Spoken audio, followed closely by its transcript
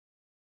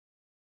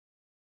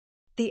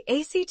The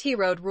ACT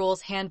Road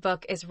Rules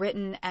Handbook is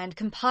written and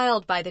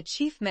compiled by the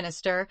Chief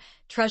Minister,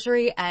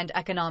 Treasury and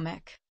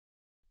Economic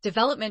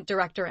Development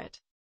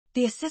Directorate.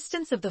 The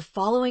assistance of the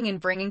following in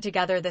bringing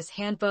together this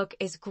handbook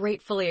is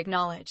gratefully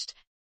acknowledged.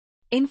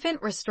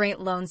 Infant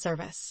Restraint Loan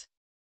Service,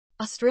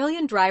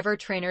 Australian Driver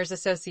Trainers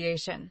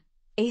Association,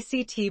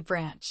 ACT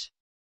Branch,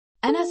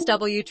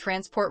 NSW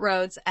Transport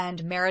Roads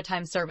and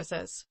Maritime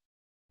Services.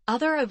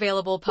 Other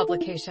available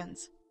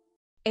publications: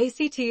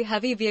 ACT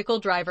Heavy Vehicle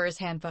Drivers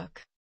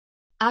Handbook,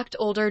 ACT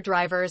Older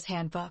Drivers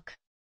Handbook.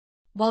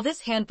 While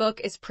this handbook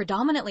is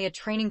predominantly a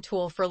training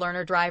tool for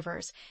learner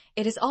drivers,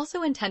 it is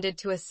also intended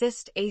to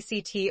assist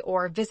ACT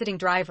or visiting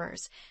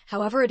drivers.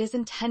 However, it is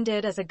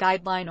intended as a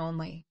guideline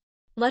only.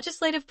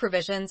 Legislative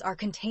provisions are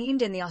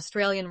contained in the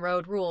Australian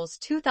Road Rules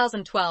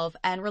 2012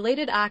 and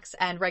related acts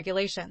and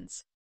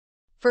regulations.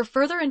 For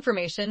further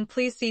information,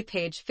 please see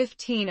page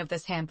 15 of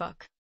this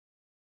handbook.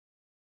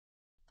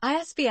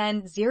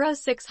 ISBN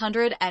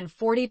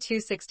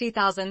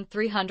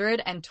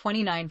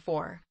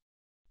 0642600329-4.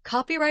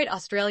 Copyright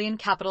Australian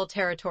Capital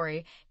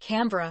Territory,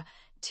 Canberra,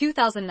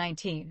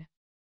 2019.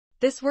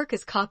 This work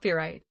is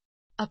copyright.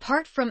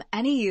 Apart from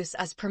any use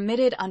as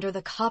permitted under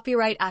the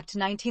Copyright Act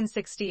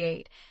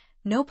 1968,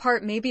 no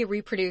part may be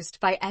reproduced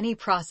by any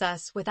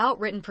process without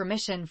written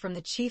permission from the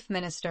Chief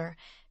Minister,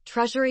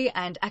 Treasury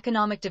and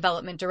Economic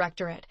Development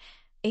Directorate,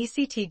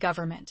 ACT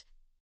Government.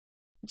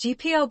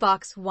 GPO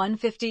Box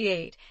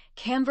 158,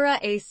 Canberra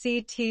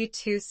ACT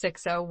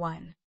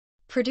 2601.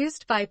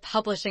 Produced by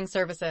Publishing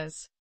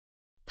Services.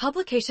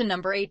 Publication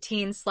number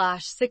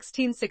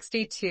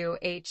 18/1662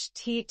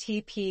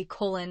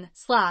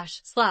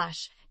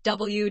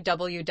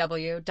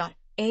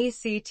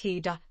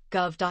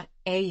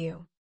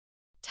 http://www.act.gov.au.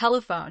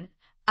 Telephone.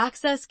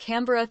 Access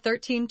Canberra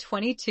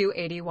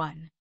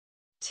 132281.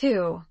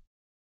 2.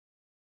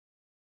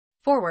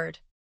 Forward.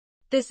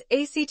 This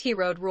ACT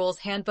Road Rules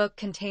Handbook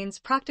contains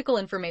practical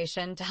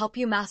information to help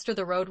you master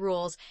the road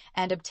rules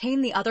and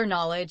obtain the other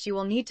knowledge you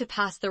will need to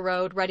pass the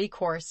Road Ready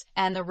course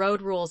and the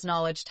Road Rules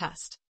Knowledge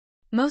Test.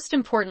 Most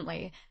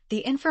importantly, the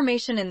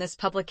information in this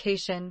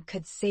publication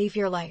could save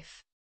your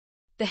life.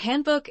 The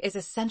handbook is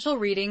essential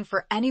reading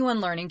for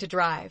anyone learning to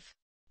drive.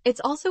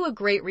 It's also a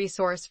great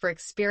resource for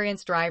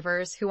experienced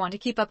drivers who want to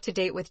keep up to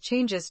date with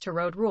changes to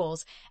road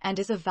rules and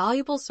is a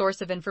valuable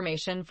source of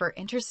information for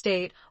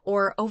interstate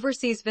or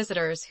overseas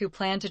visitors who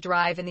plan to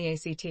drive in the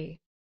ACT.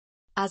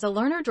 As a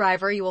learner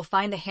driver, you will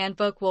find the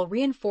handbook will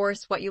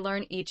reinforce what you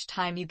learn each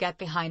time you get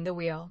behind the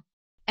wheel.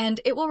 And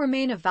it will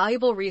remain a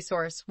valuable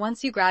resource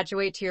once you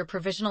graduate to your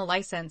provisional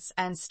license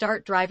and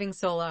start driving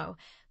solo,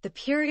 the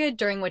period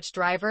during which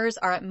drivers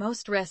are at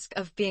most risk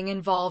of being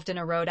involved in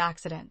a road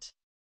accident.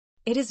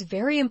 It is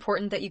very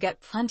important that you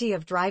get plenty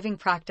of driving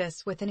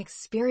practice with an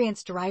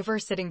experienced driver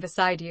sitting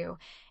beside you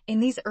in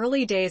these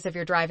early days of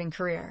your driving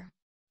career.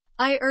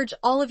 I urge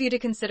all of you to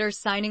consider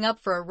signing up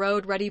for a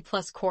Road Ready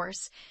Plus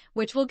course,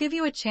 which will give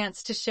you a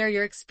chance to share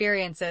your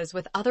experiences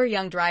with other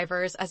young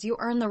drivers as you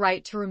earn the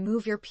right to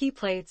remove your P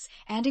plates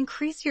and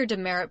increase your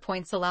demerit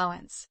points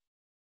allowance.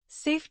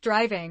 Safe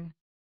driving.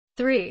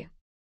 3.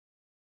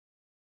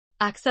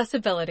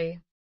 Accessibility.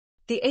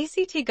 The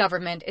ACT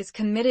government is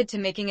committed to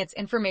making its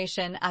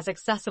information as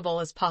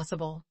accessible as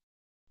possible.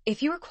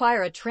 If you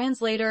require a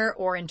translator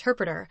or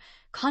interpreter,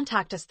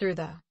 contact us through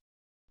the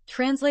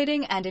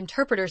Translating and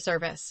Interpreter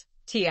Service,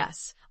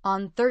 TS,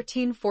 on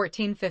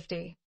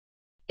 131450.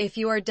 If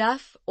you are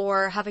deaf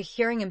or have a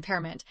hearing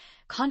impairment,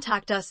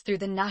 contact us through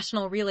the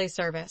National Relay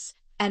Service,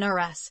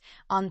 NRS,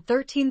 on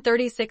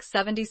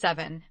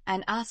 133677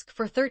 and ask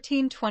for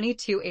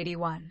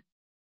 132281.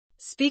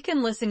 Speak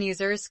and Listen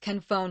users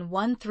can phone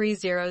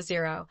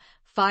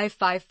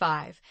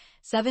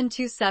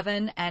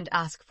 1300-555-727 and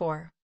ask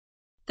for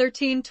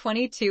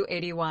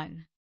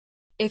 132281.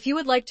 If you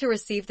would like to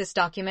receive this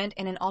document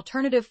in an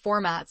alternative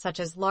format such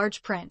as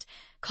large print,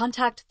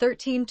 contact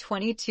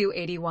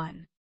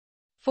 132281.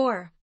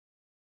 4.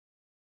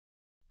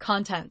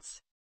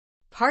 Contents.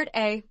 Part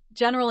A,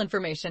 General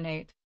Information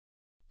 8.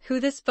 Who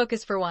this book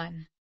is for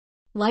 1.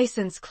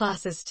 License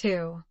Classes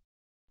 2.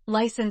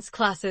 License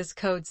Classes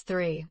Codes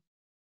 3.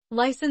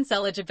 License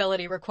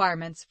Eligibility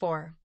Requirements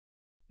 4.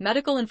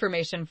 Medical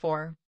Information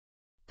 4.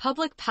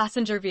 Public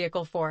Passenger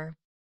Vehicle 4.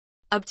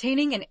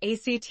 Obtaining an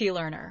ACT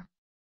Learner.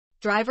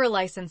 Driver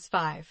License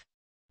 5.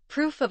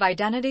 Proof of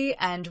Identity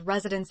and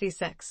Residency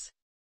 6.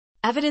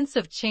 Evidence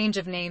of Change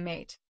of Name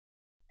 8.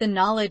 The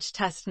Knowledge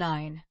Test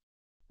 9.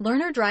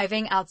 Learner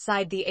Driving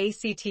Outside the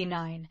ACT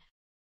 9.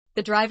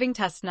 The Driving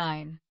Test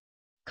 9.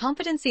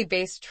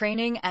 Competency-Based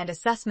Training and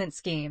Assessment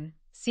Scheme,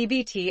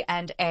 CBT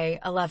and A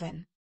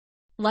 11.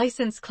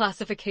 License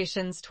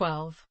Classifications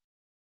 12.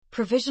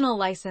 Provisional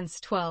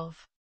License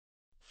 12.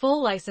 Full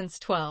License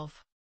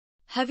 12.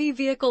 Heavy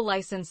Vehicle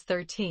License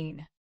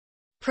 13.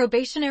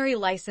 Probationary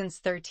License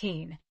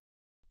 13.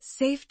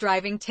 Safe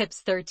Driving Tips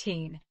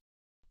 13.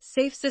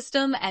 Safe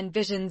System and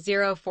Vision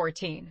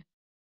 014.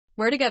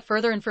 Where to get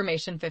further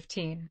information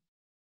 15.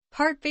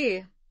 Part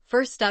B,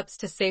 First Steps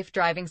to Safe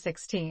Driving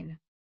 16.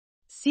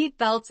 Seat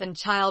Belts and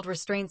Child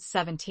Restraints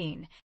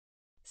 17.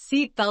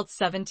 Seat belts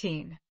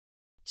 17.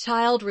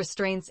 Child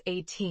restraints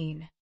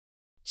 18.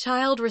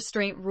 Child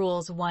restraint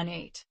rules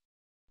 1-8.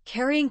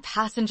 Carrying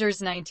passengers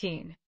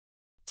 19.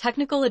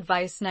 Technical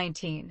advice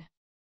 19.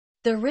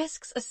 The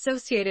risks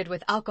associated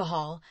with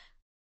alcohol,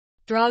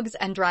 drugs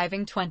and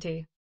driving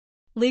 20.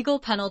 Legal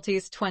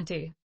penalties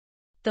 20.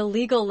 The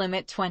legal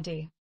limit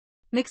 20.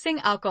 Mixing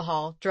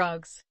alcohol,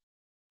 drugs,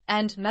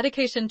 and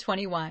medication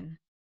 21.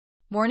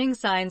 Warning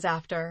signs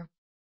after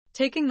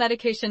taking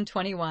medication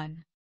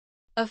 21.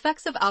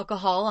 Effects of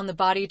alcohol on the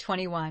body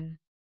 21.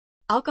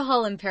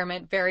 Alcohol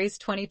impairment varies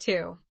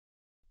 22.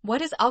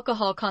 What is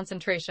alcohol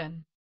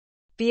concentration?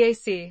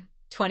 BAC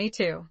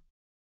 22.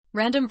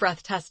 Random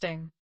breath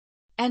testing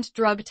and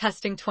drug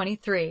testing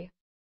 23.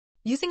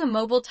 Using a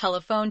mobile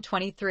telephone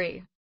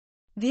 23.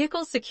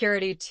 Vehicle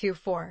security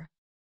 24.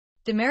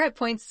 Demerit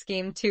points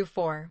scheme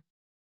 24.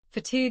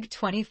 Fatigue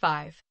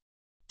 25.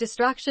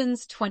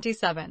 Distractions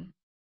 27.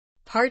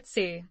 Part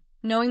C,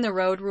 knowing the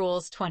road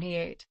rules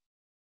 28.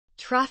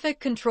 Traffic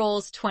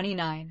controls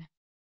 29.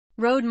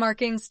 Road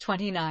markings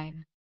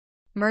 29.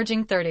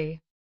 Merging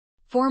 30.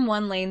 Form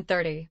 1 lane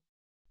 30.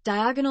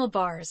 Diagonal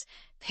bars,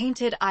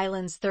 painted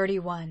islands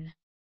 31.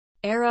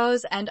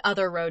 Arrows and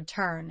other road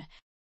turn.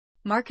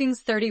 Markings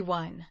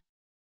 31.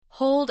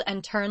 Hold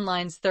and turn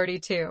lines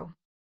 32.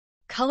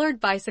 Colored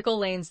bicycle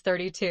lanes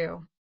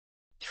 32.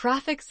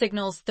 Traffic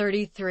signals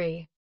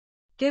 33.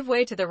 Give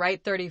way to the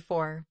right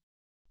 34.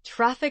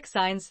 Traffic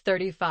signs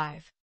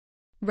 35.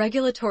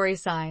 Regulatory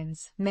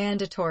signs,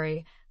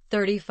 mandatory,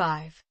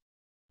 35.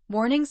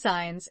 Warning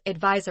signs,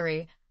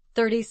 advisory,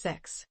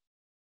 36.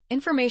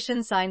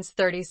 Information signs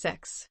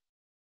 36.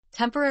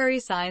 Temporary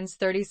signs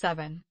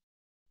 37.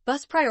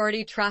 Bus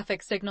priority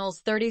traffic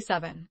signals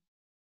 37.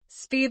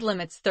 Speed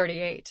limits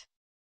 38.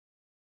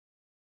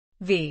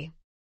 V.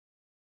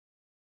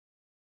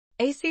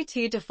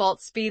 ACT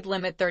default speed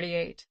limit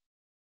 38.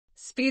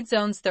 Speed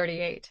zones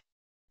 38.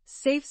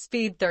 Safe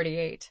speed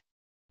 38.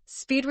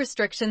 Speed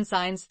restriction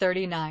signs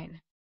 39.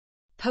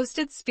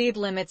 Posted speed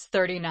limits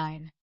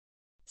 39.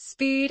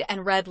 Speed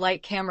and red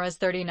light cameras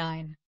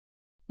 39.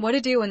 What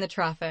to do in the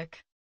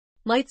traffic.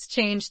 Lights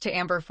change to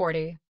amber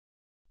 40.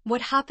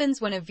 What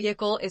happens when a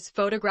vehicle is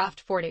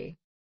photographed 40.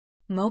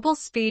 Mobile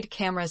speed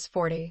cameras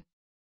 40.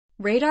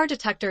 Radar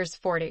detectors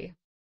 40.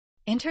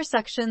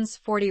 Intersections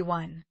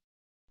 41.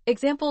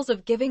 Examples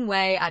of giving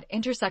way at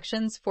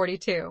intersections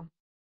 42.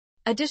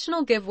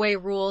 Additional give-way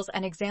rules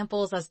and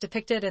examples as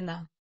depicted in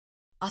the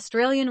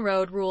Australian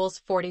Road Rules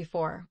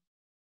 44.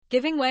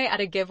 Giving way at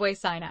a give-way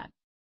sign at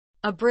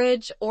a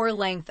bridge or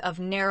length of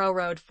narrow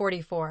road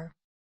 44.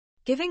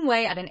 Giving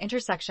way at an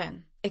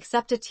intersection,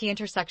 except a T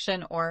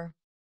intersection or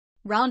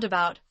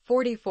roundabout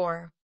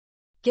 44.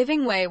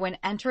 Giving way when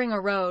entering a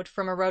road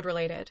from a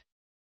road-related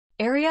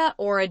area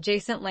or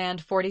adjacent land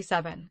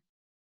 47.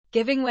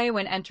 Giving way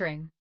when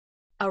entering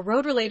a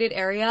road-related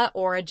area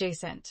or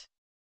adjacent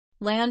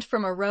land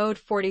from a road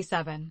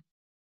 47.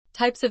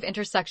 Types of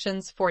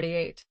intersections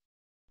 48.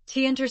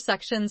 T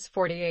intersections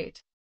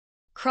 48.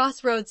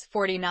 Crossroads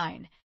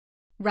 49.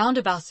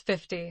 Roundabouts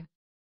 50.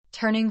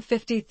 Turning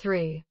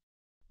 53.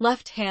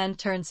 Left hand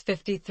turns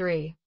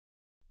 53.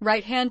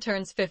 Right hand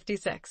turns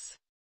 56.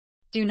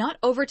 Do not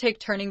overtake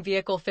turning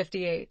vehicle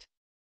 58.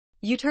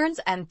 U-turns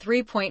and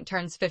 3-point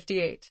turns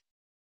 58.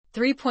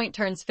 3-point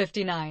turns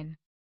 59.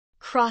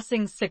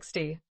 Crossing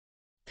 60.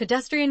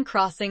 Pedestrian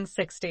crossing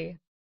 60.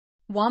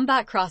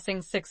 Wombat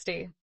crossing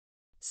 60.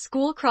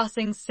 School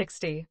crossing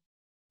 60.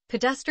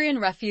 Pedestrian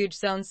refuge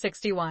zone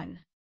 61.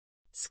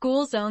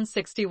 School zone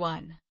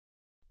 61.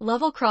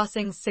 Level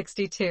crossing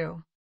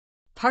 62.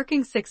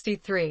 Parking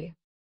 63.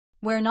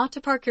 Where not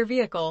to park your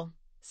vehicle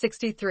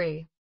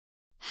 63.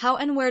 How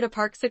and where to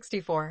park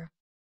 64.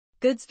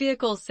 Goods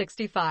vehicles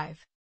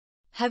 65.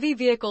 Heavy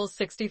vehicles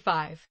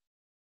 65.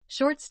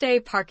 Short stay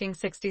parking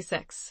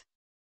 66.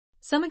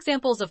 Some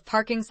examples of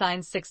parking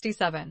signs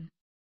 67.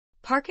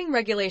 Parking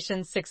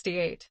regulations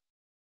 68.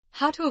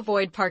 How to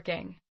avoid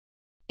parking.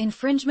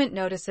 Infringement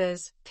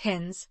notices,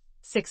 pins,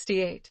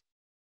 68.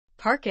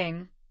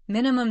 Parking,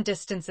 minimum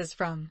distances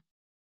from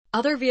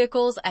other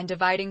vehicles and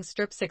dividing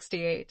strip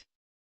 68.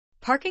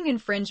 Parking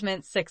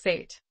infringement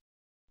 68.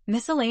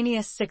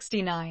 Miscellaneous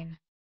 69.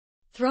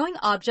 Throwing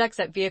objects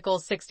at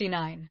vehicles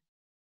 69.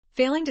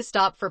 Failing to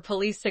stop for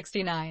police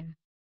 69.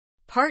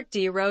 Part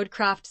D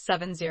roadcraft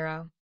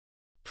 70.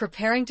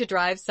 Preparing to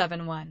drive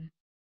 71.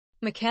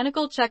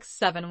 Mechanical checks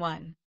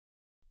 71.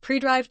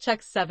 Pre-drive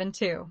checks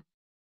 72.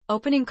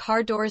 Opening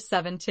car doors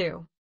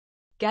 72.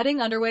 Getting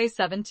underway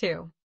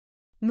 72.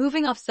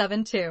 Moving off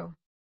 72.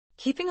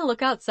 Keeping a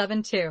lookout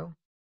 72.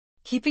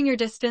 Keeping your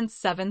distance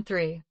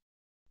 73.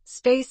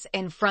 Space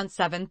in front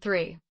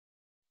 73.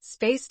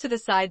 Space to the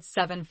sides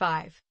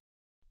 75.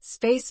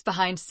 Space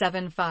behind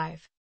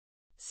 75.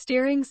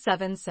 Steering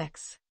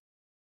 76.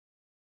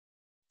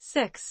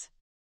 6.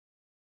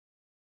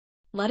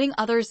 Letting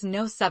others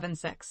know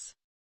 76.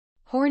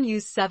 Horn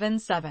use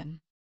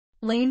 77.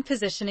 Lane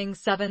positioning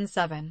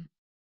 77.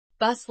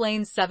 Bus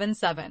lane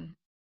 77.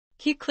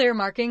 Keep clear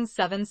marking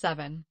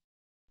 77.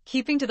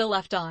 Keeping to the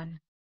left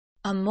on.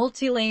 A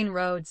multi-lane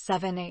road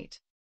 7-8.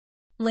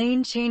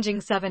 Lane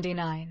changing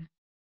 79.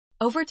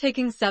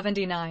 Overtaking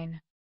 79.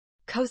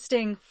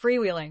 Coasting,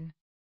 freewheeling.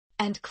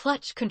 And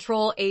clutch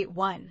control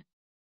 8-1.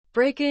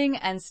 Braking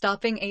and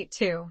stopping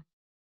 8-2.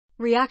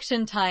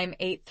 Reaction time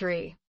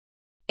 8-3.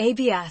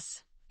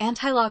 ABS,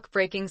 anti-lock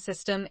braking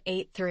system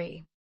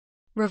 8-3.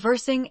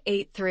 Reversing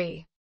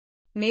 8-3.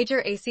 Major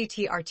ACT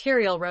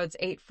arterial roads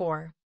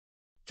 8-4.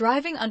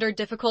 Driving under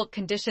difficult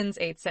conditions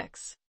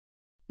 8-6.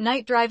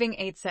 Night driving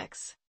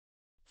 8-6.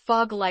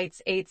 Fog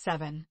lights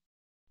 8-7.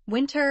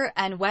 Winter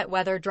and wet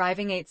weather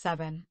driving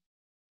 8-7.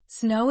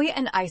 Snowy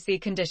and icy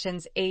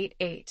conditions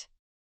 8-8.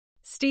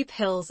 Steep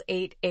hills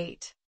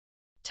 8-8.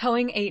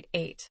 Towing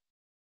 8-8.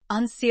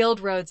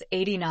 Unsealed roads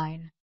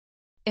 89.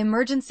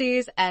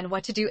 Emergencies and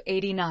what to do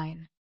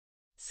 89.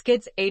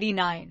 Skids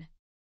 89.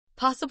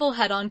 Possible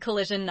head-on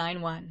collision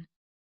 9-1.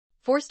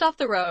 Forced off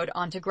the road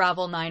onto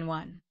gravel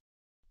 9-1.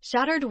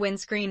 Shattered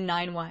windscreen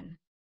 9-1.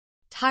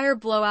 Tire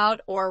blowout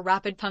or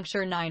rapid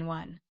puncture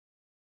 9-1.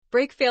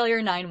 Brake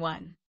failure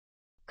 9-1.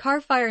 Car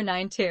fire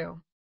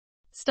 9-2.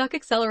 Stuck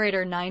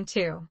accelerator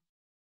 9-2.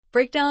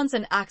 Breakdowns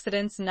and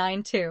accidents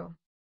 9-2.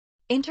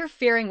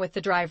 Interfering with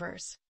the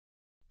drivers.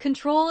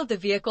 Control of the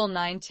vehicle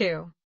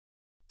 9-2.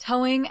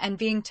 Towing and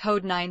being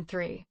towed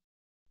 9-3.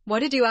 What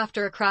to do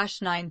after a crash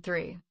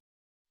 9-3.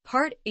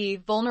 Part E,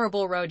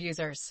 vulnerable road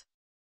users.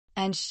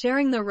 And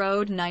sharing the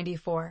road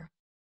 94.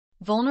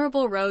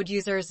 Vulnerable road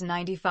users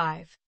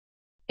 95.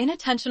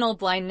 Inattentional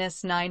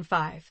blindness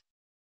 9-5.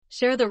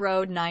 Share the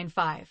road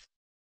 9-5.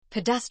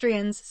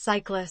 Pedestrians,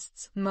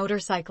 cyclists,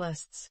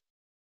 motorcyclists.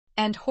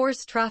 And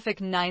horse traffic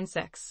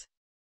 9-6.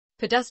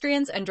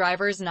 Pedestrians and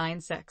drivers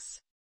 9-6.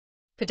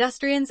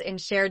 Pedestrians in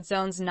shared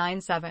zones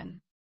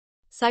 9-7.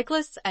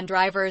 Cyclists and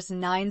drivers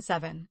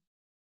 9-7.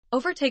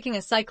 Overtaking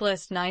a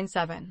cyclist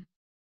 9-7.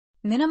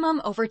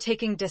 Minimum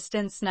overtaking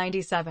distance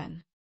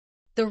 97.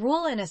 The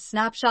rule in a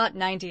snapshot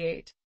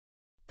 98.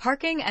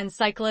 Parking and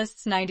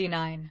cyclists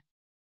 99.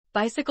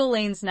 Bicycle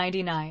lanes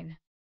 99.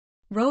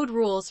 Road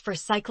rules for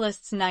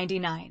cyclists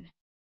 99.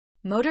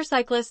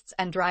 Motorcyclists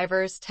and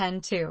drivers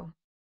 10-2.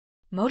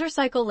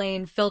 Motorcycle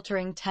lane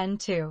filtering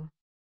 10-2.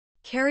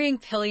 Carrying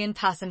pillion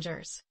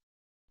passengers.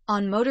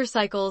 On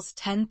motorcycles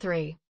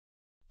 10-3.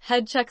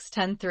 Head checks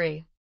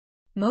 10-3.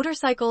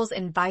 Motorcycles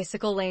in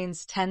bicycle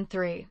lanes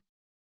 10-3.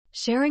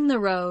 Sharing the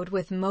road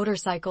with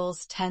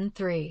motorcycles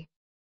 10-3.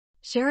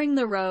 Sharing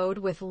the road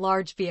with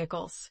large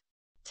vehicles.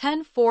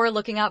 10-4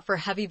 looking out for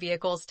heavy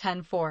vehicles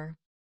 10-4.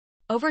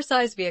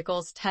 Oversized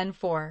vehicles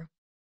 10-4.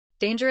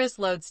 Dangerous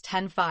loads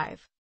 10-5.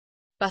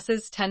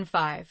 Buses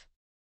 10-5.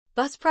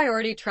 Bus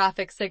priority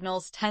traffic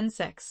signals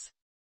 10-6.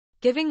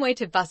 Giving way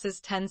to buses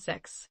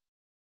 10-6.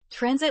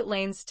 Transit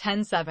lanes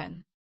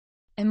 10-7.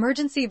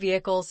 Emergency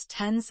vehicles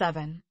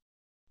 10-7.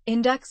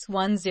 Index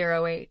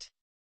 108.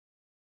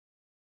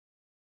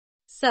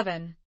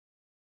 7.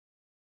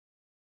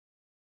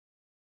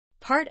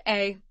 Part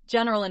A,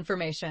 General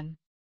Information.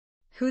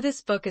 Who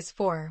this book is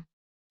for.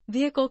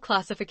 Vehicle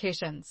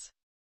classifications.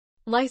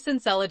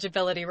 License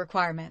eligibility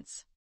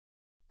requirements.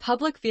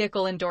 Public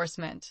vehicle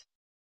endorsement.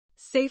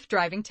 Safe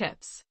driving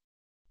tips.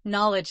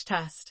 Knowledge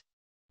test.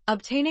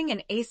 Obtaining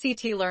an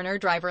ACT learner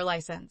driver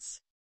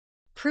license.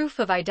 Proof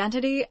of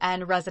identity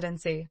and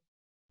residency.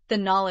 The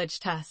knowledge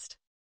test.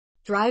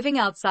 Driving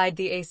outside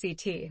the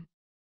ACT.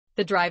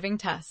 The driving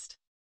test.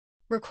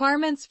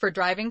 Requirements for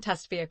driving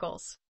test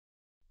vehicles.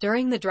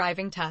 During the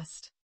driving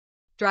test.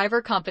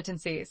 Driver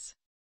competencies.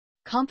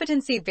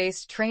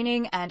 Competency-based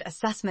training and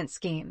assessment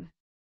scheme.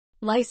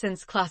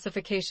 License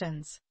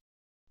classifications.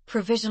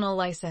 Provisional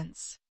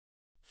license.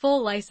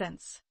 Full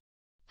license.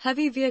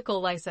 Heavy vehicle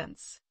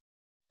license.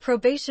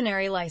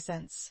 Probationary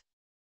license.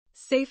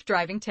 Safe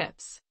driving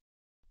tips.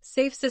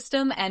 Safe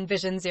system and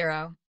Vision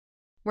Zero.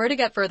 Where to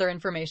get further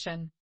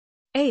information.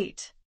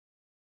 8.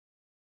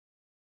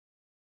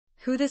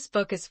 Who this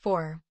book is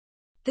for.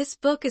 This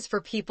book is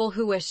for people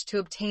who wish to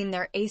obtain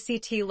their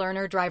ACT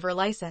learner driver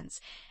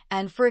license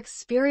and for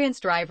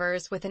experienced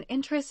drivers with an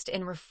interest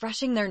in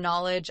refreshing their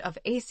knowledge of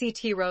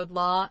ACT road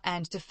law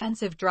and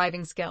defensive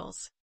driving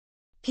skills.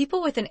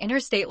 People with an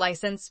interstate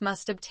license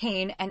must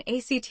obtain an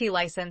ACT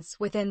license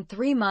within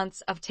 3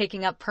 months of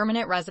taking up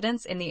permanent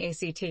residence in the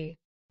ACT.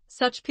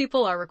 Such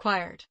people are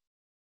required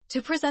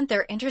to present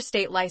their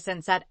interstate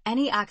license at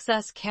any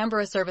Access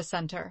Canberra Service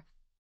Center,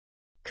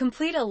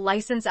 complete a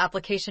license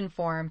application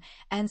form,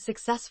 and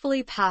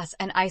successfully pass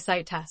an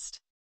eyesight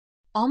test.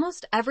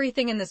 Almost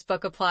everything in this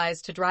book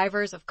applies to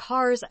drivers of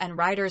cars and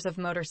riders of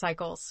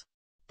motorcycles.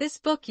 This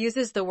book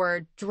uses the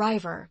word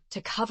driver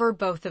to cover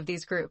both of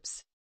these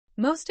groups.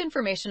 Most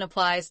information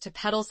applies to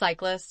pedal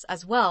cyclists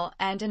as well,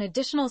 and an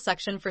additional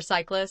section for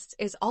cyclists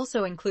is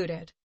also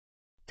included.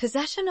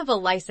 Possession of a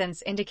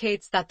license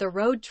indicates that the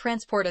Road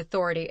Transport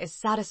Authority is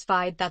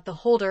satisfied that the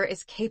holder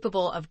is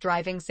capable of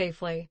driving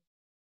safely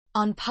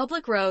on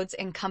public roads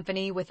in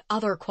company with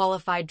other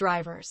qualified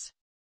drivers.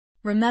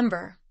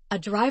 Remember, a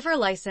driver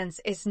license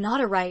is not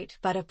a right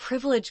but a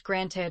privilege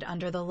granted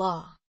under the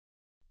law.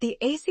 The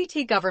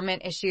ACT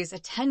government issues a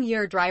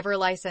 10-year driver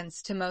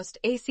license to most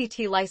ACT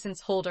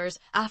license holders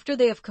after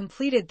they have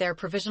completed their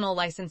provisional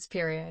license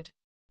period.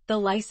 The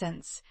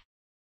license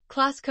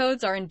class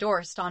codes are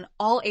endorsed on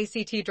all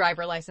ACT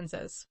driver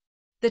licenses.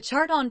 The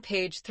chart on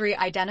page 3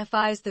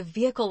 identifies the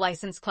vehicle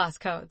license class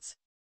codes.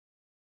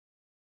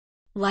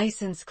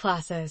 License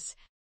classes: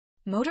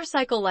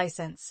 motorcycle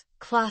license,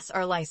 Class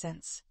R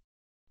license;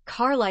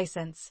 car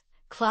license,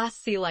 Class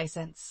C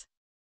license;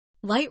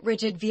 light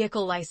rigid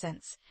vehicle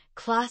license,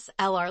 Class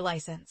LR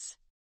license;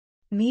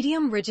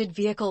 medium rigid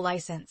vehicle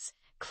license,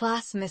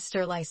 Class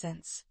Mr.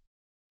 license;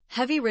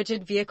 heavy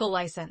rigid vehicle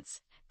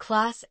license,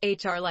 Class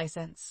HR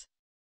license;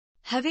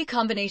 heavy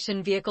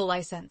combination vehicle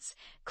license,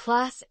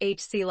 Class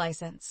HC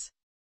license;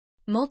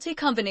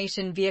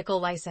 multi-combination vehicle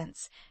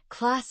license,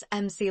 Class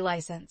MC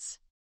license.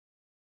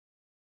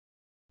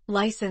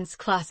 License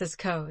classes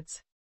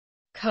codes.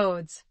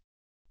 Codes: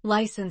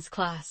 license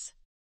class,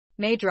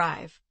 may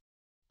drive.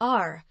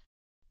 R,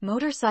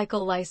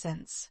 motorcycle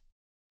license,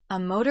 a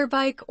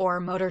motorbike or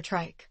motor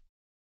trike.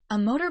 A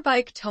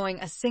motorbike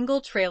towing a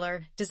single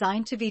trailer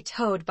designed to be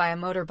towed by a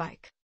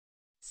motorbike.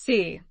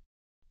 C,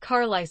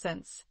 car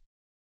license,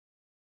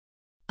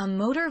 a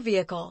motor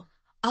vehicle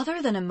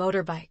other than a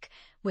motorbike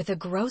with a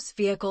gross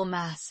vehicle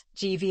mass,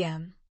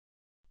 GVM,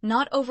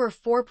 not over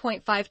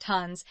 4.5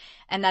 tons,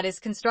 and that is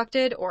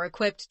constructed or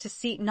equipped to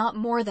seat not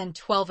more than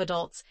 12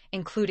 adults,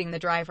 including the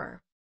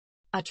driver.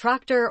 A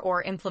tractor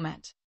or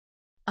implement.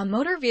 A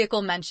motor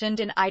vehicle mentioned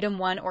in item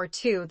 1 or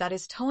 2 that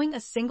is towing a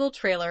single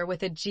trailer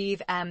with a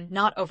GVM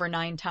not over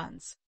 9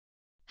 tons.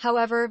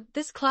 However,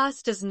 this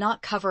class does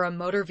not cover a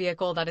motor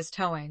vehicle that is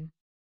towing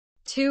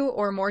 2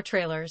 or more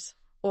trailers,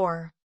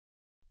 or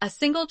a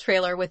single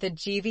trailer with a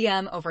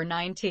GVM over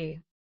 9 t.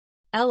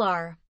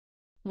 LR,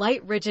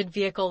 light rigid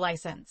vehicle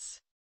license,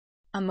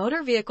 a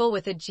motor vehicle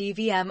with a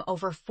GVM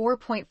over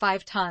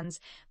 4.5 tons,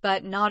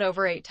 but not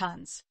over 8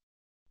 tons.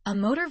 A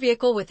motor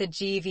vehicle with a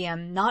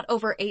GVM not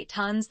over 8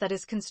 tons that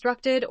is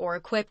constructed or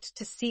equipped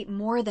to seat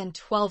more than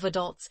 12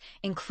 adults,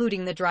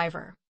 including the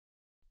driver.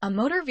 A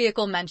motor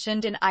vehicle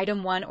mentioned in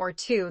item 1 or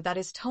 2 that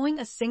is towing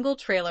a single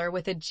trailer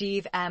with a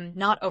GVM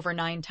not over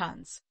 9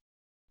 tons.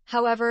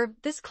 However,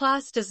 this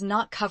class does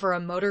not cover a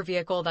motor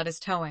vehicle that is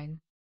towing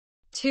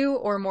 2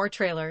 or more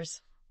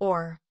trailers,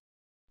 or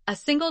a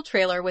single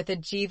trailer with a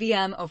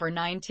GVM over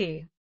 9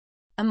 t.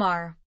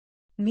 MR,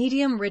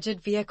 medium rigid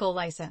vehicle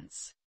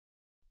license,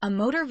 a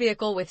motor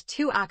vehicle with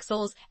 2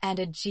 axles and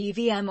a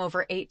GVM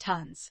over 8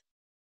 tons.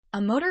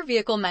 A motor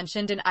vehicle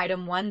mentioned in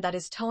item 1 that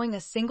is towing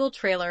a single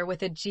trailer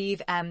with a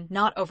GVM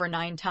not over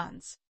 9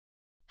 tons.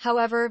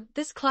 However,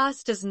 this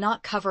class does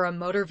not cover a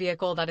motor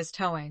vehicle that is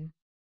towing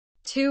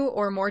 2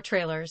 or more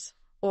trailers,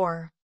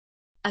 or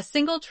a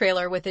single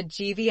trailer with a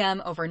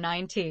GVM over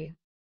 9 t.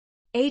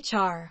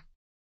 HR,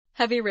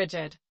 heavy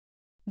rigid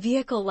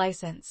vehicle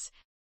license,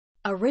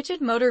 a rigid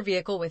motor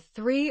vehicle with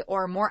 3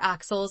 or more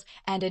axles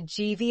and a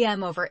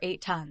GVM over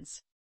 8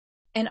 tons.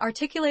 An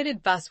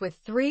articulated bus with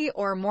 3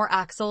 or more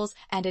axles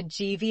and a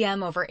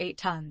GVM over 8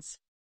 tons.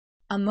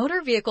 A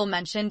motor vehicle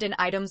mentioned in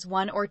items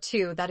 1 or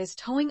 2 that is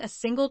towing a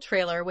single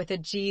trailer with a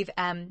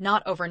GVM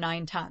not over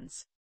 9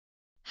 tons.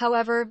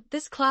 However,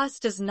 this class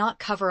does not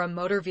cover a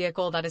motor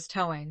vehicle that is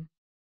towing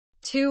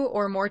 2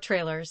 or more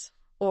trailers,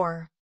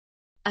 or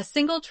a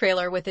single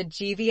trailer with a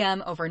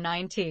GVM over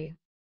 9 t.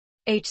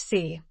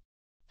 HC,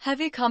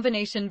 heavy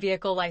combination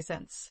vehicle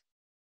license,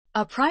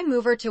 a prime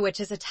mover to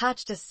which is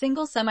attached a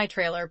single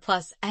semi-trailer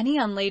plus any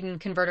unladen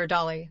converter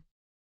dolly.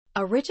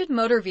 A rigid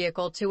motor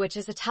vehicle to which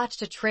is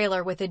attached a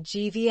trailer with a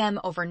GVM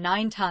over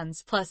 9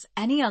 tons plus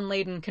any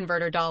unladen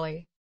converter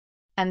dolly.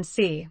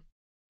 MC,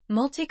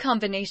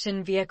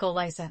 multi-combination vehicle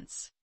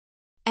license,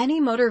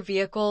 any motor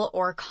vehicle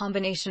or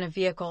combination of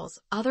vehicles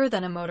other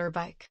than a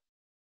motorbike.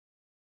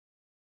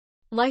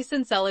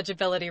 License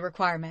eligibility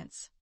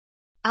requirements.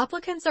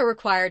 Applicants are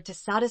required to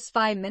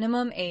satisfy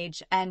minimum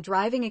age and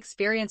driving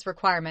experience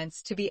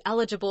requirements to be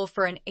eligible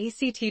for an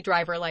ACT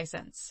driver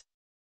license.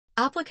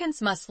 Applicants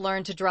must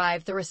learn to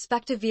drive the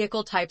respective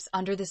vehicle types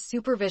under the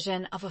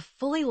supervision of a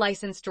fully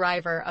licensed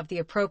driver of the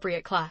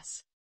appropriate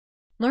class.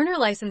 Learner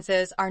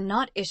licenses are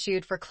not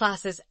issued for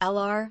classes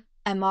LR,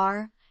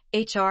 MR,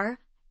 HR,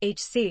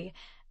 HC,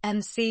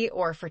 MC,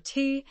 or for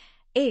T,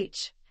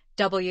 H,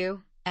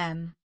 W,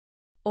 M,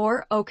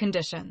 or O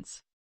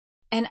conditions.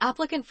 An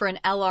applicant for an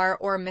LR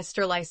or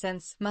Mr.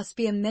 license must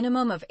be a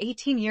minimum of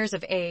 18 years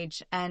of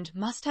age and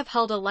must have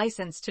held a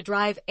license to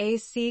drive a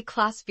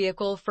C-class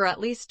vehicle for at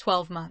least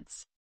 12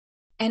 months.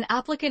 An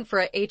applicant for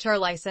a HR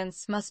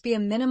license must be a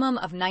minimum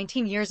of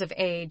 19 years of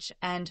age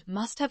and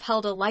must have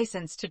held a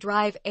license to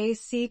drive a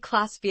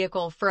C-class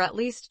vehicle for at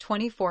least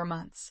 24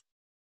 months.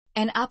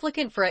 An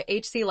applicant for a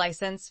HC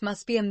license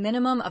must be a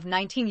minimum of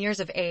 19 years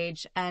of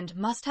age and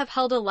must have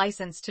held a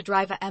license to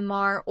drive a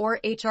MR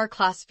or HR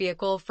class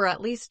vehicle for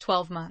at least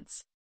 12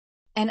 months.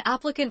 An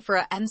applicant for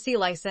a MC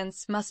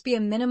license must be a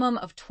minimum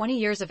of 20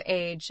 years of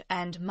age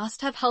and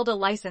must have held a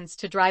license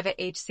to drive a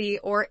HC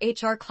or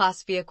HR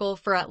class vehicle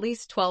for at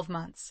least 12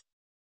 months.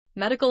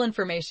 Medical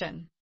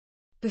information.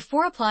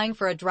 Before applying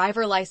for a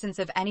driver license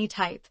of any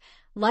type,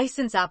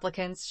 license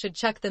applicants should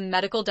check the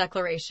medical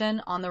declaration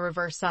on the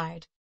reverse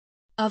side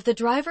of the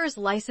driver's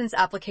license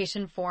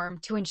application form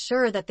to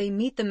ensure that they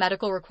meet the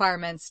medical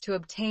requirements to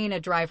obtain a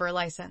driver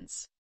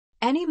license.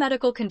 Any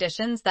medical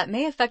conditions that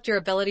may affect your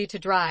ability to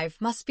drive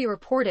must be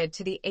reported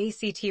to the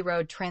ACT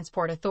Road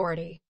Transport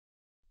Authority.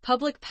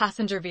 Public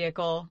passenger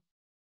vehicle.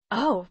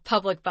 O.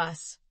 Public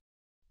bus.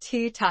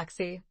 T.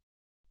 Taxi.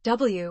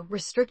 W.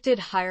 Restricted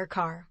hire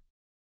car.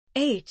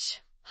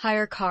 H.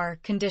 Hire car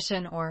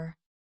condition or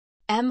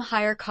M.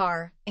 Hire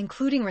car,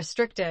 including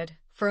restricted,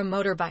 for a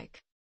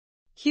motorbike.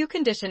 Q.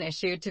 Condition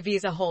issued to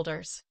visa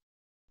holders.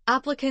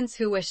 Applicants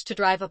who wish to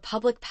drive a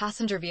public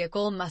passenger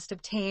vehicle must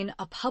obtain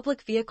a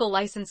public vehicle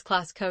license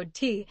class code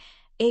T,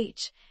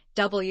 H,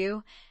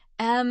 W,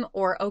 M,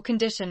 or O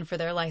condition for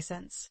their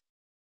license.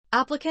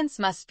 Applicants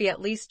must be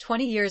at least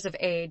 20 years of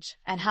age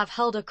and have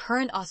held a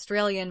current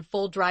Australian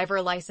full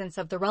driver license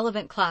of the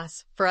relevant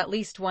class for at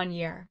least 1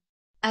 year.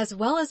 As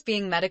well as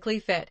being medically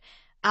fit,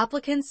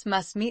 applicants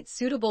must meet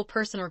suitable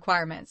person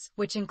requirements,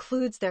 which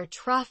includes their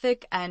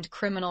traffic and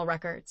criminal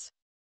records.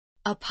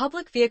 A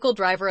Public Vehicle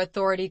Driver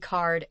Authority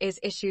card is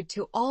issued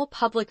to all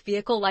public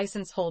vehicle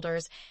license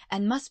holders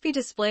and must be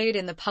displayed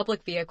in the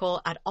public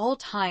vehicle at all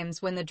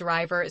times when the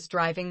driver is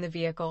driving the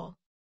vehicle.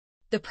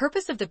 The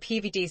purpose of the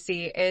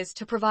PVDC is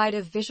to provide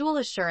a visual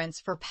assurance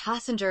for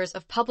passengers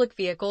of public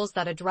vehicles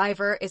that a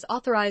driver is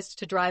authorized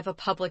to drive a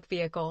public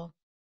vehicle.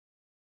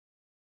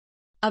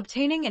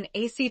 Obtaining an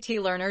ACT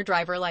learner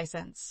driver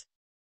license.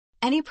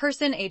 Any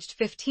person aged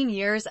 15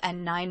 years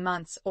and 9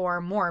 months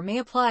or more may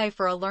apply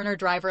for a learner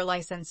driver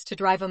license to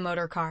drive a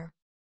motor car.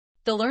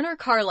 The learner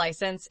car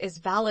license is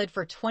valid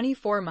for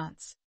 24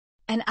 months.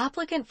 An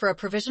applicant for a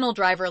provisional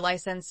driver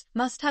license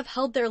must have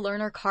held their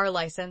learner car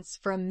license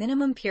for a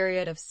minimum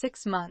period of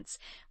 6 months,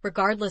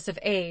 regardless of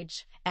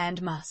age,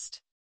 and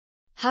must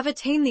have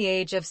attained the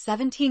age of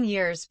 17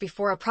 years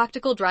before a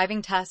practical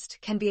driving test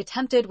can be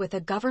attempted with a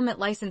government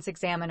license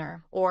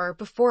examiner, or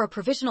before a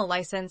provisional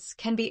license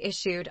can be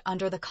issued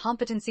under the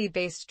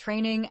Competency-Based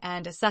Training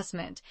and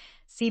Assessment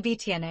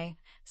 (CBTNA)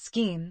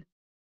 scheme.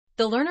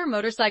 The learner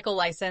motorcycle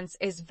license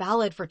is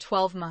valid for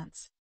 12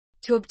 months.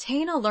 To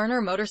obtain a learner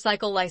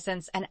motorcycle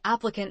license, an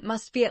applicant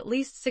must be at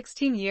least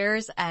 16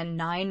 years and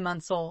 9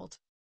 months old.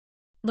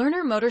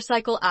 Learner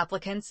motorcycle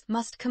applicants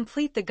must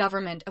complete the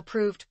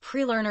government-approved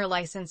pre-learner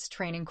license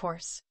training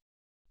course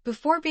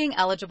before being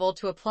eligible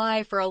to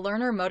apply for a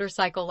learner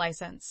motorcycle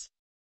license.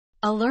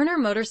 A learner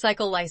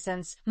motorcycle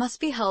license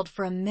must be held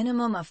for a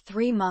minimum of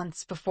 3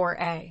 months before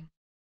a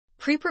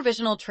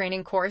pre-provisional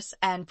training course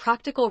and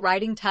practical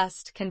riding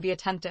test can be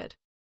attempted.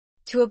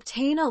 To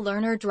obtain a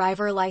learner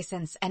driver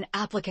license, an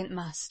applicant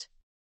must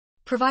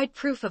provide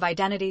proof of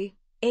identity,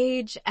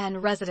 age,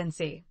 and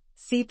residency.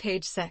 See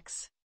page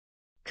 6.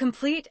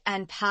 Complete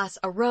and pass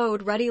a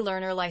road-ready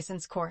learner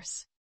license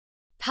course.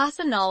 Pass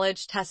a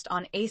knowledge test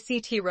on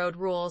ACT road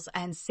rules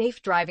and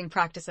safe driving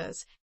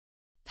practices.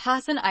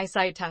 Pass an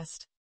eyesight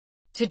test.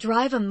 To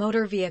drive a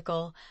motor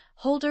vehicle,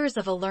 holders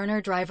of a learner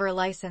driver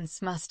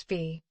license must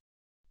be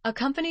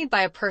accompanied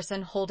by a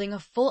person holding a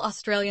full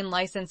Australian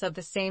license of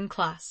the same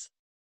class.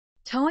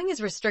 Towing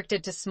is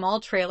restricted to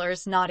small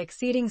trailers not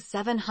exceeding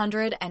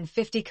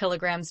 750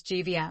 kilograms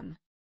GVM.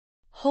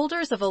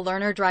 Holders of a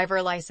learner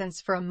driver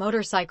license for a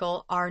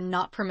motorcycle are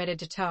not permitted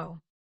to tow.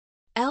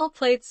 L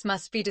plates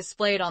must be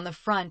displayed on the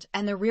front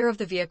and the rear of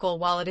the vehicle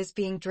while it is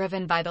being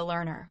driven by the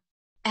learner.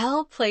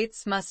 L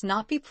plates must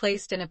not be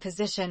placed in a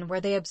position where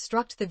they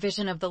obstruct the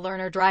vision of the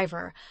learner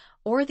driver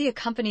or the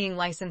accompanying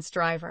licensed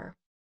driver.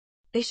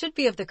 They should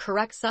be of the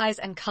correct size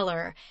and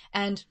color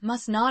and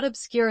must not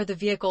obscure the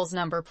vehicle's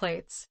number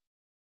plates.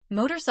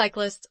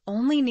 Motorcyclists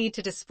only need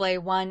to display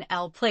one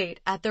L plate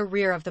at the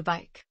rear of the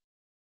bike.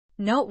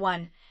 Note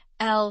 1.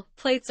 L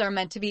plates are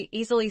meant to be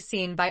easily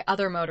seen by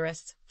other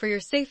motorists for your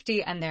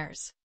safety and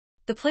theirs.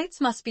 The plates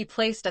must be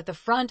placed at the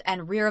front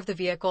and rear of the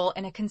vehicle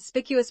in a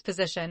conspicuous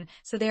position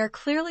so they are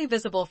clearly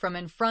visible from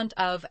in front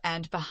of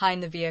and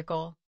behind the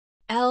vehicle.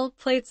 L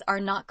plates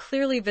are not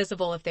clearly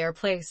visible if they are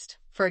placed,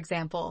 for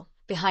example,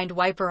 behind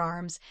wiper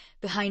arms,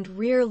 behind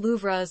rear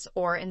louvres,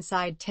 or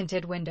inside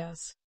tinted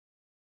windows.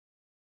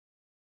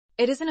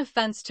 It is an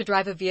offense to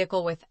drive a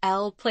vehicle with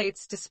L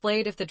plates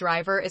displayed if the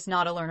driver is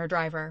not a learner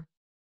driver.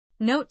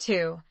 Note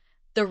 2.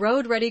 The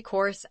Road Ready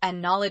course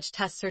and knowledge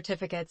test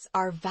certificates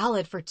are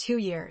valid for 2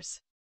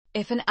 years.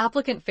 If an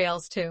applicant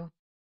fails to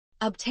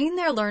obtain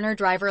their learner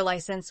driver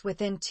license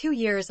within 2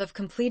 years of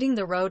completing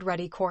the Road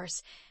Ready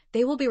course,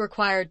 they will be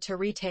required to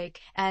retake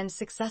and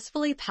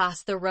successfully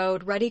pass the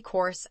Road Ready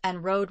course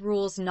and road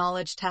rules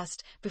knowledge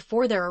test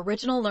before their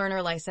original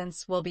learner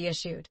license will be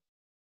issued.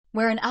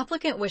 Where an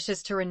applicant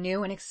wishes to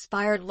renew an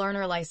expired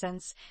learner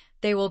license,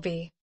 they will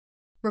be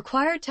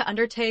required to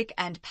undertake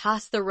and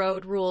pass the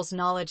road rules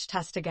knowledge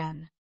test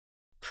again.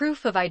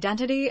 Proof of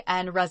identity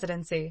and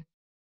residency.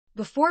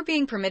 Before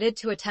being permitted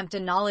to attempt a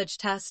knowledge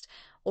test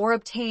or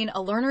obtain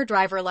a learner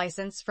driver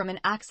license from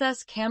an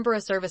Access Canberra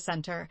Service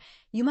Centre,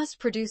 you must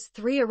produce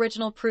 3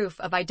 original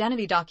proof of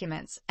identity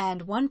documents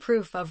and 1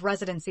 proof of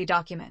residency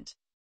document.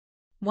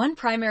 1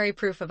 primary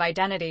proof of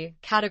identity,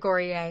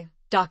 Category A,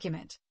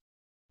 document.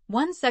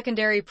 1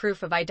 secondary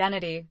proof of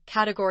identity,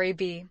 Category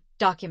B,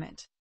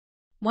 document.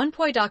 1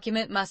 POI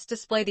document must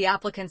display the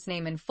applicant's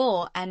name in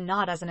full and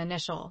not as an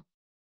initial.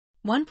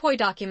 1 POI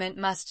document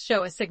must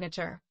show a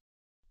signature.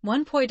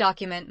 1 POI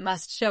document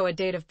must show a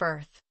date of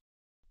birth.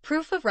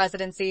 Proof of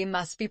residency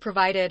must be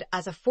provided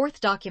as a 4th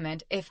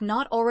document if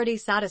not already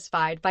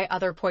satisfied by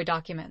other POI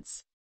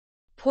documents.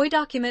 POI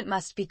document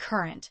must be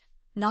current,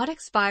 not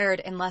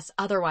expired unless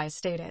otherwise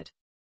stated.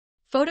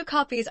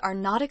 Photocopies are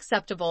not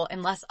acceptable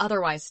unless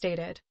otherwise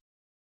stated.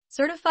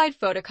 Certified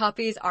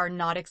photocopies are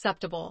not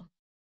acceptable.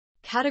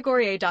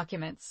 Category A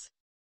documents.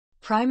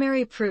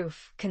 Primary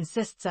proof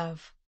consists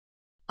of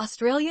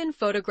Australian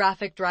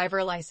photographic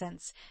driver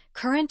license,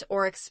 current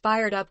or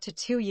expired up to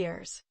 2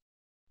 years.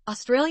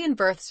 Australian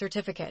birth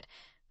certificate,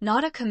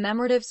 not a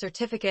commemorative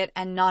certificate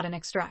and not an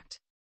extract.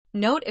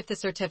 Note if the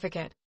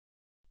certificate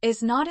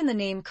is not in the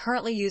name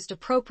currently used,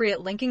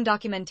 appropriate linking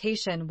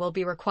documentation will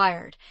be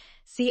required.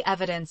 See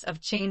evidence of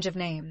change of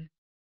name.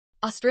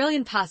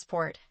 Australian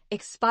passport,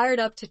 expired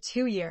up to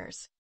 2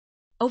 years.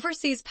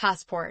 Overseas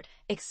passport,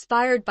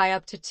 expired by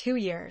up to 2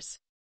 years.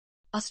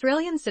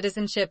 Australian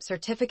citizenship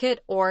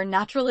certificate or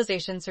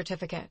naturalization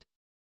certificate.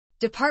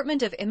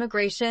 Department of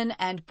Immigration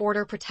and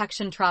Border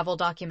Protection travel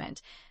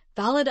document,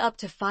 valid up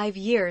to 5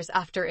 years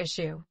after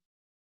issue.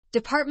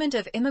 Department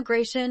of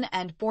Immigration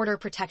and Border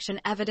Protection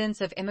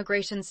evidence of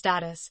immigration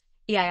status,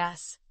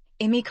 EIS,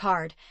 IMI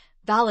card,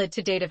 valid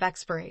to date of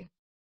expiry.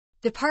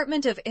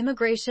 Department of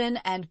Immigration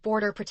and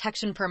Border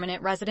Protection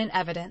permanent resident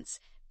evidence,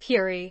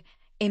 PIRI,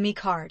 IMI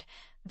card,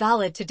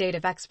 valid to date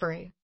of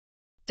expiry.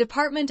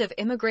 Department of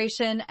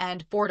Immigration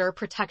and Border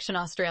Protection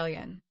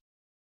Australian.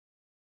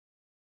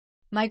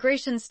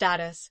 Migration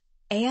status,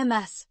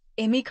 AMS,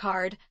 IMI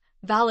card,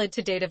 valid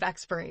to date of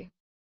expiry.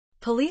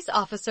 Police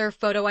officer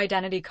photo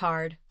identity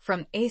card,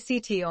 from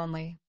ACT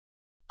only.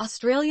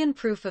 Australian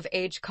proof of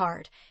age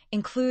card,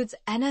 includes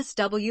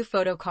NSW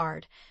photo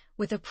card,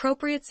 with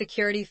appropriate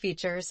security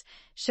features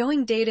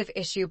showing date of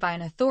issue by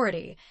an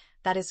authority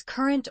that is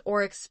current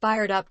or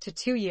expired up to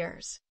 2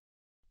 years.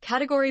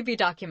 Category B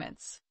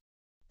documents.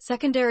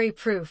 Secondary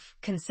proof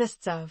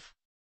consists of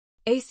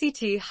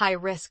ACT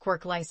high-risk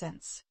work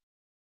license,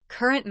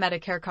 current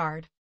Medicare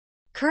card,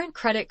 current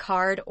credit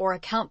card or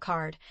account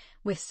card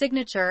with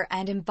signature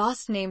and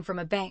embossed name from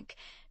a bank,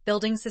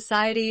 building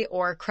society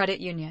or credit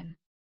union,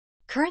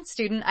 current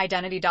student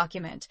identity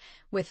document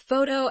with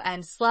photo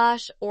and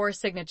 / or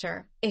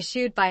signature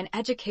issued by an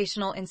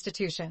educational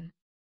institution,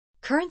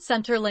 current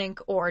Centrelink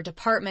or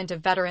Department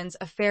of Veterans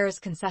Affairs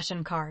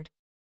concession card,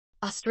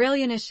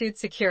 Australian-issued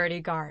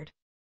security guard,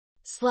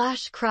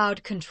 /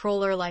 crowd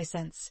controller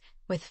license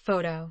with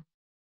photo,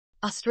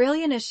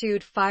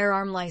 Australian-issued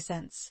firearm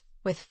license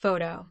with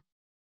photo,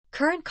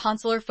 current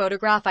consular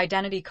photograph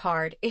identity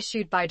card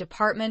issued by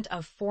Department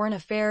of Foreign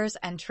Affairs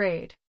and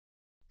Trade,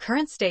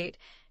 current state,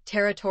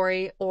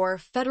 territory, or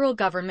federal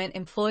government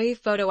employee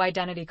photo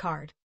identity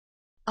card,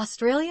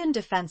 Australian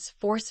Defence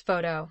Force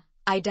photo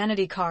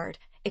identity card,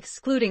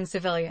 excluding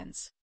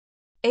civilians,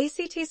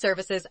 ACT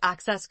Services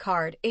Access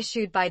Card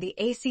issued by the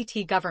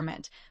ACT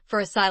government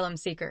for asylum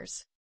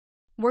seekers,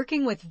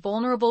 Working with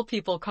Vulnerable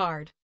People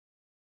card.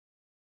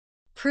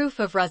 Proof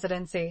of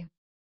residency.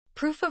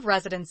 Proof of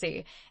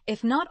residency,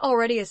 if not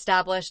already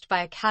established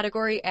by a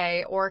Category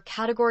A or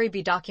Category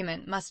B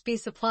document, must be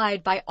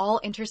supplied by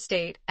all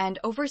interstate and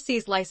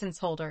overseas license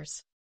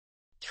holders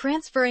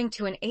transferring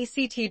to an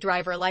ACT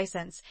driver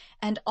license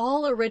and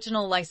all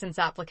original license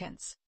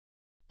applicants.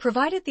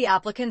 Provided the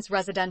applicant's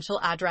residential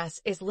address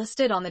is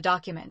listed on the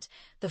document,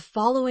 the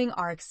following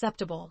are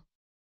acceptable.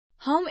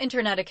 Home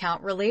internet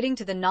account relating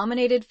to the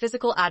nominated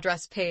physical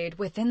address paid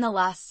within the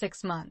last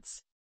 6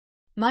 months.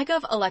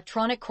 MyGov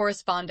electronic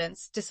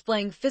correspondence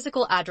displaying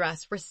physical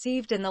address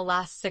received in the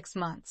last 6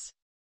 months.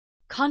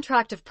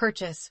 Contract of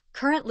purchase,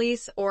 current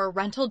lease or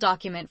rental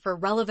document for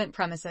relevant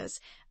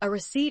premises. A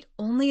receipt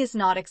only is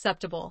not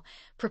acceptable,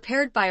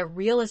 prepared by a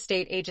real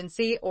estate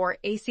agency or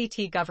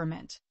ACT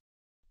government.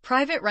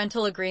 Private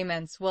rental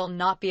agreements will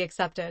not be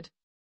accepted.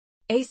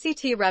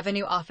 ACT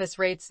Revenue Office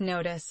Rates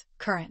Notice,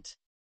 current.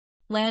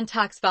 Land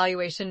Tax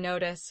Valuation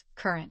Notice,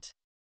 current.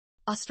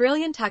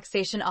 Australian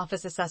Taxation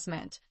Office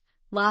Assessment,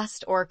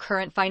 last or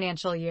current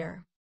financial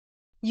year.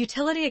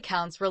 Utility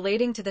accounts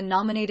relating to the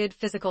nominated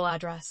physical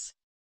address.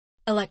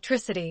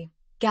 Electricity,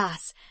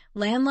 gas,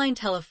 landline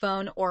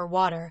telephone or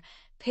water,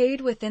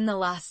 paid within the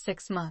last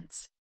 6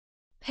 months.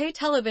 Pay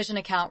television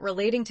account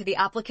relating to the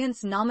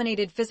applicant's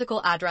nominated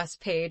physical address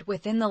paid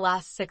within the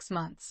last 6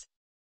 months.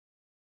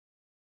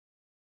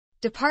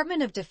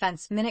 Department of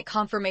Defense Minute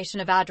Confirmation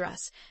of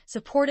Address,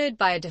 supported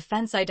by a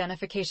Defense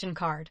Identification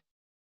Card.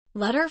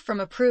 Letter from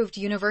approved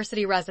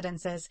university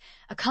residences,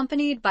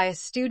 accompanied by a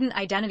student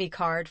identity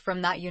card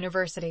from that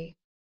university.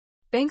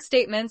 Bank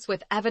statements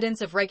with evidence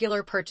of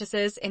regular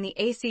purchases in the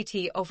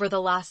ACT over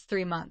the last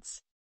 3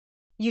 months.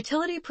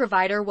 Utility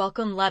provider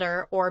welcome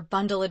letter or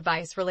bundle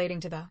advice relating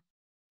to the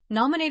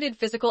nominated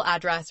physical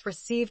address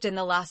received in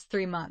the last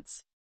 3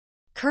 months.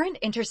 Current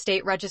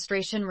interstate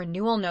registration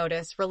renewal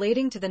notice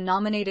relating to the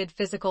nominated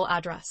physical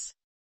address.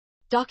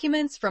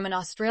 Documents from an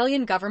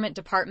Australian government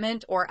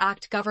department or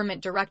Act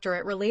Government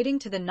Directorate relating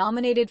to the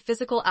nominated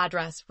physical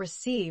address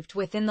received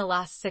within the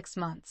last 6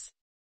 months.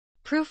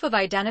 Proof of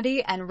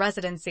identity and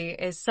residency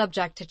is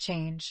subject to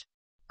change.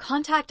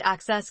 Contact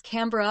Access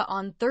Canberra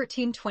on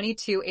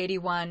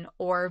 132281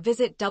 or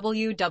visit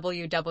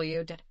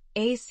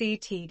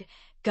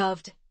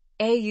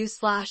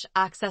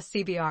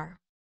www.act.gov.au/accesscbr.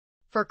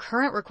 For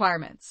current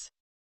requirements.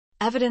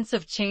 Evidence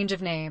of change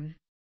of name.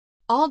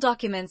 All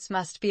documents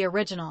must be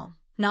original,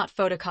 not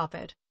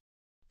photocopied.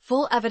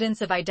 Full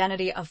evidence of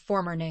identity of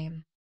former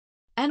name.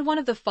 And one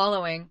of the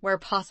following where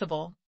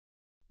possible.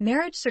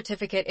 Marriage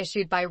certificate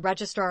issued by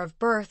Registrar of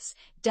Births,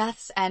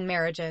 Deaths, and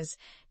Marriages.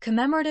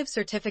 Commemorative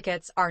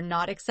certificates are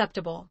not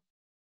acceptable.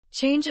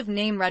 Change of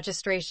name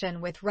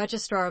registration with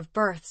Registrar of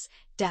Births,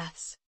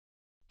 Deaths,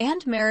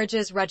 and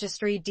Marriages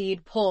Registry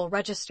Deed Poll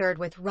registered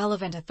with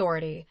relevant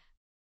authority.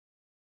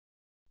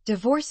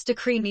 Divorce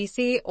decree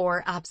nisi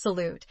or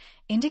absolute,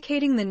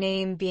 indicating the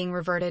name being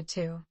reverted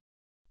to.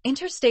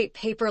 Interstate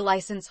paper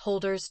license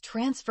holders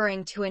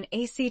transferring to an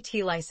ACT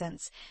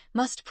license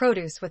must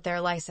produce with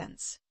their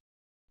license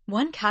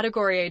 1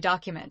 Category A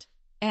document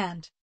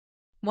and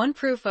 1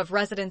 Proof of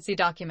Residency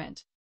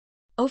document.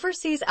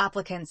 Overseas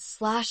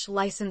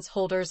applicants/license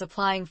holders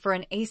applying for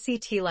an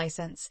ACT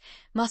license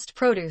must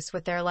produce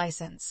with their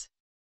license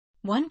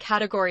 1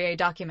 Category A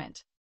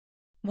document,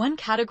 1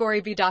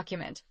 Category B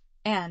document,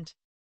 and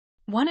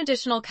 1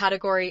 additional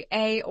Category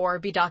A or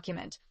B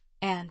document,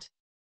 and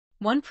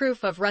 1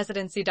 Proof of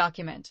Residency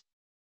document.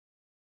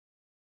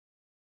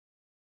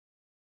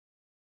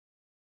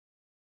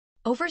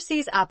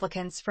 Overseas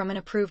applicants from an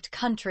approved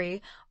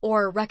country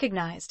or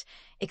recognized,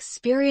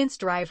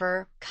 experienced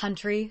driver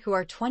country who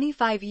are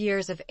 25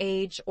 years of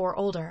age or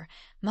older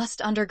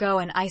must undergo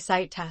an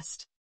eyesight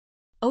test.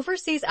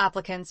 Overseas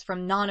applicants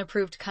from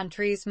non-approved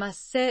countries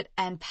must sit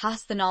and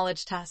pass the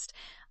knowledge test,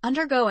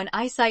 undergo an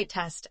eyesight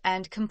test,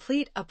 and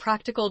complete a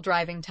practical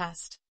driving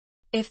test.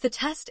 If the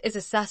test is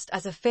assessed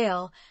as a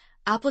fail,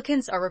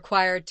 applicants are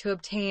required to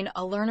obtain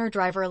a learner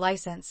driver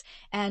license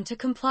and to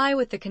comply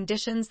with the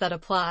conditions that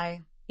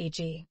apply,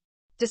 e.g.,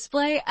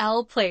 display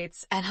L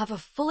plates and have a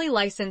fully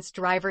licensed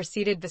driver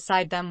seated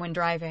beside them when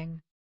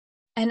driving.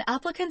 An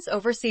applicant's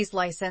overseas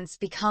license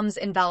becomes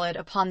invalid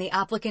upon the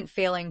applicant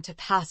failing to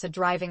pass a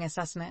driving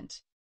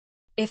assessment.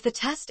 If the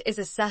test is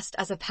assessed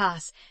as a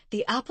pass,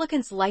 the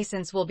applicant's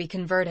license will be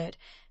converted,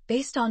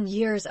 based on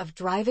years of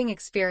driving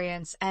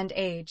experience and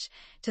age,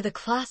 to the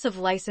class of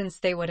license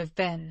they would have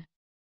been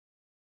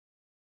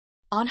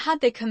on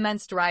had they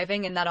commenced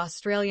driving in that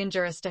Australian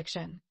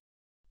jurisdiction.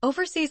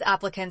 Overseas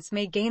applicants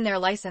may gain their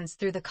license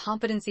through the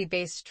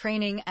Competency-Based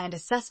Training and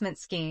Assessment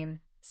Scheme,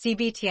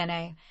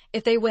 CBTNA,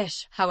 if they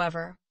wish,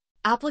 however.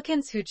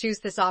 Applicants who choose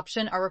this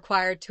option are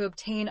required to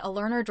obtain a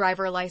learner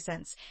driver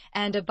license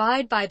and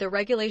abide by the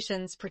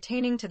regulations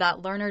pertaining to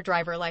that learner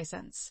driver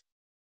license.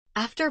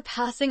 After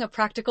passing a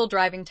practical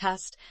driving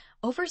test,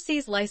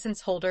 overseas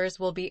license holders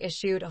will be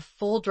issued a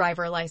full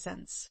driver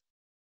license.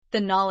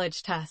 The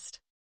knowledge test.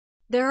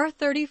 There are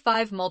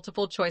 35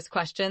 multiple-choice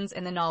questions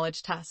in the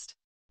knowledge test.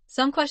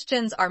 Some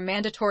questions are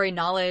mandatory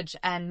knowledge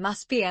and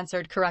must be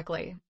answered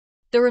correctly.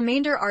 The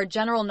remainder are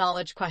general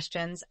knowledge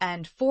questions,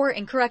 and 4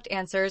 incorrect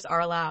answers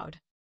are allowed.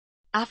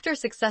 After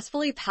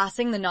successfully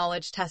passing the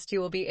knowledge test, you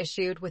will be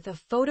issued with a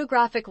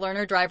photographic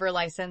learner driver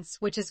license,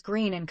 which is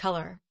green in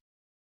color.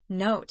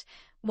 Note,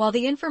 while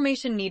the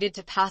information needed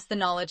to pass the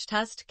knowledge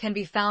test can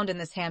be found in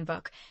this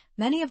handbook,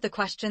 many of the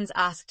questions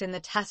asked in the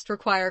test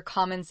require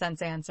common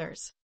sense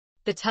answers.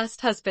 The test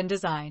has been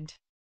designed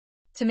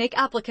to make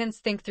applicants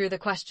think through the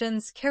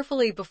questions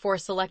carefully before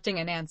selecting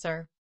an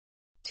answer.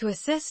 To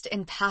assist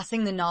in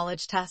passing the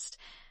knowledge test,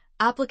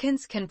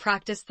 applicants can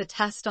practice the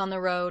test on the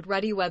Road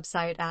Ready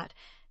website at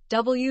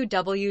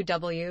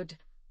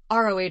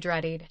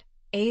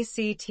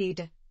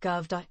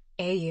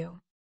www.roadready.act.gov.au.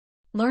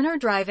 Learner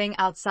driving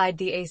outside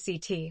the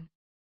ACT.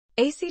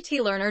 ACT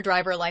learner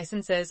driver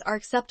licenses are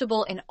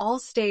acceptable in all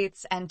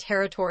states and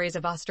territories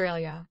of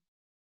Australia.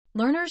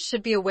 Learners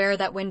should be aware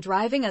that when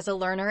driving as a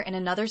learner in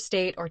another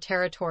state or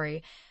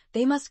territory,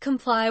 they must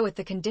comply with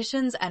the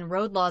conditions and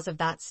road laws of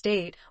that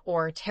state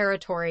or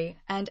territory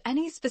and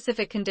any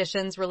specific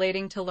conditions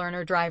relating to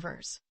learner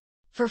drivers.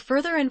 For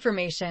further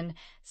information,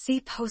 see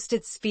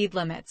Posted Speed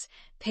Limits,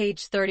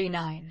 page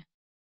 39.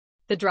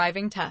 The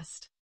driving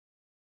test.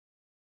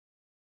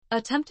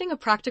 Attempting a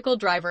practical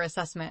driver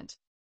assessment.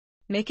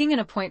 Making an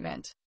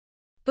appointment.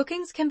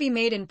 Bookings can be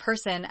made in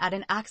person at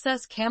an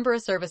Access Canberra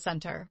Service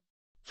Centre.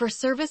 For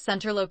service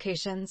center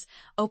locations,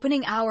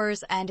 opening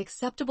hours, and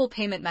acceptable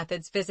payment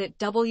methods, visit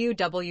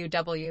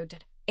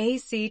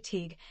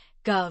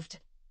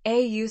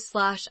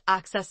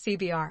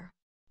www.act.gov.au/accesscbr.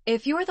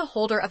 If you are the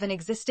holder of an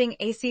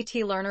existing ACT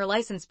learner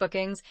license,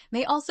 bookings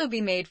may also be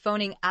made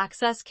phoning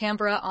Access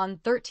Canberra on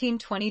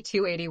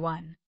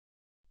 132281.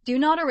 Do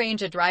not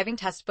arrange a driving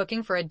test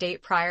booking for a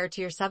date prior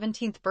to your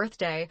 17th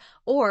birthday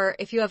or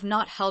if you have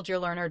not held your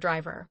learner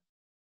driver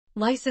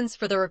License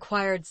for the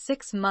required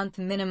 6-month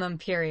minimum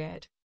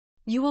period.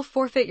 You will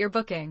forfeit your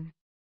booking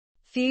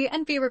fee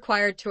and be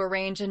required to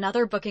arrange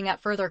another booking at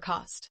further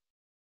cost.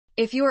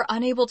 If you are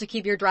unable to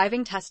keep your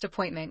driving test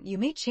appointment, you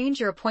may change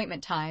your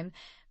appointment time,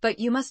 but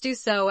you must do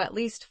so at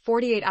least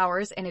 48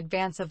 hours in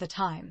advance of the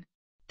time.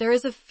 There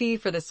is a fee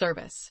for the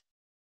service.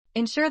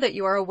 Ensure that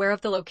you are aware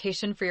of the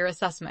location for your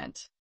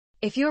assessment.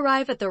 If you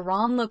arrive at the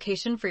wrong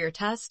location for your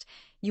test,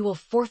 you will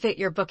forfeit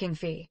your booking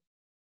fee.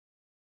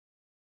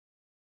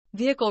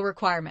 Vehicle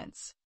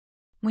requirements.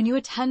 When you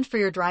attend for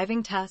your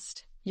driving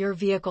test, your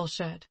vehicle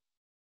should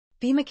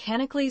be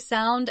mechanically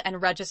sound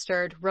and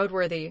registered,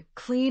 roadworthy,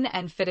 clean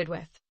and fitted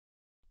with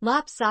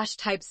lap sash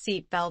type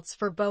seat belts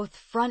for both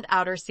front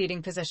outer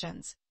seating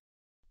positions.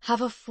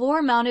 Have a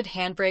floor-mounted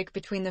handbrake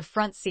between the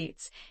front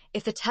seats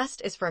if the test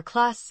is for a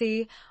Class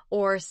C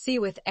or C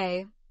with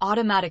A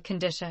automatic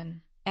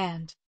condition,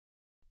 and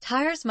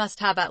tires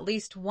must have at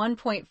least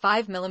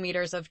 1.5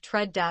 millimeters of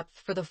tread depth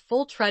for the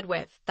full tread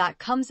width that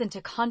comes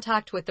into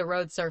contact with the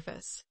road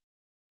surface.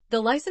 The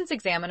license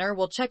examiner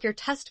will check your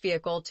test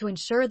vehicle to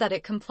ensure that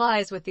it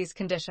complies with these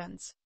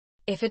conditions.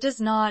 If it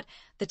does not,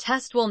 the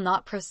test will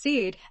not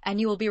proceed and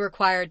you will be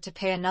required to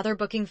pay another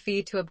booking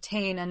fee to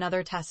obtain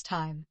another test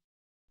time.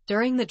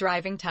 During the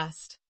driving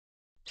test,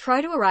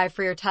 try to arrive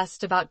for your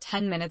test about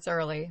 10 minutes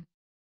early.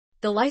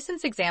 The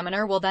license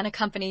examiner will then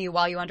accompany you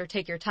while you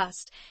undertake your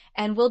test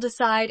and will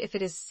decide if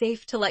it is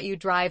safe to let you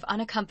drive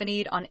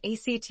unaccompanied on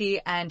ACT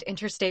and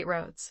interstate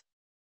roads.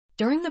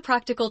 During the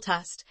practical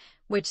test,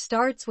 which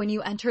starts when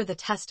you enter the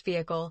test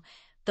vehicle,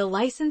 the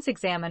license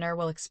examiner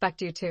will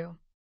expect you to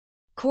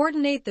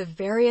coordinate the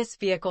various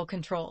vehicle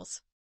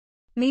controls,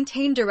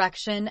 maintain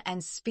direction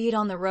and speed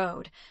on the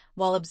road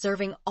while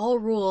observing all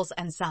rules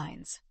and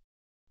signs,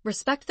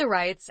 respect the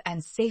rights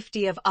and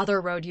safety of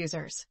other road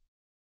users,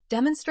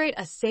 demonstrate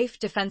a safe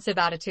defensive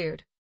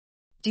attitude,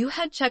 do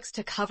head checks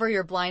to cover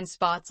your blind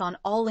spots on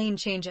all lane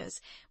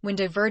changes when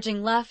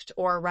diverging left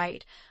or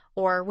right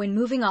or when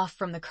moving off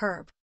from the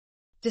curb.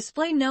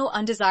 Display no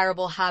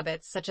undesirable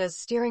habits such as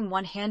steering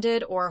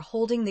one-handed or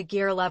holding the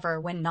gear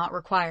lever when not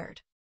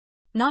required.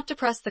 Not to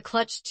press the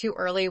clutch too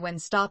early when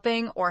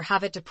stopping or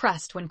have it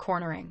depressed when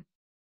cornering.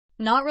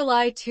 Not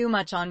rely too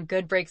much on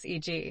good brakes,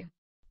 e.g.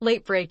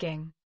 late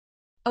braking.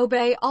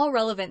 Obey all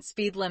relevant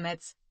speed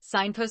limits,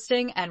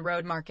 signposting, and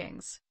road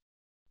markings.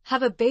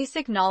 Have a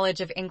basic knowledge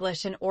of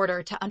English in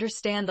order to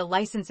understand the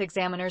license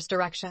examiner's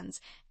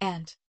directions,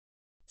 and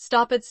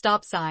stop at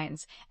stop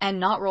signs and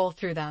not roll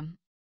through them.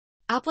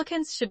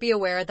 Applicants should be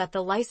aware that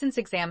the license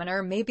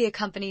examiner may be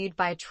accompanied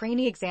by a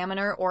trainee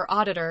examiner or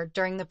auditor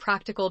during the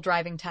practical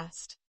driving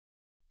test.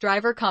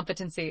 Driver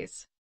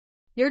competencies.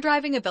 Your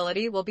driving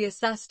ability will be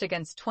assessed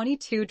against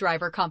 22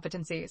 driver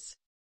competencies.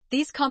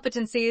 These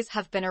competencies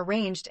have been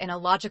arranged in a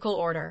logical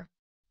order.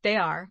 They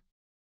are: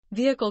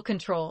 vehicle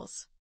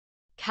controls,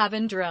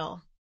 cabin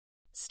drill,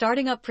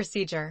 starting up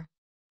procedure,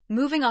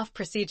 moving off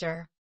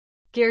procedure,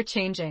 gear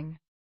changing,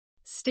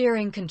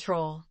 steering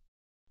control,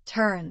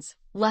 turns,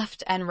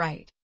 left and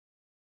right,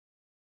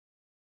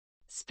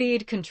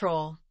 speed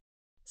control,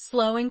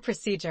 slowing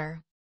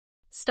procedure,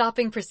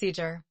 stopping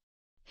procedure,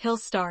 hill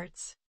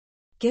starts,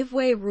 give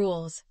way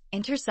rules,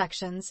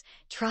 intersections,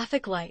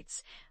 traffic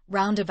lights,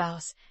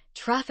 roundabouts,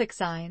 traffic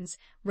signs,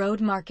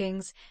 road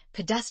markings,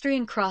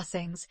 pedestrian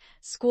crossings,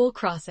 school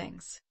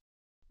crossings,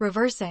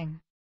 reversing,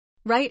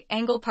 right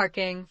angle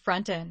parking,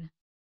 front in,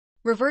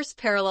 reverse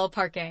parallel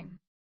parking,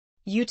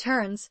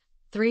 U-turns,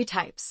 3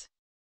 types,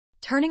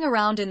 turning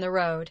around in the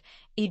road,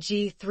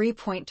 e.g.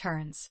 3-point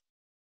turns,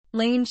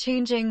 lane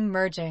changing,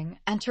 merging,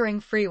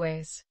 entering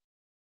freeways,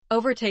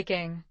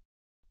 overtaking,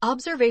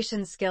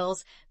 observation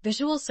skills,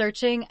 visual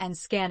searching and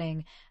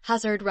scanning,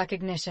 hazard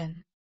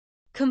recognition,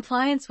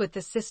 compliance with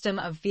the system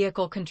of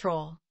vehicle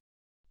control,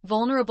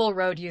 vulnerable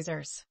road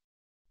users,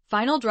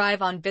 final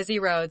drive on busy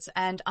roads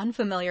and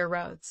unfamiliar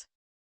roads.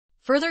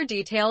 Further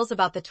details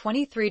about the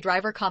 23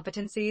 driver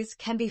competencies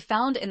can be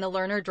found in the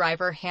Learner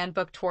Driver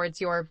Handbook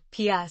towards your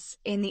PS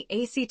in the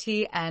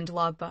ACT and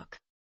logbook.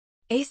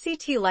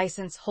 ACT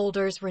license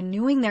holders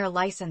renewing their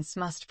license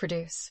must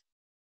produce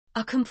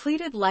a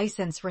completed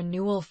license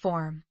renewal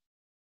form,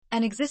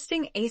 an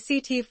existing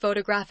ACT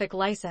photographic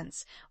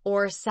license,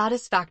 or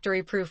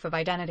satisfactory proof of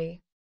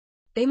identity.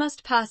 They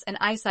must pass an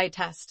eyesight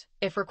test,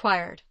 if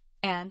required,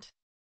 and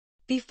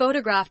be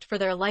photographed for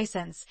their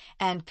license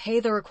and pay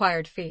the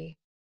required fee.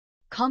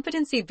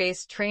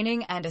 Competency-Based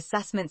Training and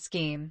Assessment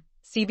Scheme,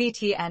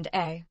 CBT and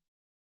A.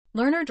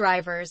 Learner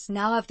drivers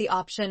now have the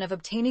option of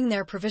obtaining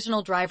their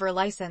provisional driver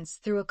license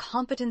through a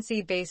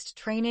competency-based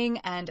training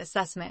and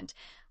assessment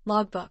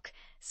logbook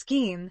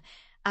scheme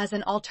as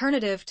an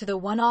alternative to the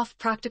one-off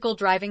practical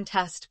driving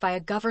test by a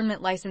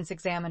government license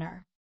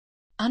examiner.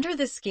 Under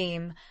this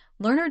scheme,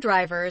 learner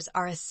drivers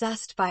are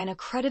assessed by an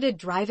accredited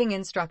driving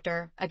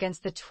instructor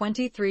against the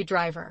 23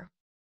 driver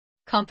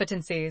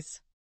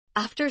competencies.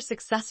 After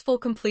successful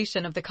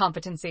completion of the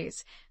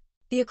competencies,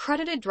 The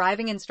accredited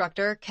driving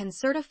instructor can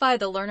certify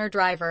the learner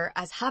driver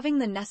as having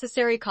the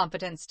necessary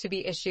competence to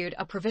be issued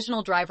a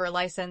provisional driver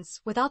license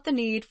without the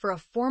need for a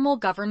formal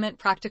government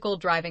practical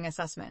driving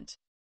assessment.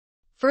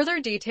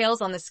 Further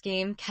details on the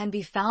scheme can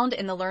be found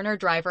in the Learner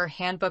Driver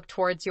Handbook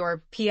towards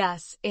your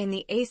PS in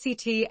the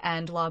ACT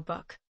and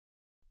logbook.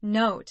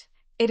 Note: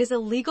 it is a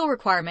legal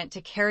requirement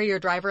to carry your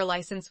driver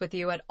license with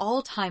you at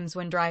all times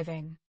when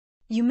driving.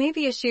 You may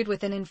be issued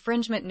with an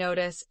infringement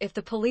notice if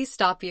the police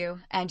stop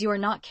you and you are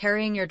not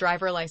carrying your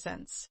driver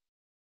license.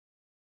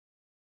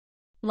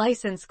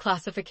 License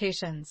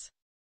classifications.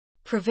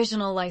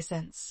 Provisional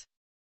license.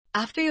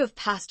 After you have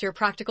passed your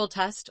practical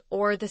test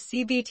or the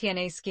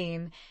CBTNA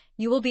scheme,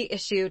 you will be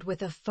issued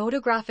with a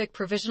photographic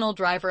provisional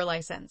driver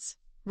license,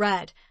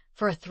 RED,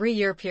 for a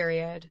 3-year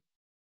period.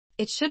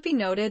 It should be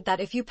noted that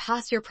if you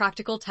pass your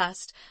practical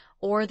test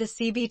or the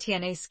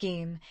CBTNA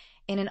scheme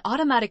in an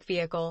automatic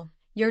vehicle,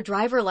 your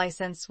driver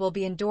license will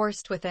be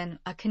endorsed within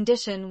a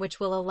condition which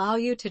will allow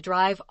you to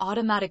drive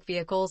automatic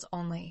vehicles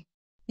only.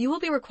 You will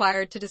be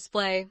required to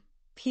display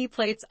P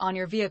plates on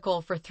your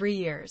vehicle for 3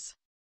 years.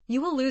 You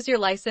will lose your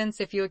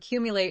license if you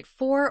accumulate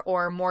 4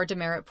 or more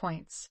demerit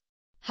points.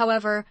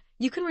 However,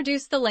 you can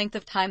reduce the length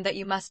of time that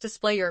you must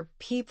display your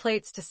P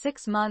plates to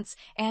 6 months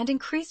and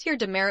increase your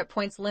demerit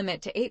points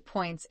limit to 8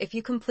 points if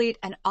you complete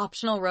an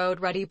optional Road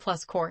Ready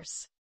Plus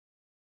course.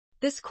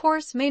 This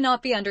course may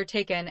not be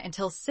undertaken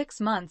until 6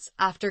 months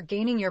after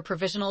gaining your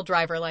provisional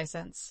driver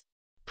license.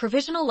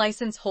 Provisional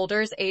license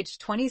holders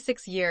aged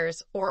 26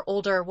 years or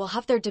older will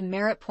have their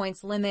demerit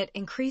points limit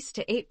increased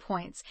to 8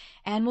 points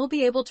and will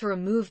be able to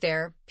remove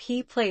their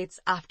P plates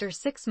after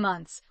 6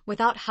 months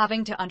without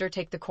having to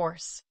undertake the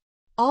course.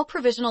 All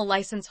provisional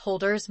license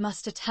holders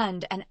must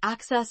attend and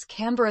access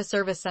Canberra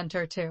Service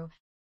Centre to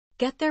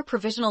get their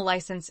provisional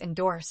license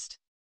endorsed.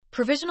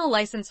 Provisional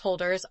license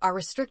holders are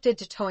restricted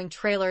to towing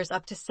trailers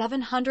up to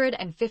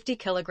 750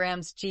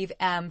 kilograms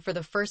GVM for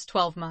the first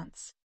 12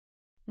 months.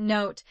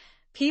 Note: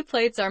 P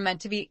plates are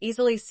meant to be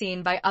easily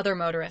seen by other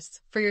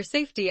motorists for your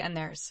safety and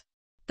theirs.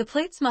 The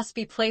plates must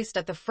be placed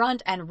at the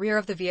front and rear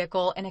of the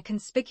vehicle in a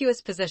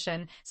conspicuous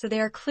position so they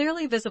are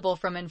clearly visible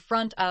from in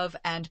front of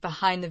and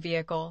behind the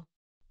vehicle.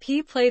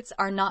 P plates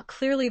are not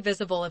clearly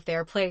visible if they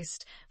are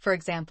placed, for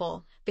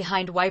example,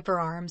 behind wiper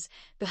arms,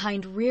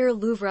 behind rear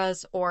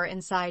louvres, or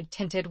inside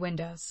tinted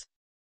windows.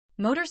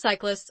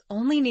 Motorcyclists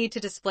only need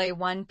to display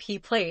one P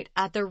plate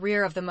at the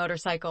rear of the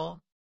motorcycle.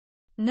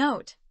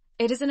 Note: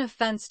 it is an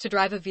offense to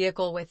drive a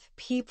vehicle with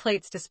P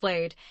plates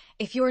displayed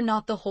if you are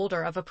not the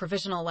holder of a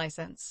provisional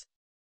license.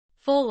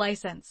 Full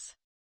license.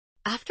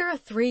 After a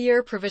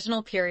 3-year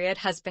provisional period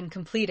has been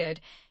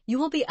completed, you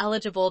will be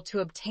eligible to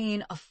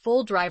obtain a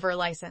full driver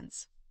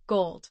license,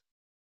 Gold.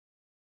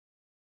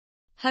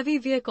 Heavy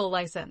Vehicle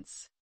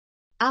License.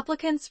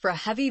 Applicants for a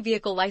heavy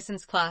vehicle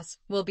license class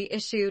will be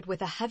issued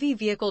with a heavy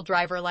vehicle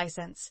driver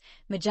license,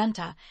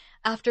 Magenta,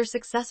 after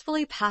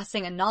successfully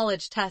passing a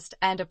knowledge test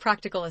and a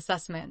practical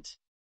assessment.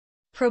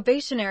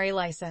 Probationary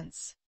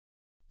license.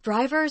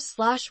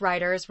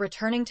 Drivers/riders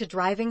returning to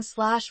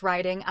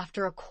driving/riding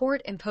after a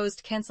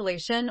court-imposed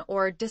cancellation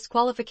or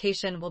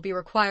disqualification will be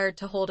required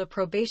to hold a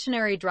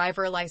probationary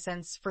driver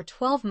license for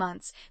 12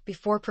 months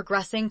before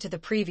progressing to the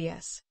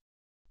previous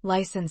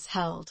license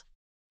held.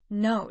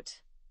 Note: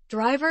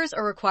 drivers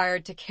are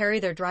required to carry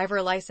their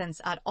driver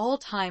license at all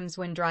times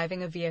when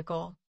driving a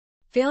vehicle.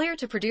 Failure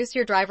to produce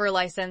your driver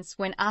license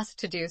when asked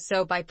to do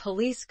so by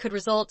police could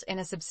result in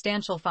a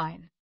substantial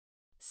fine.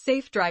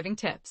 Safe driving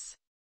tips.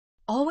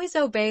 Always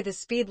obey the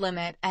speed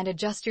limit and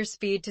adjust your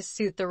speed to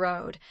suit the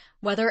road,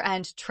 weather,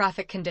 and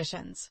traffic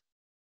conditions.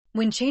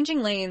 When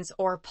changing lanes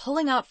or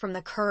pulling out from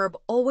the curb,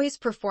 always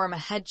perform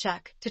a head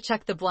check to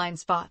check the blind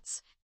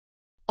spots.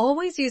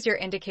 Always use your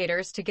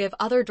indicators to give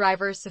other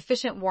drivers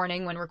sufficient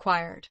warning when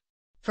required.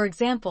 For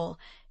example,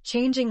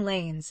 changing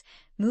lanes,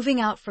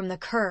 moving out from the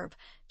curb,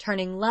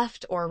 turning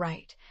left or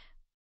right,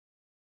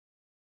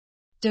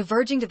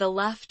 diverging to the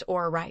left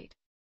or right.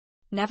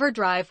 Never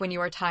drive when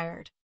you are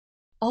tired.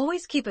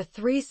 Always keep a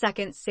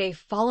 3-second safe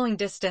following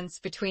distance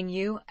between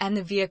you and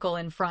the vehicle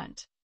in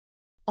front.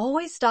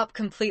 Always stop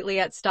completely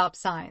at stop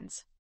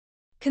signs.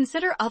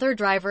 Consider other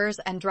drivers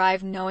and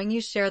drive knowing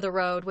you share the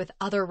road with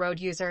other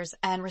road users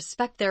and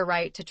respect their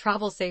right to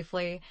travel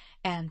safely,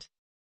 and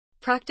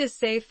practice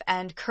safe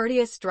and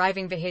courteous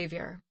driving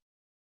behavior.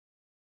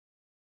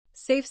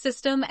 Safe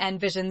System and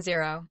Vision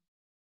Zero.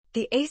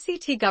 The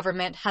ACT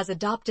government has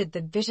adopted the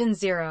Vision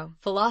Zero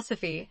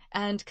philosophy,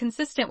 and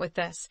consistent with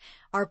this,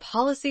 our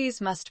policies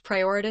must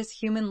prioritize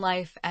human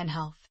life and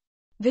health.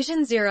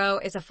 Vision Zero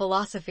is a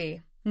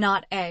philosophy,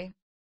 not a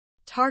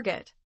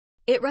target.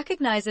 It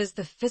recognizes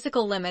the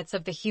physical limits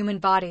of the human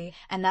body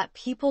and that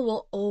people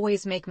will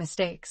always make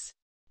mistakes.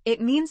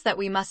 It means that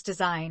we must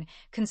design,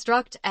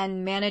 construct,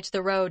 and manage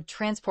the road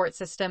transport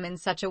system in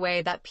such a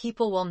way that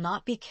people will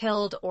not be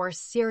killed or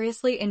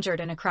seriously injured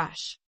in a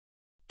crash.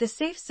 The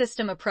Safe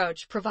System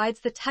approach provides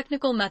the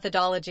technical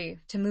methodology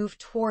to move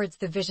towards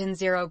the Vision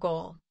Zero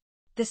goal.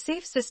 The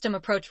Safe System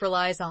approach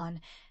relies on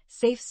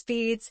safe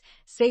speeds,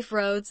 safe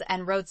roads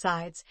and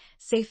roadsides,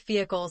 safe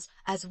vehicles,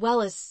 as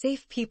well as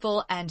safe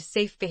people and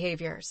safe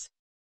behaviors.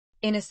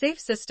 In a safe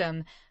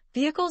system,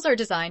 vehicles are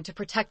designed to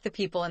protect the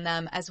people in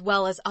them as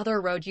well as other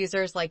road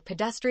users like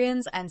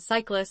pedestrians and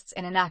cyclists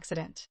in an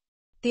accident.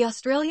 The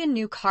Australian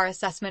New Car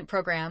Assessment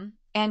Program,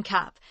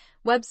 ANCAP,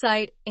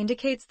 website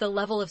indicates the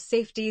level of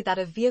safety that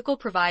a vehicle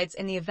provides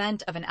in the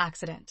event of an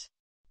accident.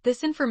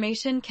 This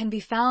information can be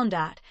found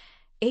at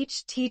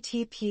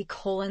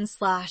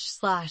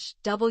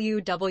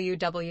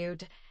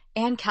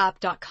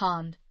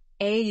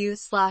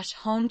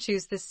http://www.ancap.com/au/home.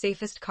 Choose the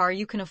safest car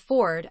you can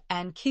afford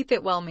and keep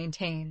it well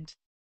maintained.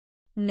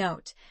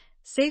 Note: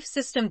 Safe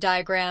System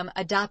Diagram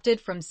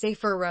adapted from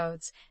Safer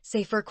Roads,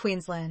 Safer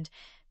Queensland,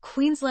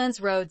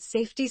 Queensland's Road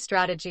Safety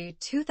Strategy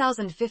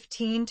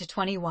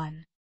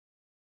 2015-21.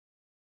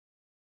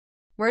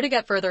 Where to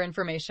get further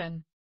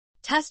information?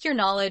 Test your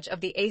knowledge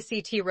of the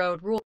ACT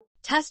road rules.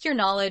 Test your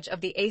knowledge of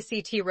the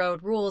ACT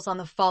road rules on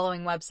the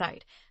following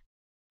website: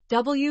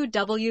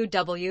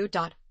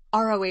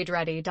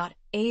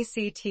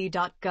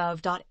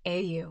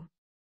 www.roadready.act.gov.au.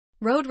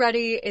 Road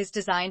Ready is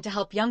designed to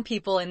help young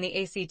people in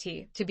the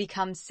ACT to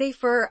become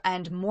safer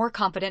and more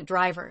competent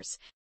drivers.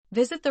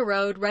 Visit the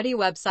Road Ready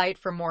website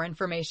for more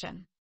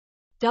information.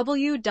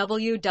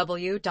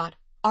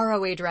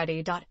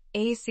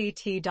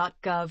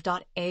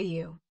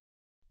 www.roadready.act.gov.au.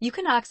 You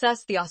can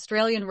access the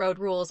Australian road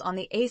rules on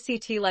the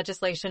ACT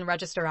Legislation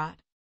Register at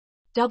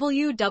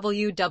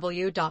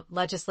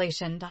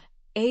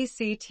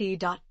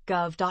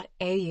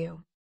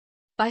www.legislation.act.gov.au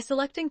by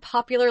selecting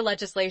popular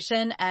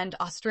legislation and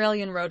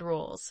Australian road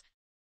rules.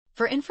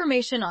 For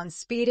information on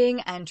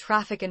speeding and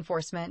traffic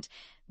enforcement,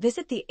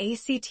 visit the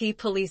ACT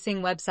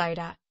Policing website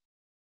at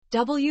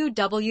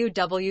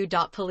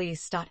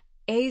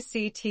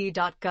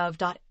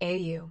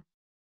www.police.act.gov.au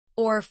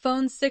or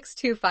phone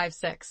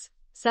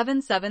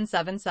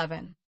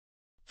 6256-7777.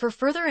 For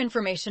further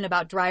information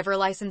about driver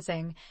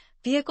licensing,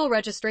 vehicle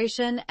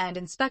registration and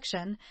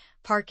inspection,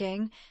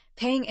 parking,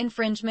 paying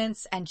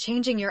infringements, and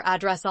changing your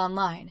address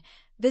online,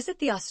 visit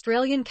the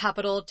Australian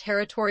Capital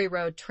Territory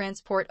Road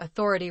Transport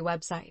Authority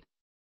website,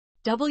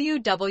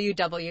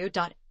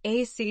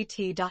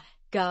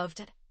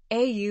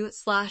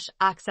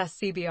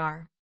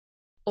 www.act.gov.au/accesscbr,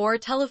 or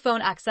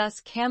telephone access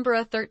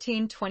Canberra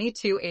 13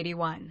 22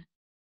 81.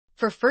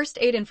 For first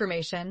aid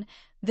information,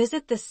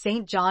 visit the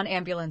St. John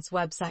Ambulance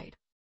website,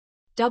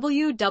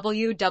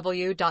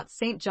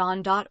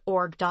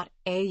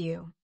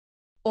 www.stjohn.org.au,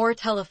 or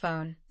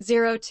telephone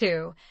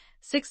 02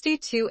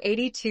 62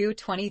 82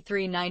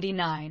 23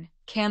 99,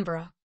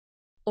 Canberra,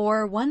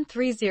 or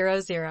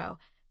 1300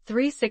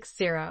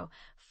 360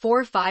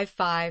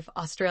 455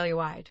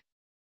 Australia-wide.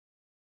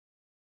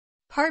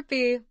 Part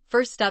B,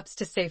 First Steps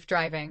to Safe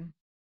Driving.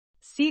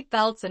 Seat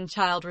belts and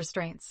child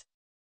restraints.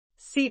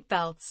 Seat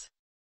belts,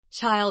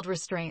 child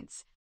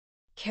restraints,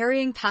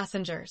 carrying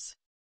passengers,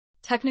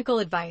 technical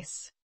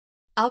advice,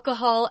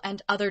 alcohol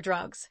and other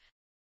drugs,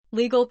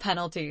 legal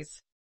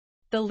penalties,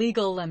 the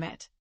legal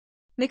limit,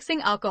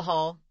 mixing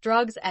alcohol,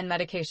 drugs, and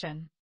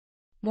medication,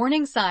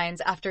 warning signs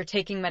after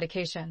taking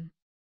medication,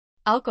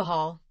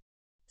 alcohol,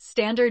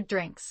 standard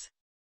drinks,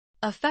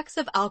 effects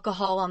of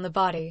alcohol on the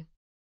body,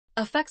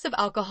 effects of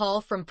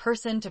alcohol from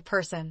person to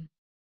person,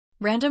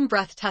 random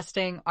breath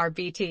testing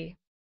RBT,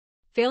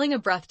 failing a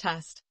breath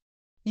test,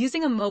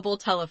 using a mobile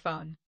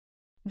telephone,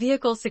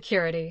 vehicle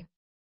security,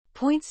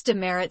 points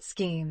demerit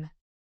scheme,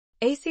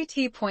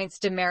 ACT points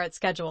demerit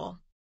schedule,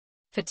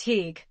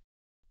 fatigue.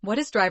 What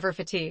is driver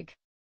fatigue?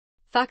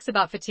 Facts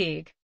about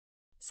fatigue,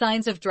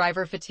 signs of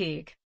driver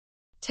fatigue,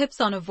 tips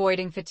on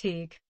avoiding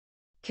fatigue,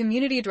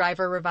 community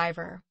driver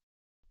reviver,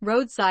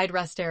 roadside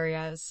rest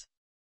areas,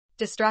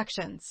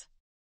 distractions.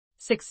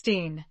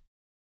 16.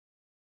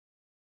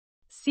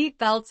 Seat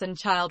belts and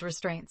child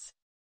restraints.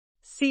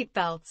 Seat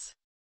belts.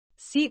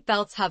 Seat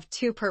belts have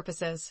two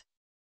purposes.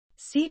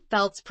 Seat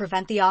belts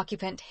prevent the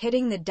occupant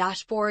hitting the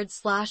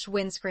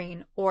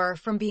dashboard/windscreen or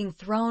from being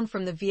thrown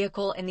from the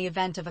vehicle in the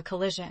event of a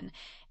collision.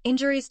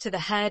 Injuries to the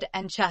head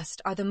and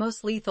chest are the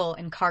most lethal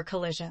in car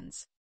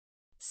collisions.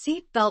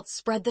 Seat belts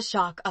spread the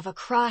shock of a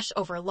crash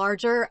over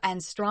larger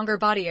and stronger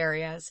body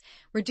areas,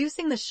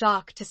 reducing the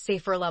shock to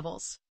safer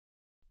levels.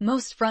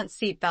 Most front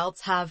seat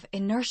belts have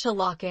inertia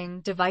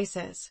locking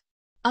devices.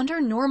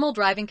 Under normal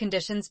driving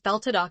conditions,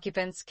 belted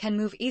occupants can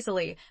move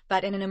easily,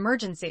 but in an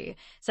emergency,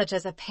 such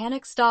as a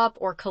panic stop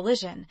or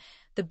collision,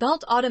 the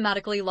belt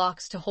automatically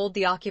locks to hold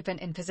the occupant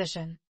in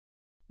position.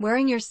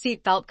 Wearing your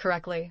seat belt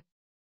correctly.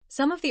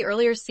 Some of the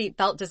earlier seat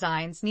belt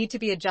designs need to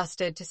be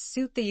adjusted to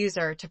suit the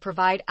user to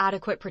provide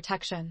adequate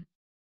protection.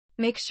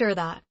 Make sure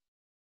that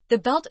the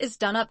belt is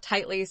done up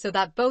tightly so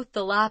that both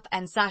the lap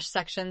and sash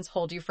sections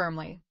hold you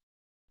firmly.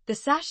 The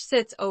sash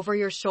sits over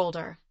your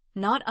shoulder,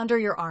 not under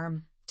your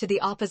arm, to the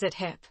opposite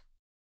hip.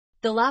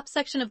 The lap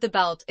section of the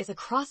belt is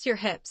across your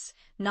hips,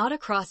 not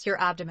across your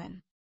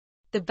abdomen.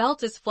 The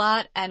belt is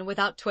flat and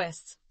without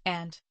twists,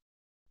 and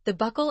the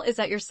buckle is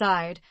at your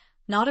side,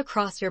 not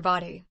across your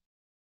body.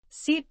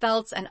 Seat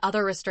belts and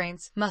other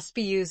restraints must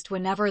be used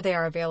whenever they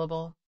are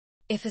available.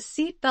 If a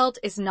seat belt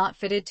is not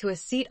fitted to a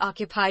seat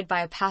occupied by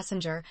a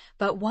passenger,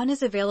 but one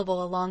is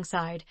available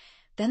alongside,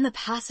 then the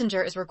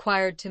passenger is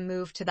required to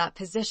move to that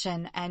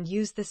position and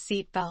use the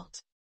seat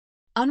belt.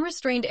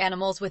 Unrestrained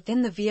animals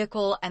within the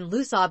vehicle and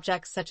loose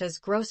objects such as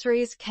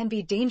groceries can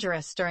be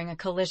dangerous during a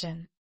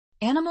collision.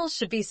 Animals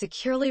should be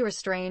securely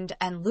restrained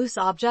and loose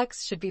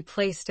objects should be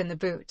placed in the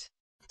boot.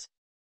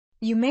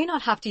 You may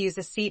not have to use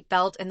a seat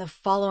belt in the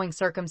following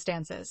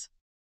circumstances.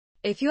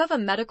 If you have a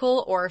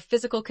medical or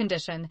physical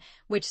condition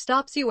which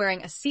stops you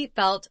wearing a seat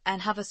belt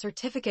and have a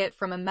certificate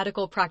from a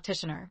medical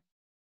practitioner.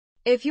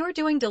 If you're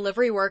doing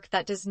delivery work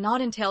that does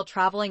not entail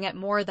traveling at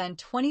more than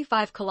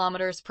 25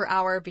 kilometers per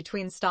hour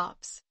between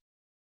stops.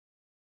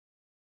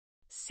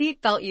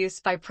 Seat belt use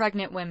by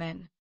pregnant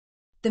women.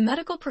 The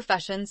medical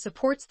profession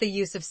supports the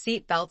use of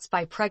seat belts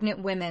by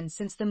pregnant women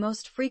since the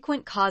most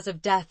frequent cause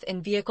of death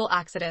in vehicle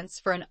accidents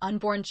for an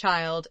unborn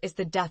child is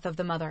the death of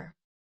the mother.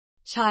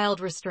 Child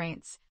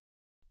restraints.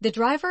 The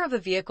driver of a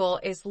vehicle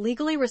is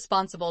legally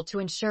responsible to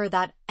ensure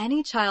that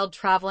any child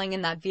traveling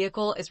in that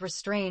vehicle is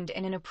restrained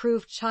in an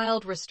approved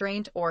child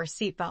restraint or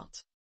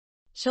seatbelt.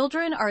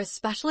 Children are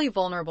especially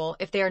vulnerable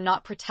if they are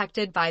not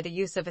protected by the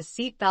use of a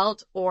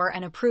seatbelt or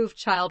an approved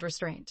child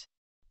restraint.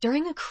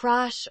 During a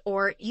crash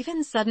or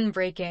even sudden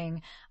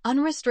braking,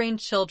 unrestrained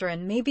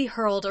children may be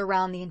hurled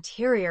around the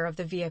interior of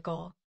the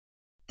vehicle.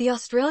 The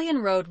Australian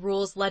road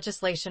rules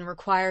legislation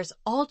requires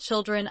all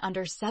children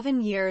under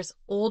 7 years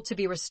old to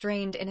be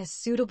restrained in a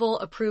suitable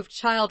approved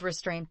child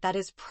restraint that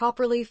is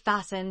properly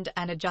fastened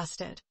and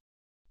adjusted.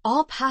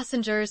 All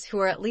passengers who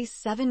are at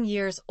least 7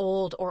 years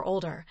old or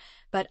older,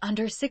 but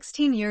under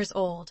 16 years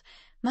old,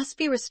 must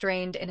be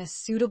restrained in a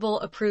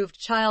suitable approved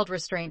child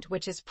restraint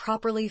which is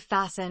properly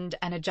fastened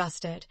and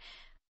adjusted,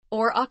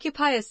 or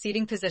occupy a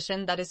seating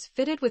position that is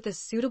fitted with a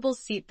suitable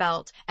seat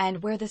belt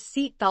and wear the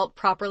seat belt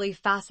properly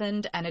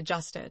fastened and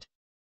adjusted.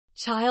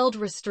 Child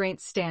restraint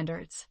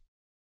standards.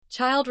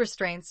 Child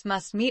restraints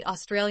must meet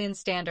Australian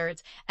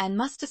standards and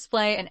must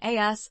display an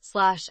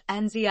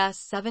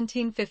AS/NZS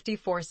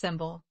 1754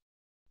 symbol.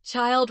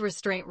 Child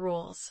restraint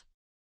rules.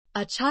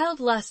 A child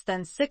less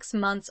than 6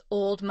 months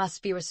old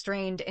must be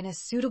restrained in a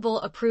suitable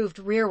approved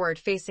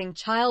rearward-facing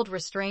child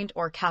restraint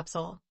or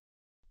capsule.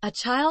 A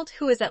child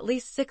who is at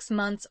least 6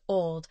 months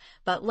old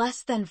but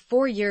less than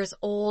 4 years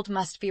old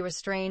must be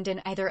restrained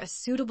in either a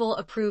suitable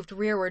approved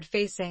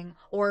rearward-facing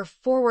or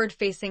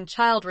forward-facing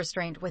child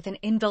restraint with an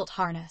inbuilt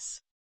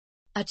harness.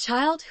 A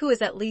child who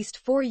is at least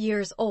 4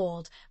 years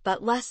old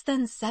but less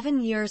than 7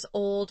 years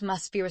old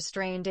must be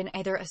restrained in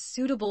either a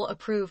suitable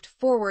approved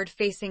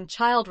forward-facing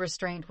child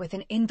restraint with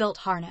an inbuilt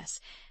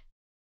harness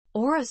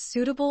or a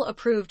suitable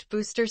approved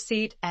booster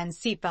seat and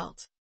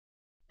seatbelt.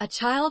 A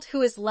child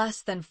who is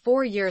less than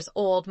 4 years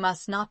old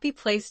must not be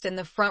placed in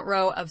the front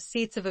row of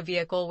seats of a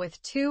vehicle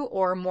with 2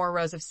 or more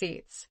rows of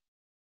seats.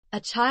 A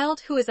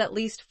child who is at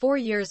least 4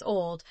 years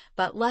old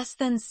but less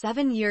than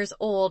 7 years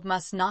old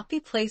must not be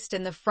placed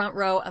in the front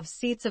row of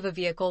seats of a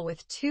vehicle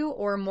with 2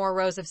 or more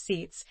rows of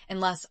seats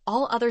unless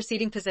all other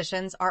seating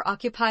positions are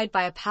occupied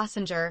by a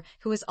passenger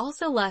who is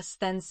also less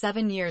than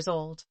 7 years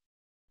old.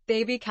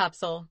 Baby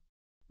capsule.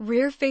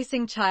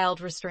 Rear-facing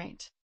child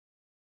restraint.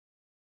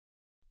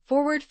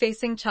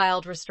 Forward-facing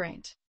child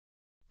restraint.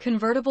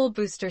 Convertible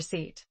booster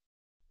seat.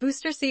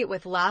 Booster seat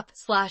with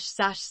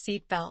lap/sash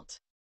seat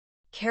belt.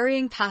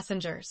 Carrying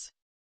passengers.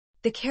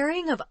 The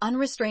carrying of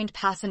unrestrained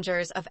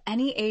passengers of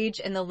any age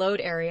in the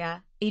load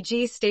area,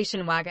 e.g.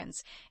 station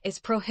wagons, is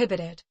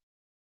prohibited.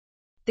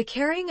 The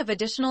carrying of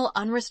additional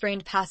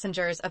unrestrained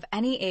passengers of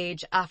any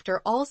age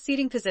after all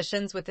seating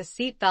positions with a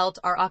seat belt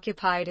are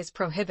occupied is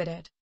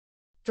prohibited.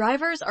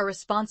 Drivers are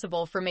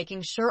responsible for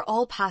making sure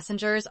all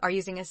passengers are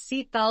using a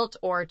seat belt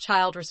or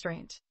child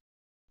restraint.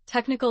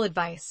 Technical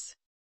advice.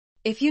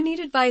 If you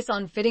need advice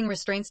on fitting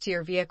restraints to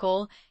your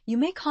vehicle, you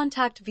may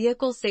contact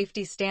Vehicle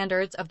Safety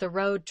Standards of the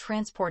Road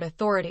Transport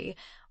Authority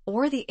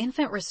or the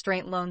Infant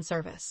Restraint Loan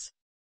Service.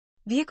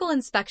 Vehicle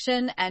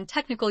Inspection and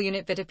Technical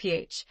Unit VITA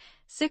PH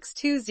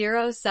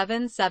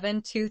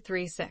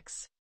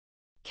 620772236.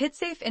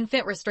 KidSafe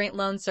Infant Restraint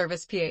Loan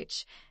Service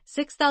PH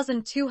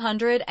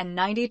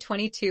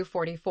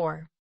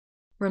 62902244.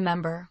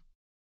 Remember,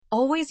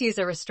 always use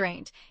a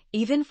restraint,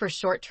 even for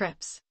short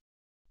trips.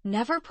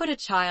 Never put a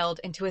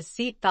child into a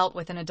seat belt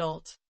with an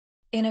adult.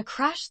 In a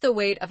crash, the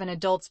weight of an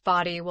adult's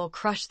body will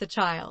crush the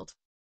child.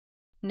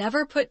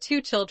 Never put 2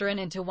 children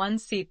into one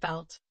seat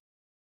belt.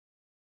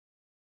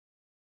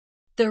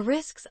 The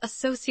risks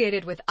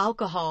associated with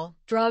alcohol,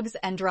 drugs,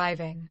 and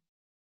driving.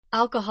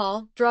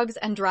 Alcohol, drugs,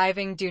 and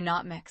driving do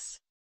not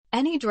mix.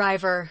 Any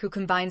driver who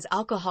combines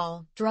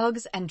alcohol,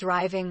 drugs, and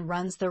driving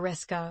runs the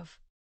risk of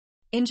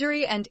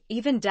injury and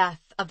even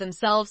death of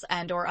themselves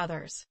and/or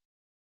others.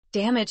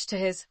 Damage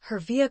to her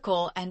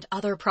vehicle and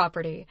other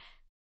property,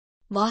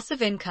 loss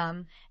of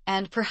income,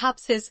 and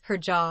perhaps her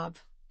job,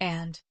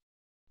 and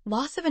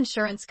loss of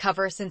insurance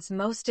cover since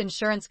most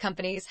insurance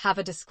companies have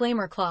a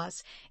disclaimer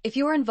clause. If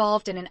you are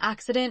involved in an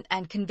accident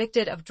and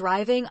convicted of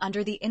driving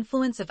under the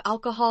influence of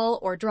alcohol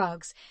or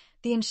drugs,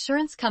 the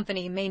insurance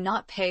company may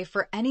not pay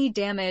for any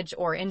damage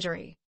or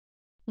injury.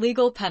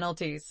 Legal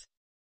penalties.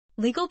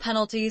 Legal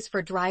penalties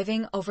for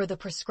driving over the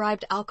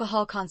prescribed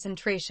alcohol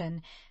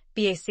concentration,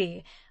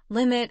 BAC,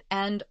 limit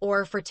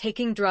and/or for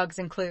taking drugs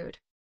include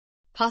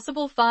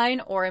possible fine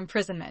or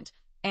imprisonment,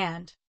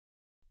 and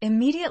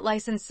immediate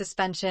license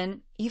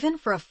suspension, even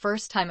for a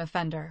first-time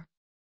offender.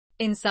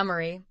 In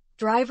summary,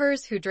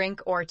 drivers who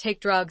drink or take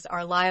drugs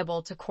are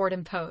liable to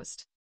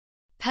court-imposed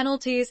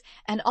penalties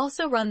and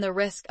also run the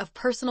risk of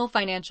personal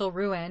financial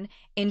ruin,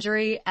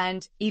 injury,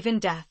 and even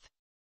death.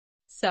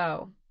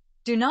 So,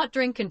 do not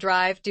drink and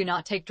drive, do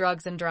not take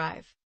drugs and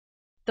drive.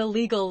 The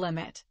legal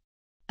limit.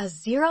 A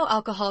zero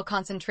alcohol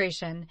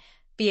concentration,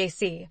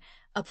 BAC,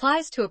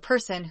 applies to a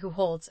person who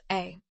holds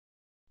a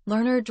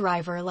learner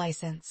driver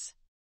license,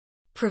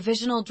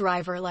 provisional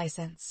driver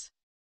license,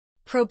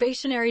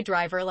 probationary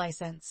driver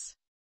license,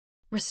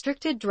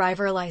 restricted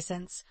driver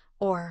license,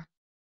 or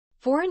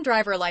foreign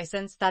driver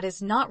license that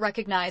is not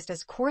recognized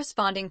as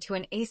corresponding to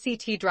an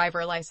ACT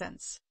driver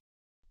license,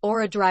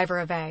 or a driver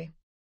of a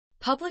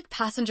public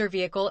passenger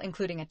vehicle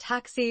including a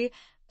taxi,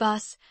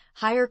 bus,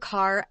 hire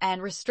car,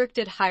 and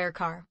restricted hire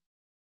car.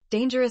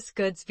 Dangerous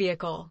goods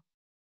vehicle.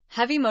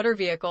 Heavy motor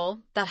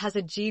vehicle that has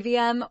a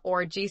GVM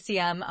or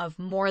GCM of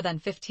more than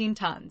 15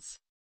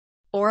 tons.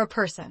 Or a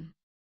person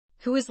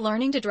who is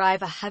learning to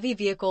drive a heavy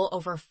vehicle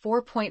over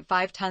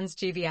 4.5 tons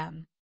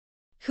GVM.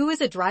 Who is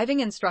a driving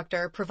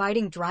instructor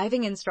providing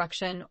driving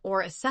instruction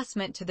or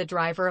assessment to the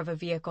driver of a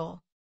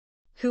vehicle.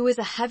 Who is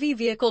a heavy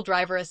vehicle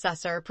driver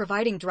assessor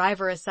providing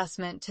driver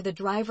assessment to the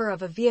driver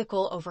of a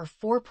vehicle over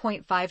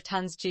 4.5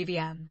 tons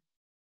GVM.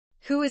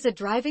 Who is a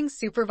driving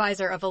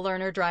supervisor of a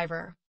learner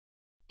driver.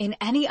 In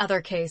any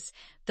other case,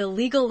 the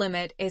legal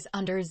limit is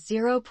under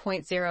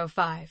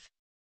 0.05.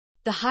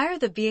 The higher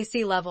the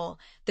BAC level,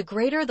 the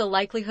greater the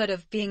likelihood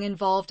of being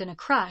involved in a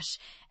crash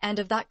and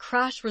of that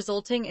crash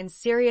resulting in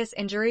serious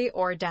injury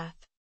or death.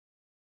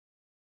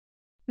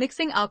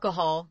 Mixing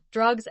alcohol,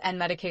 drugs, and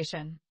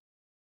medication.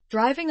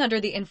 Driving under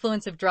the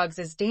influence of drugs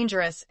is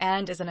dangerous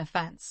and is an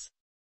offense.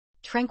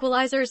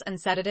 Tranquilizers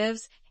and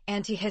sedatives,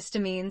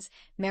 antihistamines,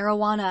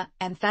 marijuana,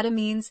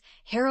 amphetamines,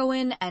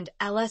 heroin, and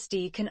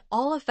LSD can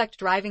all affect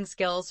driving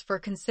skills for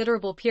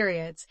considerable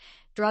periods.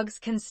 Drugs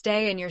can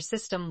stay in your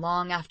system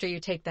long after you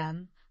take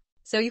them,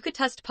 so you could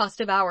test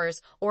positive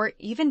hours or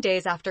even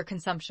days after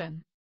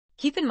consumption.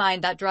 Keep in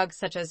mind that drugs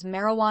such as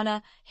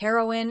marijuana,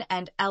 heroin,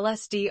 and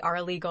LSD are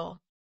illegal.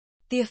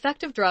 The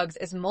effect of drugs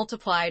is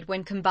multiplied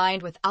when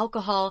combined with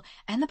alcohol,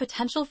 and the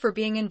potential for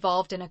being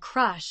involved in a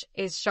crash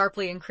is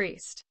sharply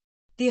increased.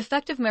 The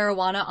effect of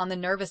marijuana on the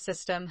nervous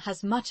system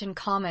has much in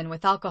common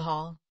with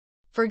alcohol.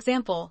 For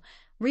example,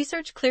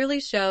 research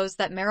clearly shows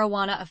that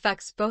marijuana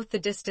affects both the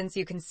distance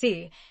you can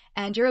see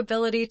and your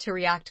ability to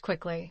react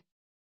quickly.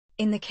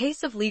 In the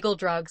case of legal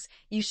drugs,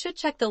 you should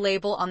check the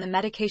label on the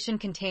medication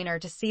container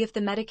to see if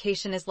the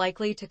medication is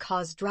likely to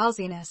cause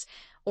drowsiness,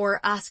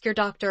 or ask your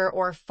doctor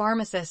or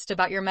pharmacist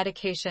about your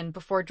medication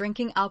before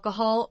drinking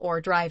alcohol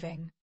or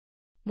driving.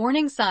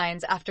 Warning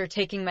signs after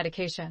taking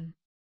medication.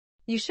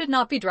 You should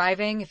not be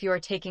driving if you are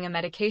taking a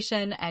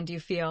medication and you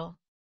feel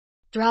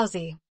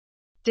drowsy,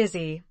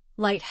 dizzy,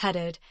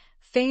 lightheaded,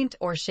 faint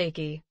or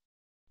shaky,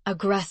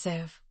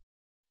 aggressive,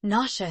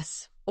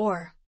 nauseous,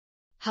 or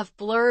have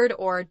blurred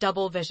or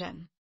double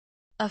vision.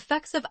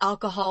 Effects of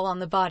alcohol on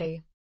the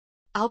body.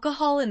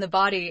 Alcohol in the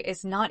body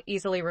is not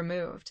easily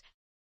removed.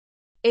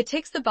 It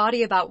takes the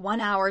body about 1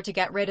 hour to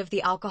get rid of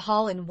the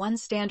alcohol in one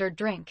standard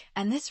drink,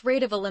 and this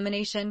rate of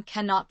elimination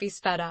cannot be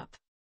sped up.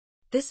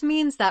 This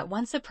means that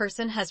once a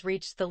person has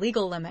reached the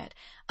legal limit,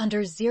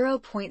 under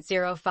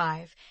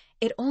 0.05,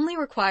 it only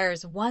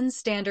requires 1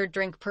 standard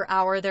drink per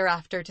hour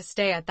thereafter to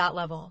stay at that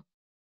level.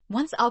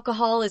 Once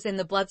alcohol is in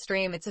the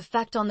bloodstream, its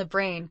effect on the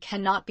brain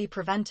cannot be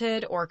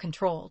prevented or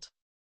controlled.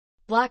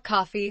 Black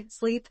coffee,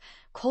 sleep,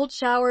 cold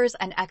showers,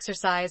 and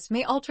exercise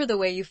may alter the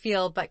way you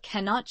feel but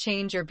cannot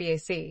change your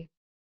BAC.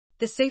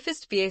 The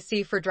safest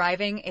BAC for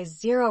driving is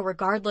 0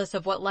 regardless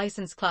of what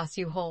license class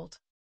you hold.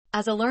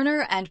 As a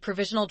learner and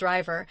provisional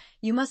driver,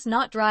 you must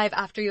not drive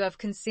after you have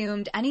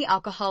consumed any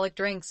alcoholic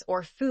drinks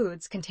or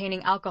foods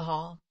containing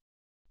alcohol.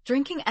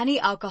 Drinking any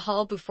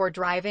alcohol before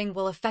driving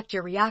will affect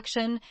your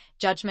reaction,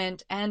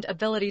 judgment, and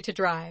ability to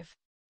drive.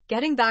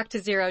 Getting back to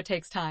 0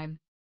 takes time.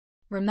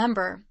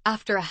 Remember,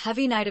 after a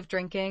heavy night of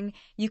drinking,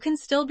 you can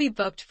still be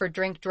booked for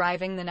drink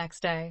driving the next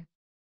day.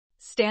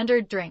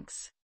 Standard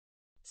drinks.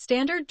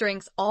 Standard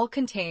drinks all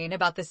contain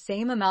about the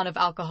same amount of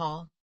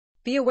alcohol.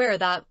 Be aware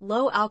that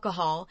low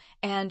alcohol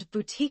and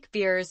boutique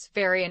beers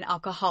vary in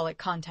alcoholic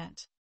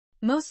content.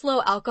 Most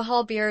low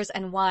alcohol beers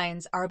and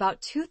wines are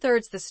about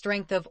 2/3 the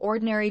strength of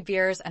ordinary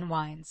beers and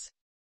wines.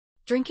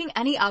 Drinking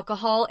any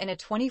alcohol in a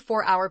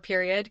 24-hour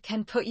period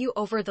can put you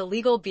over the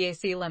legal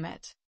BAC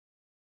limit.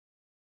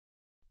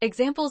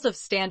 Examples of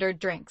standard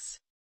drinks.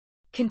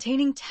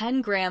 Containing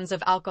 10 grams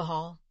of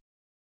alcohol.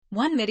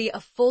 1 middy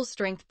of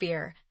full-strength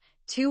beer,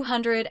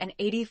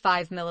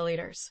 285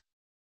 milliliters.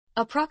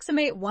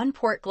 Approximate 1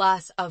 quart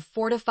glass of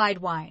fortified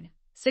wine,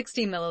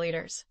 60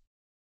 milliliters.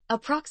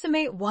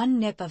 Approximate 1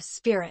 nip of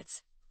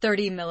spirits,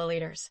 30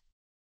 milliliters.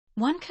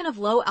 1 can of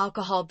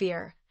low-alcohol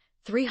beer,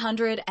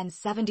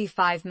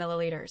 375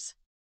 milliliters.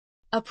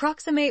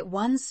 Approximate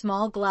 1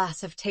 small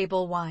glass of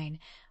table wine,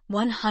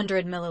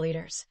 100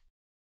 milliliters.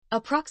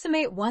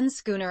 Approximate 1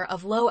 schooner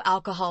of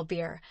low-alcohol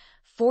beer,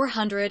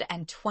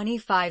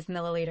 425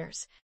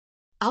 milliliters.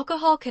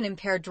 Alcohol can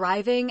impair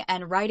driving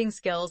and riding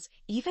skills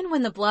even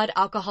when the blood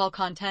alcohol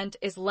content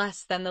is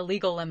less than the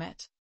legal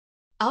limit.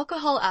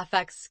 Alcohol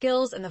affects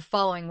skills in the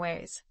following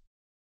ways.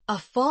 A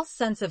false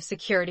sense of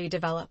security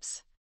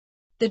develops.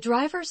 The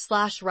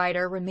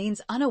driver/rider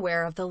remains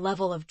unaware of the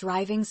level of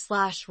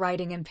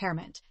driving/riding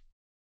impairment.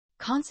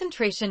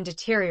 Concentration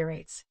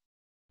deteriorates.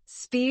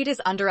 Speed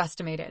is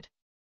underestimated.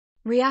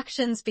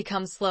 Reactions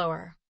become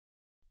slower.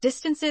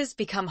 Distances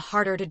become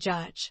harder to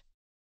judge.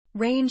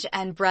 Range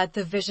and breadth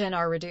of vision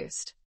are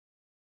reduced.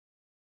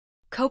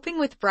 Coping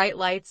with bright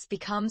lights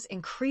becomes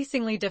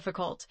increasingly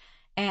difficult,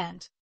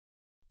 and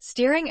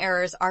steering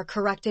errors are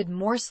corrected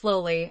more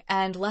slowly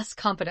and less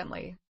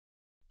competently.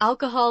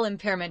 Alcohol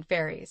impairment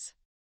varies.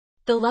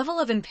 The level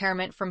of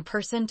impairment from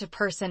person to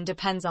person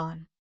depends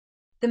on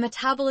the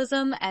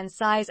metabolism and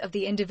size of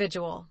the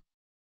individual,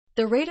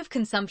 the rate of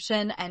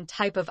consumption and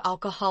type of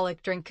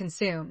alcoholic drink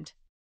consumed,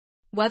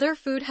 whether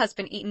food has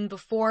been eaten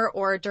before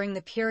or during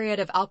the period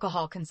of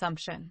alcohol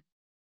consumption,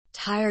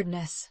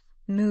 tiredness,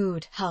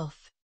 mood,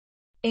 health,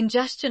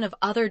 ingestion of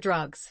other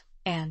drugs,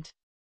 and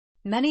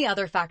many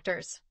other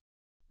factors.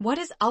 What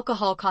is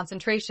alcohol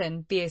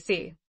concentration,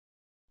 BAC?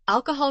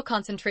 Alcohol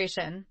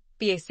concentration,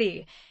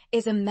 BAC,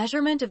 is a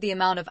measurement of the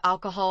amount of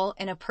alcohol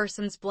in a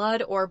person's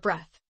blood or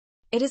breath.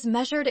 It is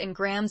measured in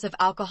grams of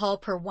alcohol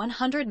per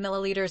 100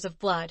 milliliters of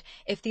blood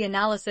if the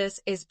analysis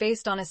is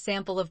based on a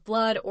sample of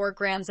blood, or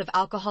grams of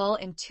alcohol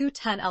in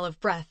 210 L of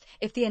breath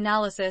if the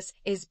analysis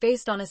is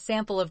based on a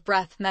sample of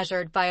breath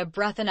measured by a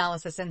breath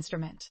analysis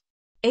instrument.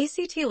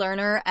 ACT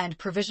learner and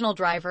provisional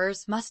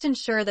drivers must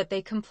ensure that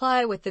they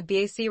comply with the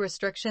BAC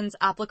restrictions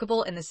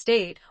applicable in the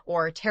state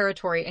or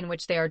territory in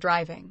which they are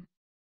driving.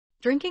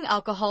 Drinking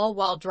alcohol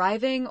while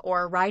driving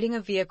or riding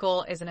a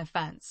vehicle is an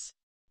offense.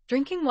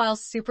 Drinking while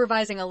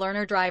supervising a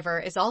learner driver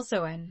is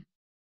also an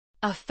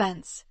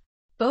offense.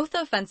 Both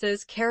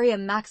offenses carry a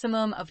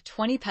maximum of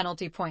 20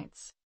 penalty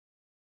points.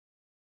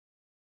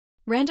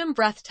 Random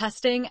breath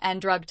testing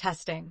and drug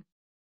testing.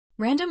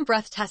 Random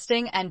breath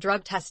testing and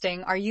drug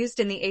testing are used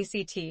in the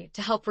ACT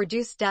to help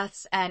reduce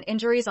deaths and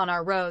injuries on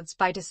our roads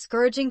by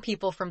discouraging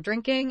people from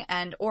drinking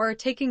and/or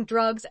taking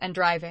drugs and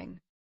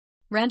driving.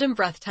 Random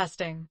breath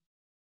testing.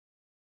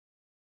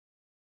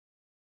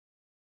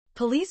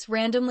 Police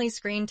randomly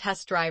screen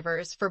test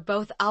drivers for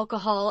both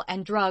alcohol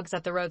and drugs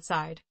at the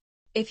roadside.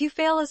 If you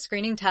fail a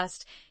screening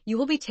test, you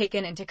will be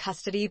taken into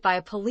custody by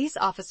a police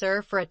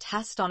officer for a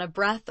test on a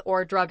breath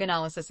or drug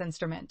analysis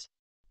instrument.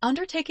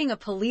 Undertaking a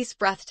police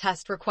breath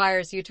test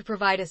requires you to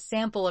provide a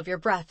sample of your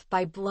breath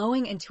by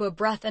blowing into a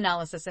breath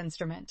analysis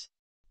instrument.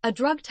 A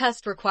drug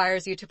test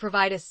requires you to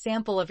provide a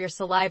sample of your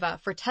saliva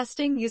for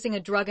testing using a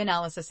drug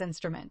analysis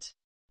instrument.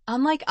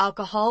 Unlike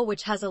alcohol,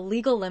 which has a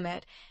legal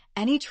limit,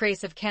 any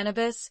trace of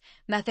cannabis,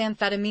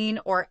 methamphetamine,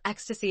 or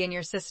ecstasy in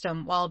your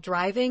system while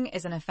driving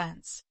is an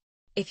offense.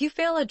 If you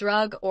fail a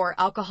drug or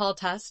alcohol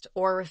test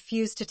or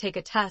refuse to take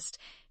a test,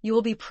 you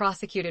will be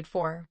prosecuted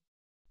for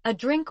a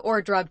drink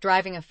or drug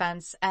driving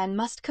offense and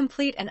must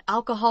complete an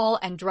alcohol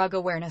and drug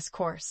awareness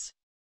course.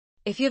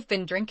 If you have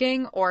been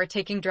drinking or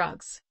taking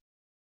drugs,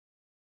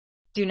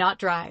 do not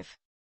drive.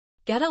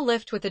 Get a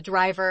lift with a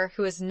driver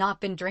who has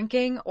not been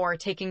drinking or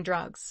taking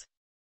drugs.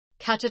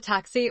 Catch a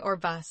taxi or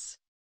bus.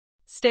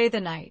 Stay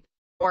the night,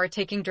 or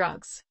taking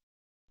drugs.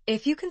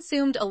 If you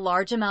consumed a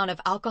large amount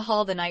of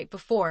alcohol the night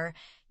before,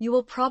 you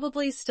will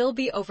probably still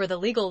be over the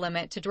legal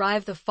limit to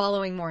drive the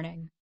following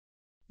morning.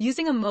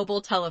 Using a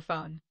mobile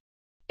telephone.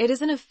 It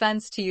is an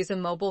offense to use a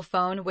mobile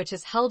phone which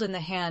is held in the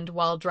hand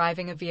while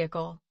driving a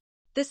vehicle.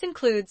 This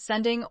includes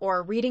sending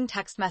or reading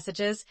text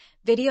messages,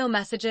 video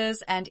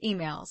messages, and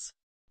emails.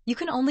 You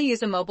can only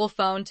use a mobile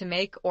phone to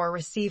make or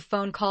receive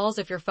phone calls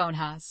if your phone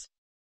has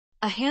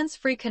a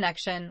hands-free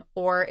connection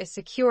or is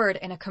secured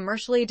in a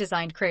commercially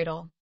designed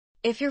cradle.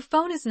 If your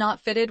phone is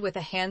not fitted with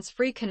a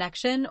hands-free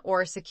connection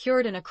or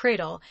secured in a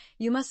cradle,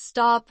 you must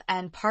stop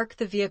and park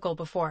the vehicle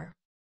before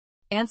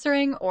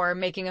answering or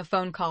making a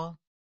phone call.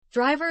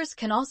 Drivers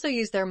can also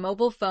use their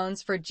mobile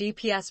phones for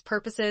GPS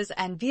purposes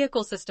and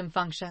vehicle system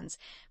functions,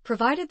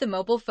 provided the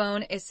mobile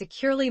phone is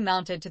securely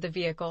mounted to the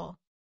vehicle.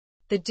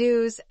 The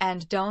do's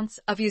and don'ts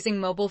of using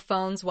mobile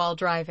phones while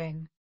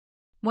driving.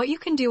 What you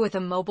can do with a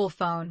mobile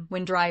phone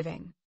when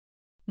driving.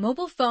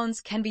 Mobile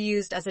phones can be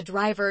used as a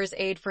driver's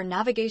aid for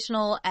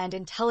navigational and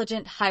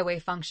intelligent highway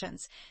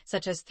functions,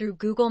 such as through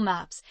Google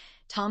Maps,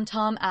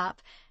 TomTom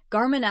app,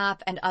 Garmin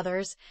app, and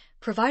others,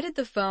 provided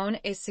the phone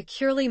is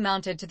securely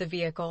mounted to the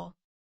vehicle.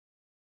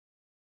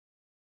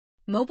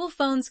 Mobile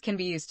phones can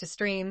be used to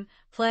stream,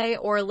 play,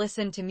 or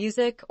listen to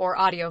music or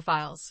audio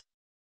files.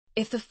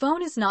 If the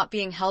phone is not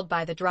being held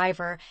by the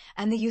driver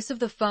and the use of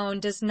the phone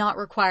does not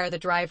require the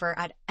driver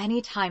at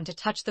any time to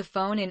touch the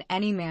phone in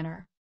any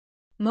manner.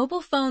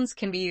 Mobile phones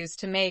can be used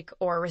to make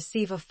or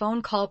receive a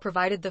phone call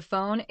provided the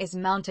phone is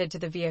mounted to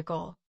the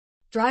vehicle.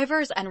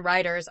 Drivers and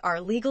riders are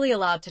legally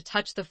allowed to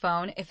touch the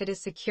phone if it is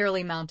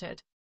securely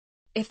mounted.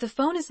 If the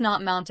phone is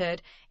not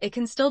mounted, it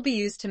can still be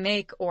used to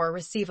make or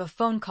receive a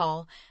phone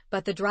call,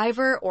 but the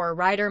driver or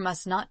rider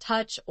must not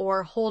touch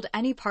or hold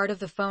any part of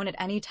the phone at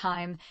any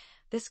time.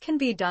 This can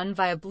be done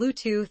via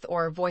Bluetooth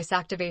or voice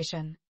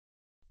activation.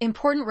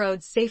 Important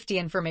road safety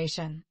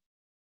information.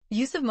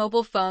 Use of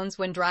mobile phones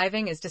when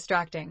driving is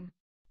distracting.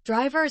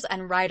 Drivers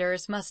and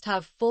riders must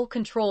have full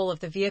control of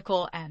the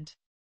vehicle and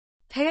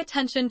pay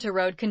attention to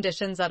road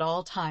conditions at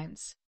all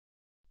times.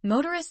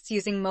 Motorists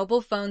using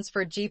mobile phones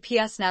for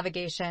GPS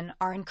navigation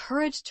are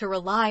encouraged to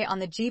rely on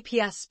the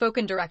GPS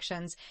spoken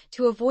directions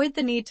to avoid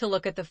the need to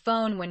look at the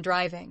phone when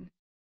driving.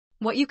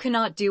 What you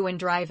cannot do when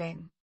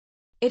driving.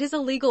 It is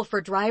illegal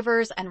for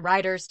drivers and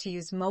riders to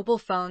use mobile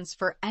phones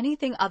for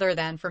anything other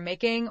than for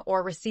making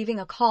or receiving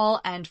a call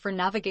and for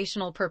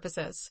navigational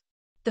purposes.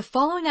 The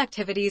following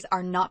activities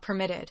are not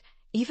permitted,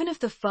 even if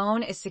the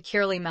phone is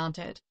securely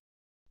mounted.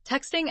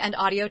 Texting and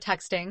audio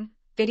texting,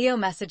 video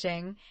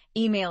messaging,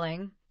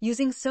 emailing,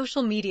 using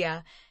social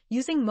media,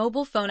 using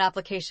mobile phone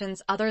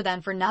applications other than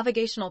for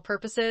navigational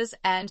purposes,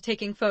 and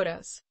taking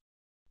photos.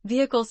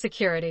 Vehicle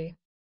security.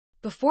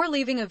 Before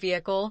leaving a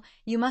vehicle,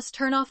 you must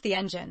turn off the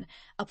engine,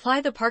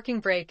 apply the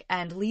parking brake,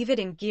 and leave it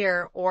in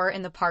gear or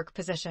in the park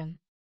position.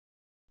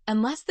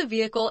 Unless the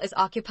vehicle is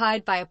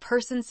occupied by a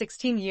person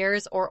 16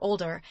 years or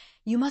older,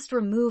 you must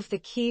remove the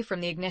key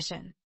from the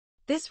ignition.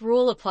 This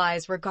rule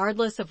applies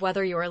regardless of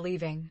whether you are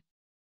leaving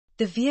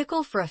the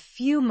vehicle for a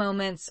few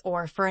moments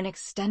or for an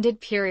extended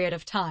period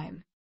of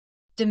time.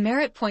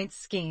 Demerit points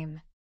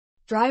scheme.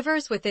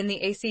 Drivers within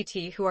the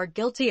ACT who are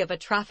guilty of a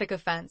traffic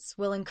offense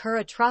will incur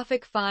a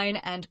traffic fine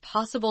and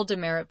possible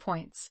demerit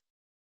points.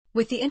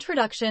 With the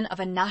introduction of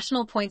a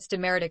national points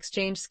demerit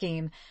exchange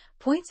scheme,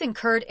 points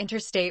incurred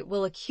interstate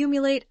will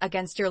accumulate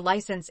against your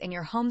license in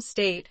your home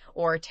state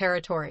or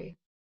territory.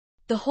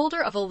 The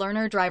holder of a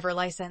learner driver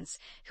license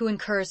who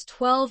incurs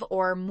 12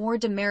 or more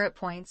demerit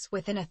points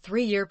within a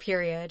 3-year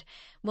period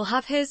will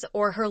have his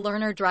or her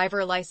learner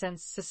driver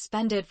license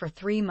suspended for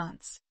 3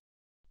 months.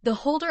 The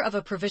holder of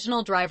a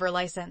provisional driver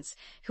license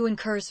who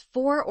incurs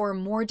 4 or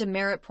more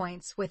demerit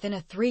points within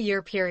a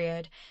 3-year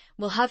period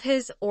will have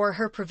his or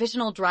her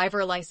provisional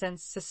driver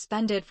license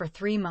suspended for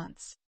 3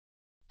 months.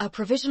 A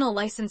provisional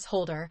license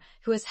holder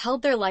who has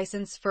held their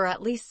license for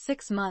at least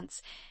 6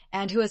 months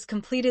and who has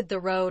completed the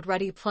Road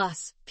Ready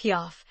Plus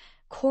 (POF)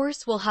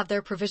 course will have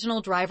their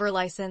provisional driver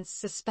license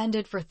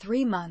suspended for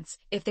 3 months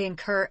if they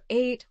incur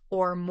 8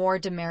 or more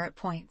demerit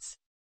points.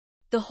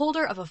 The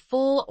holder of a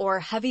full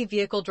or heavy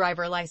vehicle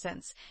driver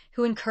license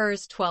who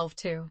incurs 12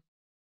 to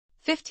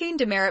 15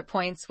 demerit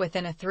points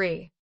within a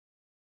 3-year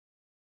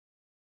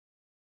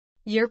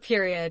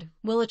period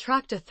will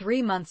attract a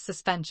 3-month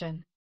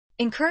suspension.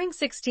 Incurring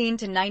 16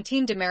 to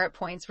 19 demerit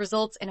points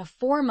results in a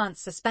 4-month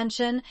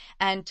suspension,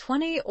 and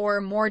 20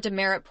 or more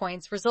demerit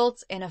points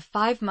results in a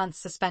 5-month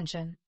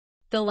suspension.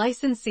 The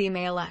licensee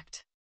may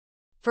elect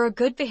for a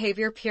good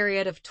behavior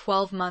period of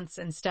 12 months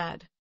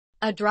instead.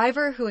 A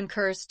driver who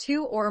incurs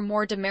 2 or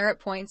more demerit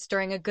points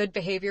during a good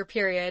behavior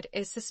period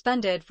is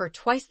suspended for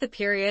twice the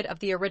period of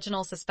the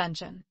original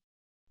suspension.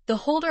 The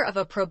holder of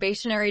a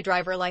probationary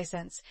driver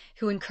license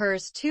who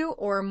incurs 2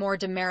 or more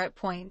demerit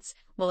points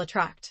will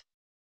attract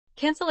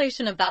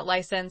cancellation of that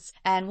license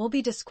and will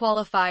be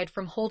disqualified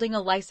from holding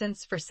a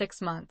license for 6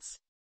 months.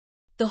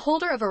 The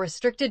holder of a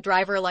restricted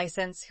driver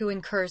license who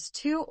incurs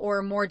 2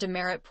 or more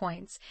demerit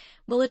points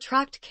will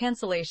attract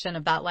cancellation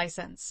of that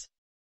license.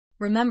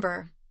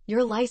 Remember,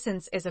 your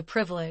license is a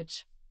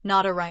privilege,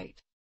 not a right.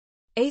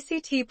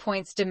 ACT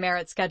points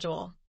demerit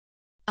schedule.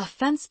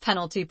 Offense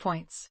penalty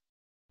points.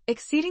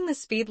 Exceeding the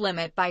speed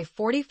limit by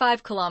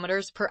 45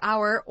 km per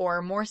hour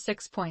or more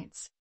 6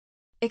 points.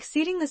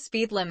 Exceeding the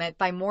speed limit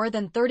by more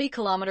than 30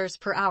 km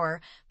per hour,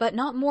 but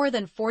not more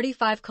than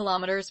 45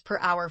 km per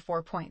hour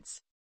 4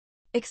 points.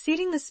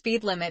 Exceeding the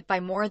speed limit by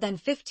more than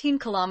 15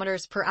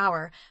 km per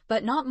hour,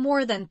 but not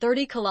more than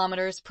 30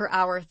 km per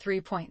hour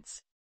 3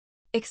 points.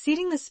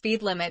 Exceeding the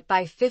speed limit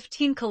by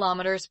 15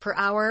 km per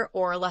hour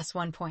or less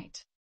 1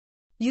 point.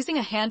 Using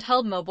a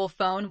handheld mobile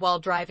phone while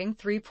driving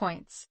 3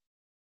 points.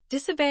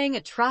 Disobeying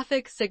a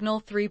traffic signal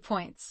 3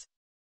 points.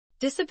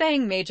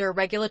 Disobeying major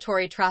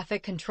regulatory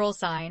traffic control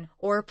sign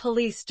or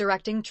police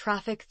directing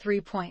traffic 3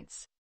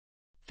 points.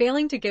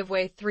 Failing to give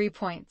way 3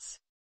 points.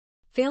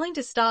 Failing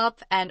to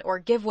stop and or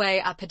give way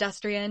at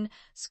pedestrian,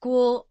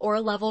 school, or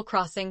level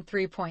crossing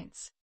 3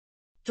 points.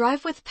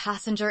 Drive with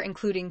passenger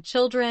including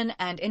children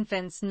and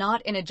infants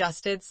not in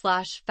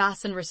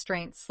adjusted/fasten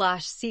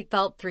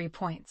restraints/seatbelt 3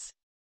 points.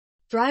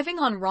 Driving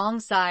on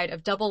wrong side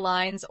of double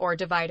lines or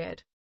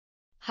divided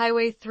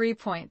highway 3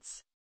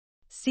 points.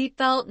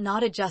 Seatbelt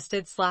not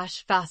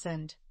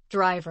adjusted/fastened,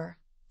 driver,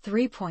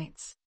 3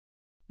 points.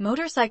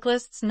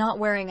 Motorcyclists not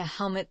wearing a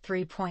helmet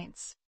 3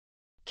 points.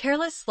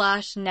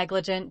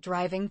 Careless/negligent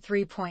driving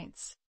 3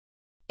 points.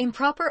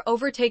 Improper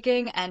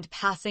overtaking and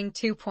passing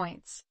 2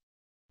 points.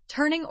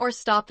 Turning or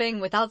stopping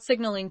without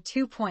signaling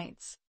 2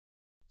 points.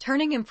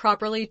 Turning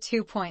improperly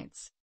 2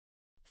 points.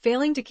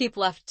 Failing to keep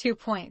left 2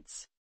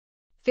 points.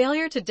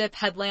 Failure to dip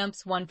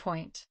headlamps 1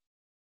 point.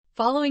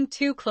 Following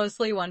too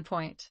closely 1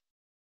 point.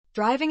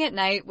 Driving at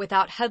night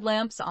without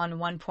headlamps on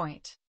 1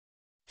 point.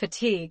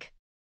 Fatigue.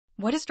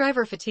 What is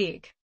driver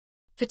fatigue?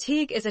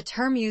 Fatigue is a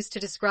term used to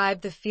describe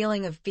the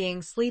feeling of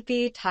being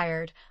sleepy,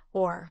 tired,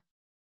 or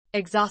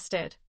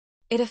exhausted.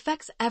 It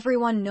affects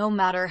everyone no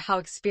matter how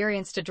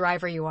experienced a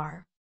driver you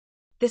are.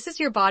 This is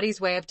your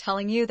body's way of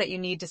telling you that you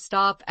need to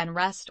stop and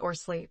rest or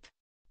sleep.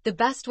 The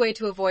best way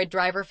to avoid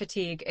driver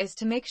fatigue is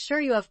to make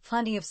sure you have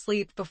plenty of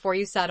sleep before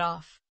you set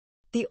off.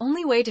 The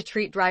only way to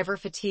treat driver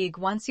fatigue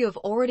once you have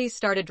already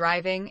started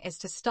driving is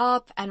to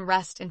stop and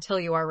rest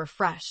until you are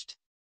refreshed.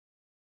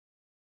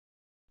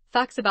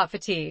 Facts about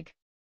fatigue.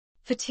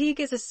 Fatigue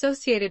is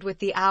associated with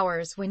the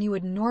hours when you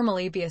would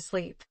normally be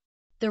asleep.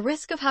 The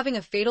risk of having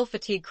a fatal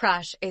fatigue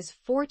crash is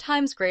 4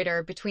 times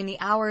greater between the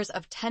hours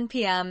of 10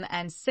 p.m.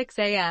 and 6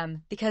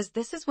 a.m. because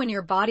this is when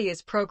your body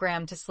is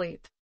programmed to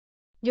sleep.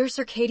 Your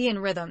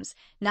circadian rhythms,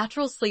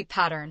 natural sleep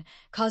pattern,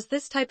 cause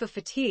this type of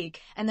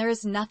fatigue, and there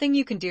is nothing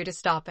you can do to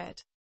stop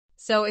it.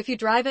 So if you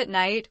drive at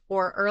night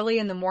or early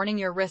in the morning,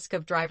 your risk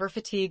of driver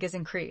fatigue is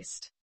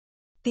increased.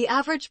 The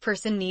average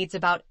person needs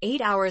about 8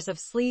 hours of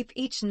sleep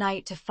each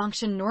night to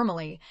function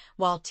normally,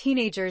 while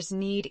teenagers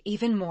need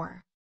even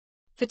more.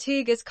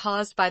 Fatigue is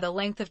caused by the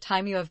length of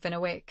time you have been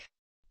awake.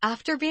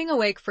 After being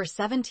awake for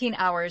 17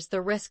 hours,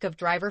 the risk of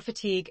driver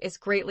fatigue is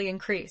greatly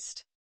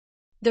increased.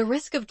 The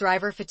risk of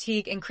driver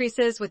fatigue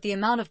increases with the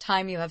amount of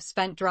time you have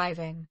spent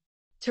driving.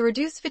 To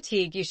reduce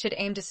fatigue, you should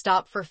aim to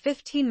stop for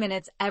 15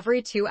 minutes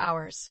every 2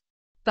 hours.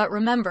 But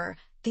remember,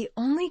 the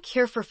only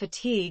cure for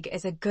fatigue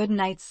is a good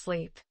night's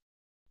sleep.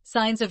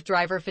 Signs of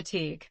driver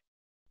fatigue.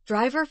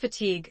 Driver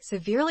fatigue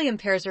severely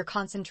impairs your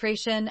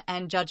concentration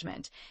and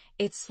judgment.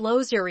 It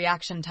slows your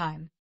reaction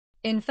time.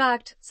 In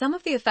fact, some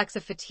of the effects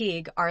of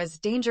fatigue are as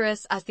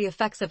dangerous as the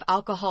effects of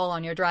alcohol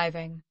on your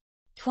driving.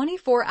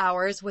 24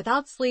 hours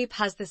without sleep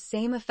has the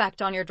same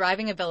effect on your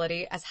driving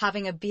ability as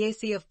having a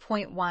BAC of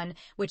 0.1,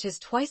 which is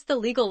twice the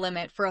legal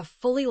limit for a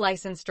fully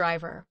licensed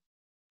driver.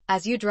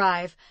 As you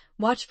drive,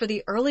 watch for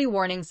the early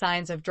warning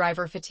signs of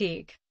driver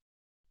fatigue.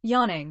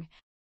 Yawning.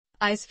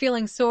 Eyes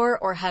feeling sore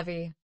or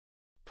heavy.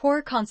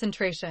 Poor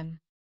concentration.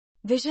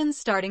 Vision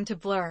starting to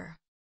blur.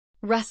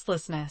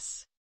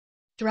 Restlessness.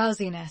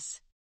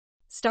 Drowsiness.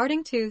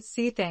 Starting to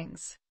see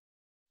things.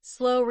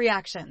 Slow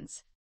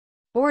reactions.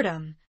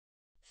 Boredom.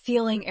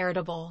 Feeling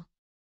irritable.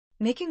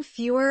 Making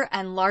fewer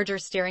and larger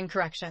steering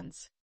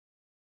corrections.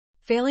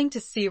 Failing to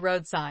see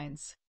road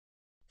signs.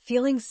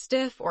 Feeling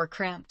stiff or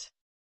cramped.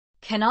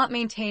 Cannot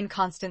maintain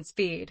constant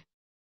speed.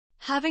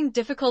 Having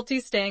difficulty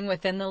staying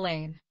within the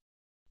lane.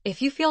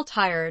 If you feel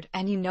tired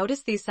and you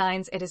notice these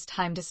signs, it is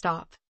time to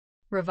stop.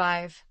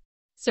 Revive.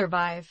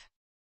 Survive.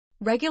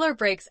 Regular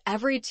breaks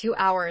every 2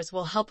 hours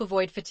will help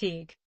avoid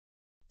fatigue.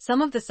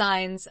 Some of the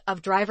signs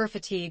of driver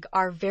fatigue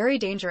are very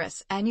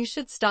dangerous, and you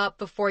should stop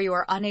before you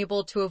are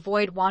unable to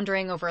avoid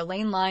wandering over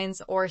lane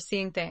lines or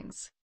seeing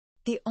things.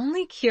 The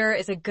only cure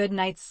is a good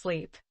night's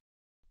sleep.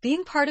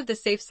 Being part of the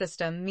safe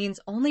system means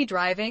only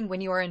driving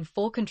when you are in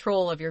full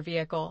control of your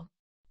vehicle.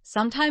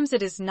 Sometimes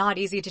it is not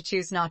easy to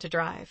choose not to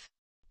drive.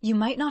 You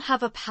might not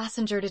have a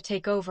passenger to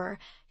take over.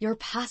 Your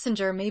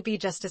passenger may be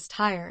just as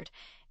tired.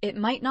 It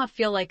might not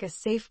feel like a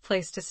safe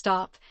place to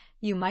stop.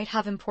 You might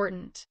have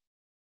important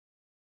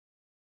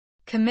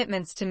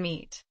commitments to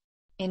meet.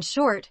 In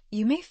short,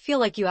 you may feel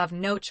like you have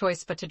no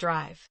choice but to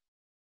drive.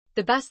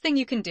 The best thing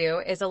you can do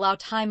is allow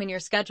time in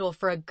your schedule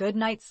for a good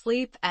night's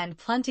sleep and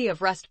plenty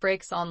of rest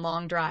breaks on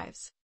long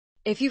drives.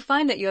 If you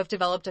find that you have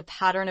developed a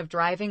pattern of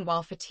driving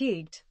while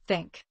fatigued,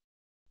 think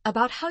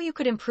about how you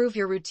could improve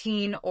your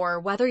routine or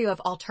whether you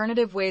have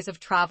alternative ways of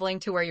traveling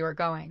to where you are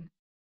going.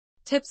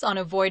 Tips on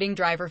avoiding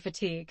driver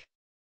fatigue.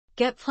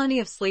 Get plenty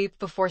of sleep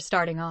before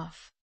starting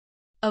off.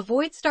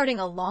 Avoid starting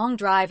a long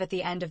drive at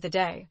the end of the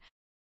day.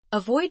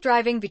 Avoid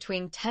driving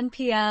between 10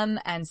 p.m.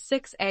 and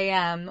 6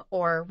 a.m.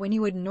 or when you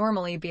would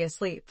normally be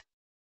asleep.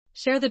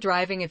 Share the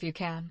driving if you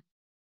can.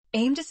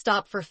 Aim to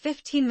stop for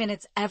 15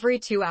 minutes every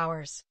 2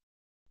 hours.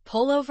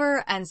 Pull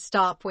over and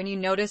stop when you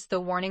notice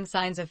the warning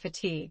signs of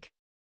fatigue.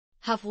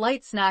 Have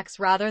light snacks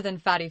rather than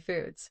fatty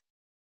foods.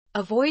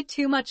 Avoid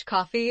too much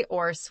coffee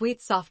or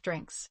sweet soft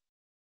drinks.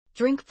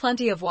 Drink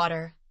plenty of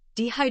water.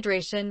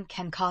 Dehydration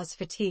can cause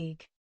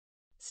fatigue.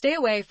 Stay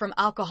away from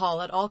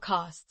alcohol at all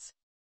costs.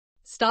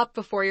 Stop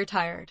before you're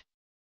tired.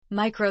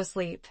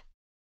 Microsleep.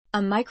 A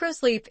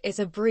microsleep is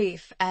a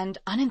brief and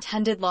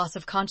unintended loss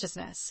of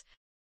consciousness.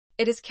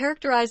 It is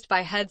characterized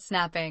by head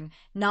snapping,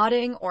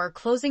 nodding, or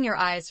closing your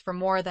eyes for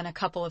more than a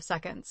couple of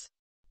seconds.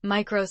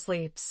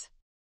 Microsleeps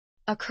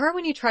occur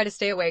when you try to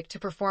stay awake to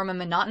perform a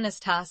monotonous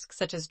task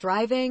such as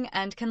driving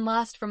and can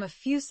last from a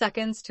few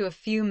seconds to a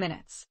few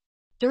minutes.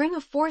 During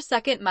a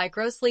 4-second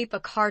microsleep, a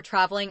car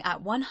traveling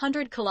at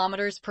 100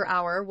 kilometers per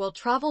hour will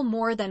travel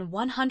more than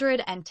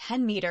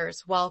 110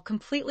 meters while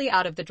completely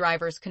out of the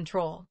driver's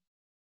control.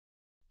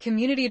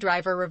 Community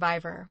driver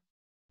reviver.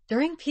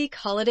 During peak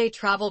holiday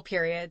travel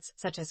periods,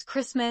 such as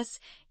Christmas,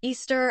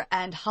 Easter,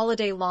 and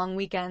holiday long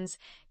weekends,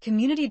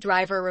 community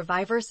driver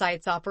reviver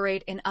sites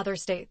operate in other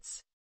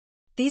states.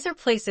 These are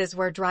places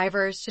where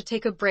drivers should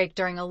take a break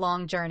during a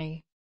long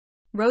journey.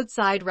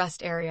 Roadside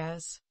rest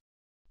areas.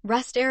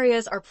 Rest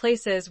areas are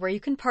places where you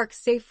can park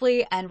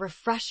safely and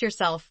refresh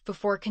yourself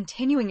before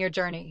continuing your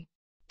journey.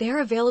 They are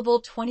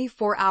available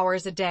 24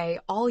 hours a day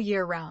all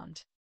year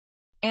round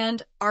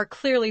and are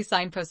clearly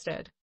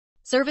signposted.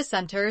 Service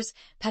centers,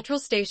 petrol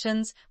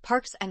stations,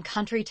 parks, and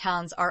country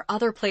towns are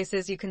other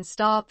places you can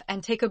stop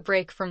and take a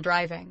break from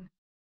driving.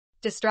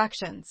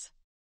 Distractions.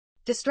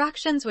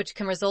 Distractions which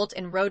can result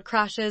in road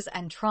crashes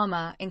and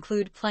trauma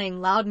include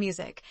playing loud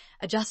music,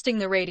 adjusting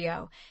the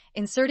radio,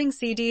 inserting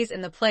CDs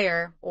in the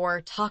player, or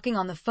talking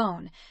on the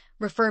phone.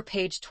 Refer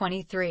page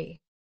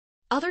 23.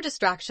 Other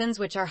distractions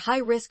which are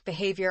high-risk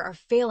behavior are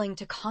failing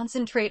to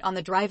concentrate on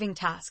the driving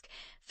task,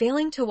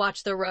 failing to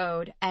watch the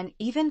road, and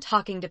even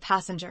talking to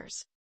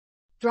passengers.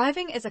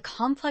 Driving is a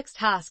complex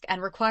task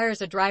and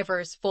requires a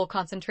driver's full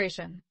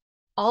concentration.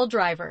 All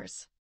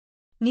drivers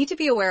need to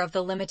be aware of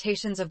the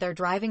limitations of their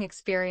driving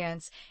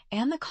experience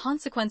and the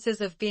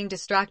consequences of being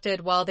distracted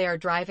while they are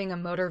driving a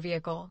motor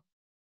vehicle.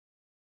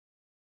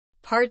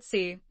 Part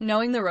C.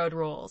 Knowing the road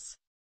rules.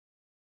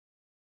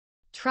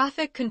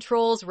 Traffic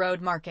controls road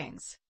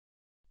markings.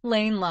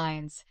 Lane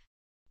lines.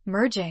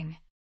 Merging.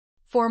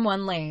 Form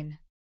 1 lane.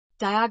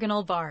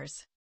 Diagonal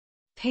bars.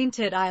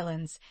 Painted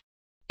islands.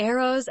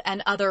 Arrows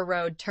and other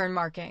road turn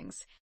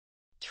markings.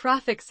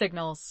 Traffic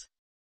signals.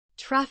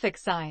 Traffic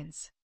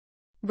signs.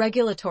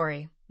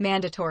 Regulatory,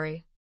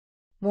 mandatory.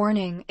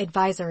 Warning,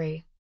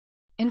 advisory.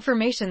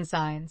 Information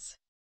signs.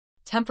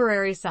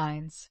 Temporary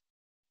signs.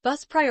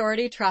 Bus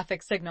priority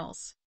traffic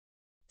signals.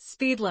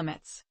 Speed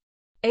limits.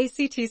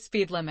 ACT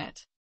speed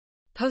limit.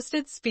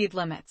 Posted speed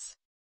limits.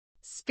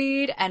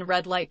 Speed and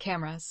red light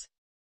cameras.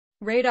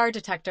 Radar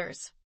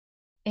detectors.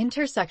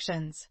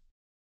 Intersections.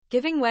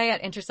 Giving way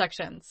at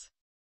intersections.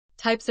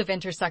 Types of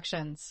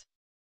intersections.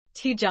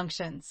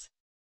 T-junctions.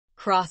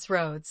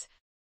 Crossroads.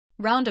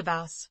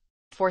 Roundabouts.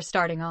 For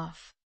starting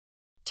off.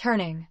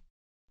 Turning.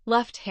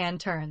 Left-hand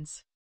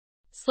turns.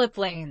 Slip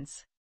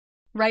lanes.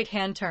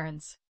 Right-hand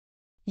turns.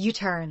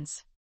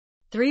 U-turns.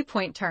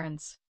 Three-point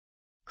turns.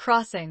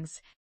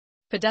 Crossings.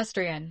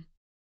 Pedestrian.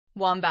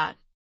 Wombat.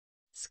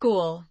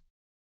 School.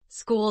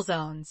 School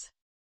zones.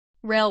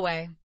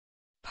 Railway.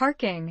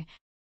 Parking.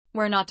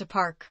 Where not to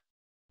park.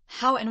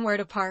 How and where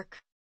to park.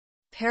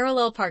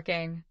 Parallel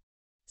parking.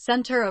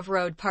 Center of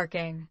road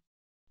parking.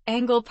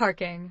 Angle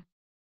parking.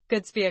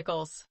 Goods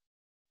vehicles.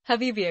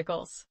 Heavy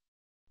vehicles.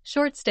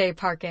 Short stay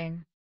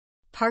parking.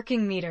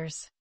 Parking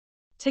meters.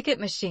 Ticket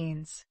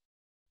machines.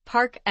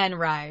 Park and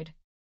ride.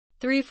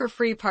 3 for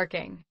free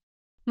parking.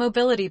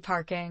 Mobility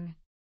parking.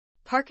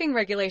 Parking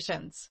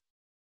regulations.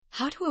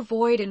 How to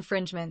avoid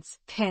infringements,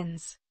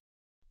 pins.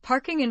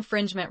 Parking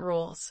infringement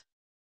rules.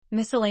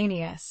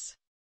 Miscellaneous.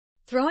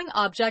 Throwing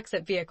objects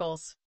at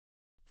vehicles.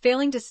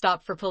 Failing to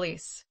stop for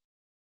police.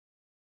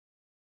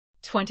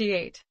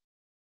 28.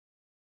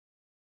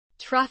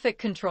 Traffic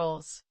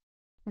controls.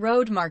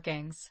 Road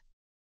markings.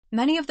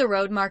 Many of the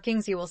road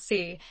markings you will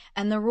see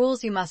and the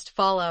rules you must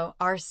follow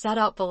are set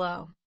out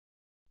below.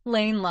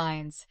 Lane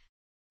lines.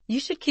 You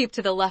should keep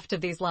to the left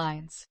of these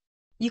lines.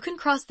 You can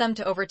cross them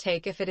to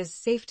overtake if it is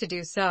safe to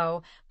do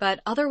so,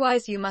 but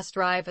otherwise you must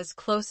drive as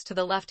close to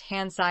the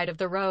left-hand side of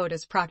the road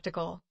as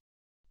practical.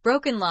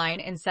 Broken line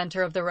in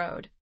center of the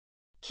road.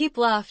 Keep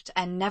left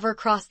and never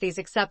cross these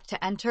except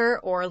to enter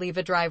or leave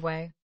a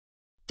driveway.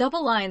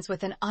 Double lines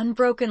with an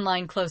unbroken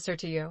line closer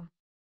to you.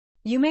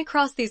 You may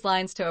cross these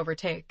lines to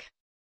overtake,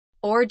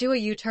 or do a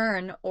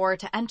U-turn, or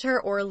to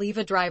enter or leave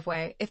a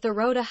driveway if the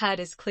road ahead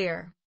is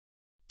clear.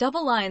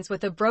 Double lines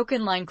with a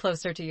broken line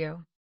closer to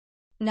you.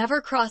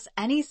 Never cross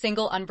any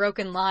single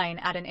unbroken line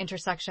at an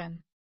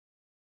intersection.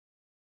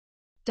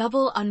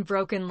 Double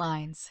unbroken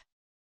lines.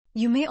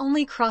 You may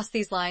only cross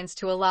these lines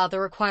to allow the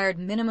required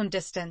minimum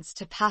distance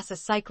to pass a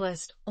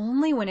cyclist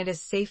only when it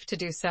is safe to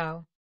do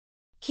so.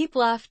 Keep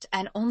left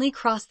and only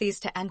cross these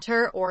to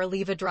enter or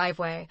leave a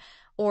driveway,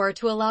 or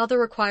to allow the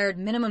required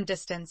minimum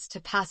distance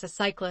to pass a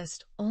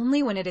cyclist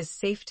only when it is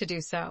safe to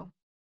do so.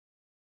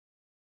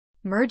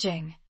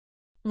 Merging.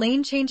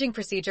 Lane changing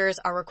procedures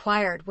are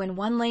required when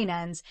one lane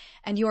ends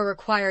and you are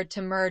required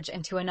to merge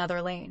into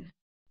another lane.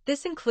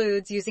 This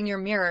includes using your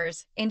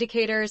mirrors,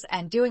 indicators,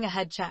 and doing a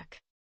head check.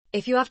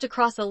 If you have to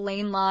cross a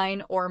lane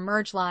line or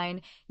merge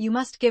line, you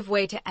must give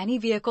way to any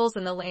vehicles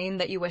in the lane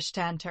that you wish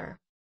to enter.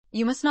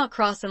 You must not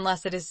cross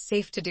unless it is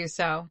safe to do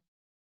so.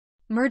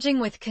 Merging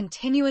with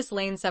continuous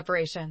lane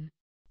separation.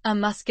 A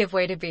must give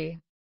way to B.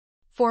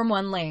 Form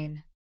 1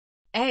 lane.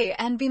 A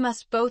and B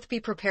must both be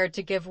prepared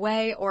to give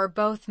way or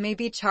both may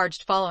be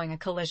charged following a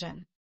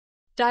collision.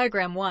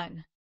 Diagram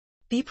 1.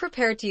 Be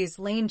prepared to use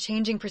lane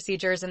changing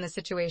procedures in the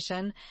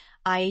situation,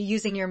 i.e.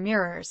 using your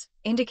mirrors,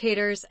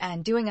 indicators,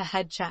 and doing a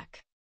head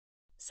check.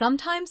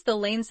 Sometimes the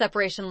lane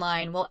separation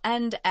line will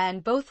end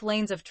and both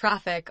lanes of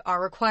traffic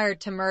are required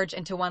to merge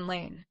into one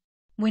lane.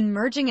 When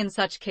merging in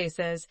such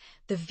cases,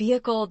 the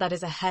vehicle that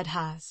is ahead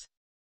has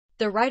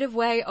the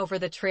right-of-way over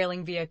the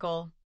trailing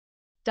vehicle.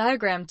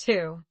 Diagram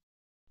 2.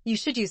 You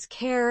should use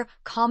care,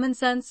 common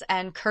sense,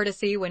 and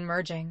courtesy when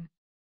merging.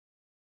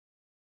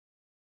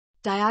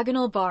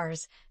 diagonal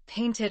bars,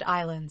 painted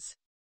islands.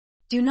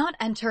 Do not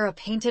enter a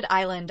painted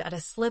island at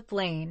a slip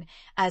lane,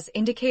 as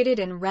indicated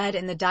in red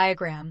in the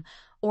diagram,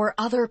 or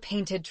other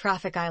painted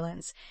traffic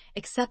islands,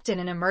 except in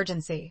an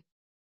emergency.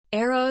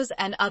 Arrows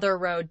and other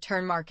road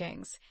turn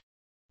markings.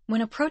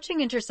 When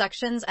approaching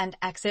intersections and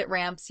exit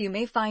ramps, you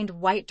may find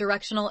white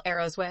directional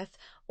arrows with,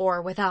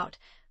 or without,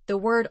 the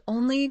word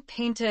 "only"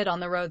 painted on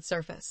the road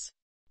surface.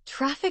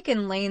 Traffic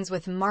in lanes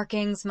with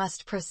markings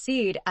must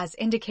proceed as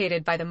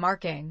indicated by the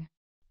marking.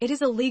 It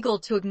is illegal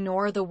to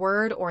ignore the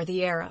word or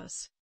the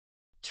arrows.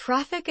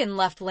 Traffic in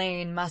left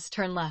lane must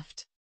turn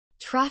left.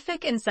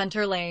 Traffic in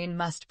center lane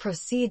must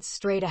proceed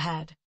straight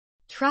ahead.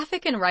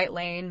 Traffic in right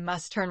lane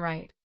must turn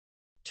right.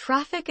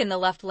 Traffic in the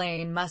left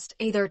lane must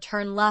either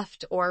turn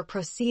left or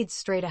proceed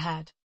straight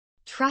ahead.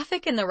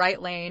 Traffic in the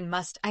right lane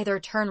must either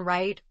turn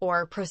right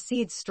or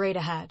proceed straight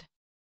ahead.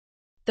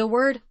 The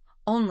word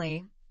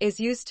 "only" is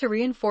used to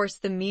reinforce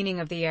the meaning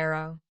of the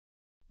arrow.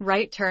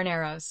 Right turn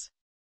arrows.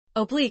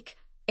 Oblique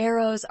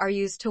arrows are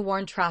used to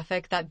warn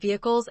traffic that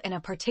vehicles in a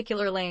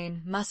particular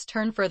lane must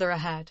turn further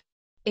ahead.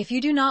 If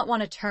you do not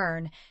want to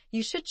turn,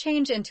 you should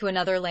change into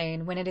another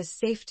lane when it is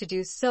safe to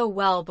do so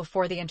well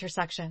before the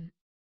intersection.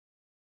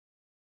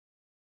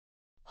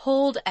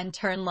 Hold and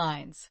turn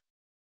lines.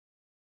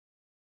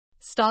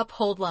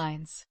 Stop-hold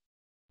lines.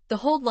 The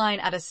hold line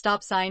at a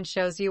stop sign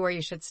shows you where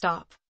you should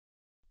stop.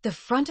 The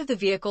front of the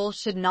vehicle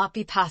should not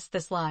be past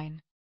this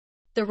line.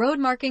 The road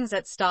markings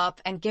at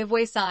stop and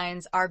give-way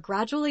signs are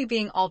gradually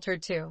being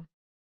altered to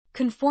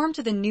conform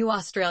to the new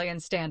Australian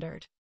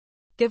standard.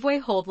 Give-way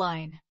hold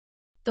line.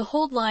 The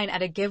hold line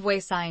at a give-way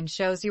sign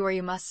shows you where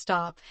you must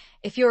stop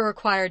if you are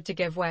required to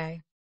give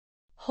way.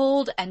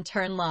 Hold and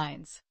turn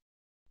lines.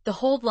 The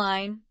hold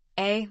line,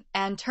 A,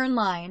 and turn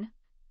line,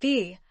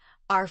 B,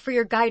 are for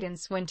your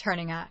guidance when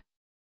turning at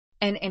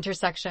an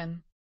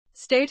intersection.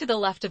 Stay to the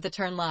left of the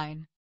turn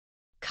line.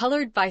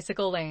 Colored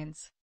bicycle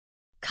lanes.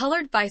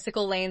 Colored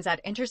bicycle lanes at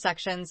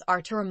intersections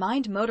are to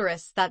remind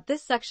motorists that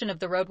this section of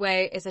the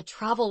roadway is a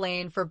travel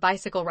lane for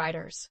bicycle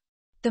riders.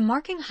 The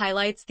marking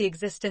highlights the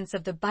existence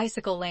of the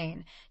bicycle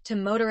lane to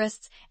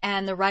motorists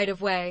and the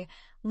right-of-way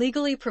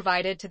legally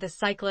provided to the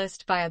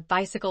cyclist by a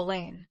bicycle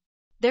lane.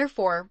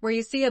 Therefore, where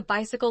you see a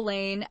bicycle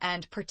lane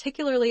and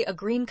particularly a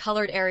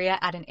green-colored area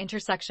at an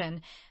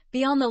intersection,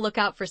 be on the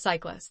lookout for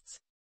cyclists.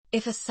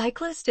 If a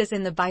cyclist is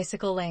in the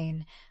bicycle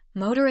lane,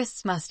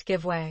 motorists must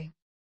give way.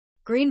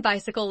 Green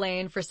bicycle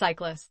lane for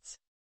cyclists.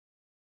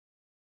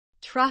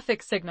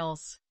 Traffic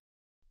signals.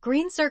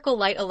 Green circle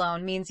light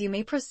alone means you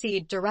may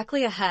proceed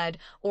directly ahead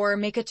or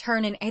make a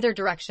turn in either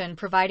direction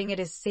providing it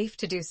is safe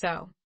to do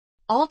so.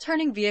 All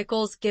turning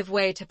vehicles give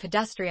way to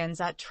pedestrians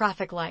at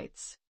traffic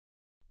lights.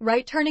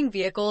 Right-turning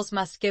vehicles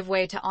must give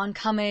way to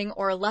oncoming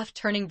or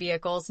left-turning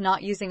vehicles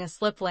not using a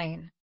slip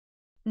lane.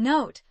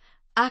 Note: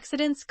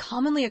 accidents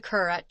commonly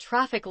occur at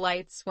traffic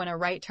lights when a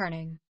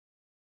right-turning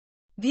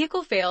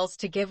vehicle fails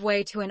to give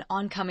way to an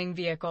oncoming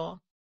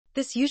vehicle.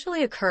 This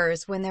usually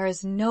occurs when there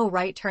is no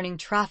right-turning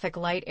traffic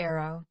light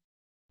arrow.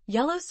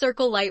 Yellow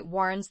circle light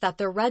warns that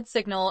the red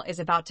signal is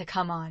about to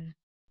come on.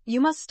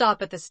 You must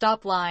stop at the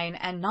stop line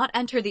and not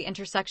enter the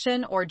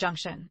intersection or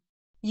junction.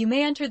 You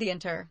may enter the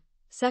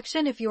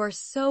intersection if you are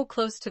so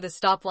close to the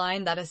stop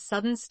line that a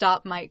sudden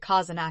stop might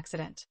cause an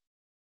accident.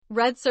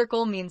 Red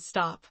circle means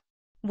stop.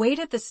 Wait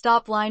at the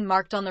stop line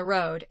marked on the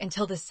road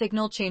until the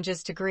signal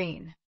changes to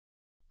green.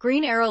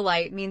 Green arrow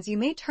light means you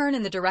may turn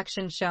in the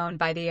direction shown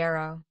by the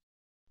arrow.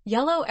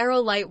 Yellow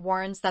arrow light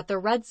warns that the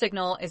red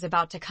signal is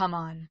about to come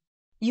on.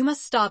 You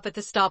must stop at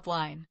the stop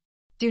line.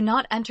 Do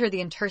not enter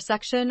the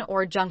intersection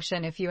or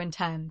junction if you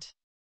intend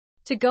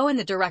to go in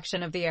the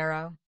direction of the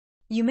arrow.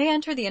 You may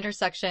enter the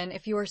intersection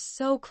if you are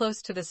so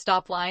close to the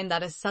stop line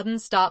that a sudden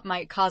stop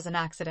might cause an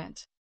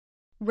accident.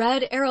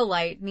 Red arrow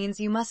light means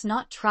you must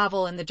not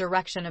travel in the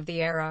direction of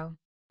the arrow.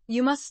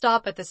 You must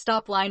stop at the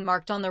stop line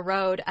marked on the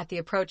road at the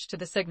approach to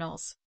the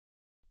signals.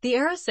 The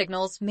arrow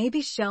signals may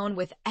be shown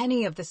with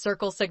any of the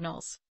circle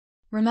signals.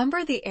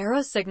 Remember, the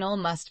arrow signal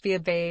must be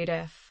obeyed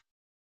if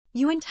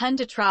you intend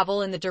to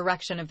travel in the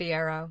direction of the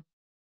arrow.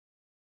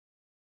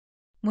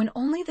 When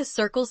only the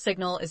circle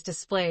signal is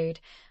displayed,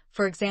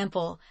 for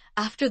example,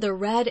 after the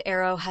red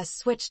arrow has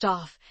switched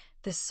off,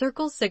 the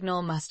circle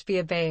signal must be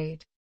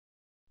obeyed.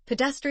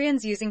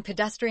 Pedestrians using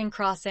pedestrian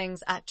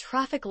crossings at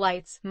traffic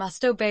lights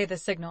must obey the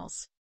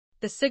signals.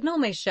 The signal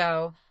may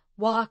show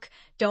walk,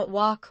 don't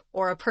walk,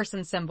 or a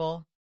person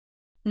symbol.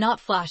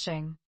 Not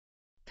flashing.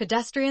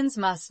 Pedestrians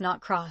must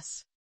not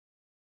cross.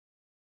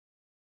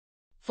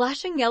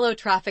 Flashing yellow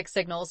traffic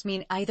signals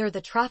mean either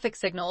the traffic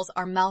signals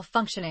are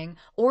malfunctioning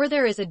or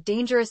there is a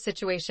dangerous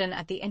situation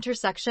at the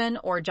intersection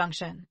or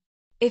junction.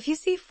 If you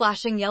see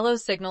flashing yellow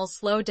signals,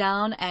 slow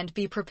down and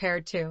be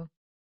prepared to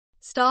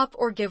stop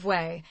or give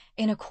way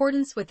in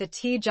accordance with the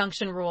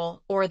T-junction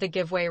rule or the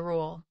give way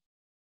rule.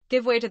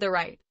 Give way to the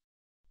right.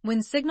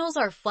 When signals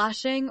are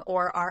flashing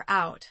or are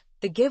out,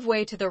 the give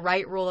way to the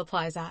right rule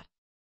applies at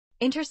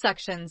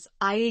intersections,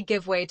 i.e.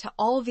 give way to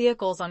all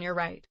vehicles on your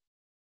right.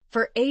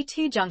 For AT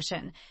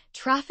junction,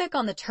 traffic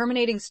on the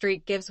terminating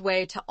street gives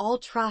way to all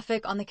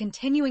traffic on the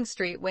continuing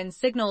street when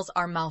signals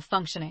are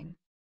malfunctioning.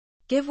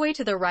 Give way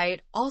to the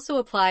right also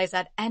applies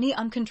at any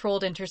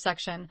uncontrolled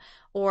intersection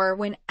or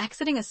when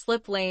exiting a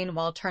slip lane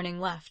while turning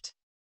left.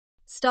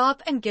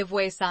 Stop and give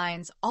way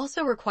signs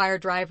also require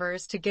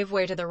drivers to give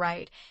way to the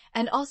right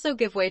and also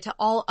give way to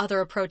all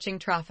other approaching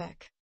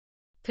traffic.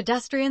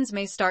 Pedestrians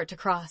may start to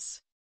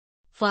cross.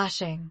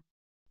 Flashing.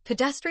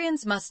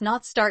 Pedestrians must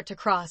not start to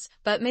cross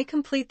but may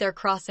complete their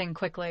crossing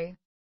quickly.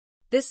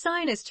 This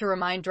sign is to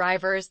remind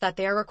drivers that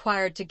they are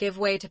required to give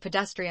way to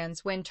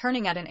pedestrians when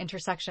turning at an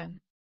intersection.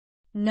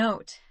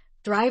 Note: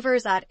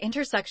 drivers at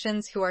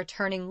intersections who are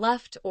turning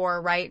left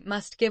or right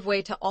must give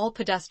way to all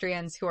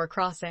pedestrians who are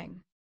crossing.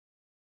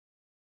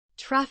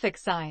 Traffic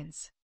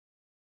signs.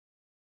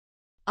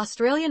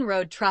 Australian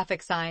road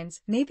traffic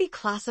signs may be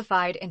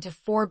classified into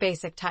 4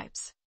 basic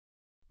types.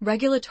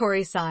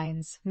 Regulatory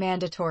signs,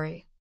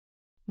 mandatory.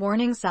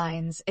 Warning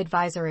signs,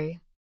 advisory.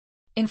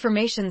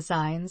 Information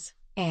signs,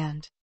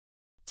 and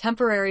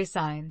temporary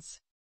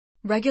signs.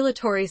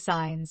 Regulatory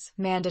signs,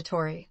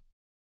 mandatory.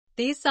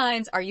 These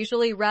signs are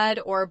usually red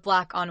or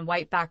black on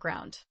white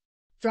background.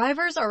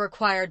 Drivers are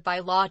required by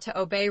law to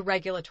obey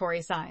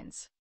regulatory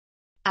signs.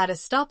 At a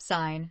stop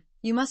sign,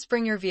 you must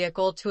bring your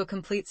vehicle to a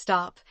complete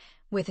stop,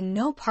 with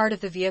no part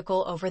of the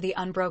vehicle over the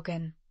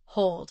unbroken,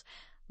 hold,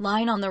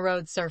 line on the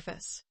road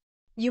surface.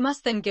 You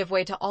must then give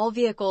way to all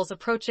vehicles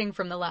approaching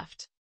from the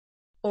left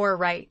or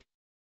right.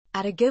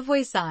 At a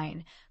give-way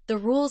sign, the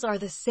rules are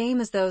the same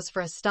as those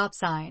for a stop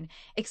sign,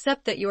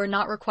 except that you are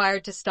not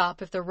required to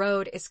stop if the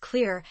road is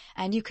clear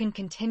and you can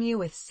continue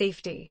with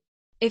safety.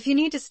 If you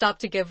need to stop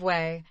to give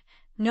way,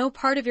 no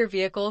part of your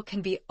vehicle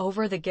can be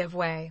over the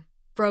give-way,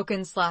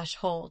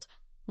 broken/hold,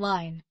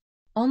 line.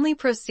 Only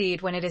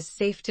proceed when it is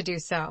safe to do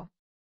so.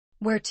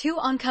 Where 2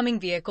 oncoming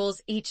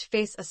vehicles each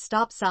face a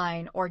stop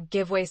sign or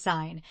give-way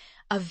sign,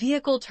 a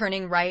vehicle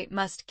turning right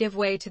must give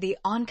way to the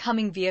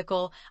oncoming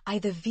vehicle,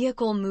 the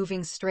vehicle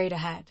moving straight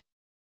ahead.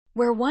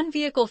 Where one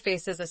vehicle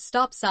faces a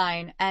stop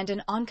sign and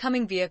an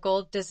oncoming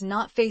vehicle does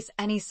not face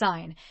any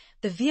sign,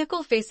 the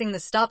vehicle facing the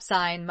stop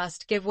sign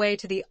must give way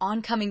to the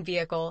oncoming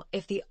vehicle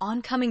if the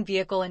oncoming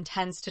vehicle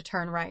intends to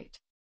turn right.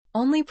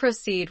 Only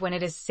proceed when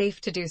it is safe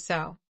to do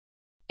so.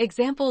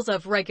 Examples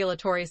of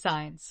regulatory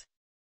signs.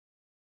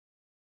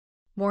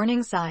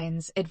 Warning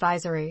signs,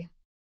 advisory.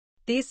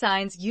 These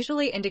signs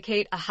usually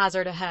indicate a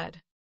hazard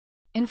ahead.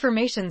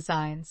 Information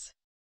signs.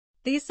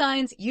 These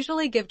signs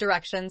usually give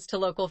directions to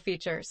local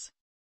features.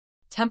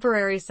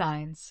 Temporary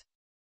signs.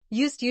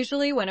 Used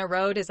usually when a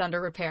road is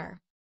under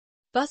repair.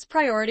 Bus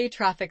priority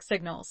traffic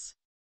signals.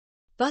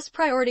 Bus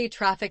priority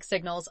traffic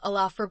signals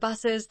allow for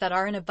buses that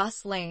are in a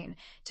bus lane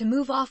to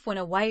move off when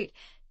a white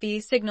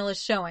B signal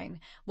is showing,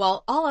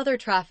 while all other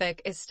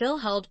traffic is still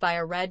held by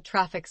a red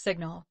traffic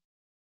signal.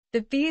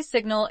 The B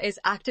signal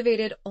is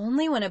activated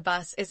only when a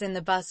bus is in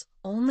the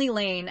bus-only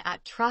lane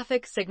at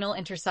traffic signal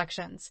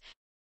intersections.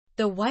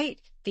 The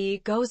white B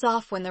goes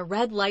off when the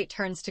red light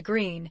turns to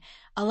green,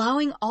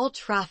 allowing all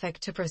traffic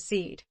to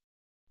proceed.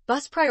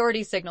 Bus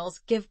priority signals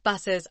give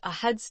buses a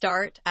head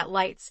start at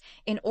lights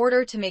in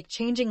order to make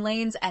changing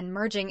lanes and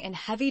merging in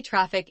heavy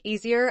traffic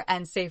easier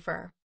and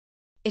safer.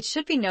 It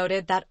should be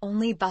noted that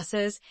only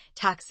buses,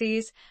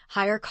 taxis,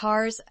 hire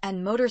cars,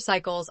 and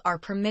motorcycles are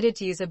permitted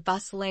to use a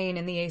bus lane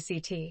in the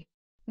ACT.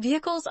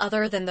 Vehicles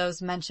other than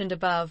those mentioned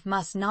above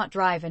must not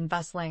drive in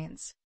bus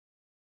lanes.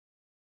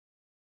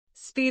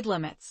 Speed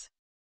limits.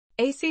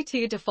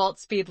 ACT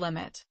default speed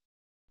limit.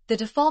 The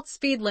default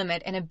speed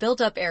limit in a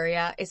built-up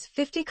area is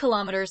 50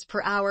 km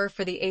per hour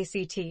for the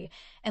ACT,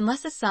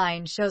 unless a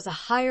sign shows a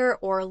higher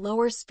or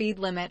lower speed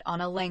limit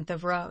on a length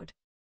of road.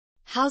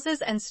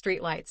 Houses and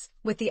streetlights,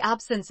 with the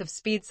absence of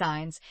speed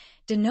signs,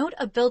 denote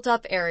a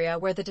built-up area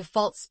where the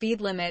default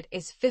speed limit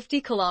is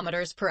 50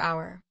 km per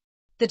hour.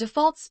 The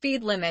default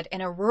speed limit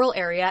in a rural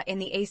area in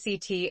the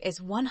ACT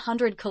is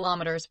 100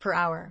 km per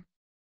hour.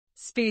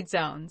 Speed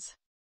zones.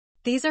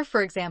 These are,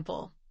 for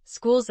example,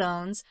 school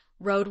zones,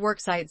 road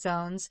worksite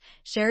zones,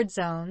 shared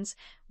zones,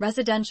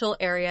 residential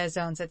area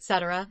zones,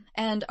 etc.,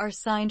 and are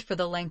signed for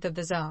the length of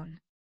the zone.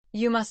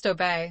 You must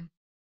obey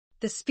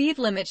the speed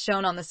limit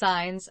shown on the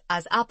signs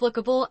as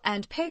applicable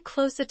and pay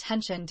close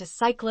attention to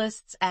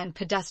cyclists and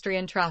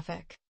pedestrian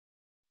traffic.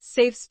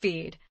 Safe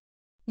speed.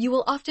 You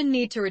will often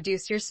need to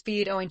reduce your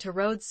speed owing to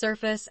road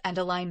surface and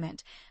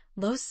alignment,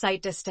 low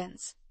sight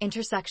distance,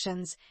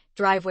 intersections,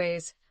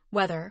 driveways,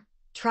 weather,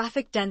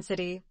 traffic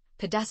density,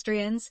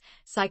 pedestrians,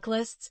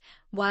 cyclists,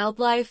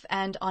 wildlife,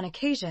 and, on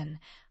occasion,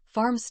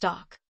 farm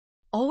stock.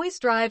 Always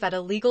drive at a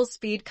legal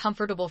speed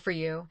comfortable for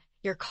you,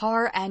 your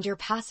car, and your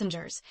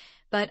passengers,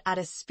 but at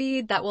a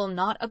speed that will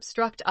not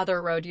obstruct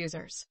other road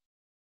users.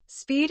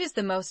 Speed is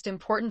the most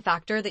important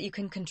factor that you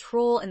can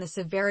control in the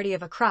severity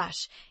of a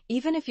crash,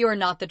 even if you are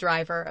not the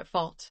driver at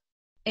fault.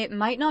 It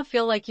might not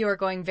feel like you are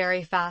going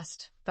very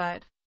fast,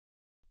 but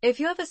if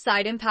you have a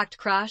side impact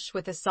crash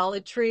with a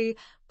solid tree,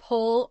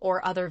 pole,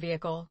 or other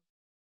vehicle,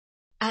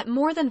 At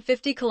more than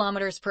 50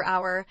 kilometers per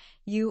hour,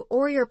 you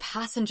or your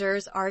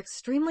passengers are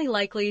extremely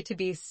likely to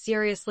be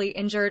seriously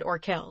injured or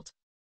killed.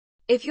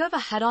 If you have a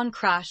head-on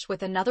crash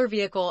with another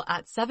vehicle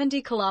at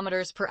 70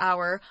 kilometers per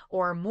hour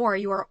or more,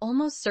 you are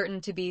almost certain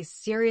to be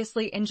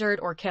seriously injured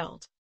or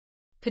killed.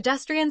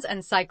 Pedestrians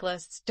and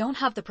cyclists don't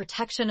have the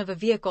protection of a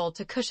vehicle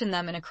to cushion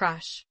them in a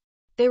crash.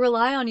 They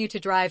rely on you to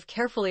drive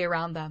carefully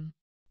around them.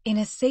 In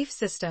a safe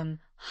system,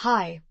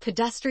 high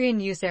pedestrian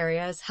use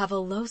areas have a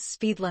low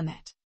speed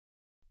limit.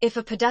 If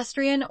a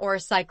pedestrian or a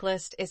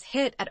cyclist is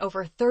hit at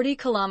over 30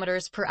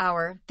 kilometers per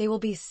hour, they will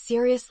be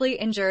seriously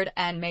injured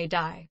and may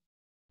die.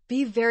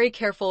 Be very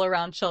careful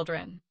around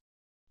children.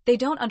 They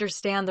don't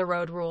understand the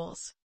road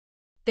rules.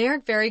 They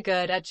aren't very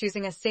good at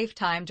choosing a safe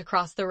time to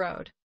cross the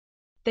road.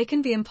 They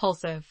can be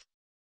impulsive.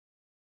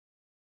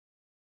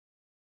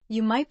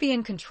 You might be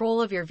in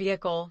control of your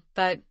vehicle,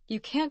 but you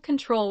can't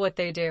control what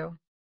they do.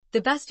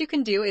 The best you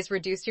can do is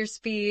reduce your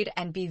speed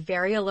and be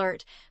very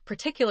alert,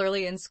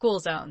 particularly in school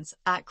zones,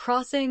 at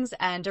crossings,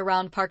 and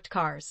around parked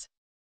cars.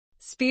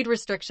 Speed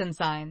restriction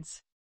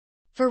signs.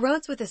 For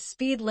roads with a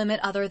speed limit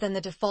other than the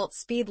default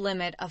speed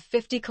limit of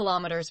 50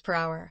 kilometers per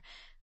hour,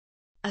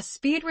 a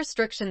speed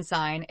restriction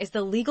sign is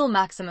the legal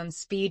maximum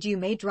speed you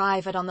may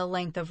drive at on the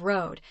length of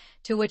road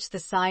to which the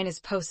sign is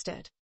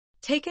posted.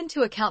 Take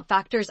into account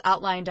factors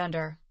outlined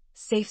under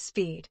safe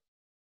speed,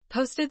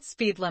 posted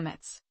speed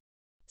limits,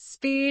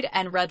 speed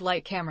and red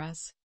light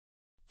cameras.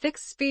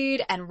 Fixed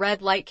speed and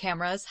red light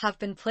cameras have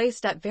been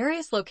placed at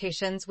various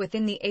locations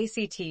within the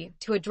ACT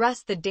to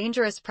address the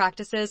dangerous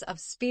practices of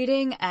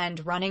speeding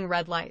and running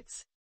red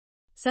lights.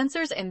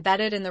 Sensors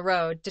embedded in the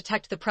road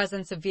detect the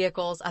presence of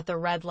vehicles at the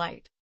red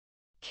light.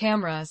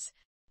 Cameras.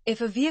 If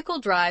a vehicle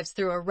drives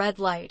through a red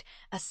light,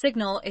 a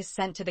signal is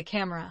sent to the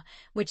camera,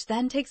 which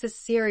then takes a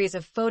series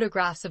of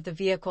photographs of the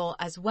vehicle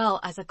as well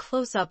as a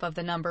close-up of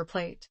the number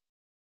plate.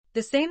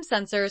 The same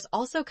sensors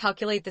also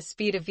calculate the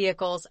speed of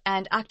vehicles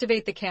and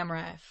activate the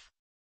camera if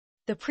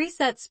the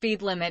preset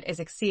speed limit is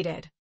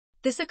exceeded.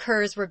 This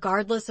occurs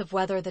regardless of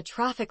whether the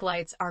traffic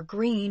lights are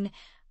green,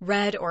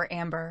 red, or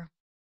amber.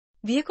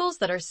 Vehicles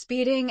that are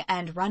speeding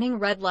and running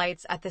red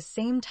lights at the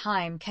same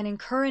time can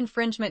incur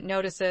infringement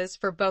notices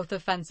for both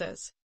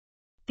offenses.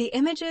 The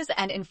images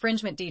and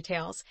infringement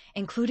details,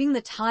 including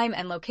the time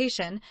and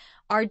location,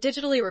 are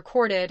digitally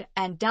recorded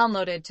and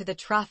downloaded to the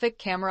Traffic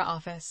Camera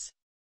Office.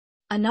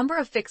 A number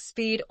of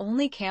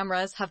fixed-speed-only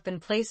cameras have been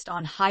placed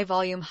on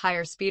high-volume,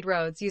 higher-speed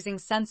roads using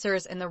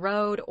sensors in the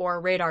road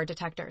or radar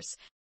detectors.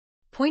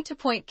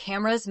 Point-to-point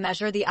cameras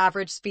measure the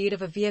average speed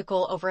of a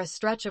vehicle over a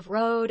stretch of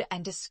road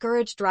and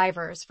discourage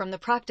drivers from the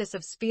practice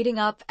of speeding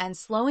up and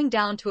slowing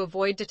down to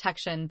avoid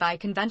detection by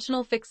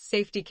conventional fixed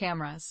safety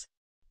cameras.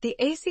 The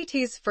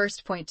ACT's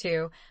first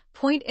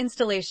point-to-point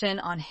installation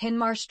on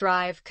Hindmarsh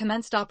Drive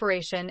commenced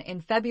operation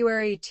in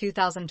February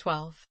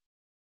 2012.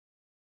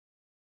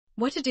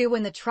 What to do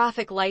when the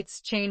traffic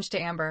lights change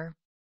to amber.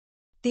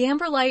 The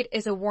amber light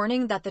is a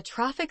warning that the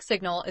traffic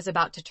signal is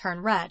about to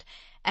turn red,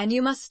 and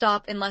you must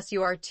stop unless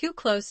you are too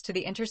close to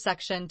the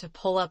intersection to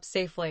pull up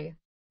safely.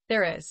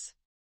 There is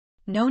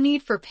no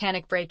need for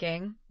panic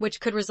braking,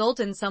 which could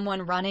result in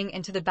someone running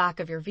into the back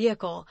of your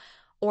vehicle,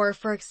 or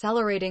for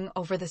accelerating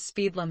over the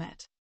speed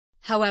limit.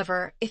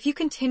 However, if you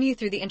continue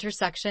through the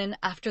intersection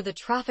after the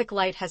traffic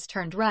light has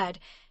turned red,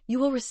 you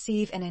will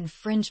receive an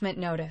infringement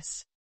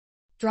notice.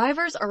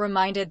 Drivers are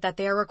reminded that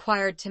they are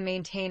required to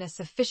maintain a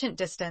sufficient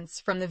distance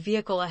from the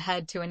vehicle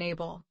ahead to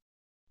enable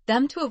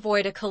them to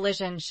avoid a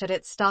collision should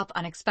it stop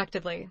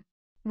unexpectedly.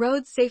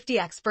 Road safety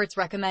experts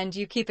recommend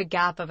you keep a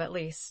gap of at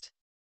least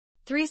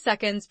 3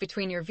 seconds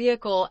between your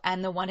vehicle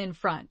and the one in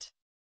front.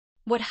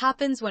 What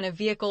happens when a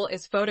vehicle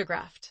is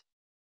photographed?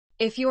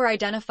 If you are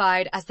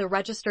identified as the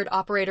registered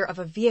operator of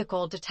a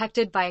vehicle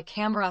detected by a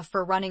camera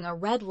for running a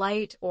red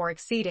light or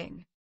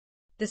exceeding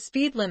the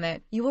speed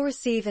limit, you will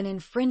receive an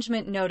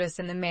infringement notice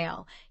in the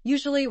mail,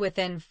 usually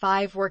within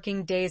 5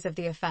 working days of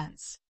the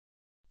offense.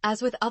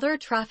 As with other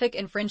traffic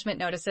infringement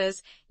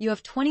notices, you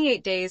have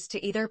 28 days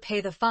to either pay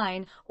the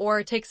fine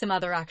or take some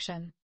other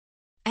action.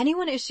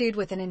 Anyone issued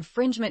with an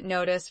infringement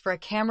notice for a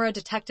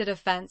camera-detected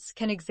offense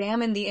can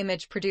examine the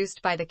image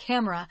produced by the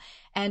camera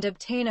and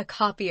obtain a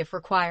copy if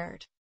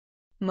required.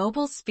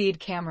 Mobile speed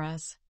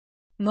cameras.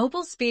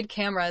 Mobile speed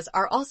cameras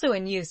are also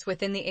in use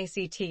within the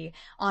ACT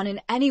on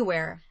an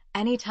anywhere,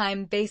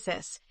 anytime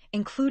basis,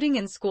 including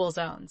in school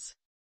zones.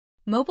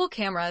 Mobile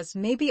cameras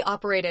may be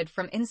operated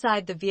from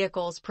inside the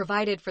vehicles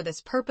provided for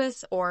this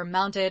purpose or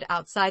mounted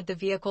outside the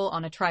vehicle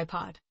on a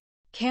tripod.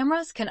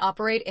 Cameras can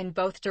operate in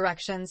both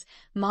directions,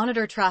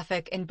 monitor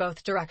traffic in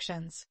both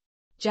directions.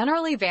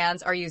 Generally,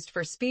 vans are used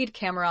for speed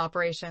camera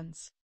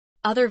operations.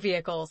 Other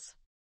vehicles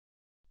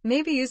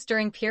may be used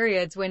during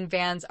periods when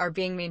vans are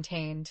being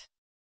maintained.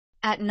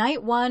 At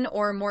night, 1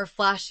 or more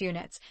flash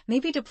units may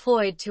be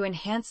deployed to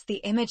enhance the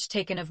image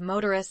taken of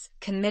motorists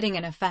committing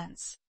an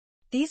offense.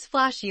 These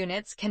flash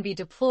units can be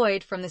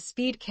deployed from the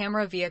speed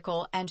camera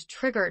vehicle and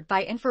triggered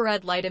by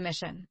infrared light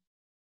emission.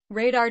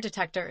 Radar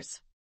detectors.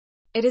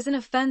 It is an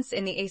offense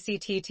in the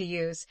ACT to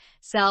use,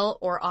 sell,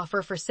 or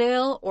offer for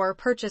sale or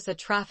purchase a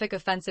traffic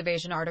offense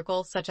evasion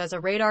article such as a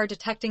radar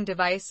detecting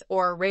device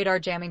or radar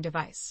jamming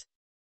device.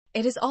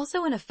 It is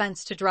also an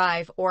offense to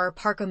drive or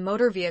park a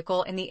motor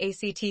vehicle in the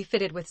ACT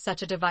fitted with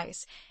such a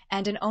device,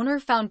 and an owner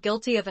found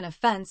guilty of an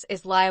offense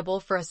is liable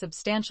for a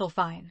substantial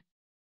fine.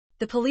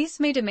 The police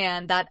may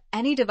demand that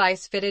any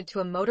device fitted to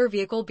a motor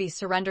vehicle be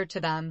surrendered to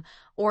them,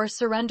 or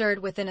surrendered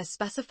within a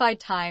specified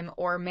time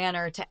or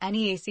manner to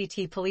any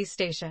ACT police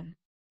station.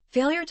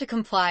 Failure to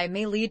comply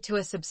may lead to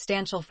a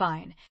substantial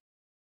fine.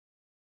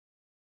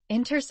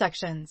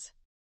 Intersections.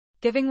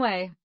 Giving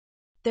way.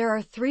 There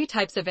are 3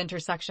 types of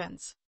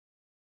intersections: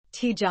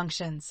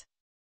 T-junctions,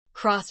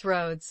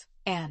 crossroads,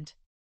 and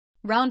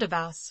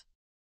roundabouts.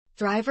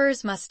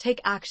 Drivers must take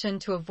action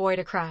to avoid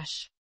a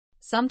crash.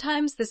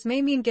 Sometimes this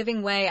may mean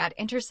giving way at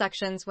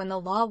intersections when the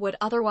law would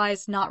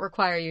otherwise not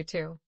require you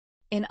to.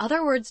 In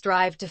other words,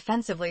 drive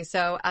defensively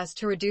so as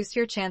to reduce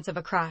your chance of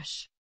a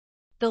crash.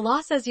 The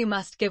law says you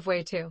must give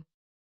way to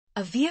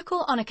a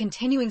vehicle on a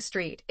continuing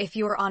street if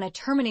you are on a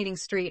terminating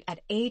street at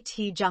a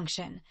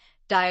T-junction,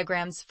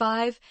 diagrams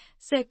 5,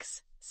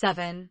 6,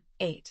 7,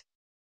 8.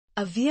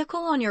 A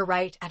vehicle on your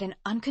right at an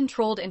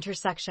uncontrolled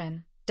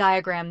intersection,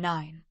 diagram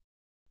 9.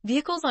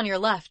 Vehicles on your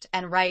left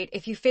and right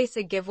if you face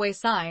a give-way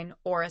sign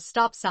or a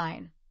stop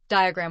sign,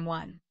 diagram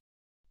 1.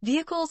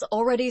 Vehicles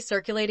already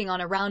circulating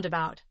on a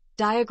roundabout,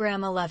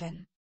 diagram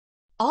 11.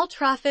 All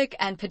traffic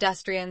and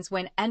pedestrians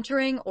when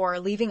entering or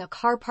leaving a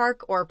car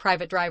park or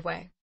private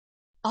driveway.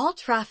 All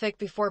traffic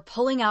before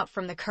pulling out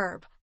from the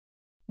curb.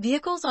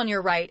 Vehicles on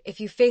your right if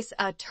you face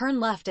a turn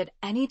left at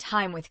any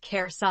time with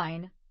care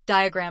sign,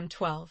 diagram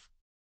 12.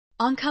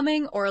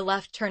 Oncoming or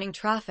left turning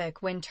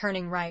traffic when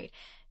turning right,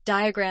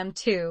 diagram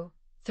 2,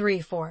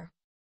 3, 4.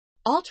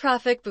 All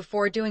traffic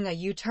before doing a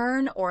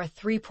U-turn or a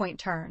 3-point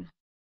turn.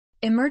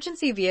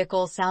 Emergency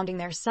vehicles sounding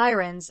their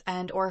sirens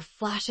and or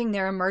flashing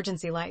their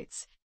emergency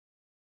lights.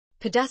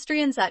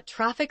 Pedestrians at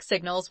traffic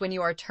signals when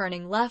you are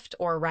turning left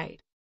or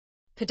right.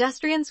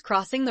 Pedestrians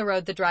crossing the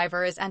road the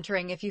driver is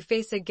entering if you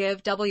face a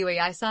give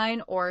WAI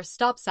sign or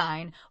stop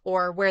sign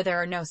or where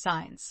there are no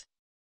signs.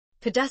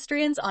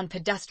 Pedestrians on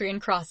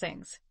pedestrian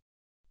crossings.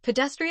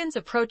 Pedestrians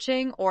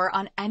approaching or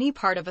on any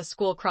part of a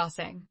school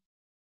crossing.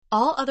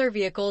 All other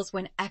vehicles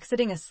when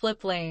exiting a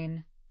slip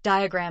lane,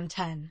 diagram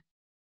 10.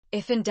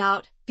 If in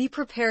doubt, be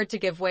prepared to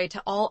give way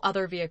to all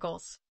other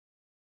vehicles.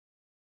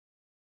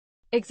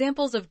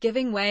 Examples of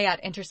giving way at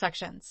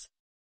intersections.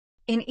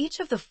 In each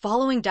of the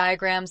following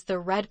diagrams, the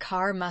red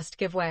car must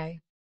give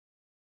way.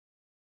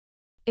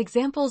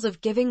 Examples of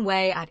giving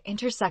way at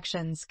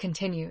intersections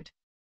continued.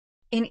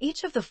 In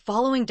each of the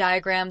following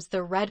diagrams,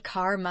 the red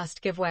car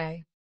must give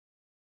way.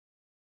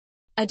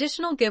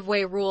 Additional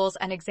give-way rules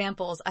and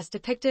examples as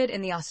depicted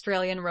in the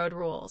Australian road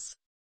rules.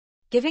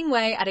 Giving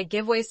way at a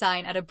give-way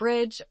sign at a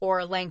bridge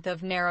or length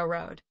of narrow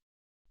road.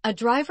 A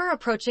driver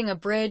approaching a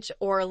bridge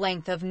or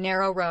length of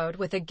narrow road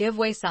with a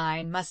give-way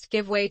sign must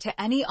give way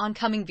to any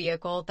oncoming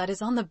vehicle that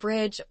is on the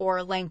bridge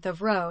or length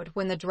of road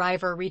when the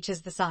driver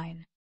reaches the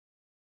sign.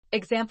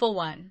 Example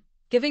 1.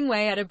 Giving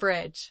way at a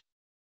bridge.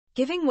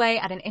 Giving way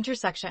at an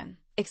intersection,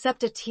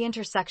 except a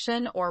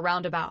T-intersection or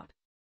roundabout.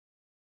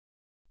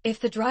 If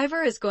the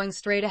driver is going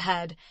straight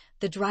ahead,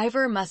 the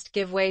driver must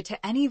give way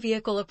to any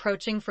vehicle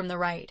approaching from the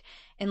right,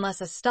 unless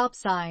a stop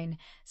sign,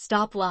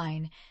 stop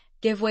line,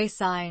 give-way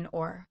sign,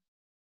 or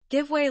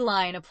give-way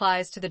line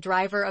applies to the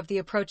driver of the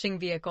approaching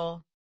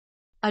vehicle.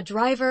 A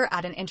driver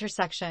at an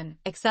intersection,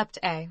 except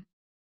a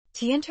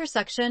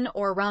T-intersection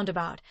or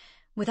roundabout,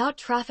 without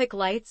traffic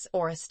lights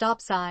or a stop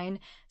sign,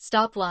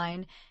 stop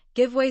line,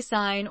 give-way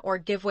sign, or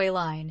give-way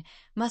line,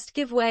 must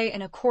give way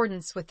in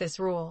accordance with this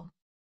rule.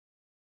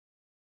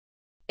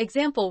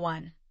 Example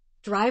 1.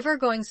 Driver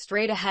going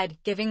straight ahead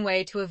giving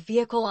way to a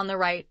vehicle on the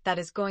right that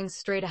is going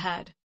straight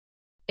ahead.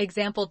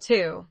 Example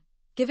 2.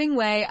 Giving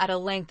way at a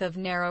length of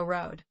narrow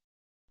road.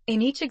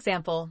 In each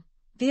example,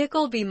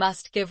 vehicle B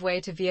must give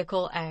way to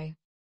vehicle A.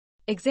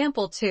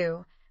 Example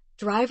 2.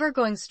 Driver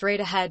going straight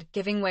ahead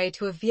giving way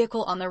to a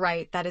vehicle on the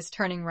right that is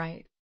turning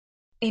right.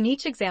 In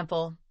each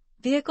example,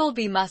 vehicle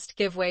B must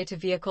give way to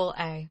vehicle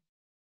A.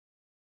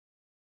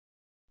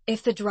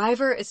 If the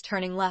driver is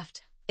turning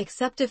left,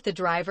 except if the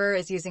driver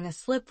is using a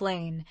slip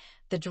lane,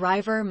 the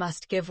driver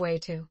must give way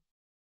to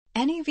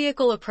any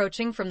vehicle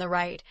approaching from the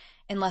right,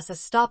 unless a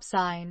stop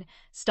sign,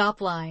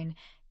 stop line,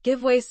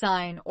 give-way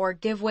sign, or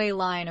give-way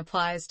line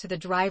applies to the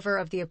driver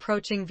of the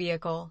approaching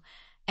vehicle,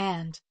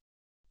 and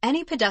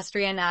any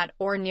pedestrian at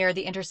or near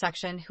the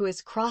intersection who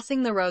is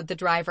crossing the road the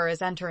driver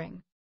is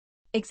entering.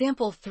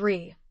 Example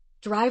 3.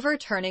 Driver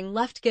turning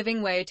left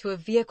giving way to a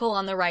vehicle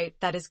on the right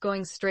that is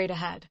going straight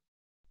ahead.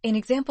 In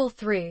example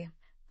 3,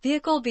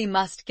 vehicle B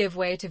must give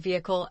way to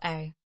vehicle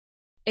A.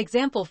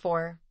 Example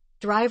 4.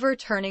 Driver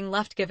turning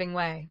left giving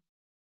way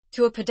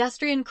to a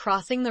pedestrian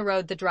crossing the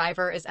road the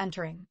driver is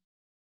entering.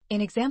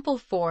 In example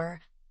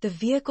 4, the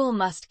vehicle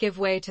must give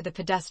way to the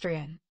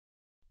pedestrian.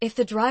 If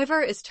the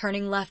driver is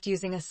turning left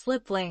using a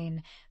slip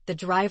lane, the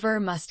driver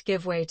must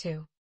give way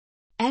to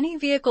Any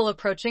vehicle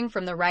approaching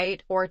from the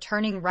right or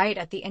turning right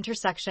at the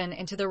intersection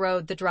into the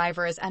road the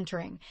driver is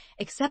entering,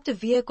 except a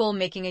vehicle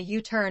making a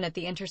U-turn at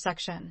the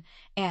intersection,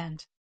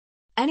 and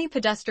any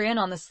pedestrian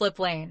on the slip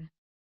lane.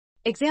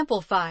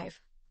 Example 5.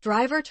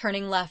 Driver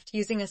turning left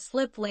using a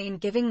slip lane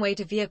giving way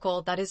to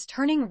vehicle that is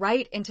turning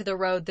right into the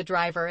road the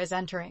driver is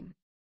entering.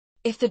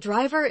 If the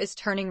driver is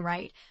turning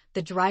right,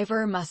 the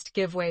driver must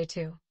give way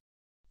to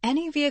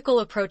any vehicle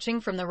approaching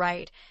from the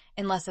right,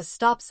 unless a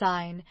stop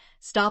sign,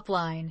 stop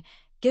line,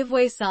 give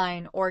way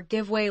sign, or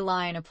give way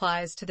line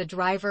applies to the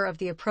driver of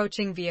the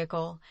approaching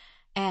vehicle,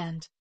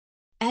 and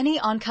any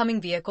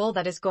oncoming vehicle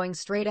that is going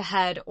straight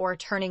ahead or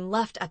turning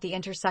left at the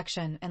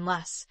intersection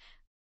unless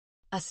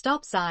a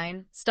stop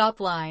sign, stop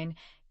line,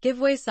 give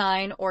way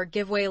sign, or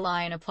give way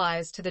line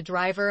applies to the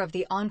driver of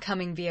the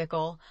oncoming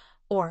vehicle,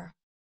 or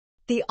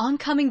the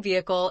oncoming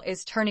vehicle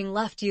is turning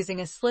left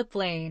using a slip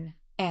lane,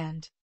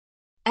 and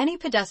any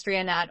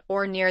pedestrian at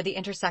or near the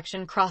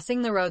intersection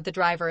crossing the road the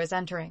driver is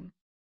entering.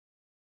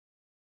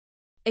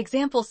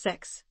 Example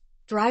 6.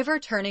 Driver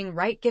turning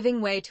right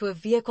giving way to a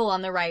vehicle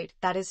on the right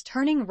that is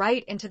turning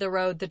right into the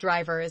road the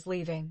driver is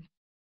leaving.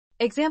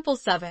 Example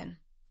 7.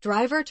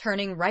 Driver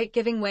turning right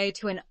giving way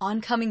to an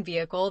oncoming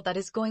vehicle that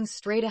is going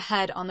straight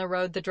ahead on the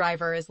road the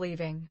driver is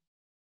leaving.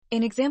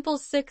 In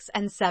examples 6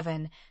 and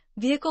 7,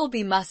 vehicle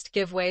B must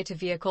give way to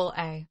vehicle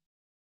A.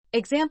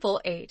 Example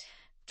 8.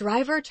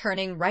 Driver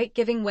turning right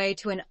giving way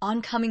to an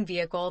oncoming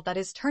vehicle that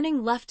is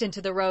turning left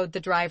into the road the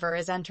driver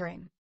is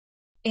entering.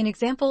 In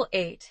example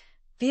 8,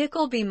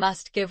 vehicle B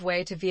must give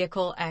way to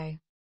vehicle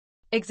A.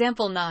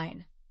 Example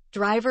 9.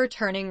 Driver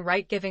turning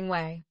right giving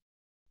way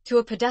to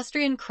a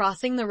pedestrian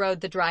crossing the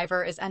road the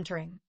driver is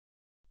entering.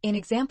 In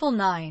example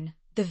 9,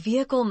 the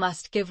vehicle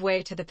must give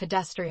way to the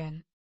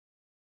pedestrian.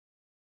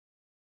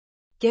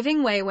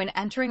 Giving way when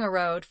entering a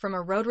road from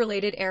a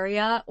road-related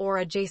area or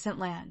adjacent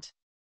land.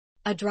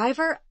 A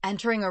driver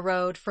entering a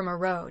road from a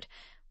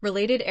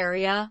road-related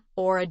area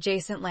or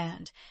adjacent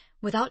land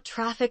without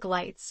traffic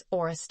lights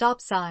or a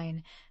stop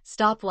sign,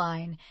 stop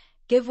line,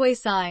 give way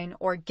sign,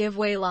 or give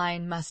way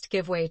line must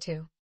give way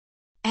to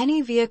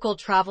any vehicle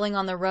traveling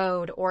on the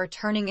road or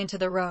turning into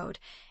the road,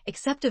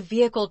 except a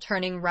vehicle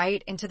turning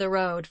right into the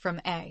road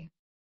from a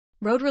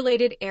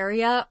road-related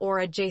area or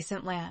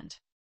adjacent land.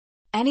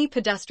 Any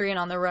pedestrian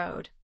on the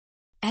road.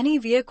 Any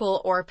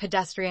vehicle or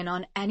pedestrian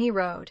on any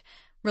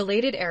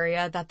road-related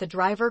area that the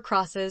driver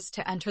crosses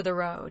to enter the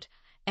road,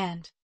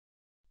 and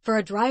for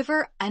a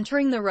driver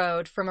entering the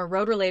road from a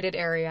road-related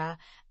area,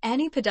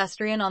 any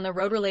pedestrian on the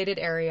road-related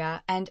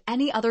area, and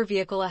any other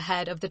vehicle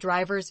ahead of the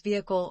driver's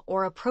vehicle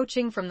or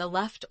approaching from the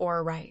left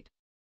or right.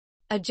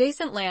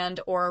 Adjacent land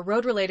or a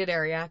road-related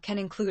area can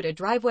include a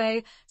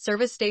driveway,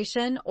 service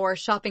station, or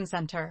shopping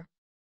center.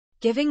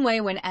 Giving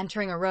way when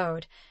entering a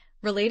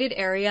road-related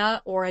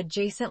area or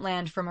adjacent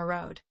land from a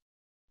road.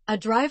 A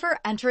driver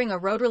entering a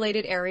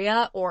road-related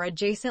area or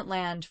adjacent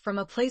land from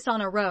a place on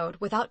a road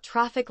without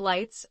traffic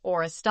lights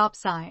or a stop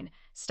sign,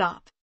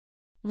 stop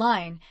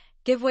line,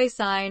 give way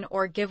sign,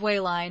 or give way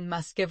line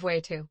must give way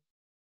to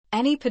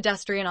any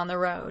pedestrian on the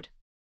road.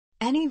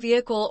 Any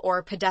vehicle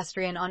or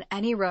pedestrian on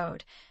any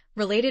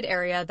road-related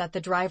area that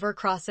the driver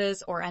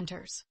crosses or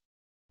enters.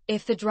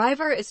 If the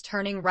driver is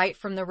turning right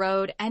from the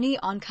road, any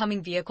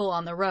oncoming vehicle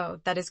on the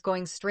road that is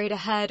going straight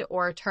ahead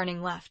or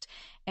turning left,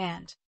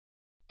 and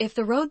if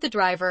the road the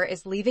driver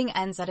is leaving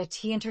ends at a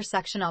T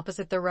intersection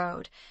opposite the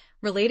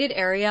road-related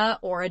area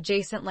or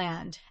adjacent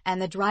land,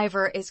 and the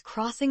driver is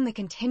crossing the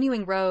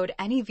continuing road,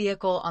 any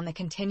vehicle on the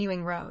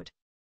continuing road.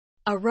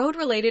 A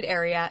road-related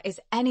area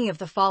is any of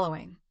the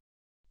following: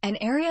 an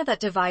area that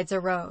divides a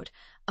road,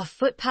 a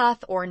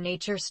footpath or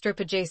nature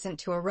strip adjacent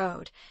to a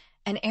road,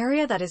 an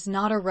area that is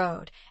not a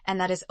road and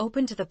that is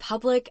open to the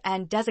public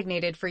and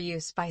designated for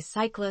use by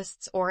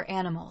cyclists or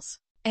animals.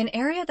 An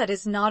area that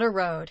is not a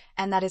road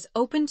and that is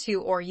open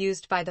to or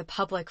used by the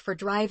public for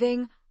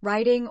driving,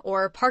 riding,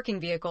 or parking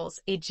vehicles,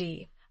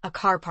 e.g., a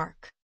car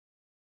park.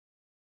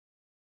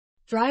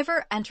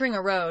 Driver entering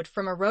a road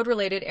from a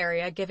road-related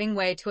area giving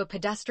way to a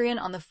pedestrian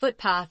on the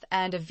footpath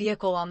and a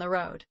vehicle on the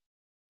road.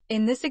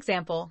 In this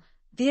example,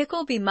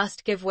 vehicle B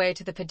must give way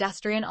to the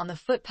pedestrian on the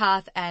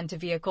footpath and to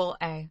vehicle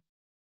A.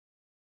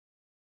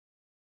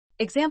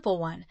 Example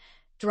 1.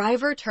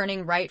 Driver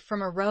turning right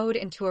from a road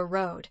into a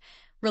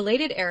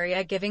road-related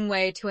area giving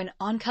way to an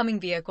oncoming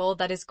vehicle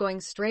that is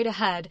going straight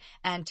ahead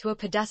and to a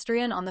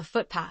pedestrian on the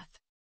footpath.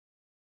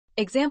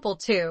 Example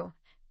 2.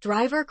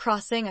 Driver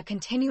crossing a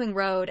continuing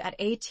road at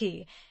a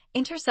T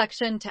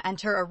intersection to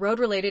enter a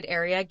road-related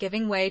area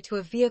giving way to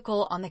a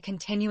vehicle on the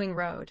continuing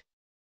road.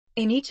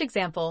 In each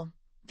example,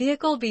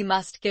 vehicle B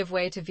must give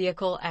way to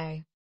vehicle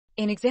A.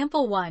 In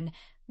example 1,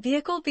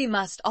 vehicle B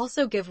must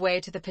also give way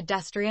to the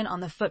pedestrian on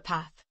the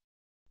footpath.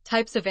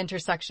 Types of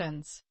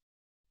intersections.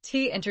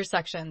 T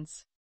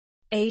intersections.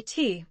 A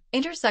T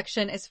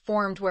intersection is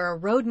formed where a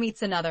road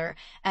meets another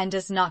and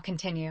does not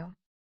continue.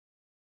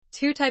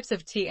 Two types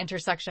of T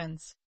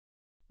intersections.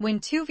 When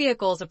two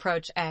vehicles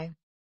approach a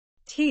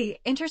T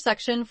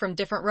intersection from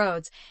different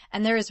roads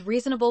and there is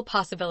reasonable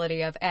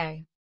possibility of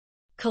a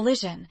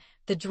collision,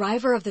 The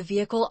driver of the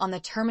vehicle on the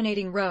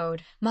terminating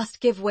road must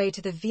give way to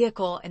the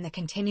vehicle in the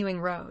continuing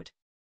road.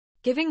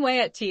 Giving way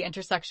at T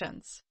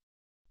intersections.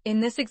 In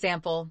this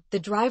example, the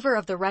driver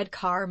of the red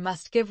car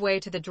must give way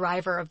to the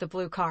driver of the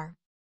blue car.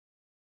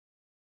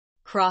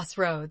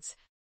 Crossroads.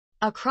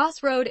 A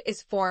crossroad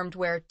is formed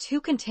where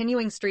two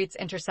continuing streets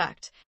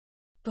intersect.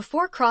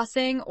 Before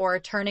crossing or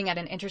turning at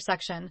an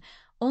intersection,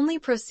 only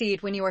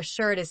proceed when you are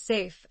sure it is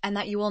safe and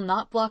that you will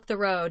not block the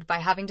road by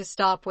having to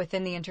stop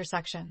within the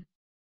intersection.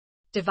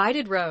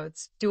 Divided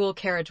roads, dual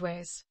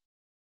carriageways.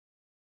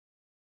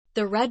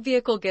 The red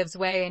vehicle gives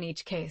way in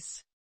each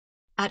case.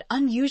 At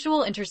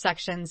unusual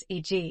intersections,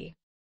 e.g.,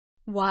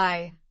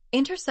 Y,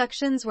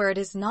 intersections where it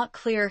is not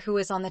clear who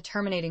is on the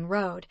terminating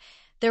road,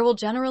 there will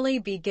generally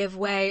be give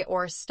way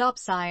or stop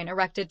sign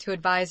erected to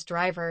advise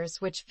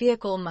drivers which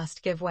vehicle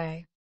must give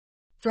way.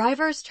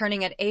 Drivers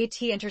turning at a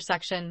T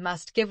intersection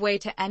must give way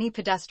to any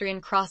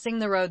pedestrian crossing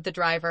the road the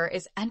driver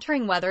is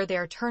entering, whether they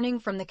are turning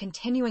from the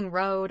continuing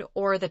road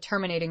or the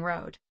terminating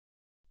road.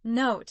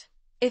 Note: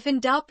 if in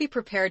doubt, be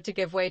prepared to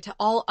give way to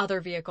all other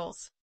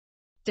vehicles.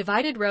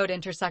 Divided road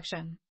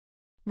intersection.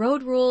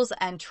 Road rules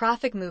and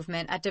traffic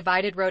movement at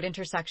divided road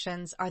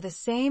intersections are the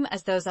same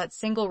as those at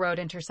single road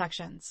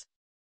intersections.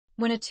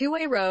 When a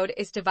two-way road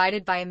is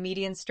divided by a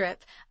median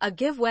strip, a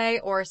give way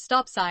or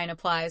stop sign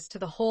applies to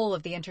the whole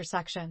of the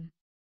intersection.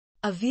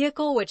 A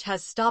vehicle which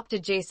has stopped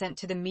adjacent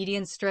to the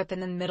median strip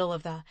in the middle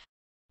of the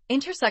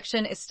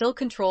intersection is still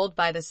controlled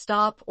by the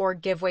stop or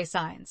give way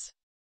signs.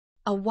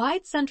 A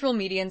wide central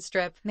median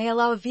strip may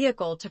allow a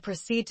vehicle to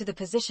proceed to the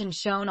position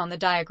shown on the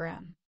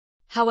diagram.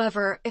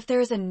 However, if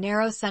there is a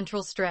narrow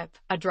central strip,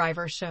 a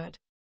driver should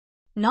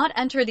not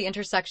enter the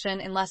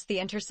intersection unless the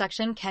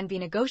intersection can be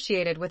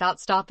negotiated without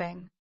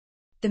stopping.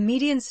 The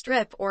median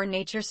strip or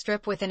nature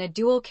strip within a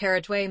dual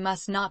carriageway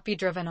must not be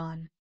driven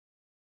on.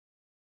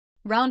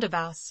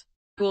 Roundabouts,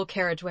 dual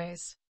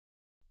carriageways.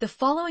 The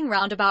following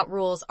roundabout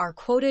rules are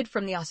quoted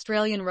from the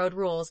Australian road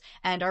rules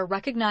and are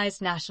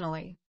recognized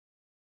nationally.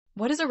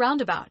 What is a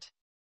roundabout?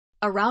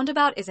 A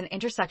roundabout is an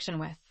intersection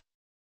with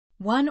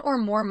one or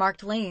more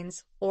marked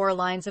lanes or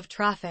lines of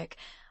traffic,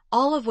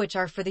 all of which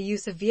are for the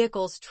use of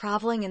vehicles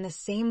traveling in the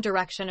same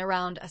direction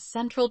around a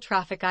central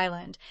traffic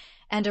island,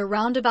 and a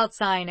roundabout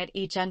sign at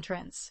each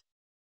entrance.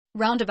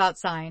 Roundabout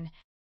sign.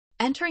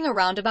 Entering a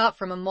roundabout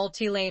from a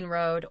multi-lane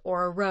road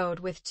or a road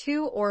with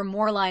two or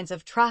more lines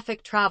of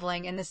traffic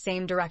traveling in the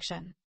same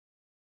direction.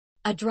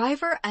 A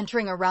driver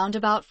entering a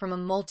roundabout from a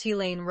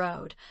multi-lane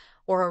road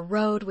or a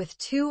road with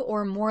two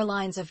or more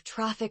lines of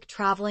traffic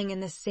traveling in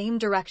the same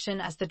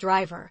direction as the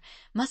driver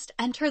must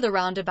enter the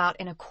roundabout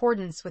in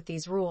accordance with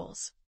these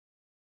rules.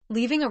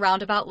 Leaving a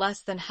roundabout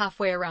less than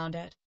halfway around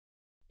it.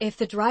 If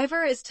the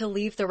driver is to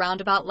leave the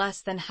roundabout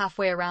less than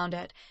halfway around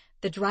it,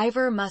 the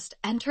driver must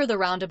enter the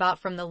roundabout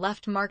from the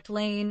left marked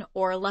lane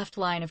or left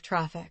line of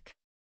traffic.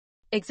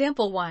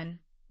 Example 1.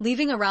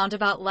 Leaving a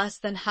roundabout less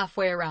than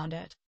halfway around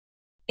it.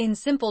 In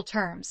simple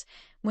terms,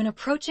 when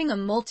approaching a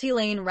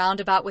multi-lane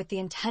roundabout with the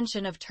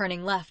intention of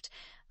turning left,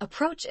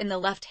 approach in the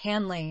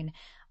left-hand lane,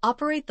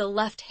 operate the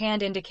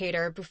left-hand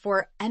indicator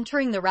before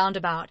entering the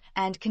roundabout,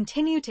 and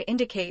continue to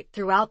indicate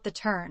throughout the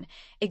turn.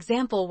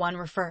 Example 1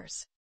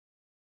 refers.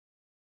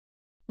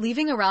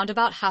 Leaving a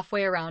roundabout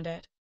halfway around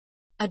it.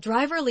 A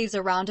driver leaves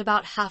a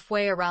roundabout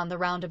halfway around the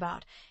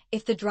roundabout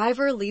if the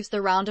driver leaves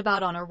the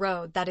roundabout on a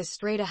road that is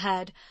straight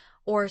ahead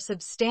or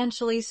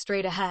substantially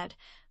straight ahead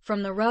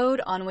from the road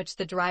on which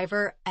the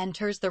driver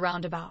enters the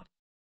roundabout.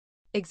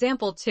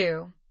 Example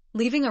 2.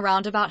 Leaving a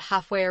roundabout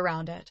halfway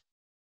around it.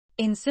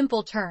 In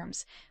simple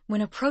terms,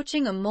 when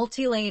approaching a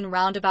multi-lane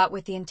roundabout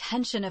with the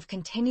intention of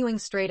continuing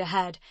straight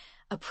ahead,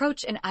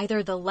 approach in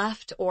either the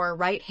left or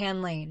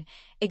right-hand lane.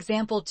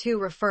 Example 2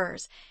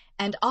 refers,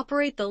 and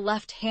operate the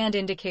left-hand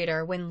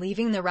indicator when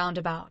leaving the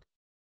roundabout.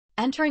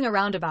 Entering a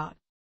roundabout.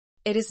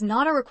 It is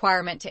not a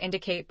requirement to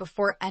indicate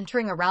before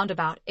entering a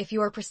roundabout if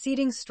you are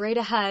proceeding straight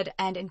ahead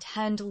and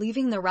intend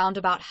leaving the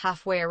roundabout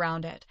halfway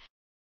around it.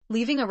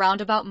 Leaving a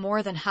roundabout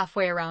more than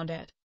halfway around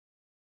it.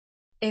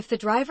 If the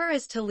driver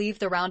is to leave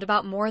the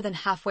roundabout more than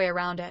halfway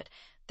around it,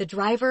 the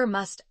driver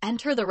must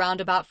enter the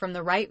roundabout from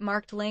the right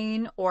marked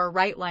lane or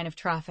right line of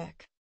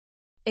traffic.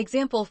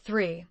 Example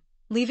 3.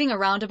 Leaving a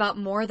roundabout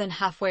more than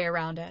halfway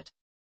around it.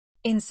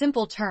 In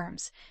simple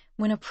terms,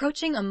 when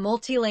approaching a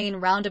multi-lane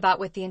roundabout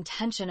with the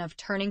intention of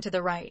turning to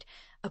the right,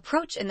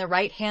 approach in the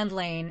right-hand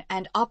lane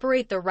and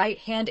operate the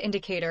right-hand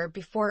indicator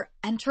before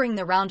entering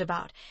the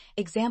roundabout.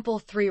 Example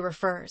 3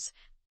 refers.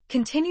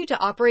 Continue to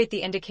operate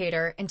the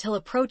indicator until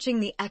approaching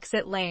the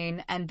exit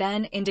lane and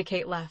then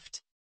indicate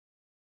left.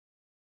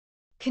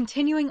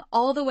 Continuing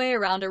all the way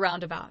around a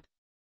roundabout.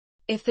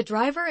 If the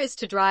driver is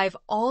to drive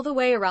all the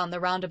way around the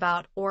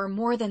roundabout or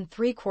more than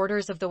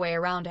 3/4 of the way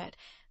around it,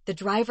 the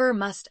driver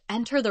must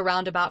enter the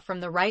roundabout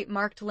from the right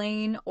marked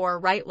lane or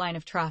right line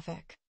of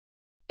traffic.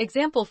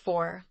 Example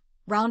 4.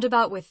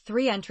 Roundabout with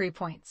 3 entry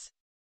points.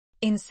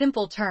 In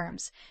simple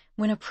terms,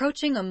 when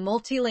approaching a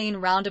multi-lane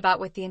roundabout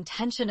with the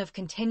intention of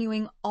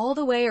continuing all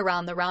the way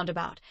around the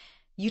roundabout,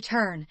 you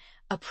turn,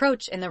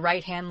 approach in the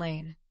right-hand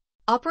lane.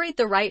 Operate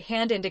the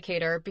right-hand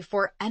indicator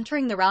before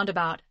entering the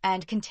roundabout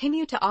and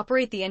continue to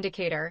operate the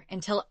indicator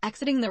until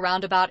exiting the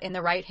roundabout in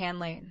the right-hand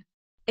lane.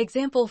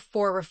 Example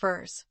 4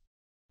 refers.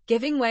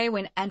 Giving way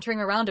when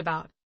entering a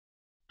roundabout.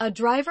 A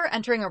driver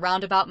entering a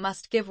roundabout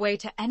must give way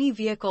to any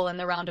vehicle in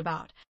the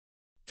roundabout,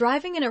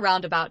 driving in a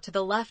roundabout to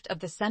the left of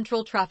the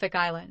central traffic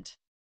island.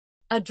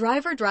 A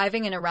driver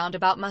driving in a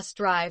roundabout must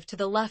drive to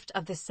the left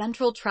of the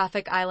central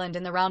traffic island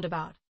in the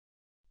roundabout.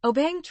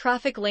 Obeying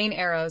traffic lane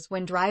arrows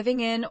when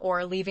driving in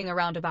or leaving a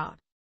roundabout.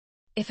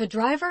 If a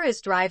driver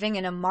is driving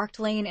in a marked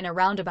lane in a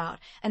roundabout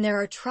and there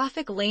are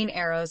traffic lane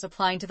arrows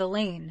applying to the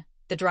lane,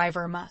 the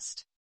driver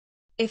must.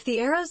 If the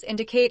arrows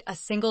indicate a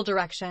single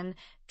direction,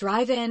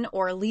 drive in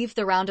or leave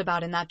the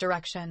roundabout in that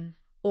direction,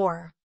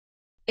 or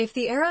if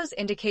the arrows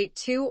indicate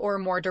 2 or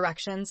more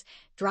directions,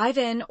 drive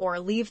in or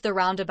leave the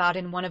roundabout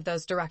in one of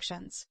those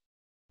directions.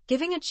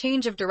 Giving a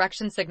change of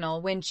direction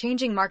signal when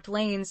changing marked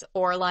lanes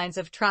or lines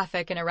of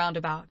traffic in a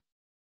roundabout.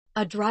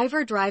 A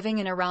driver driving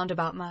in a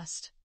roundabout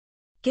must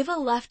give a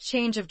left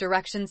change of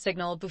direction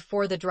signal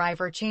before the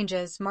driver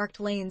changes marked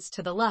lanes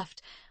to the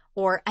left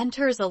or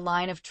enters a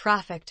line of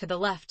traffic to the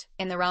left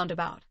in the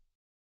roundabout.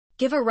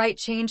 Give a right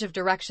change of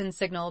direction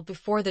signal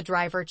before the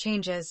driver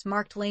changes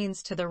marked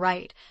lanes to the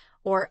right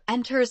or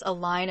enters a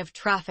line of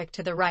traffic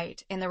to the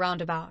right in the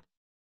roundabout.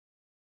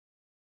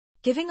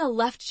 Giving a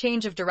left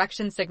change of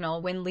direction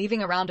signal when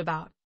leaving a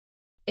roundabout.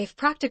 If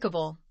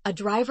practicable, a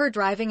driver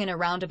driving in a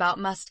roundabout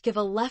must give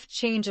a left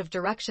change of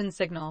direction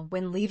signal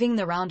when leaving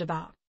the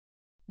roundabout.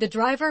 The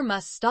driver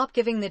must stop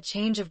giving the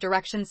change of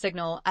direction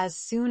signal as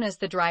soon as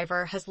the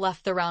driver has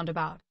left the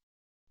roundabout.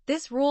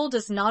 This rule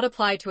does not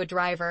apply to a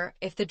driver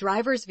if the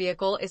driver's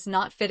vehicle is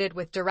not fitted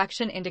with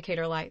direction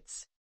indicator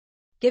lights.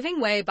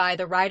 Giving way by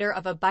the rider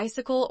of a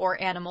bicycle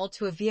or animal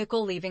to a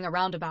vehicle leaving a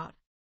roundabout.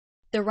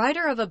 The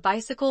rider of a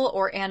bicycle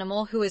or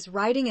animal who is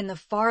riding in the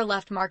far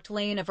left marked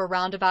lane of a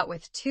roundabout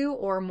with 2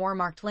 or more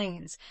marked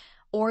lanes,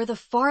 or the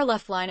far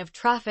left line of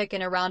traffic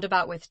in a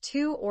roundabout with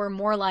 2 or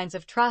more lines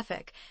of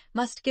traffic,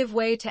 must give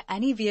way to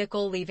any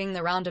vehicle leaving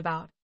the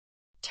roundabout.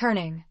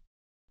 Turning.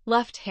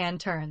 Left-hand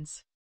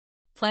turns.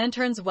 Plan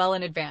turns well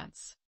in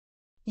advance.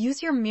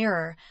 Use your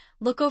mirror,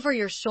 look over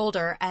your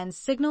shoulder, and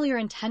signal your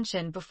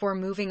intention before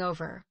moving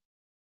over.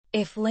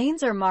 If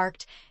lanes are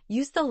marked,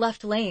 use the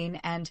left lane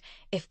and,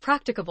 if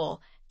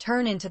practicable,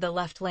 turn into the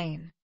left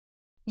lane.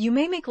 You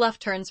may make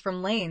left turns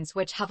from lanes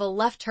which have a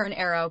left turn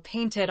arrow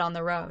painted on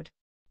the road.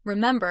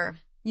 Remember,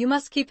 you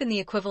must keep in the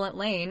equivalent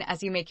lane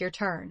as you make your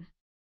turn.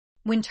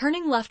 When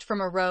turning left from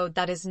a road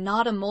that is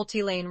not a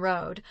multi-lane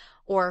road,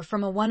 or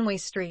from a one-way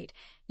street,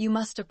 you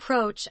must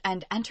approach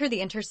and enter the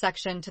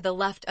intersection to the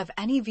left of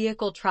any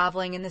vehicle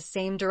traveling in the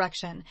same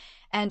direction,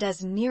 and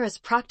as near as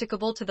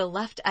practicable to the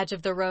left edge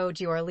of the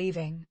road you are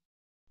leaving.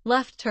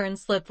 Left turn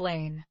slip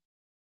lane.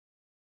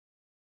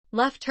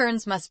 Left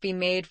turns must be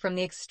made from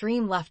the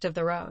extreme left of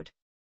the road.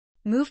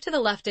 Move to the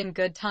left in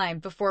good time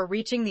before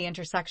reaching the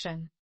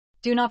intersection.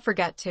 Do not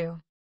forget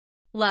to.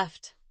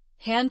 Left.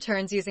 Hand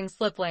turns using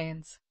slip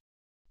lanes.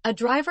 A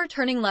driver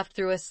turning left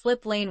through a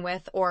slip lane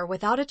with or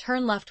without a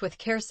turn left with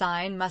care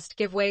sign must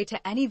give way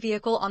to any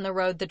vehicle on the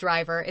road the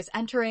driver is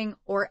entering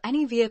or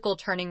any vehicle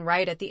turning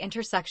right at the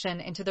intersection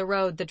into the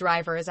road the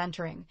driver is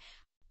entering,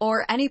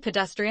 or any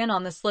pedestrian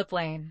on the slip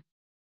lane.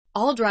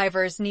 All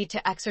drivers need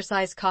to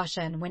exercise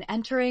caution when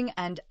entering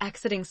and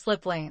exiting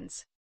slip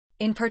lanes.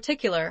 In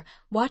particular,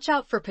 watch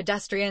out for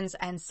pedestrians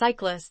and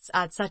cyclists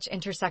at such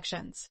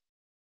intersections.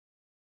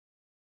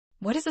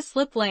 What is a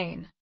slip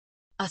lane?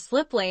 A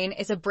slip lane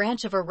is a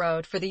branch of a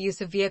road for the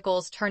use of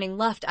vehicles turning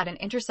left at an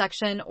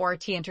intersection or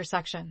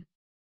T-intersection.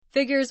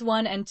 Figures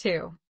 1 and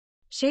 2.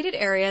 Shaded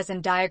areas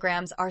and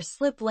diagrams are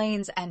slip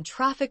lanes and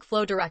traffic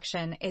flow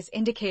direction is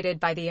indicated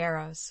by the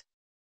arrows.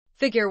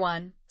 Figure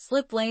 1.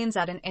 Slip lanes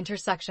at an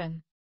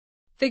intersection.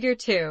 Figure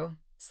 2.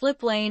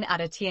 Slip lane at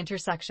a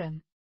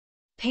T-intersection.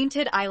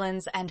 Painted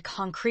islands and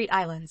concrete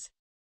islands.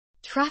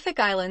 Traffic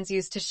islands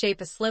used to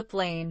shape a slip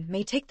lane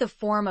may take the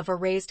form of a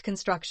raised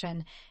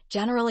construction,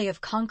 generally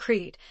of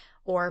concrete,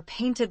 or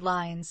painted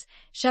lines,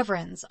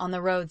 chevrons on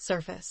the road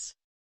surface.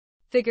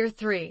 Figure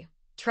 3.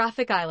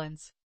 Traffic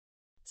islands.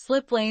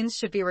 Slip lanes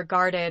should be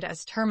regarded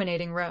as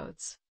terminating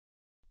roads.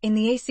 In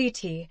the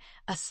ACT,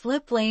 a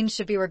slip lane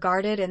should be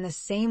regarded in the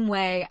same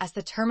way as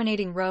the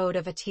terminating road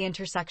of a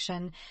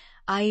T-intersection,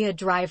 i.e. a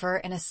driver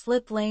in a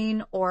slip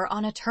lane or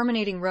on a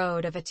terminating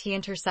road of a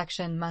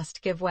T-intersection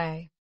must give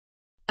way.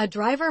 A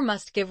driver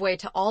must give way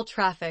to all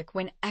traffic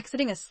when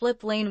exiting a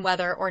slip lane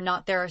whether or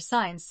not there are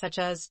signs such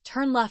as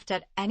turn left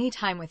at any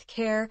time with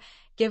care,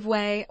 give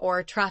way,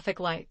 or traffic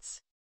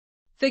lights.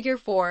 Figure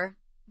 4.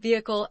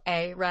 Vehicle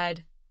A,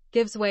 red,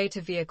 gives way to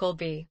Vehicle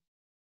B.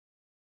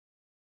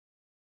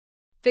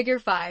 Figure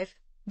 5.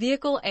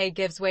 Vehicle A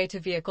gives way to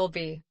Vehicle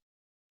B.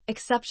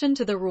 Exception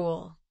to the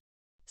rule.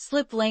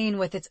 Slip lane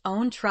with its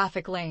own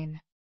traffic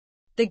lane.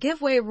 The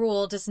give-way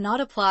rule does not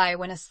apply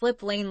when a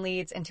slip lane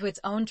leads into its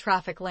own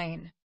traffic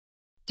lane.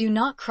 Do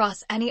not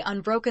cross any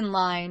unbroken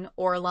line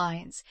or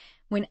lines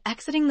when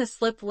exiting the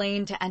slip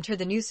lane to enter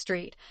the new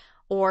street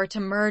or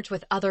to merge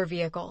with other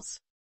vehicles.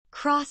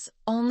 Cross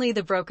only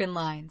the broken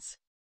lines.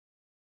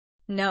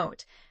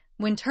 Note: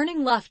 when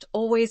turning left,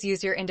 always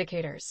use your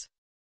indicators.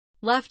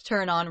 Left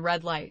turn on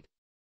red light.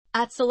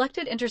 At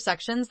selected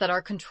intersections that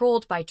are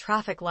controlled by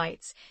traffic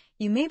lights,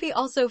 you may be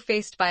also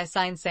faced by a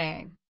sign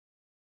saying,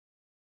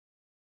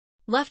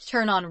 left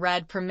turn on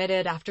red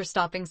permitted after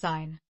stopping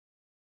sign.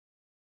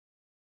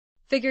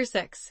 Figure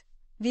 6.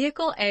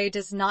 Vehicle A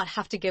does not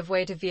have to give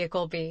way to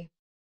Vehicle B.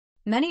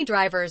 Many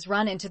drivers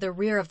run into the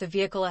rear of the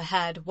vehicle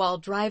ahead while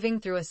driving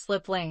through a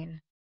slip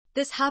lane.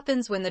 This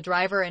happens when the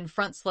driver in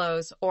front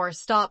slows or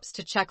stops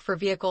to check for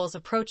vehicles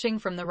approaching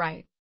from the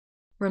right.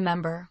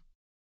 Remember,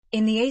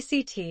 in the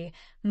ACT,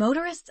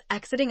 motorists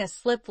exiting a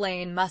slip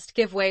lane must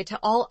give way to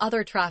all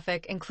other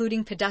traffic,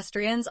 including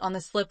pedestrians on the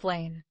slip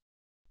lane.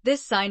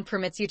 This sign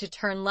permits you to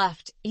turn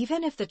left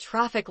even if the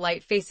traffic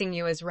light facing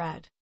you is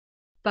red.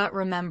 But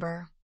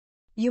remember,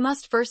 you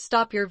must first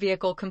stop your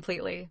vehicle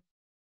completely.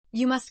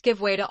 You must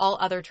give way to all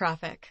other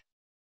traffic.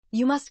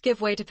 You must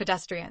give way to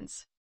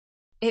pedestrians.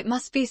 It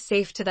must be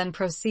safe to then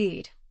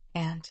proceed,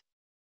 and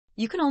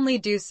you can only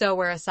do so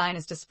where a sign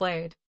is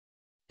displayed.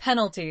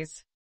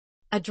 Penalties.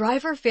 A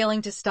driver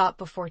failing to stop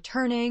before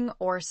turning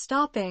or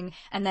stopping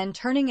and then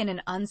turning in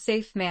an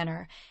unsafe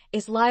manner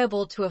is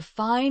liable to a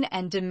fine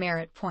and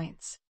demerit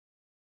points.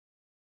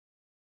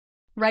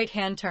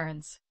 Right-hand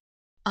turns.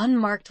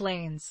 Unmarked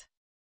lanes.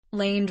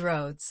 Laned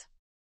roads.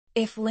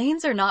 If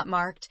lanes are not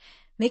marked,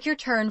 make your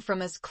turn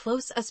from as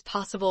close as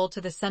possible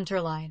to the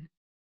center line.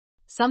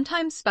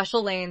 Sometimes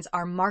special lanes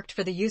are marked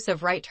for the use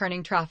of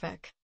right-turning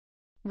traffic.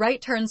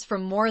 Right turns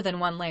from more than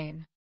one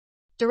lane.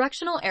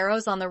 Directional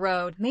arrows on the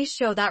road may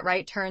show that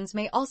right turns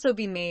may also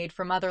be made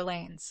from other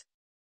lanes.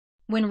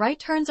 When right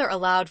turns are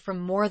allowed from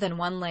more than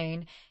one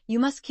lane, you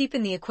must keep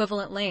in the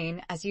equivalent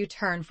lane as you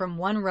turn from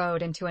one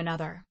road into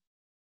another.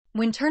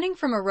 When turning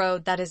from a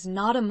road that is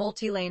not a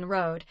multi-lane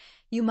road,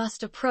 you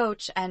must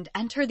approach and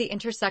enter the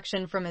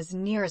intersection from as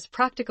near as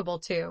practicable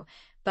to,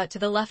 but to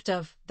the left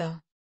of,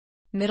 the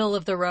middle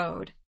of the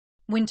road.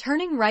 When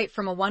turning right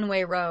from a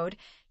one-way road,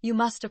 you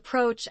must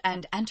approach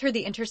and enter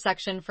the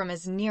intersection from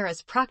as near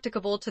as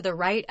practicable to the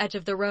right edge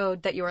of the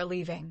road that you are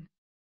leaving.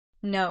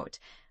 Note: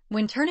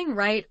 when turning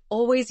right,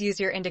 always use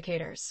your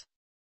indicators.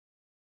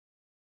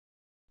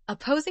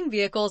 Opposing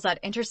vehicles at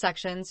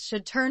intersections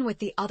should turn with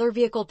the other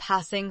vehicle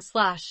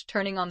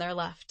passing/turning on their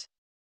left.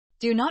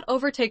 Do not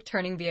overtake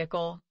turning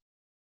vehicle.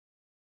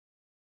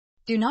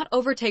 Do not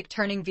overtake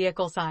turning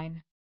vehicle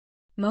sign.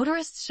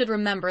 Motorists should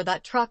remember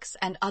that trucks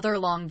and other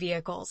long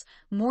vehicles,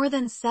 more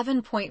than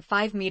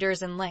 7.5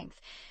 meters in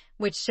length,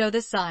 which show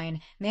this sign,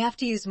 may have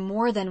to use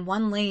more than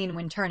one lane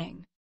when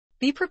turning.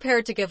 Be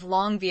prepared to give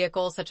long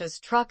vehicles such as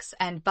trucks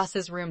and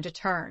buses room to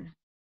turn.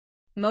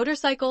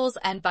 Motorcycles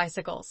and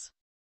bicycles.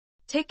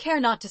 Take care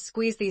not to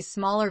squeeze these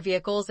smaller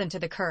vehicles into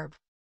the curb.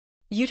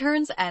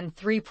 U-turns and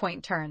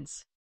three-point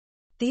turns.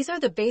 These are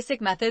the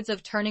basic methods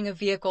of turning a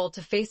vehicle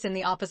to face in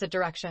the opposite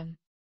direction.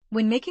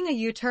 When making a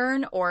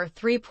U-turn or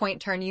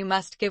three-point turn, you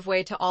must give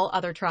way to all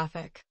other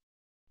traffic.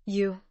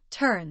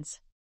 U-turns.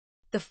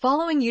 The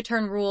following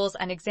U-turn rules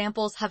and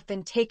examples have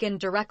been taken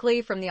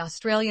directly from the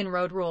Australian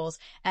road rules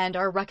and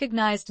are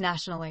recognized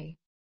nationally.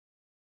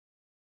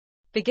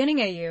 Beginning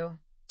a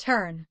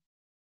U-turn.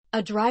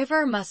 A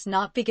driver must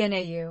not begin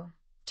a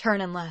U-turn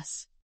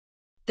unless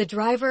the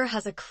driver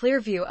has a clear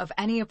view of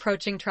any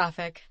approaching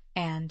traffic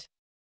and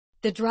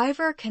the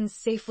driver can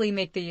safely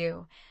make the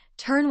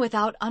U-turn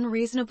without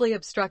unreasonably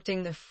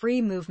obstructing the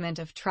free movement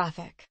of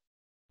traffic.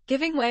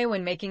 Giving way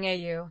when making a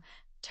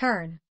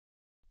U-turn.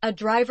 A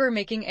driver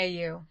making a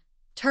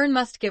U-turn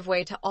must give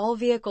way to all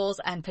vehicles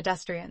and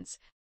pedestrians.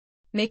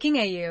 Making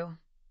a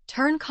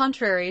U-turn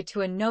contrary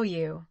to a no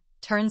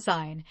U-turn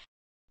sign.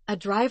 A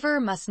driver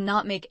must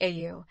not make a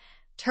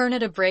U-turn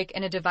at a break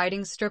in a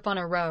dividing strip on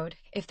a road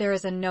if there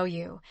is a no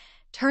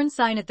U-turn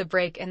sign at the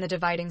break in the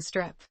dividing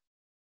strip.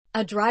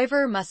 A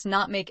driver must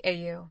not make a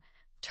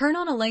U-turn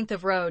on a length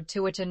of road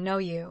to which a no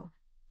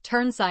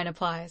U-turn sign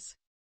applies.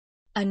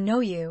 A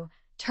no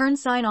U-turn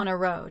sign on a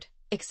road,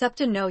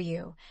 except a no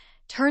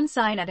U-turn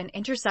sign at an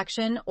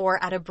intersection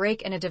or at a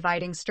break in a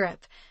dividing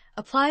strip,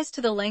 applies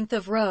to the length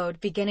of road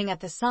beginning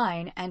at the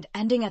sign and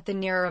ending at the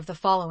nearer of the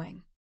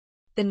following: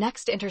 the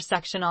next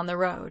intersection on the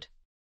road.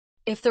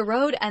 If the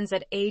road ends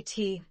at a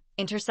T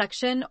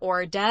intersection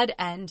or dead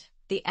end,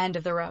 the end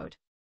of the road.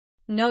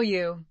 No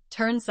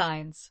U-turn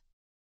signs.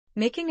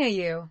 Making a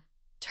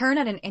U-turn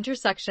at an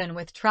intersection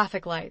with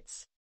traffic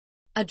lights.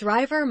 A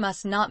driver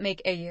must not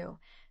make a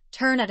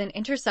U-turn at an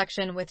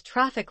intersection with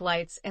traffic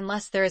lights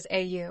unless there is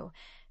a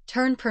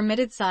U-turn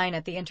permitted sign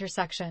at the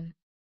intersection.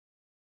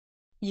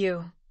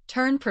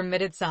 U-turn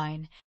permitted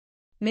sign.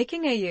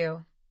 Making a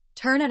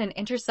U-turn at an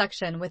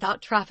intersection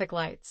without traffic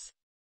lights.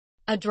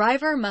 A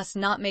driver must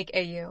not make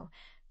a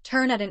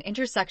U-turn at an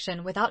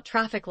intersection without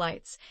traffic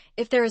lights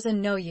if there is a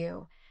no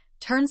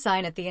U-turn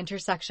sign at the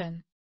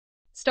intersection.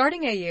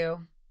 Starting a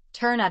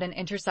U-turn at an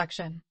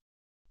intersection.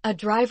 A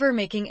driver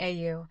making a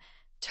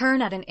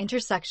U-turn at an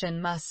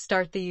intersection must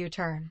start the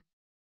U-turn.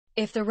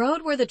 If the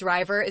road where the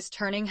driver is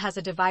turning has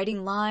a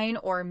dividing line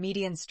or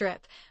median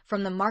strip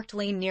from the marked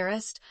lane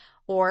nearest,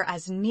 or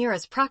as near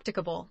as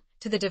practicable,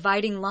 to the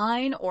dividing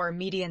line or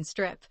median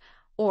strip,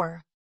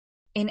 or,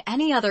 in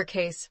any other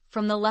case,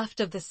 from the left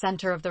of the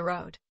center of the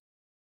road.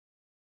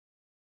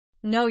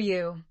 Know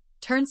you,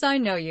 turn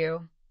sign. Know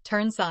you,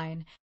 turn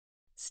sign.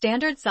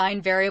 Standard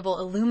sign variable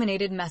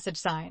illuminated message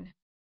sign.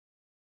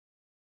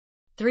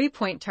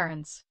 3-point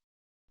turns.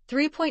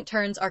 3-point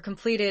turns are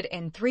completed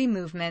in 3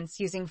 movements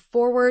using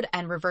forward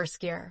and reverse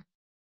gear.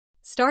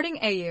 Starting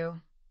AU,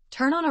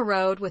 turn on a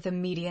road with a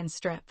median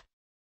strip.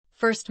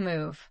 First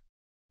move.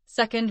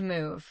 Second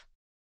move.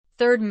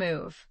 Third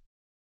move.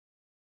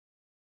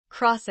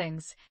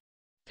 Crossings.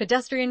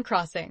 Pedestrian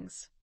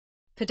crossings.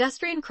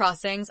 Pedestrian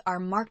crossings are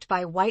marked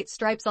by white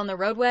stripes on the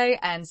roadway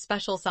and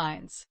special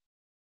signs.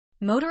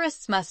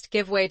 Motorists must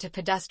give way to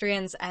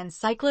pedestrians and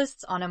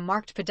cyclists on a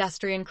marked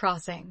pedestrian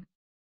crossing.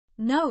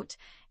 Note,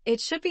 it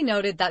should be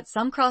noted that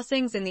some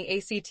crossings in the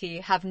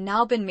ACT have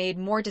now been made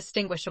more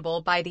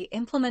distinguishable by the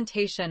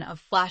implementation of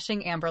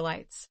flashing amber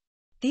lights.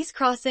 These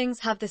crossings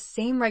have the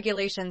same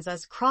regulations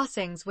as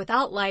crossings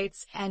without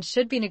lights and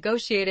should be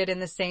negotiated in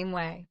the same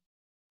way.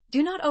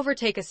 Do not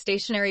overtake a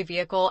stationary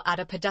vehicle at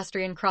a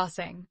pedestrian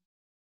crossing.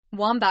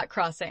 Wombat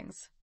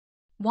crossings.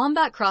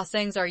 Wombat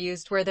crossings are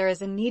used where there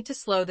is a need to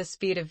slow the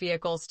speed of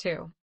vehicles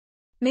too.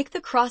 Make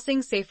the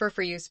crossing safer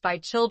for use by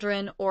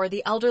children or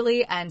the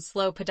elderly and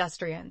slow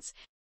pedestrians.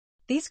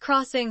 These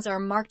crossings are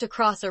marked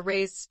across a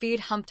raised speed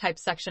hump-type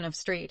section of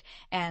street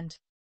and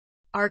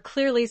are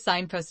clearly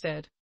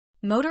signposted.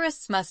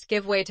 Motorists must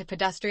give way to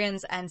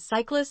pedestrians and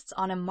cyclists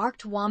on a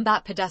marked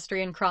wombat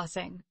pedestrian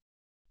crossing.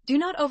 Do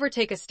not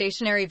overtake a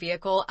stationary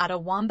vehicle at a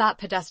wombat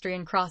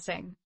pedestrian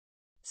crossing.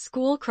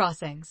 School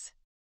crossings.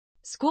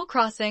 School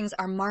crossings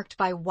are marked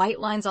by white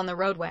lines on the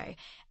roadway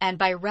and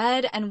by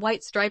red and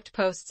white striped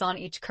posts on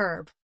each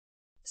curb.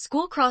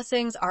 School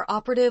crossings are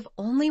operative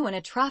only when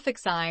a traffic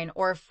sign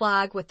or a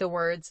flag with the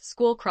words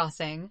 "school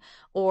crossing"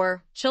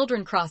 or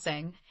 "children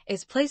crossing"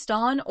 is placed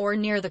on or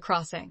near the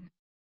crossing.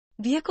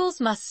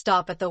 Vehicles must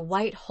stop at the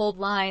white hold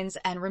lines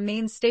and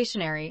remain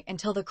stationary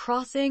until the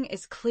crossing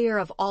is clear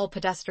of all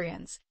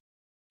pedestrians.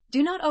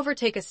 Do not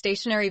overtake a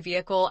stationary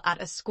vehicle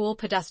at a school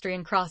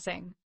pedestrian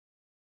crossing.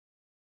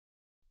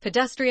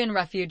 Pedestrian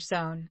refuge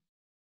zone.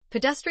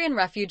 Pedestrian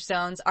refuge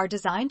zones are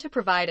designed to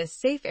provide a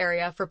safe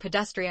area for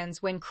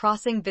pedestrians when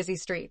crossing busy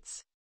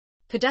streets.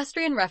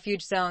 Pedestrian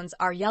refuge zones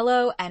are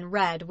yellow and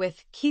red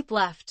with "Keep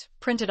Left"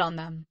 printed on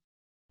them.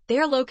 They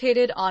are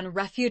located on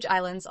refuge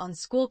islands on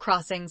school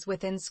crossings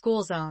within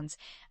school zones,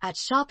 at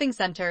shopping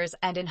centers,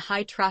 and in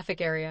high-traffic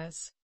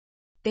areas.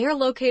 They are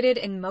located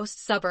in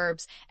most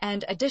suburbs,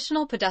 and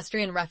additional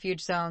pedestrian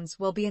refuge zones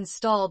will be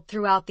installed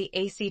throughout the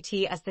ACT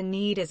as the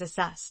need is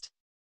assessed.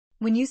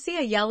 When you see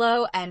a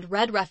yellow and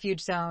red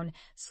refuge zone,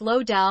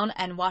 slow down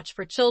and watch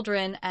for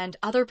children and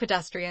other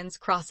pedestrians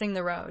crossing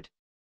the road.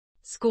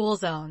 School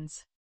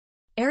zones.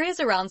 Areas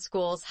around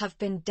schools have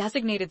been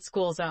designated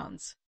school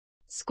zones.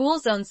 School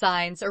zone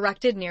signs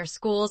erected near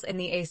schools in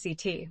the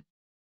ACT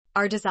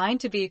are designed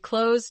to be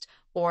closed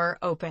or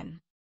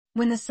open.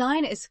 When the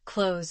sign is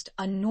closed,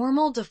 a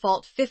normal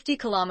default 50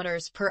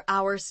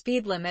 km/h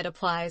speed limit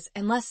applies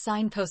unless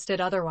signposted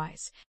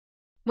otherwise.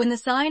 When the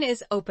sign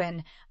is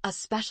open, a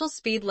special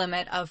speed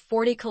limit of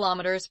 40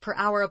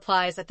 km/h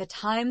applies at the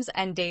times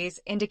and days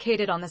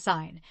indicated on the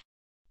sign.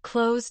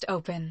 Closed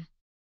open.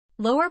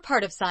 Lower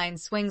part of sign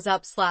swings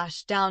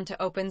up/down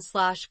to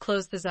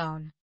open/close the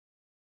zone.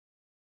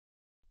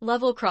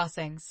 Level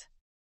crossings.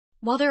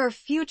 While there are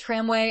few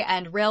tramway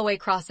and railway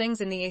crossings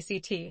in the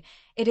ACT,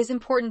 it is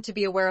important to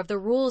be aware of the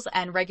rules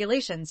and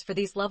regulations for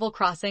these level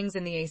crossings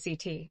in the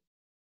ACT.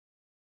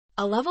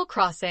 A level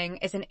crossing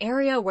is an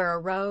area where a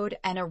road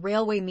and a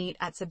railway meet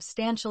at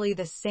substantially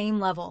the same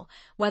level,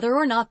 whether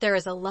or not there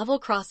is a level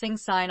crossing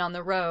sign on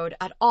the road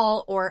at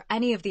all or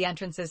any of the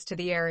entrances to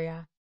the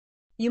area.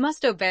 You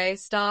must obey,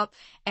 stop,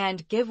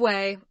 and give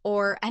way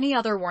or any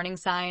other warning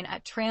sign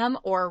at tram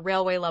or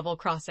railway level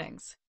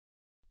crossings.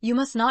 You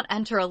must not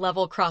enter a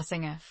level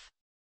crossing if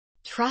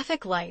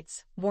traffic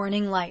lights,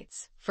 warning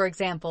lights, for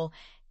example,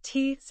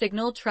 T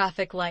signal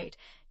traffic light,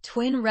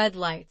 twin red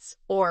lights,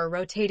 or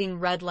rotating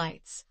red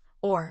lights,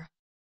 or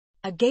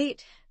a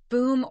gate,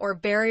 boom, or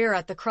barrier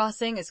at the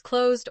crossing is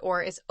closed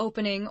or is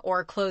opening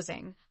or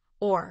closing,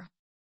 or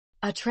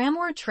a tram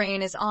or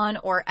train is on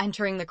or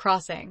entering the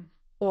crossing,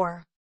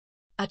 or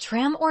a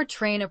tram or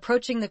train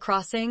approaching the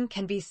crossing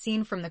can be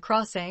seen from the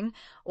crossing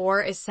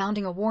or is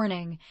sounding a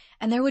warning,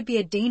 and there would be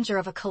a danger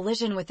of a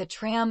collision with the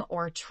tram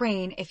or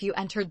train if you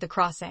entered the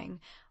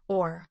crossing,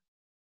 or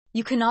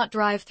you cannot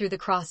drive through the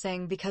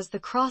crossing because the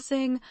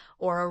crossing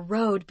or a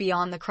road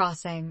beyond the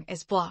crossing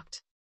is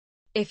blocked.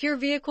 If your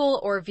vehicle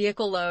or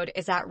vehicle load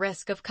is at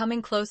risk of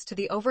coming close to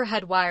the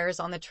overhead wires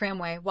on the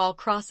tramway while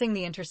crossing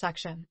the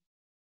intersection,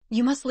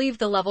 you must leave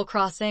the level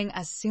crossing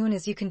as soon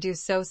as you can do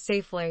so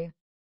safely.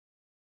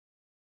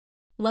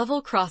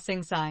 Level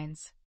crossing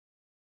signs.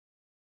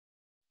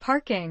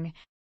 Parking.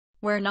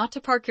 Where not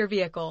to park your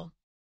vehicle.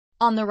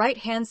 on the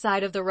right-hand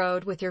side of the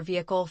road with your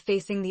vehicle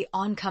facing the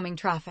oncoming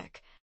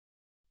traffic.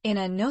 In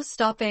a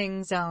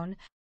no-stopping zone,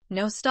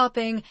 no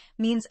stopping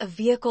means a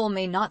vehicle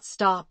may not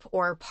stop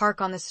or park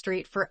on the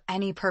street for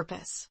any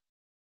purpose.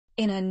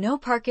 In a no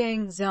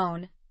parking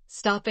zone,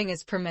 stopping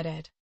is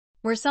permitted.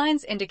 Where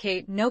signs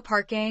indicate no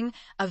parking,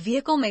 a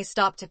vehicle may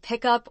stop to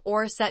pick up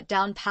or set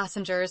down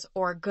passengers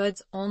or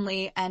goods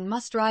only and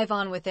must drive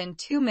on within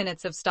 2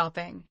 minutes of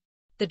stopping.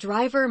 The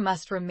driver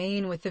must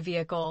remain with the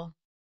vehicle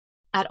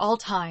at all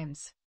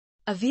times.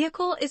 A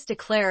vehicle is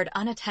declared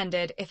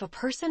unattended if a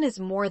person is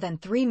more than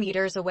 3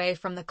 meters away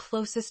from the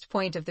closest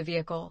point of the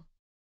vehicle.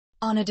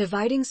 On a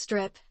dividing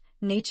strip,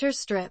 nature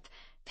strip,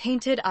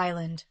 painted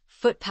island,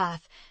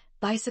 footpath,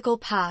 bicycle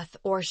path,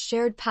 or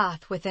shared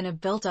path within a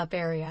built-up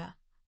area.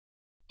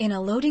 In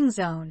a loading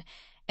zone,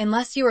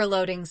 unless you are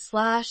loading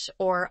 /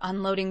 or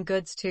unloading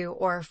goods to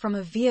or from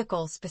a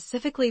vehicle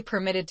specifically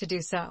permitted to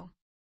do so.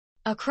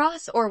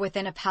 Across or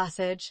within a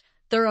passage,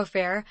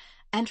 thoroughfare,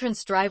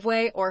 entrance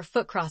driveway, or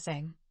foot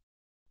crossing.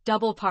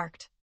 Double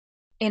parked.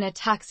 In a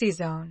taxi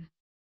zone.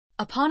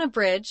 Upon a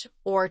bridge,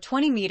 or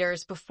 20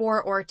 meters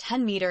before or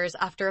 10 meters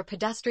after a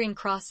pedestrian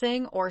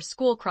crossing or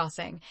school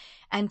crossing,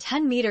 and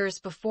 10 meters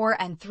before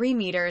and 3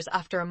 meters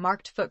after a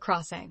marked foot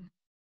crossing.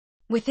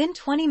 Within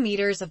 20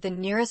 meters of the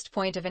nearest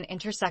point of an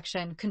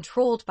intersection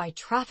controlled by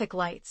traffic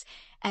lights,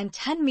 and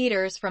 10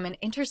 meters from an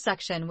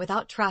intersection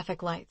without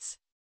traffic lights.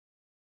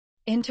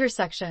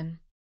 Intersection.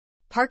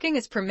 Parking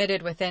is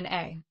permitted within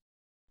a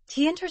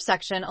T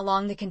intersection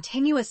along the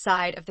continuous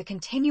side of the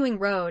continuing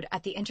road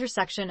at the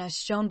intersection as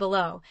shown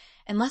below,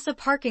 unless a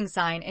parking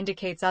sign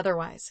indicates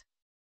otherwise.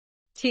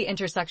 T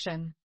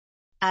intersection.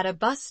 At a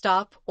bus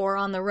stop or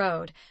on the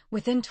road,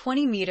 within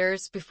 20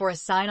 meters before a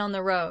sign on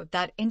the road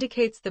that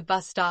indicates the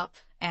bus stop,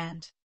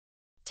 and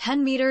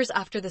 10 meters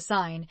after the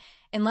sign,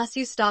 unless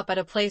you stop at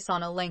a place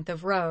on a length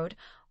of road,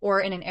 or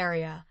in an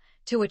area,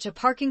 to which a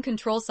parking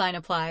control sign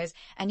applies,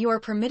 and you are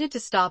permitted to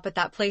stop at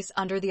that place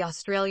under the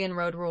Australian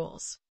road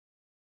rules.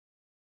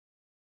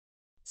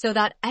 So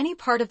that any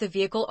part of the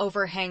vehicle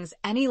overhangs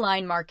any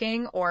line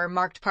marking or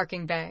marked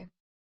parking bay.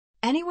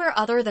 Anywhere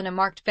other than a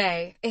marked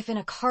bay, if in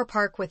a car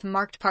park with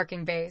marked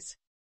parking bays.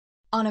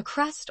 On a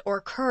crest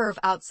or curve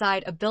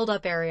outside a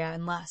build-up area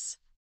unless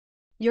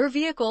your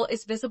vehicle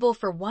is visible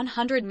for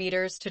 100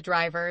 meters to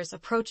drivers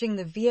approaching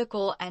the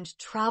vehicle and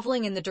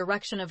traveling in the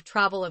direction of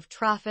travel of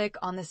traffic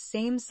on the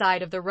same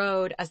side of the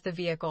road as the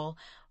vehicle,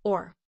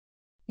 or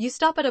you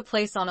stop at a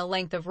place on a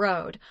length of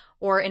road,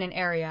 or in an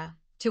area,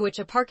 to which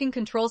a parking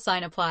control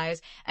sign applies,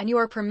 and you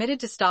are permitted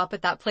to stop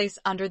at that place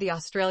under the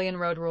Australian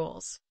road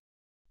rules.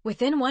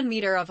 Within 1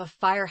 meter of a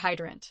fire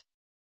hydrant.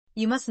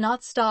 You must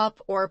not stop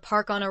or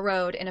park on a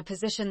road in a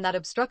position that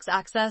obstructs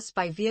access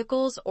by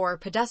vehicles or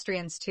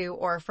pedestrians to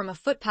or from a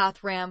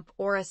footpath ramp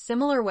or a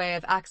similar way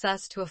of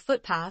access to a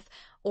footpath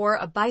or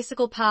a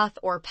bicycle path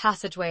or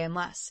passageway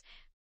unless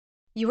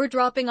you are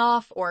dropping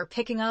off or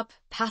picking up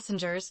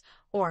passengers,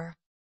 or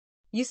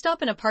you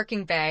stop in a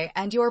parking bay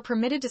and you are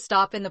permitted to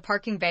stop in the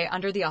parking bay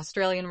under the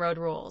Australian road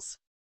rules.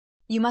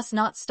 You must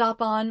not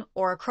stop on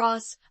or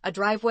across a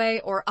driveway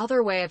or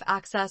other way of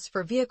access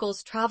for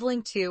vehicles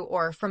traveling to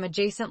or from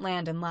adjacent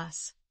land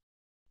unless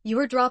you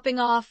are dropping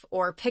off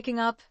or picking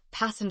up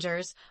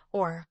passengers,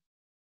 or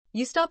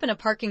you stop in a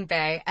parking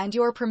bay and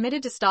you are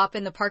permitted to stop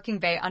in the parking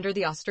bay under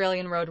the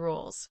Australian road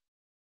rules.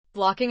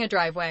 Blocking a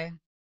driveway.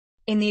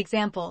 In the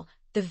example,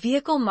 the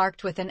vehicle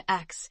marked with an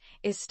X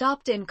is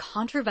stopped in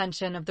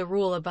contravention of the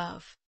rule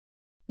above.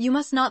 You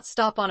must not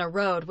stop on a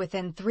road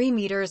within 3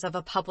 meters of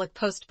a public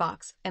post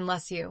box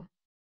unless you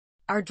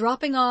are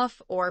dropping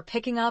off or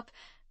picking up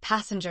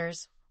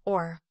passengers,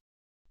 or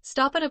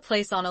stop at a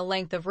place on a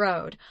length of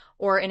road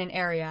or in an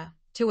area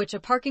to which a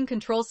parking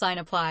control sign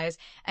applies,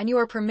 and you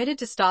are permitted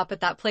to stop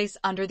at that place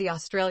under the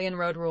Australian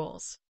road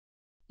rules.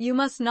 You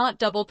must not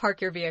double park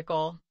your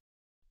vehicle.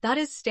 That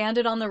is, stand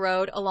it on the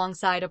road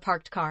alongside a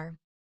parked car.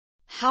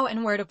 How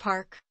and where to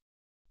park.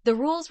 The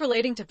rules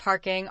relating to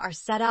parking are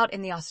set out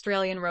in the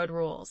Australian road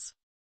rules.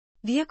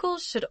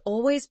 Vehicles should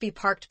always be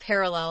parked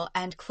parallel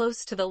and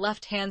close to the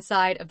left-hand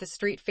side of the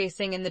street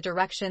facing in the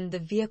direction the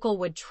vehicle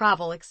would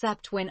travel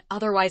except when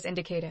otherwise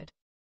indicated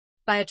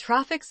by a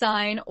traffic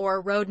sign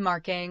or road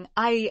marking,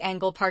 i.e.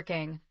 angle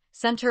parking,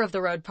 center of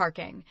the road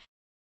parking.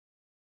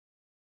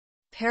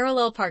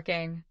 Parallel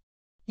parking.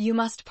 You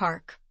must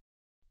park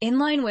in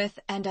line with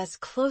and as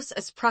close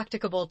as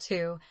practicable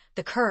to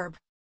the curb,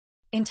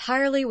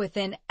 entirely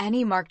within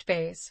any marked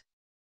bays,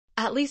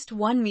 at least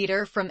 1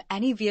 meter from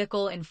any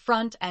vehicle in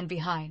front and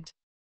behind.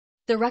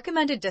 The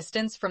recommended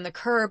distance from the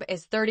curb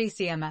is 30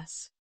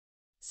 cm.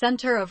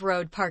 Center of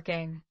road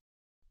parking.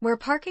 Where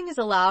parking is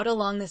allowed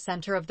along the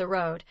center of the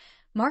road,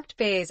 marked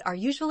bays are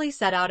usually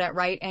set out at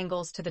right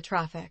angles to the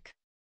traffic.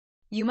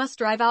 You must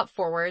drive out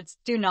forwards,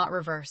 do not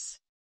reverse.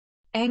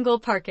 Angle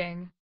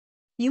parking.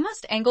 You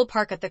must angle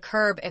park at the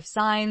curb if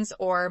signs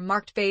or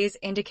marked bays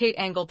indicate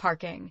angle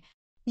parking.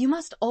 You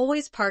must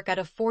always park at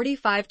a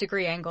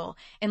 45-degree angle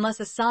unless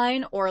a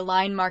sign or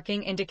line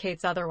marking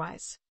indicates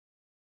otherwise.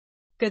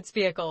 Goods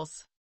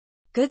vehicles.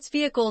 Goods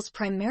vehicles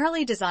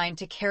primarily designed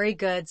to carry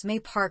goods may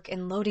park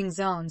in loading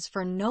zones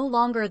for no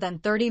longer than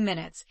 30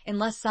 minutes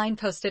unless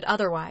signposted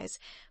otherwise,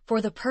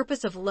 for the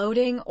purpose of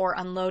loading or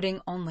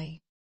unloading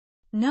only.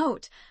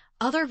 Note: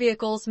 other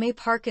vehicles may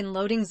park in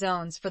loading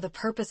zones for the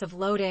purpose of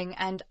loading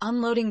and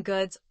unloading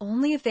goods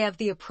only if they have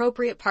the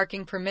appropriate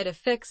parking permit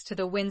affixed to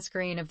the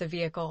windscreen of the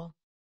vehicle.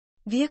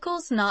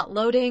 Vehicles not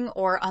loading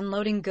or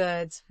unloading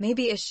goods may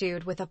be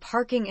issued with a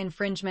parking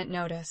infringement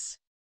notice.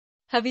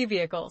 Heavy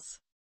vehicles.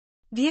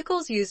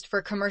 Vehicles used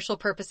for commercial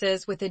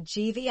purposes with a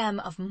GVM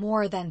of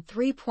more than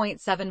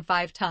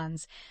 3.75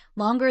 tons,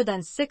 longer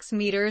than 6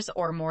 meters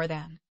or more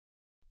than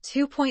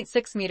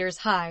 2.6 meters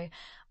high,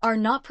 are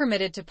not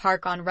permitted to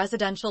park on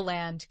residential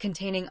land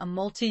containing a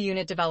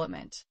multi-unit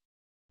development.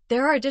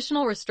 There are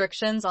additional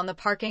restrictions on the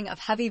parking of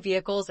heavy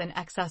vehicles in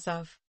excess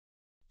of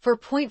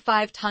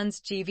 4.5 tons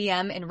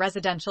GVM in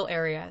residential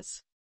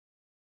areas.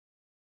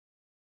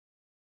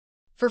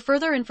 For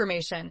further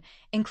information,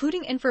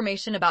 including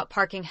information about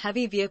parking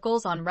heavy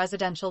vehicles on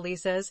residential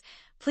leases,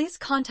 please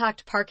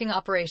contact Parking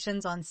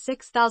Operations on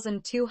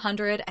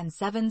 6200 and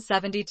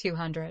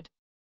 77200.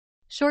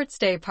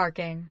 Short-stay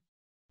parking.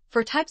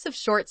 For types of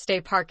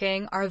short-stay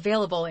parking are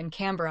available in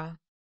Canberra.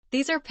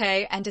 These are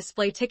pay and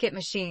display ticket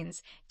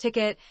machines,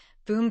 ticket,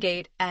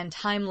 boomgate, and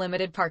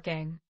time-limited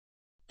parking.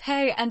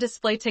 Pay and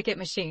display ticket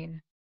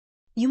machine.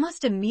 You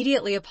must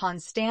immediately upon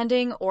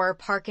standing or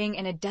parking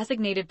in a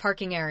designated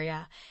parking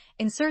area,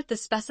 insert the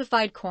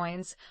specified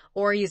coins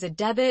or use a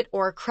debit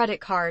or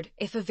credit card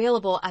if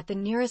available at the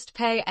nearest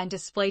pay and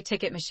display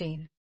ticket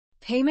machine.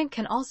 Payment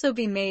can also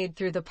be made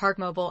through the Park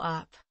Mobile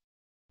app.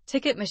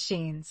 Ticket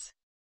machines.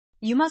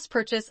 You must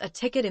purchase a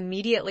ticket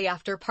immediately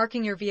after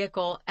parking your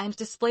vehicle and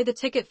display the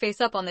ticket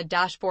face up on the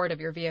dashboard of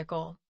your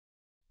vehicle.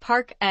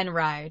 Park and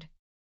Ride.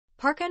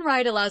 Park and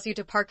Ride allows you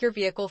to park your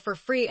vehicle for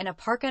free in a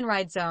Park and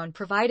Ride zone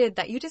provided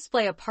that you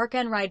display a Park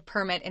and Ride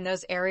permit in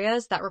those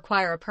areas that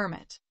require a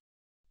permit.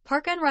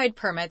 Park and Ride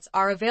permits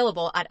are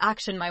available at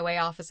Action My Way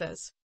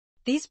offices.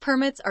 These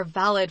permits are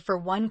valid for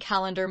 1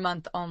 calendar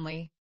month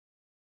only.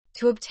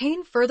 To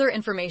obtain further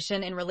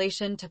information in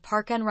relation to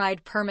Park and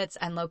Ride permits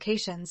and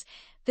locations,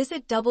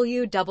 visit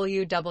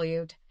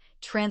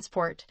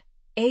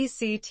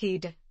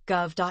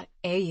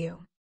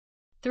www.transport.act.gov.au.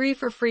 3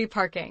 for free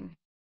parking.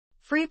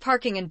 Free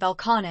parking in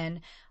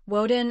Belconnen,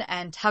 Woden,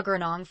 and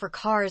Tuggeranong for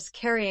cars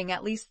carrying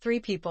at least 3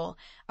 people,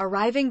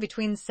 arriving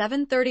between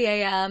 7:30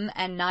 a.m.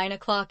 and 9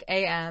 o'clock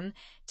a.m.,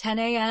 10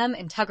 a.m.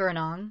 in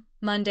Tuggeranong,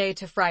 Monday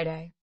to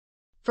Friday.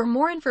 For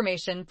more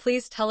information,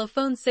 please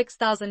telephone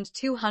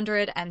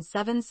 6200 and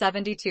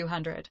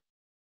 77200.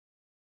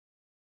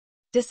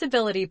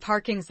 Disability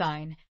parking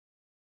sign.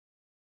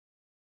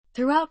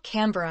 Throughout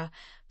Canberra,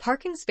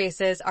 parking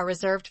spaces are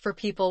reserved for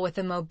people with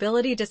a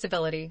mobility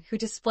disability who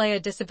display a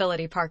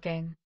disability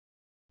parking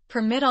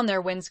permit on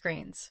their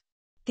windscreens.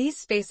 These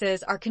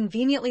spaces are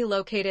conveniently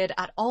located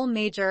at all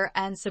major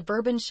and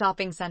suburban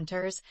shopping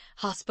centers,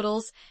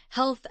 hospitals,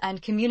 health and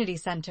community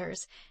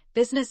centers,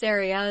 business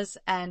areas,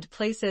 and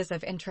places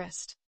of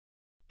interest.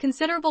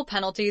 Considerable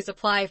penalties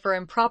apply for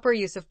improper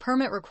use of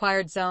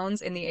permit-required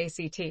zones in the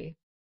ACT.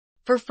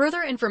 For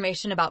further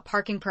information about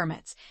parking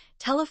permits,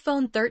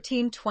 telephone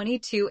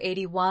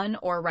 132281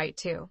 or write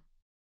to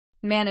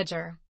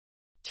Manager.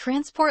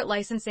 Transport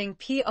Licensing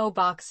P.O.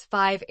 Box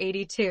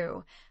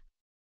 582,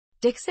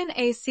 Dixon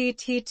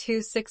ACT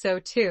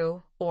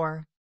 2602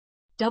 or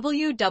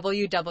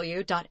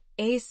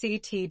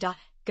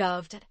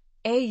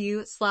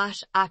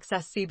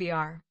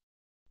www.act.gov.au/accesscbr.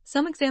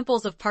 Some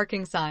examples of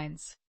parking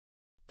signs.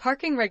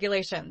 Parking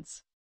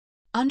regulations.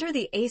 Under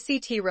the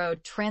ACT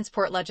road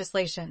transport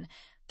legislation,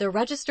 the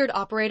registered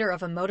operator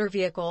of a motor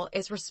vehicle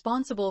is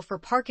responsible for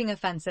parking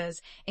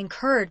offenses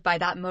incurred by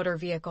that motor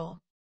vehicle.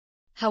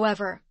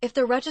 However, if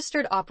the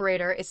registered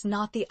operator is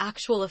not the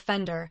actual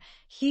offender,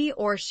 he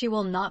or she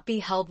will not be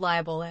held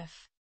liable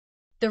if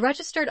the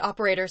registered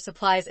operator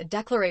supplies a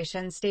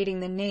declaration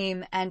stating the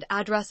name and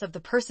address of the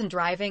person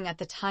driving at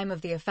the time of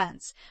the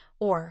offense,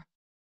 or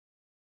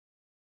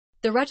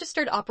the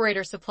registered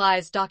operator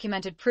supplies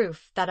documented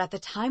proof that at the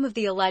time of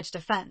the alleged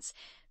offense,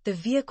 the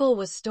vehicle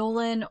was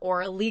stolen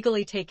or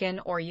illegally taken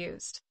or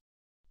used.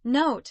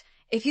 Note: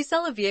 if you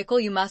sell a vehicle,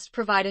 you must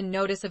provide a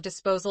notice of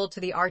disposal to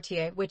the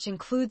RTA, which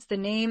includes the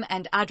name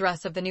and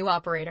address of the new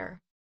operator.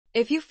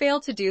 If you fail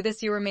to do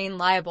this, you remain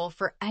liable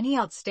for any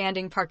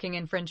outstanding parking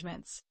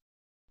infringements.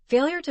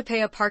 Failure to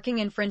pay a parking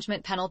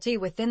infringement penalty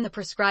within the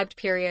prescribed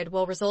period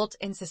will result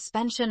in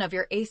suspension of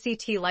your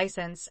ACT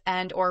license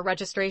and/or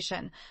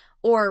registration,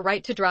 or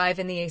right to drive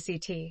in the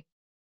ACT.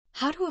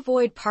 How to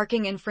avoid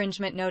parking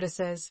infringement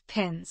notices,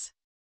 pins.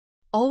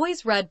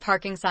 Always read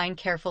parking sign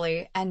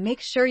carefully and make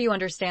sure you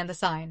understand the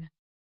sign.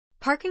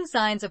 Parking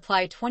signs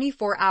apply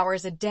 24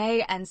 hours a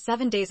day and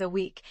 7 days a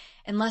week,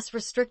 unless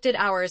restricted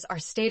hours are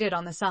stated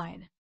on the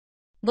sign.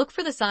 Look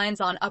for the signs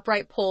on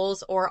upright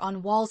poles or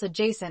on walls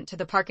adjacent to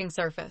the parking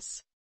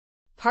surface.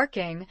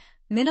 Parking,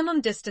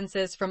 minimum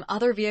distances from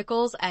other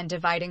vehicles and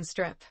dividing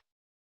strip.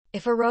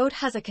 If a road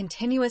has a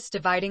continuous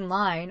dividing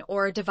line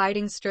or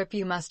dividing strip,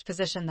 you must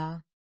position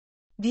the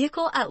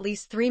Vehicle at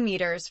least 3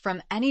 meters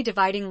from any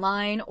dividing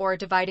line or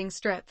dividing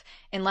strip,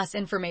 unless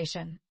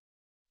information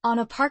on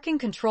a parking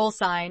control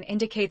sign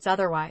indicates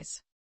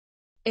otherwise.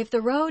 If the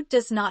road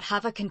does not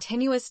have a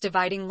continuous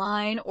dividing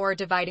line or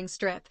dividing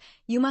strip,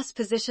 you must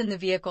position the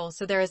vehicle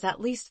so there is at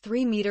least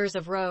 3 meters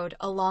of road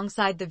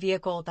alongside the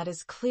vehicle that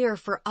is clear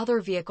for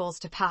other vehicles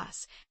to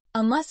pass,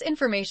 unless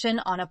information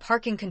on a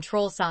parking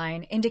control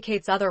sign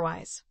indicates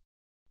otherwise.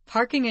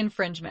 Parking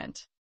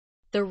infringement.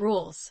 The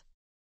rules.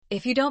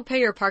 If you don't pay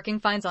your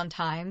parking fines on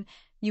time,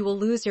 you will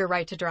lose your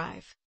right to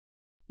drive.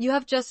 You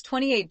have just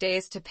 28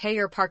 days to pay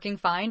your parking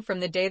fine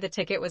from the day the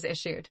ticket was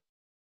issued.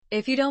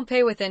 If you don't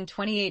pay within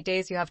 28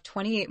 days, you have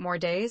 28 more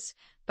days,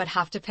 but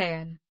have to pay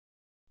an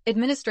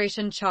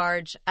administration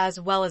charge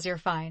as well as your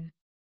fine.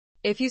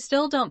 If you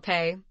still don't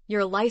pay,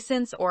 your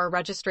license or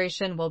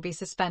registration will be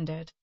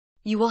suspended.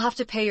 You will have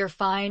to pay your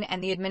fine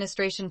and the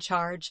administration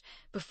charge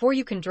before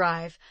you can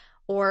drive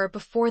or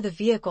before the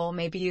vehicle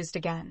may be used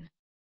again.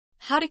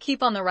 How to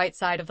keep on the right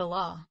side of the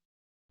law.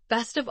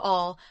 Best of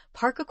all,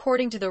 park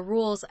according to the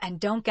rules and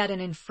don't get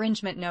an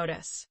infringement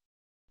notice.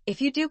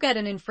 If you do get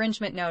an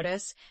infringement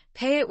notice,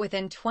 pay it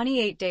within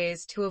 28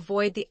 days to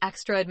avoid the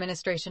extra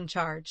administration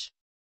charge.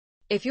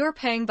 If you're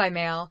paying by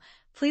mail,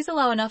 please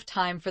allow enough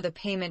time for the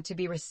payment to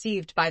be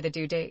received by the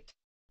due date.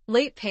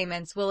 Late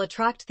payments will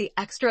attract the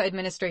extra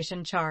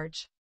administration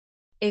charge.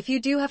 If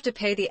you do have to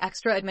pay the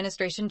extra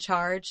administration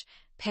charge,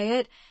 pay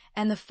it,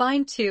 and the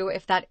fine too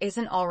if that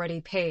isn't already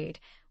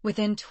paid,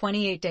 within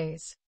 28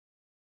 days.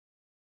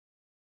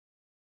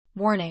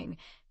 Warning.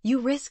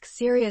 You risk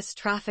serious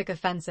traffic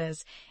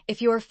offenses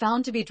if you are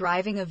found to be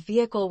driving a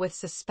vehicle with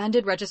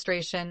suspended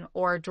registration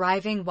or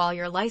driving while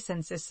your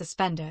license is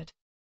suspended.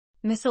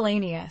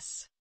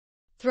 Miscellaneous.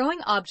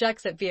 Throwing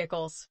objects at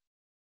vehicles.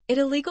 It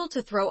is illegal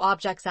to throw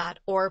objects at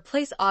or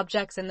place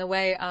objects in the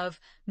way of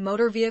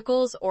motor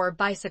vehicles or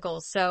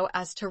bicycles so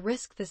as to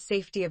risk the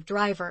safety of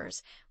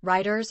drivers,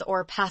 riders,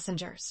 or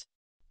passengers.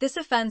 This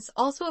offense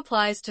also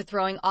applies to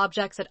throwing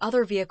objects at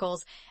other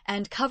vehicles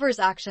and covers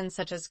actions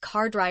such as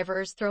car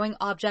drivers throwing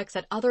objects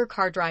at other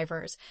car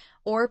drivers,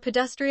 or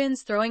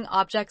pedestrians throwing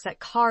objects at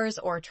cars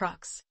or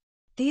trucks.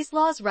 These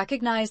laws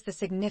recognize the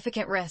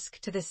significant risk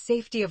to the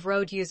safety of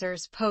road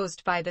users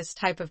posed by this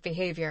type of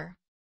behavior.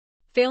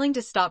 Failing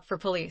to stop for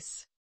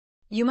police.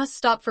 You must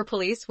stop for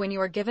police when you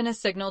are given a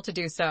signal to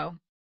do so.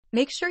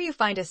 Make sure you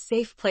find a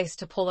safe place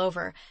to pull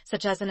over,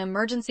 such as an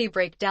emergency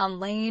breakdown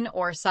lane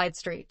or side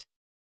street.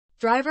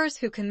 Drivers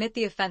who commit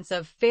the offense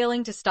of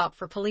failing to stop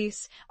for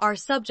police are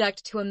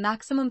subject to a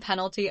maximum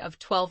penalty of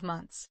 12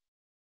 months.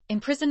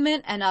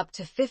 Imprisonment and up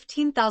to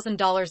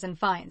 $15,000 in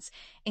fines,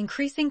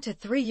 increasing to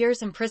 3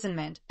 years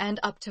imprisonment and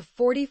up to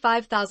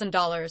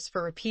 $45,000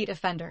 for repeat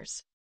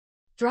offenders.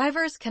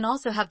 Drivers can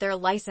also have their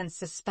license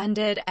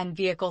suspended and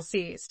vehicle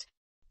seized.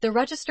 The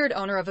registered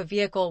owner of a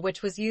vehicle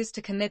which was used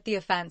to commit the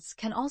offense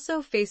can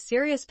also face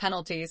serious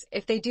penalties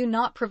if they do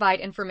not provide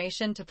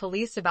information to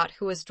police about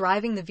who was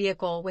driving the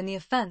vehicle when the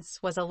offense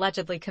was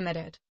allegedly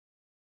committed.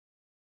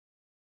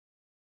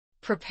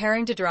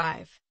 Preparing to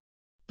drive.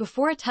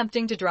 Before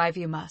attempting to drive,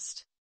 you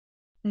must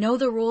know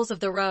the rules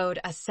of the road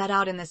as set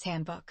out in this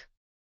handbook.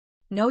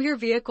 Know your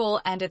vehicle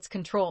and its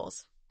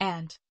controls,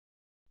 and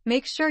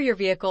make sure your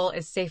vehicle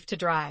is safe to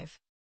drive.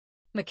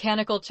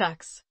 Mechanical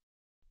checks.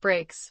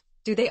 Brakes.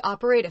 Do they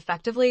operate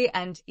effectively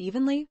and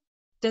evenly?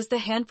 Does the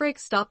handbrake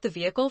stop the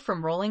vehicle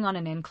from rolling on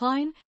an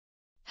incline?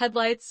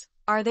 Headlights.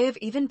 Are they of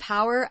even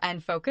power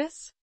and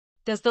focus?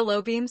 Does the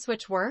low beam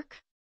switch work?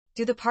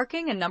 Do the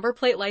parking and number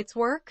plate lights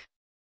work?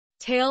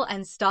 Tail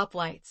and stop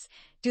lights.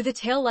 Do the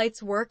tail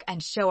lights work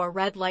and show a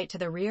red light to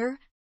the rear?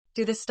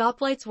 Do the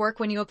stop lights work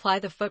when you apply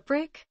the foot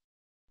brake?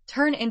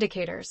 Turn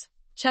indicators.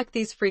 Check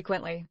these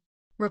frequently.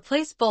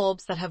 Replace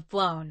bulbs that have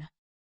blown.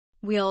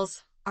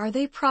 Wheels. Are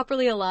they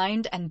properly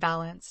aligned and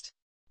balanced?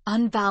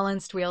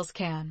 Unbalanced wheels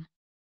can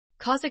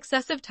cause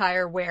excessive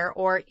tire wear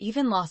or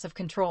even loss of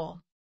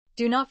control.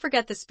 Do not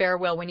forget the spare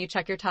wheel when you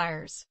check your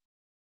tires.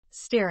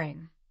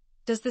 Steering.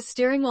 Does the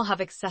steering wheel have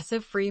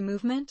excessive free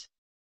movement?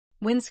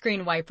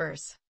 Windscreen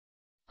wipers.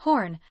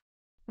 Horn.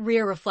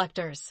 Rear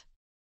reflectors.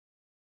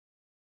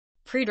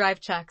 Pre-drive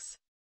checks.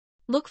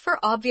 Look for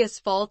obvious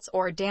faults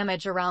or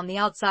damage around the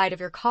outside of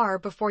your car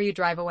before you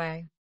drive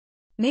away.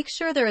 Make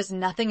sure there is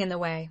nothing in the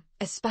way,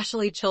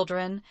 especially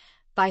children,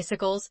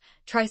 bicycles,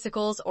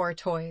 tricycles, or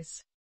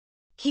toys.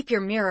 Keep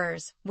your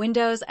mirrors,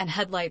 windows, and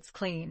headlights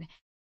clean.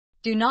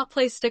 Do not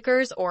place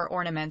stickers or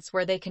ornaments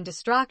where they can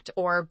distract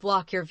or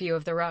block your view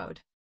of the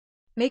road.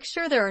 Make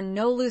sure there are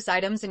no loose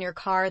items in your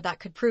car that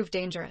could prove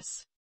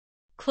dangerous.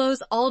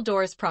 Close all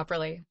doors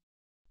properly.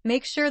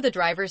 Make sure the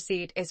driver's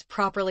seat is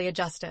properly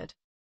adjusted.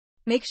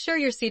 Make sure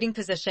your seating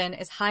position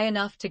is high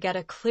enough to get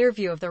a clear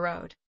view of the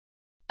road.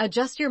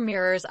 Adjust your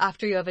mirrors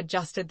after you have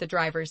adjusted the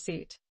driver's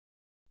seat.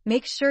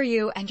 Make sure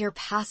you and your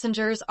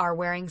passengers are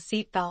wearing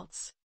seat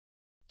belts.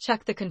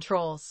 Check the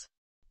controls.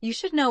 You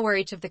should know where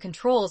each of the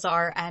controls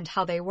are and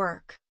how they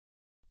work.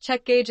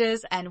 Check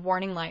gauges and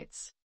warning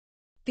lights.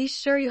 Be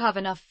sure you have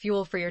enough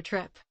fuel for your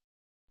trip.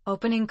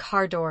 Opening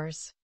car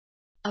doors.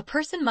 A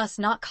person must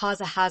not cause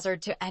a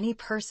hazard to any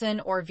person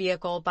or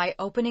vehicle by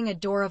opening a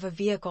door of a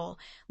vehicle,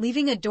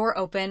 leaving a door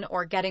open,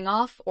 or getting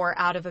off or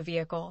out of a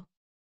vehicle.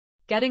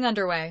 Getting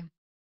underway.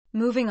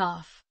 Moving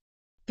off.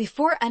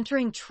 Before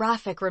entering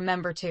traffic,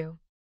 remember to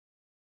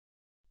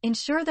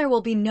ensure there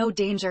will be no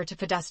danger to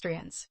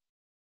pedestrians.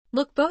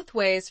 Look both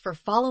ways for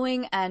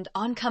following and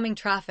oncoming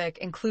traffic,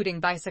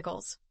 including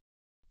bicycles.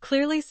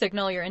 Clearly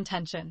signal your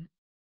intention.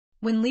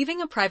 When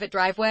leaving a private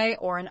driveway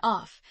or an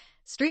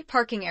off-street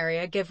parking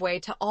area, give way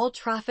to all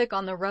traffic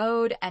on the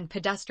road and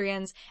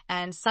pedestrians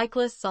and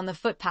cyclists on the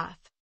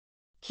footpath.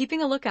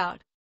 Keeping a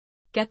lookout.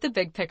 Get the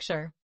big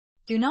picture.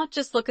 Do not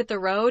just look at the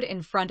road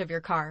in front of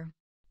your car.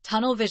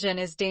 Tunnel vision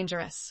is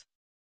dangerous.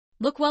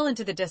 Look well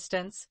into the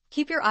distance,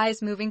 keep your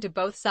eyes moving to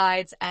both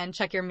sides, and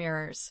check your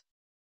mirrors.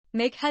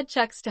 Make head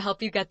checks to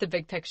help you get the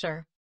big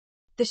picture.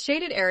 The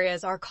shaded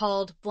areas are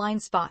called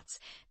blind spots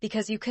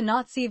because you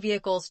cannot see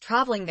vehicles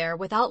traveling there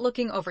without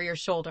looking over your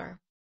shoulder.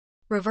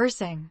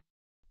 Reversing.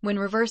 When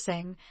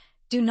reversing,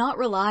 do not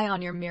rely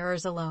on your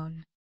mirrors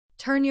alone.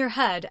 Turn your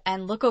head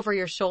and look over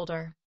your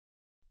shoulder.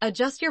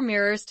 Adjust your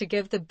mirrors to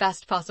give the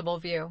best possible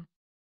view.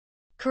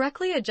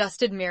 Correctly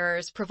adjusted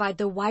mirrors provide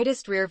the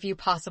widest rear view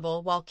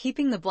possible while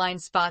keeping the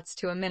blind spots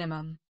to a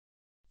minimum.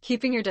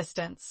 Keeping your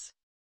distance.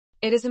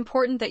 It is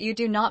important that you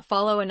do not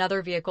follow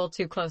another vehicle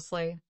too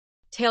closely.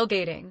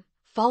 Tailgating,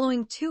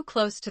 following too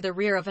close to the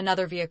rear of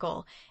another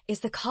vehicle, is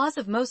the cause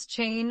of most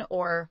chain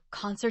or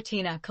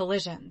concertina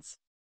collisions.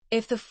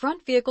 If the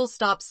front vehicle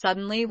stops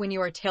suddenly when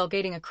you are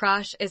tailgating, a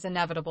crash is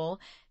inevitable.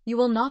 You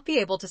will not be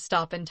able to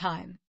stop in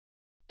time.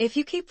 If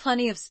you keep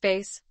plenty of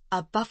space,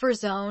 a buffer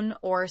zone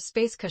or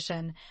space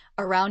cushion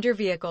around your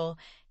vehicle,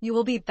 you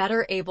will be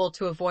better able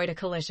to avoid a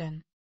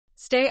collision.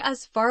 Stay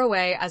as far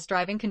away as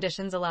driving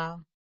conditions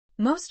allow.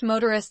 Most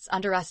motorists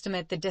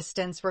underestimate the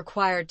distance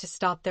required to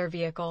stop their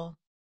vehicle.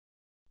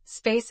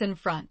 Space in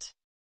front.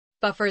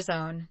 Buffer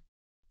zone.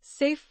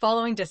 Safe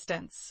following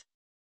distance.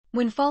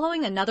 When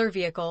following another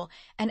vehicle,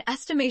 an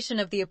estimation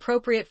of the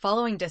appropriate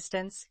following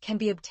distance can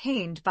be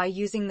obtained by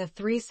using the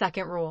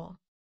 3-second rule.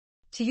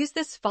 To use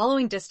this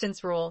following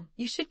distance rule,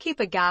 you should keep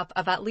a gap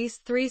of at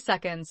least 3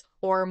 seconds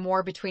or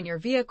more between your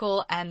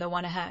vehicle and the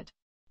one ahead.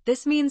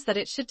 This means that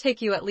it should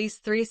take you at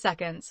least 3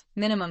 seconds,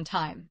 minimum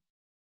time,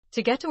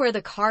 to get to where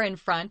the car in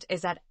front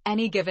is at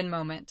any given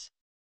moment.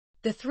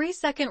 The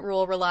 3-second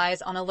rule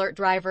relies on alert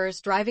drivers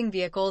driving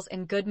vehicles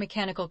in good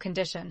mechanical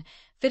condition,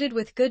 fitted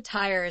with good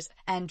tires,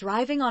 and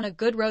driving on a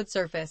good road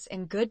surface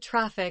in good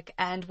traffic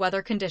and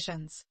weather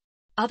conditions.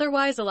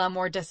 Otherwise, allow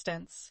more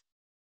distance.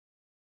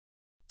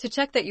 To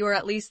check that you are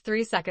at least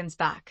 3 seconds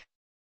back.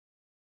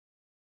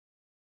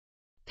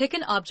 Pick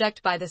an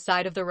object by the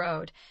side of the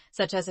road,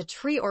 such as a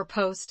tree or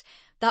post,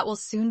 that will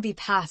soon be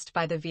passed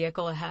by the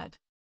vehicle ahead.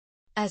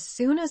 As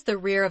soon as the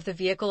rear of the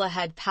vehicle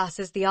ahead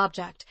passes the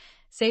object,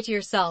 say to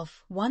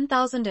yourself,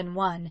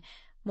 1001,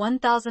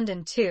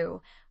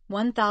 1002,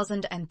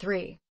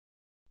 1003.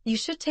 You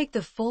should take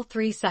the full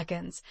 3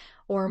 seconds,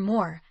 or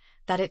more,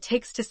 that it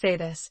takes to say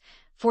this,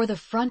 for the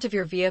front of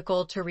your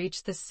vehicle to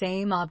reach the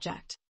same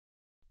object.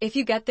 If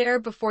you get there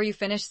before you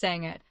finish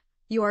saying it,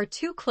 you are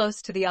too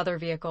close to the other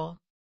vehicle.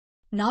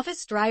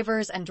 Novice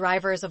drivers and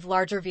drivers of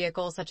larger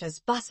vehicles such as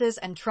buses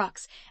and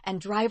trucks,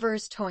 and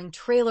drivers towing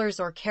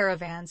trailers or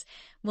caravans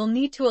will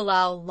need to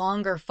allow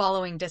longer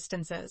following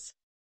distances.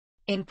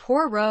 In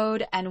poor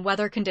road and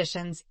weather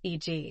conditions,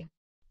 e.g.,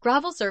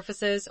 gravel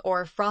surfaces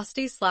or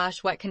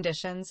frosty/wet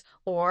conditions,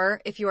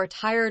 or if you are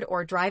tired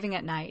or driving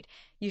at night,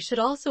 you should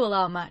also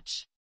allow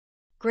much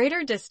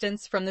greater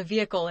distance from the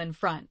vehicle in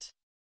front.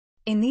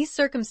 In these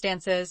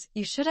circumstances,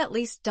 you should at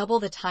least double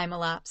the time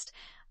elapsed,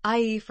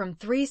 i.e. from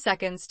 3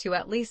 seconds to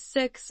at least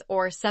 6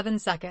 or 7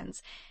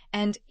 seconds,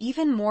 and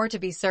even more to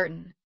be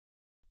certain.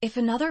 If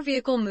another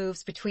vehicle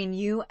moves between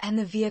you and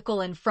the vehicle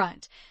in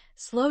front,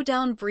 slow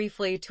down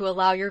briefly to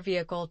allow your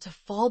vehicle to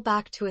fall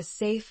back to a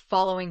safe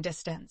following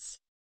distance.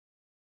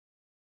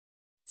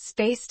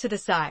 Space to the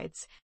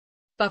sides.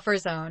 Buffer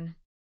zone.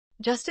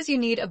 Just as you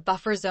need a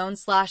buffer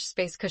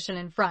zone/space cushion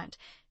in front,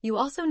 you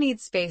also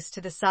need space to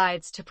the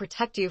sides to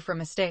protect you from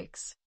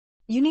mistakes.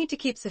 You need to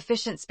keep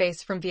sufficient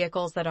space from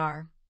vehicles that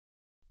are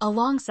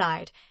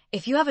alongside.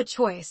 If you have a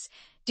choice,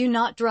 do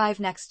not drive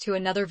next to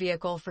another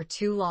vehicle for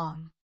too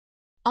long.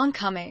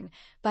 Oncoming.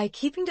 By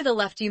keeping to the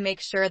left, you make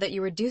sure that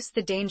you reduce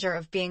the danger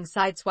of being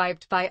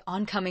sideswiped by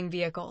oncoming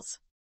vehicles.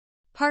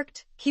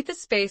 Parked. Keep a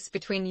space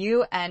between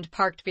you and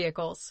parked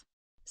vehicles.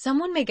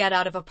 Someone may get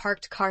out of a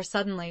parked car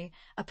suddenly,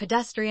 a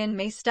pedestrian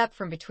may step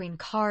from between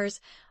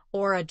cars,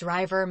 or a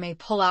driver may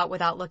pull out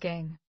without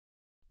looking.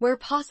 Where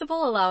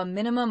possible, allow a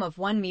minimum of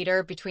 1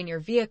 meter between your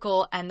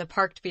vehicle and the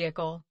parked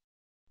vehicle.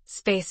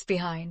 Space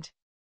behind.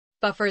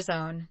 Buffer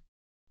zone.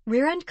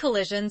 Rear-end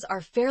collisions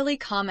are fairly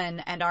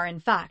common and are, in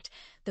fact,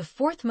 the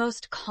 4th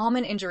most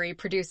common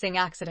injury-producing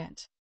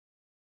accident.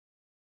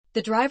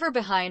 The driver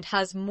behind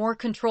has more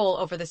control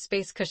over the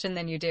space cushion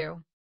than you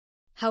do.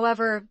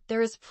 However,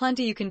 there is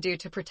plenty you can do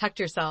to protect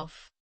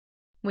yourself.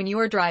 When you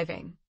are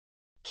driving,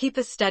 keep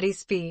a steady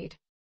speed.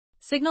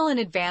 Signal in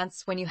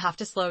advance when you have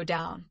to slow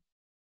down.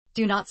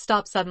 Do not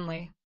stop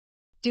suddenly.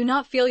 Do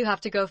not feel you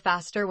have to go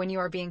faster when you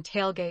are being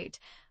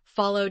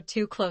followed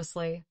too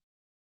closely.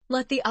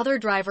 Let the other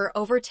driver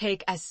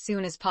overtake as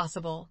soon as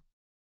possible.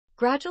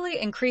 Gradually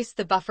increase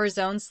the buffer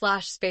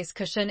zone/space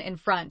cushion in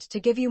front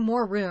to give you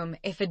more room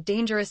if a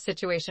dangerous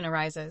situation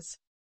arises.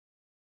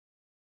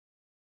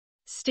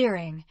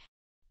 Steering.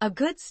 A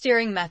good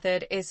steering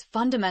method is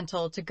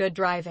fundamental to good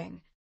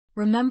driving.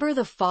 Remember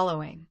the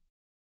following.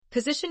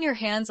 Position your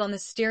hands on the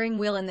steering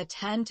wheel in the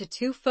 10 to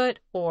 2 foot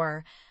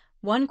or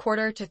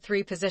 1/4 to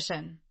 3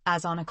 position,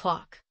 as on a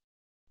clock.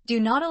 Do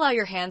not allow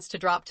your hands to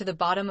drop to the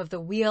bottom of the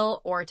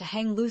wheel or to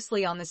hang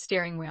loosely on the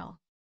steering wheel.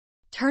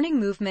 Turning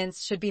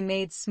movements should be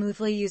made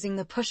smoothly using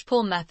the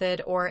push-pull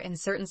method or, in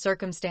certain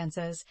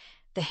circumstances,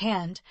 the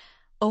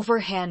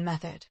hand-over-hand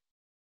method.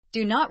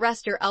 Do not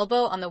rest your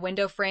elbow on the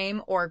window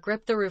frame or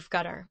grip the roof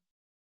gutter.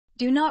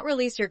 Do not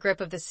release your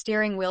grip of the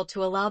steering wheel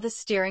to allow the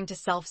steering to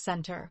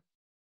self-center.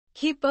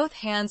 Keep both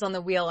hands on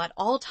the wheel at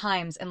all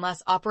times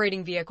unless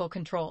operating vehicle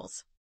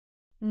controls.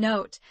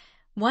 Note,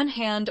 one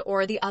hand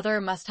or the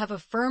other must have a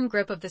firm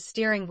grip of the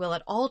steering wheel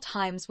at all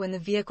times when the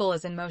vehicle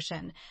is in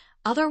motion.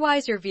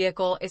 Otherwise, your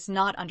vehicle is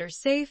not under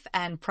safe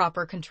and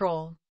proper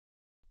control.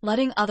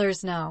 Letting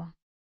others know.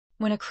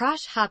 When a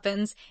crash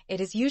happens,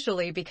 it is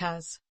usually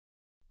because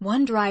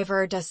one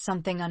driver does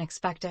something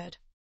unexpected.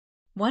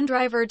 One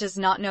driver does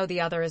not know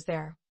the other is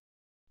there.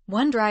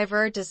 One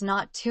driver does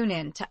not tune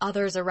in to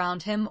others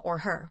around him or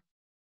her.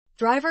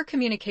 Driver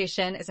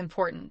communication is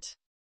important.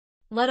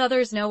 Let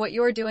others know what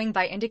you are doing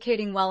by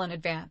indicating well in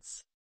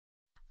advance.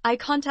 Eye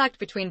contact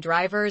between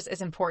drivers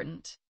is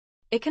important.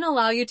 It can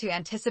allow you to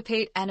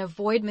anticipate and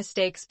avoid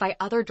mistakes by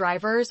other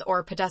drivers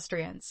or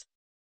pedestrians.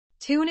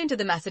 Tune into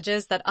the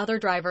messages that other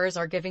drivers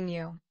are giving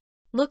you.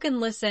 Look and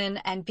listen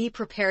and be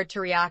prepared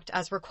to react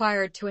as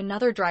required to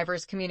another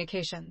driver's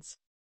communications.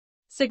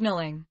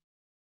 Signaling.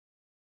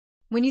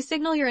 When you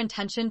signal your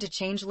intention to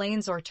change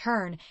lanes or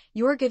turn,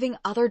 you are giving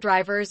other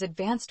drivers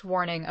advanced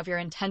warning of your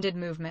intended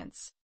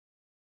movements.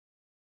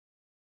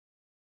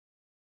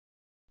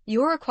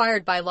 You are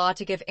required by law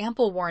to give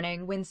ample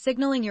warning when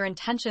signaling your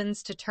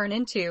intentions to turn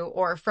into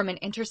or from an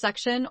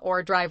intersection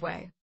or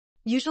driveway.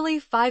 Usually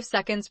 5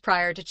 seconds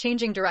prior to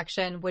changing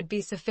direction would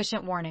be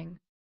sufficient warning.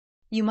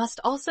 You must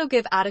also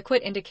give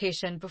adequate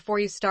indication before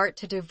you start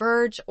to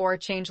diverge or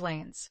change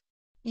lanes.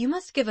 You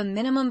must give a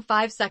minimum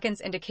 5 seconds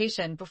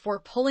indication before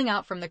pulling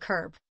out from the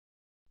curb.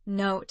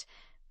 Note,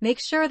 make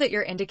sure that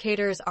your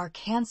indicators are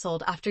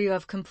canceled after you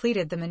have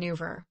completed the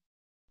maneuver.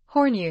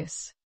 Horn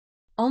use.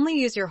 Only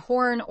use your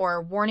horn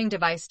or warning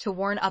device to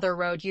warn other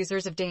road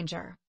users of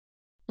danger.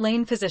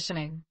 Lane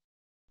positioning.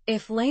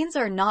 If lanes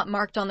are not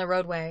marked on the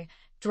roadway,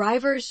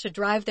 drivers should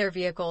drive their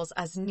vehicles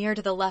as near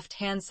to the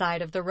left-hand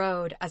side of the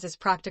road as is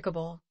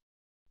practicable.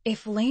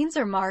 If lanes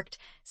are marked,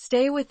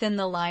 stay within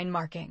the line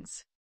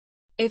markings.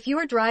 If you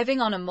are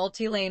driving on a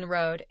multi-lane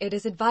road, it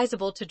is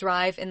advisable to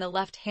drive in the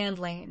left-hand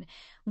lane,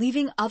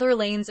 leaving other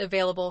lanes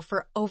available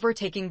for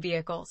overtaking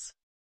vehicles.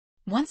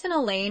 Once in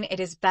a lane, it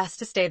is best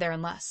to stay there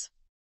unless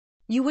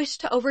you wish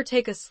to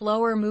overtake a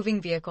slower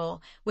moving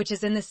vehicle which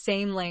is in the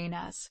same lane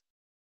as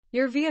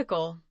your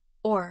vehicle,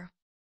 or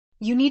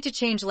you need to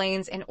change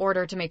lanes in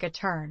order to make a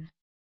turn.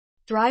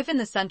 Drive in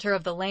the center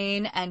of the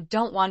lane and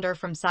don't wander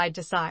from side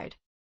to side.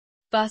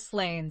 Bus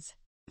lanes.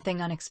 Something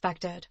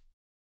unexpected.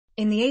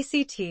 In the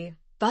ACT,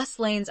 bus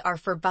lanes are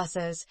for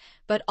buses,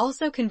 but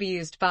also can be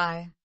used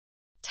by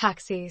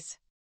taxis,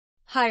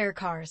 hire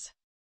cars,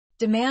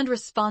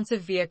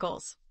 demand-responsive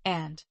vehicles,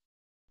 and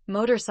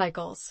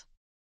motorcycles.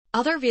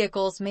 Other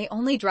vehicles may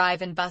only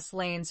drive in bus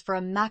lanes for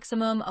a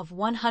maximum of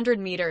 100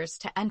 meters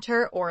to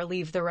enter or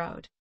leave the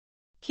road.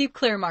 Keep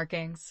clear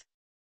markings.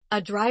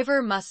 A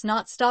driver must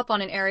not stop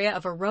on an area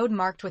of a road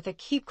marked with a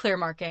keep clear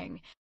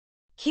marking.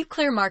 Keep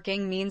clear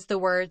marking means the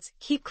words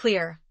keep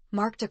clear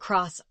marked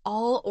across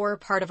all or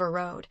part of a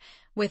road,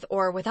 with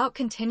or without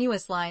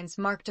continuous lines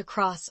marked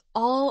across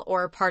all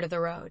or part of the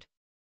road.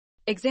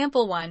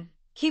 Example 1.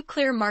 Keep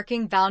clear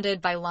marking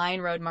bounded by line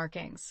road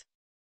markings.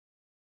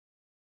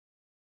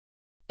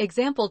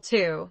 Example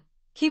 2.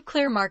 Keep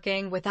clear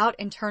marking without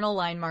internal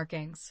line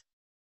markings.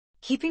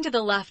 Keeping to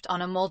the left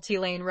on a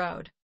multi-lane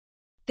road.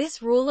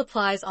 This rule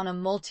applies on a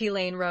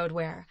multi-lane road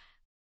where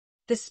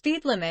the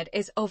speed limit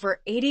is over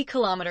 80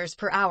 kilometers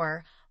per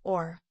hour,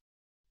 or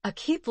a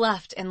keep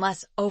left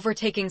unless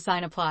overtaking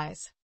sign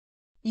applies.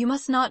 You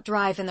must not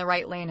drive in the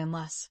right lane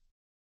unless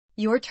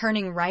you are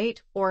turning right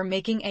or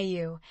making a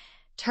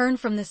U-turn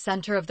from the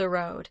center of the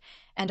road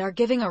and are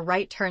giving a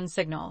right turn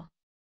signal.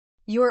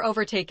 You are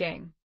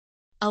overtaking.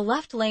 A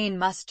left lane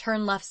must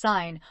turn left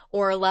sign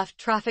or left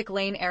traffic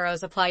lane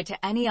arrows apply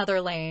to any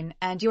other lane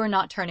and you are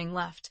not turning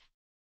left.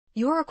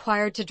 You are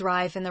required to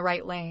drive in the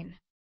right lane.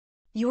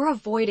 You are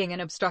avoiding an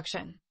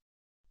obstruction.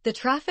 The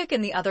traffic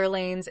in the other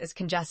lanes is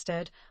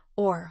congested,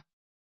 or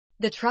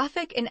the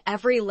traffic in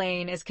every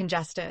lane is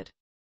congested.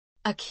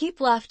 A keep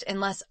left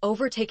unless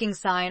overtaking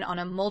sign on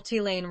a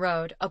multi-lane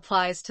road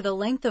applies to the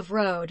length of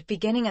road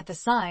beginning at the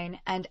sign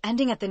and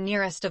ending at the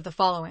nearest of the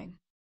following.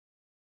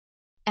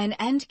 An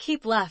end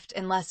keep left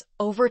unless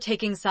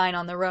overtaking sign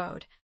on the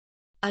road.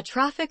 A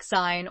traffic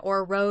sign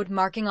or road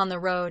marking on the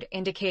road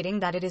indicating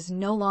that it is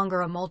no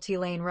longer a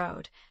multi-lane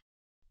road.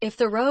 If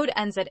the road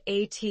ends at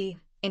a T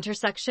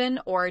intersection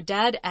or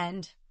dead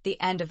end, the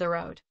end of the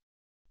road.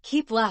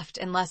 Keep left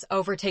unless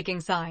overtaking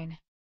sign.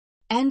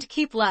 End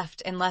keep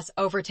left unless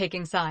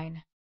overtaking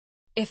sign.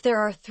 If there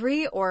are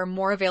 3 or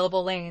more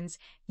available lanes,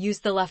 use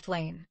the left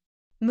lane.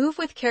 Move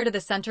with care to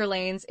the center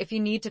lanes if you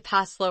need to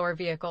pass slower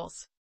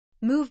vehicles.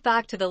 Move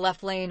back to the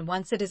left lane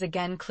once it is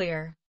again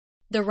clear.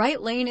 The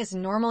right lane is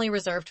normally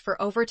reserved for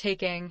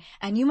overtaking,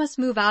 and you must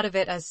move out of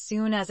it as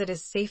soon as it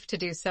is safe to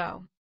do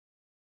so.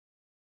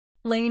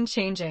 Lane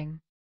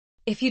changing.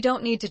 If you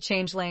don't need to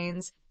change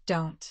lanes,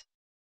 don't.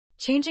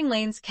 Changing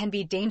lanes can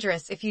be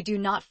dangerous if you do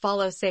not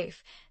follow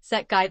safe,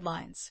 set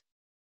guidelines.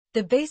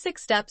 The basic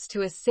steps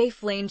to a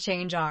safe lane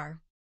change are: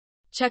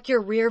 check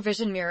your rear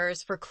vision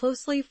mirrors for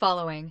closely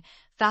following,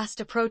 fast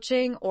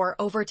approaching, or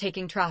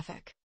overtaking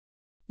traffic.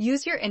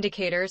 Use your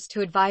indicators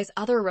to advise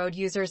other road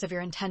users of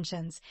your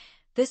intentions.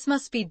 This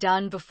must be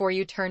done before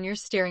you turn your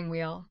steering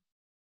wheel.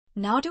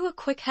 Now do a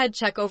quick head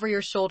check over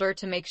your shoulder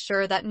to make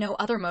sure that no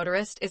other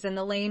motorist is in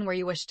the lane where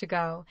you wish to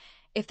go.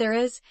 If there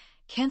is,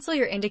 cancel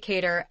your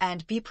indicator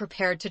and be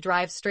prepared to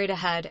drive straight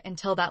ahead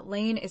until that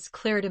lane is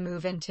clear to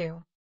move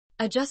into.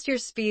 Adjust your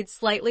speed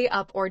slightly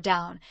up or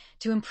down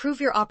to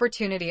improve your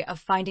opportunity of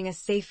finding a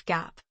safe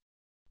gap.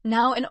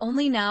 Now and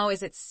only now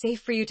is it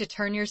safe for you to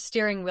turn your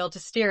steering wheel to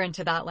steer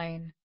into that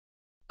lane.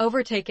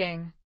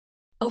 Overtaking.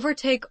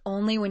 Overtake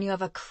only when you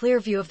have a clear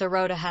view of the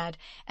road ahead,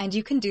 and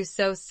you can do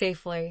so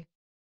safely.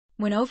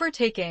 When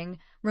overtaking,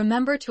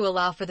 remember to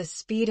allow for the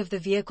speed of the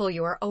vehicle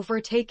you are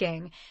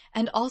overtaking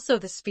and also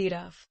the speed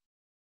of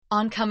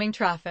oncoming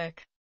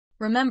traffic.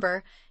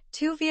 Remember,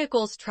 2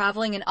 vehicles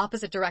traveling in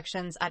opposite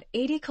directions at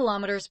 80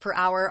 kilometers per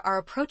hour are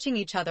approaching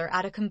each other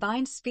at a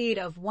combined speed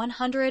of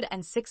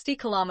 160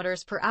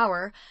 kilometers per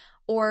hour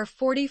or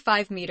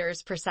 45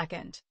 meters per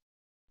second.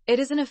 It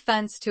is an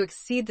offense to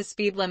exceed the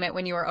speed limit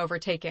when you are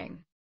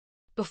overtaking.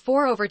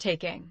 Before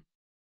overtaking,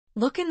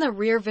 look in the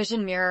rear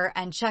vision mirror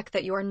and check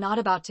that you are not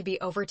about to be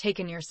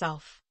overtaken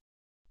yourself.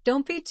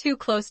 Don't be too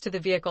close to the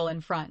vehicle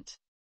in front.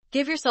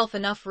 Give yourself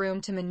enough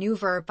room to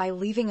maneuver by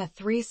leaving a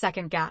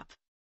 3-second gap.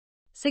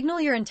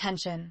 Signal your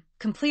intention,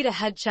 complete a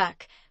head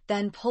check,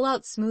 then pull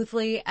out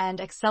smoothly and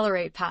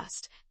accelerate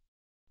past.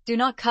 Do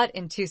not cut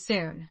in too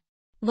soon.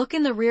 Look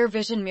in the rear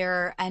vision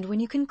mirror, and when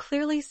you can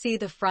clearly see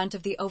the front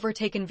of the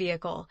overtaken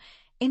vehicle,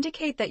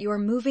 indicate that you are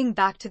moving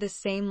back to the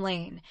same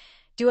lane.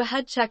 Do a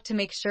head check to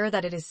make sure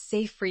that it is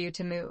safe for you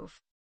to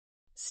move.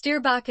 Steer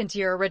back into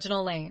your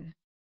original lane.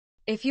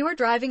 If you are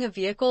driving a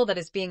vehicle that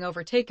is being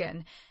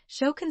overtaken,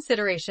 show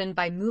consideration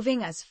by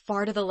moving as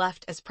far to the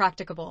left as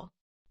practicable.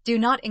 Do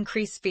not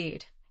increase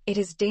speed. It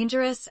is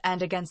dangerous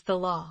and against the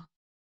law.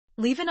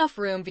 Leave enough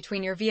room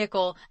between your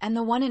vehicle and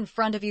the one in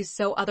front of you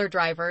so other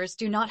drivers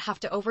do not have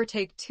to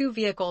overtake 2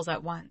 vehicles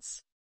at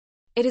once.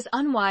 It is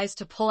unwise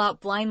to pull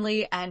out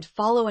blindly and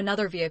follow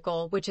another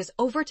vehicle which is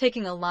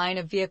overtaking a line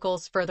of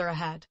vehicles further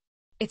ahead.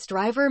 Its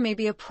driver may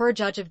be a poor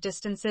judge of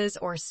distances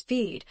or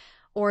speed,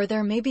 or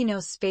there may be no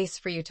space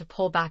for you to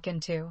pull back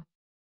into.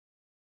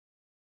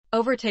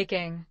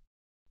 Overtaking.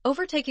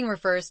 Overtaking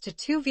refers to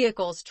 2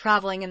 vehicles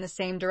traveling in the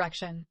same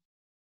direction.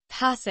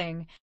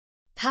 Passing.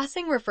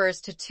 Passing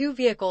refers to 2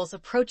 vehicles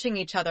approaching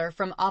each other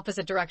from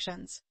opposite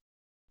directions.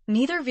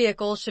 Neither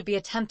vehicle should be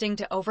attempting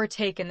to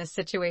overtake in this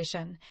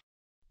situation.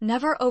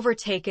 Never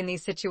overtake in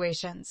these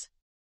situations.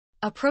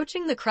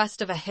 Approaching the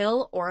crest of a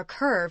hill or a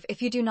curve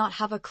if you do not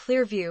have a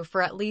clear view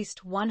for at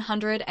least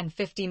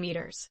 150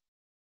 meters.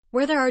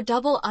 Where there are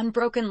double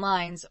unbroken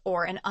lines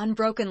or an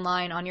unbroken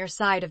line on your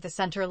side of the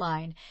center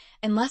line,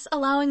 unless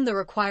allowing the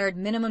required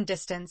minimum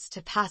distance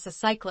to pass a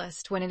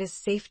cyclist when it is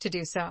safe to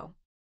do so.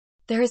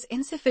 There is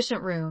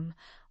insufficient room,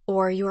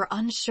 or you are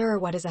unsure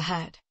what is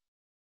ahead.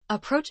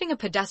 Approaching a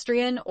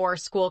pedestrian or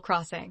school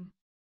crossing.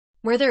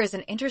 Where there is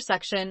an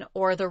intersection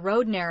or the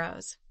road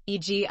narrows,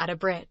 e.g. at a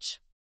bridge.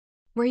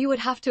 Where you would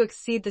have to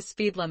exceed the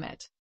speed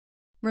limit.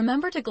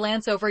 Remember to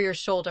glance over your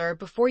shoulder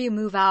before you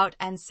move out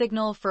and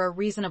signal for a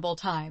reasonable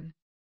time.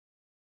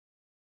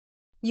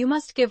 You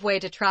must give way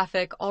to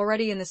traffic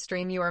already in the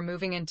stream you are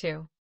moving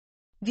into.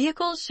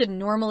 Vehicles should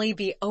normally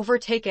be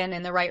overtaken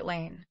in the right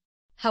lane.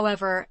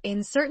 However,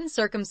 in certain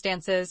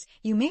circumstances,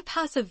 you may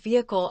pass a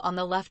vehicle on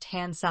the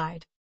left-hand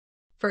side.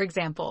 For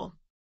example,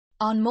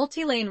 on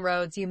multi-lane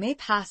roads you may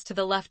pass to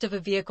the left of a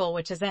vehicle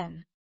which is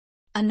in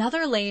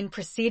another lane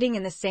proceeding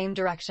in the same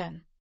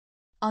direction.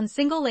 On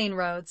single-lane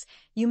roads,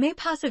 you may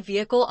pass a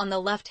vehicle on the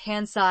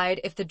left-hand side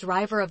if the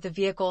driver of the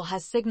vehicle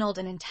has signaled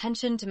an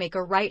intention to make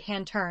a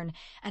right-hand turn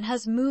and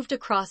has moved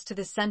across to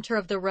the center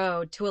of the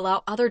road to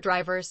allow other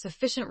drivers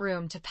sufficient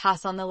room to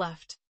pass on the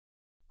left.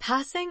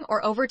 Passing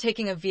or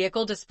overtaking a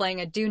vehicle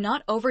displaying a "Do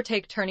Not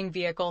Overtake Turning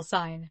Vehicle"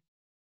 sign.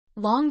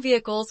 Long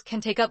vehicles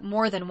can take up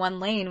more than one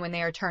lane when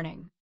they are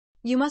turning.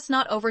 You must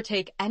not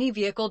overtake any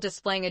vehicle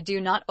displaying a "Do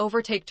Not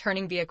Overtake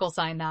Turning Vehicle"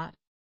 sign that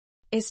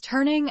is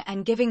turning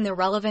and giving the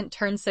relevant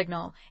turn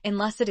signal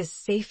unless it is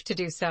safe to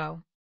do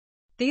so.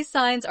 These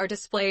signs are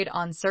displayed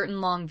on certain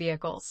long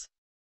vehicles.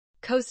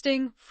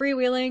 Coasting,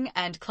 freewheeling,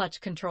 and clutch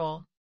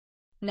control.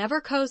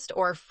 Never coast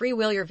or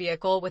freewheel your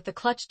vehicle with the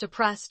clutch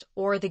depressed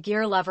or the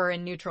gear lever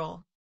in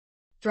neutral.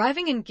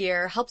 Driving in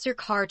gear helps your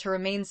car to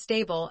remain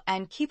stable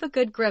and keep a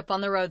good grip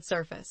on the road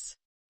surface.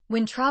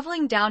 When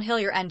traveling downhill,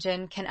 your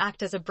engine can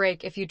act as a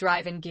brake if you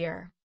drive in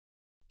gear.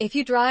 If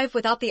you drive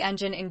without the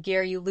engine in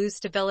gear, you lose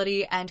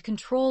stability and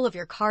control of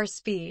your car's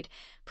speed,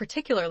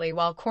 particularly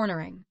while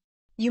cornering.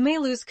 You may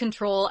lose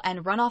control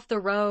and run off the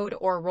road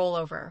or roll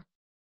over.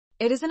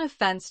 It is an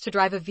offense to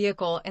drive a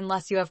vehicle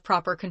unless you have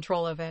proper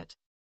control of it.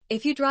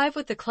 If you drive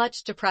with the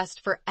clutch depressed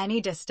for any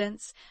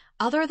distance,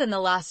 other than the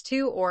last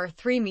 2 or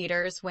 3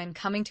 meters when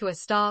coming to a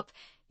stop,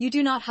 you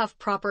do not have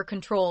proper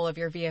control of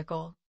your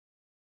vehicle.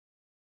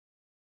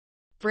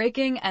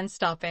 Braking and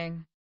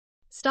stopping.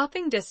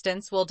 Stopping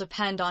distance will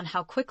depend on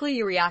how quickly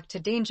you react to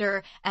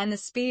danger and the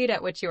speed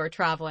at which you are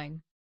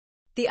traveling.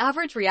 The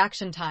average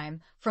reaction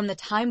time, from the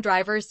time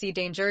drivers see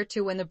danger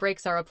to when the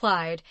brakes are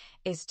applied,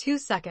 is 2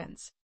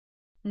 seconds.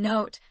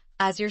 Note,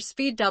 as your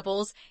speed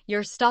doubles,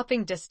 your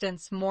stopping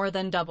distance more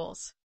than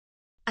doubles.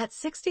 At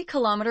 60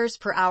 kilometers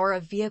per hour, a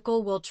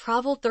vehicle will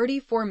travel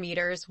 34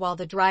 meters while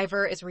the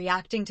driver is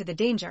reacting to the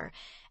danger,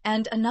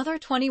 and another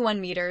 21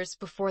 meters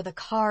before the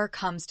car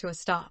comes to a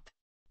stop.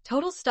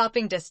 Total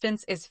stopping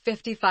distance is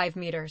 55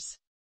 meters.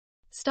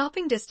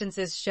 Stopping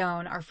distances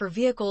shown are for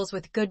vehicles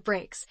with good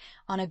brakes,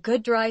 on a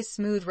good dry,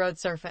 smooth road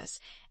surface,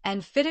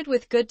 and fitted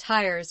with good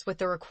tires with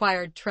the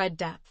required tread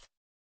depth.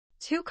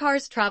 2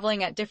 cars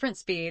traveling at different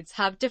speeds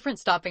have different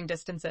stopping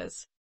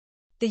distances.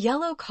 The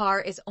yellow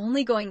car is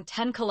only going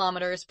 10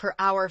 kilometers per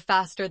hour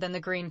faster than the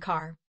green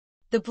car.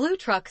 The blue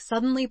truck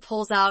suddenly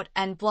pulls out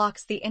and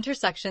blocks the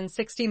intersection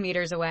 60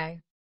 meters away.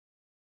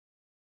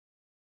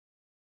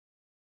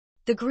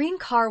 The green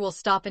car will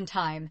stop in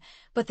time,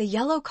 but the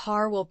yellow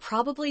car will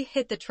probably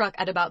hit the truck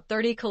at about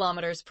 30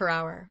 kilometers per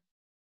hour.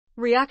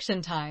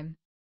 Reaction time.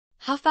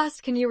 How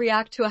fast can you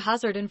react to a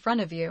hazard in front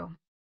of you?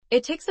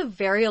 It takes a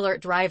very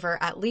alert driver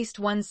at least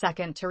 1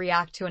 second to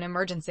react to an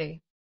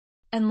emergency.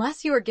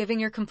 Unless you are giving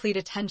your complete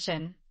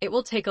attention, it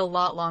will take a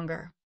lot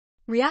longer.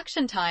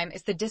 Reaction time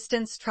is the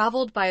distance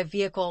traveled by a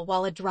vehicle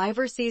while a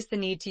driver sees the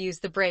need to use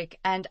the brake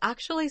and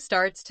actually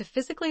starts to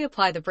physically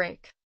apply the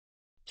brake.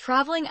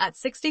 Traveling at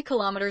 60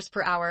 kilometers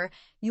per hour,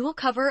 you will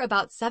cover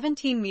about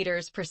 17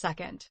 meters per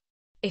second.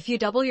 If you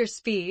double your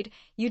speed,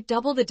 you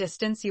double the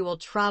distance you will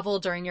travel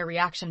during your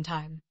reaction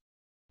time.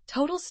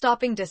 Total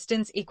stopping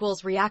distance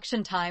equals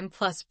reaction time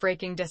plus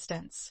braking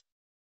distance.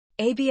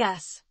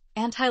 ABS,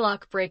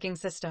 anti-lock braking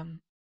system.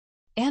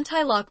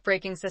 Anti-lock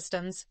braking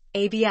systems,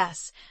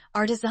 ABS,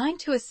 are designed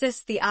to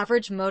assist the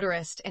average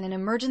motorist in an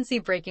emergency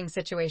braking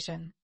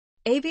situation.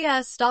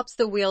 ABS stops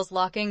the wheels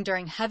locking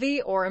during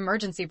heavy or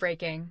emergency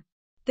braking.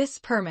 This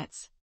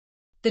permits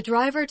the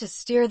driver to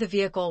steer the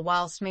vehicle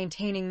whilst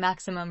maintaining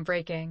maximum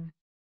braking.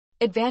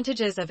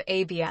 Advantages of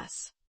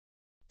ABS.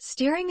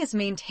 Steering is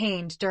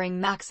maintained during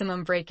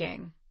maximum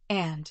braking,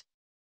 and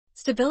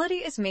stability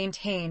is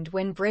maintained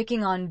when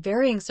braking on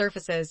varying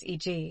surfaces,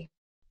 e.g.,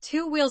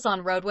 2 wheels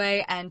on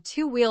roadway and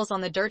 2 wheels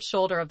on the dirt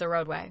shoulder of the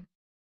roadway.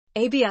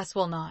 ABS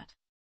will not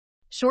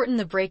shorten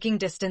the braking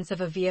distance of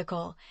a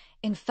vehicle.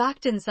 In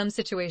fact, in some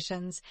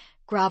situations,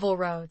 gravel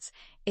roads,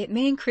 it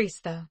may increase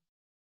the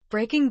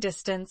braking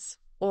distance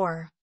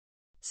or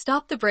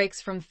stop the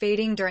brakes from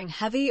fading during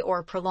heavy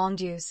or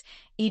prolonged use,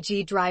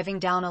 e.g. driving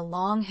down a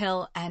long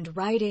hill and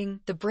riding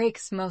the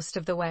brakes most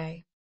of the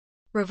way.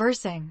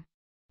 Reversing.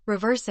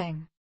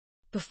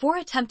 Before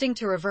attempting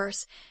to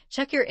reverse,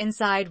 check your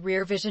inside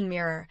rear vision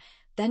mirror,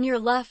 then your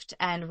left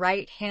and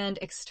right hand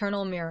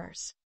external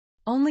mirrors.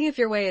 Only if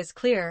your way is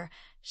clear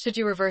should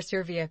you reverse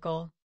your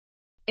vehicle.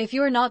 If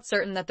you are not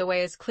certain that the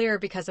way is clear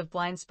because of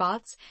blind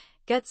spots,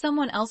 get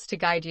someone else to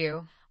guide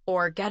you,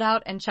 or get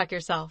out and check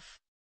yourself.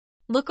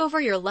 Look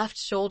over your left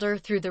shoulder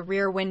through the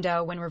rear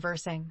window when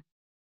reversing.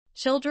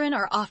 Children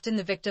are often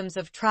the victims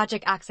of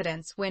tragic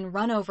accidents when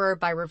run over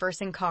by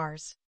reversing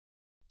cars.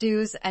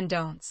 Do's and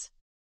don'ts.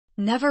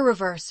 Never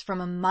reverse from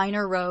a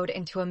minor road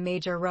into a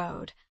major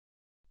road.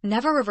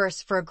 Never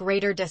reverse for a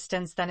greater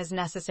distance than is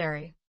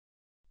necessary.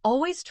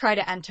 Always try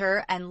to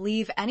enter and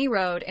leave any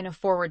road in a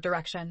forward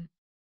direction.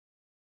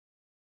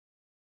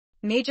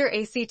 Major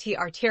ACT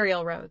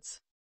arterial roads.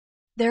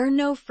 There are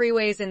no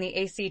freeways in the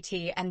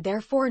ACT and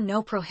therefore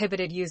no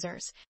prohibited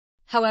users.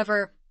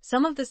 However,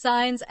 some of the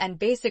signs and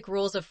basic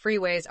rules of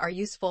freeways are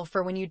useful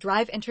for when you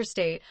drive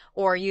interstate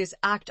or use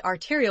ACT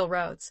arterial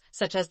roads,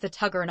 such as the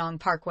Tuggeranong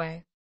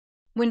Parkway.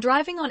 When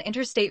driving on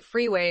interstate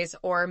freeways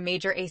or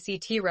major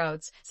ACT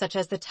roads, such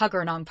as the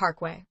Tuggeranong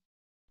Parkway,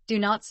 do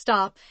not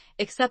stop,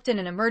 except in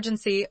an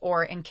emergency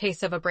or in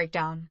case of a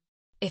breakdown.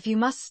 If you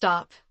must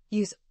stop,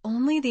 use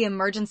only the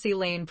emergency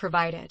lane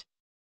provided.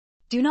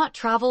 Do not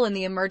travel in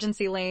the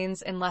emergency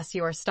lanes unless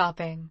you are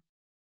stopping.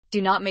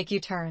 Do not make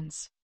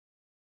U-turns.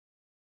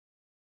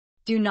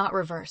 Do not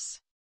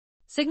reverse.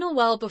 Signal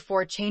well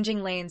before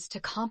changing lanes to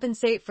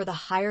compensate for the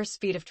higher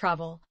speed of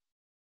travel.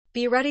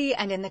 Be ready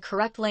and in the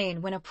correct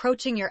lane when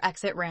approaching your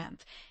exit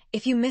ramp,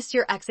 If you miss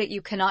your exit,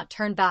 you cannot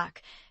turn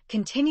back.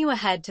 Continue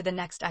ahead to the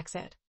next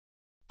exit.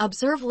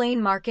 Observe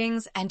lane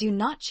markings and do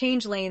not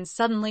change lanes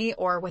suddenly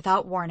or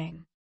without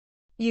warning.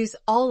 Use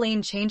all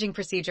lane changing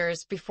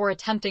procedures before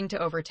attempting to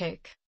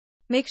overtake.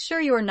 Make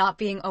sure you are not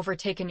being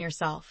overtaken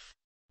yourself.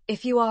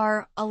 If you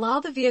are,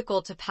 allow the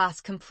vehicle to pass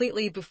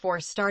completely before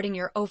starting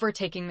your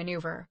overtaking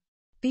maneuver.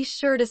 Be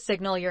sure to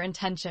signal your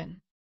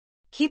intention.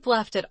 Keep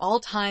left at all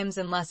times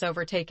unless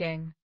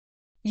overtaking.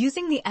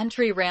 Using the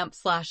entry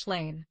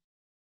ramp/lane.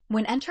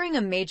 When entering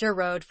a major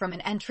road from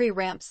an entry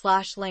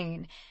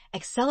ramp/lane,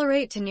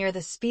 accelerate to near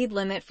the speed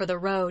limit for the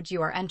road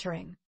you are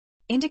entering.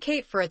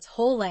 Indicate for its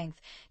whole length,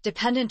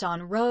 dependent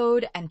on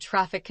road and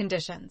traffic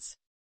conditions.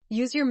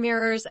 Use your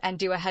mirrors and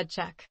do a head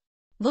check.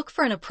 Look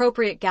for an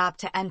appropriate gap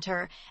to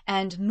enter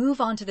and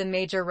move onto the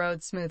major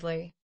road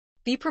smoothly.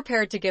 Be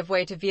prepared to give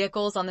way to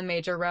vehicles on the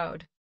major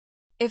road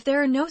if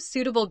there are no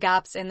suitable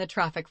gaps in the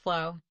traffic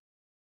flow.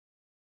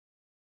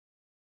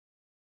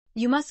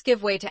 You must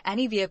give way to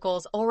any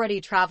vehicles already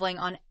traveling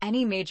on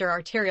any major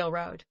arterial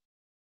road.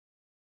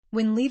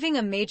 When leaving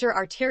a major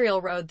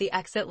arterial road, the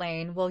exit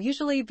lane will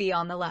usually be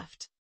on the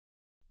left.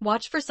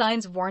 Watch for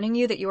signs warning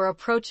you that you are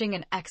approaching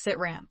an exit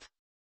ramp.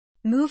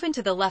 Move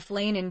into the left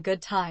lane in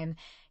good time,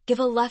 give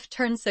a left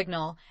turn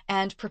signal,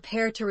 and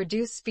prepare to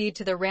reduce speed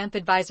to the ramp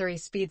advisory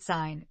speed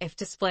sign if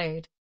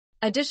displayed.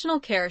 Additional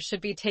care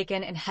should be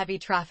taken in heavy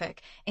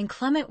traffic,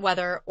 inclement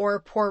weather, or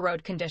poor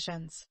road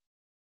conditions.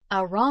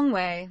 A wrong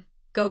way,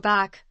 go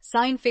back,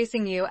 sign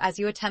facing you as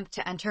you attempt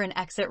to enter an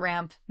exit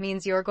ramp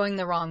means you're going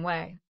the wrong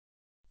way.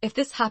 If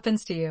this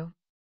happens to you,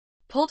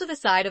 pull to the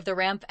side of the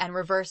ramp and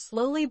reverse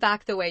slowly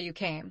back the way you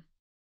came.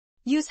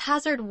 Use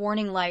hazard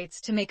warning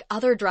lights to make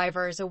other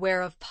drivers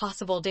aware of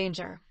possible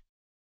danger.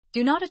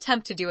 Do not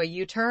attempt to do a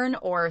U-turn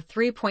or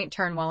three-point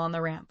turn while on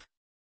the ramp.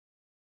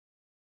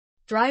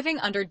 Driving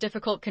under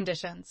difficult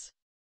conditions.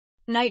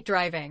 Night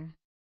driving.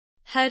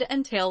 Head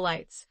and tail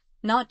lights,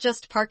 not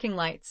just parking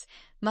lights,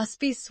 must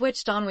be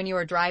switched on when you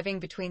are driving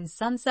between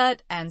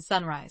sunset and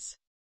sunrise.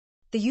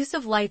 The use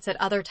of lights at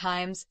other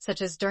times,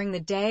 such as during the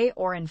day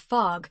or in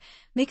fog,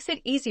 makes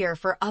it easier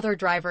for other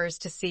drivers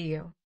to see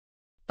you.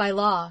 By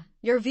law,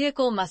 your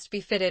vehicle must be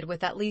fitted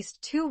with at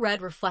least 2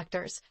 red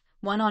reflectors,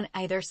 one on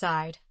either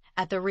side,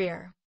 at the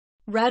rear.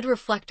 Red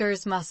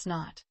reflectors must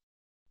not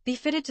be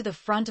fitted to the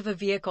front of a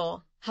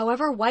vehicle,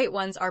 however, white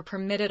ones are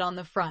permitted on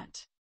the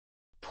front.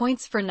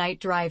 Points for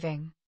night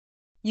driving.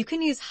 You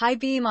can use high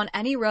beam on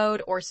any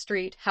road or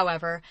street,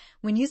 however,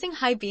 when using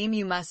high beam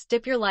you must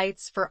dip your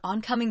lights for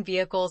oncoming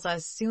vehicles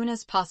as soon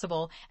as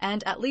possible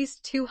and at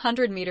least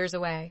 200 meters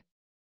away.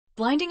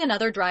 Blinding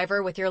another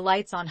driver with your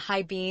lights on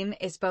high beam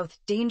is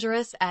both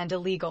dangerous and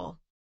illegal.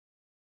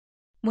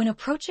 When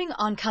approaching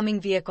oncoming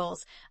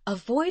vehicles,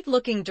 avoid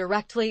looking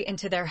directly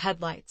into their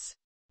headlights.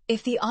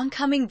 If the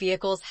oncoming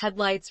vehicle's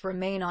headlights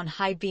remain on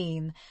high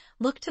beam,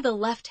 look to the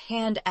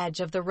left-hand edge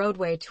of the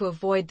roadway to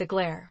avoid the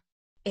glare.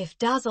 If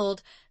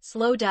dazzled,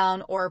 slow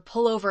down or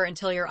pull over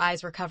until your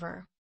eyes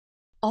recover.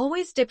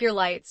 Always dip your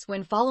lights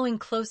when following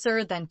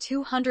closer than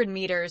 200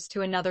 meters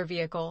to another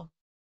vehicle.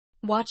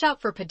 Watch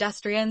out for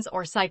pedestrians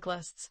or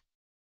cyclists.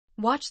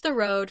 Watch the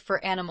road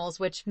for animals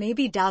which may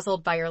be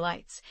dazzled by your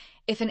lights.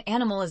 If an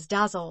animal is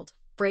dazzled,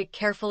 brake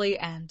carefully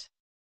and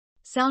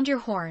sound your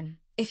horn.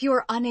 If you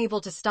are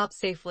unable to stop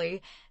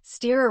safely,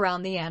 steer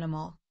around the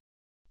animal.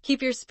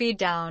 Keep your speed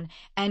down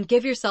and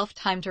give yourself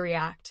time to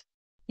react.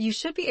 You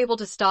should be able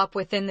to stop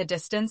within the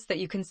distance that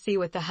you can see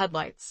with the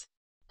headlights.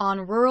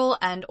 On rural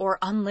and/or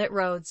unlit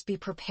roads, be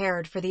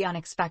prepared for the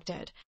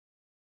unexpected.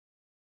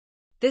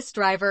 This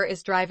driver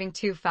is driving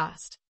too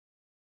fast.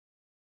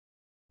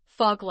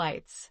 Fog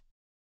lights.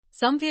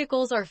 Some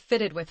vehicles are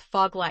fitted with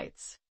fog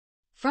lights.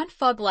 Front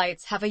fog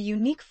lights have a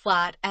unique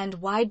flat and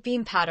wide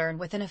beam pattern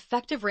with an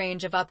effective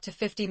range of up to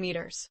 50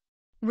 meters.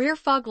 Rear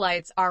fog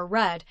lights are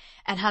red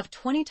and have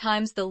 20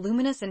 times the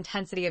luminous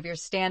intensity of your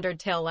standard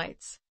tail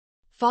lights.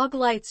 Fog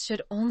lights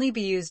should only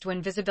be used when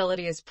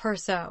visibility is poor,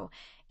 so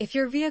if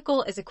your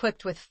vehicle is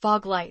equipped with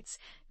fog lights,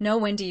 know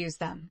when to use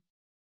them.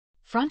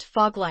 Front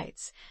fog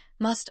lights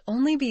must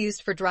only be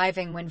used for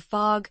driving when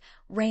fog,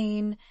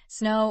 rain,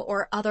 snow,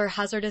 or other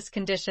hazardous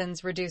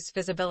conditions reduce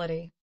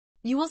visibility.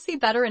 You will see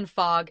better in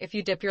fog if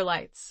you dip your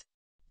lights.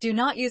 Do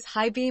not use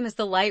high beam as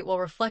the light will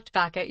reflect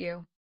back at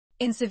you.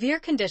 In severe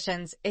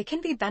conditions, it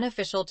can be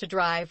beneficial to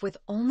drive with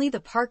only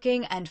the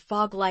parking and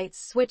fog lights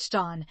switched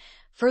on,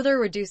 further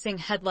reducing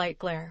headlight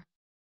glare.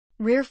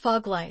 Rear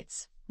fog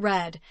lights,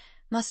 red,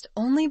 must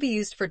only be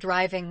used for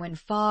driving when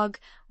fog,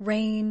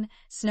 rain,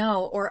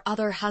 snow, or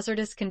other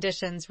hazardous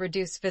conditions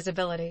reduce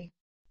visibility.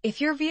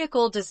 If your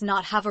vehicle does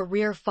not have a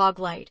rear fog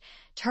light,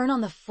 turn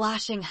on the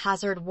flashing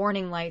hazard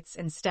warning lights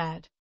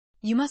instead.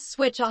 You must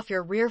switch off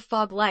your rear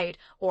fog light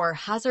or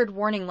hazard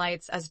warning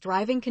lights as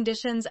driving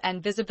conditions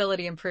and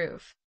visibility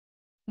improve.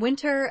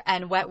 Winter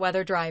and wet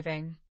weather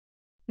driving.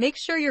 Make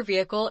sure your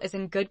vehicle is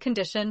in good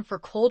condition for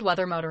cold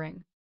weather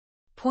motoring.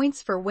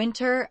 Points for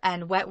winter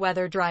and wet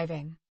weather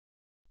driving.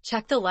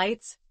 Check the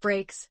lights,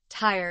 brakes,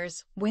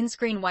 tires,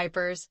 windscreen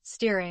wipers,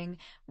 steering,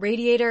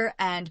 radiator,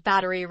 and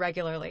battery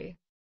regularly.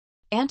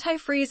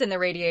 Antifreeze in the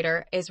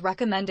radiator is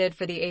recommended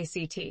for the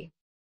ACT.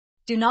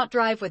 Do not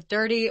drive with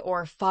dirty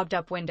or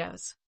fogged-up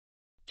windows.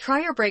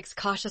 Try your brakes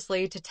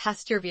cautiously to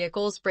test your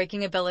vehicle's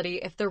braking ability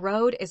if the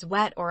road is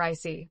wet or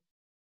icy.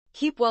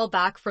 Keep well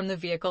back from the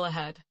vehicle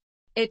ahead.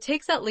 It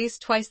takes at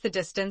least twice the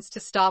distance to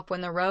stop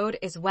when the road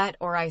is wet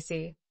or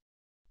icy.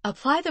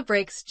 Apply the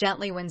brakes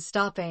gently when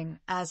stopping,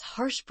 as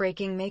harsh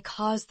braking may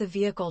cause the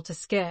vehicle to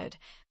skid.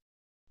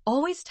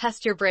 Always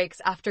test your brakes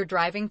after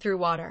driving through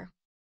water.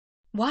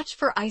 Watch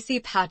for icy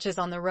patches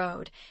on the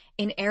road,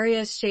 in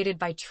areas shaded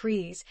by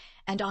trees,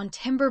 and on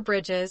timber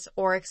bridges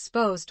or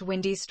exposed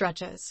windy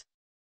stretches.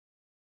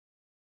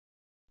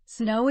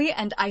 Snowy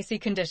and icy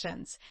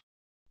conditions.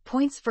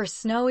 Points for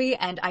snowy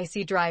and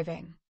icy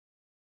driving.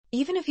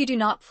 Even if you do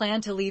not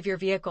plan to leave your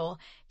vehicle,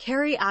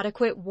 carry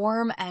adequate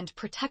warm and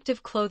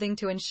protective clothing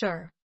to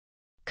ensure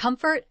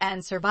comfort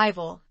and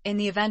survival in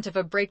the event of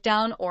a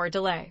breakdown or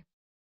delay.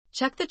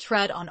 Check the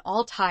tread on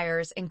all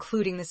tires,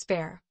 including the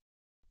spare.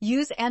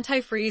 Use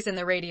antifreeze in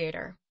the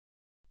radiator.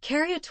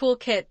 Carry a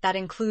toolkit that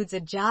includes a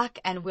jack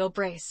and wheel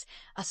brace,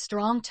 a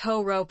strong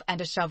tow rope,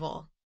 and a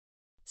shovel.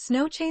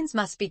 Snow chains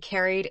must be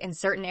carried in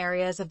certain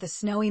areas of the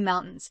snowy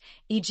mountains,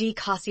 e.g.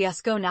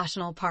 Kosciuszko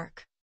National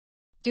Park.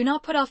 Do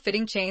not put off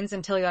fitting chains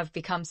until you have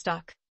become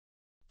stuck.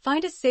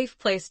 Find a safe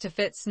place to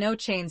fit snow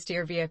chains to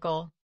your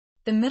vehicle.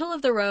 The middle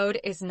of the road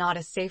is not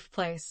a safe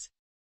place.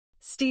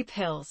 Steep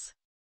hills.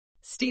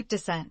 Steep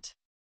descent.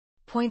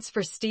 Points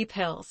for steep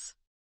hills.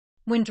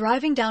 When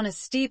driving down a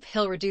steep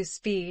hill, reduce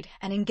speed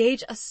and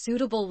engage a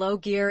suitable low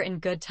gear in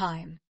good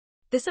time.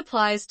 This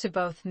applies to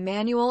both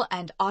manual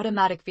and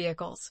automatic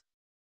vehicles.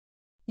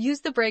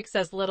 Use the brakes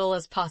as little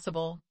as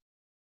possible.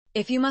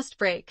 If you must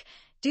brake,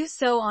 do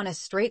so on a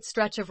straight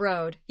stretch of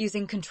road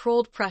using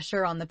controlled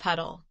pressure on the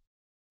pedal.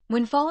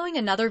 When following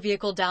another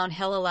vehicle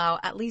downhill, allow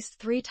at least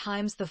 3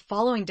 times the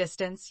following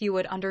distance you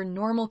would under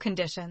normal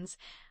conditions,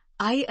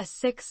 i.e. a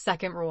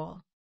 6-second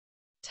rule.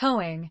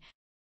 Towing.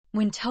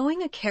 When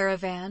towing a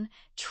caravan,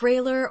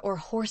 trailer, or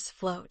horse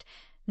float,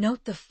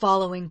 note the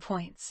following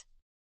points.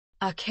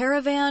 A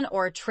caravan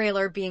or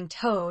trailer being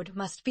towed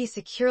must be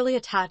securely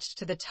attached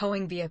to the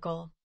towing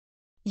vehicle.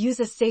 Use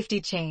a safety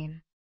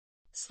chain.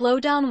 Slow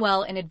down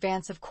well in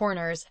advance of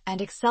corners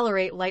and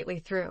accelerate lightly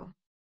through.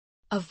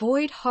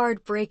 Avoid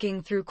hard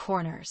braking through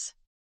corners.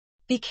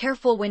 Be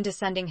careful when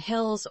descending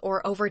hills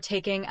or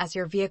overtaking, as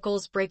your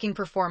vehicle's braking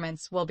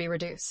performance will be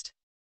reduced.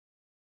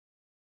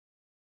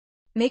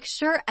 Make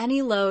sure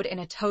any load in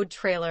a towed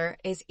trailer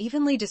is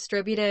evenly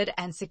distributed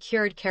and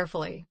secured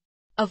carefully.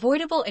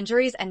 Avoidable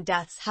injuries and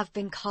deaths have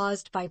been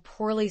caused by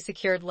poorly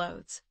secured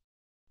loads.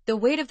 The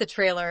weight of the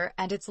trailer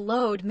and its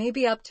load may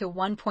be up to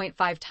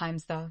 1.5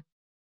 times the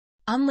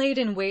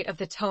unladen weight of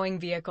the towing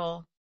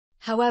vehicle.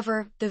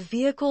 However, the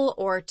vehicle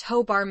or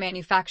tow bar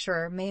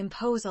manufacturer may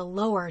impose a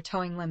lower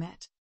towing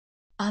limit.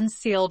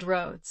 Unsealed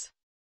roads.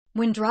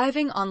 When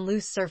driving on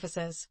loose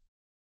surfaces,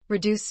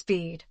 reduce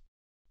speed.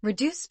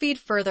 Reduce speed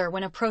further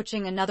when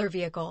approaching another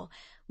vehicle.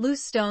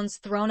 Loose stones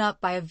thrown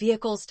up by a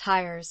vehicle's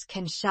tires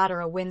can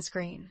shatter a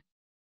windscreen.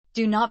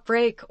 Do not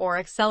brake or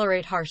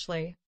accelerate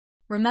harshly.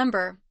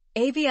 Remember,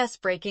 ABS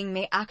braking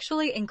may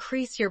actually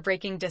increase your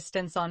braking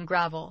distance on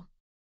gravel.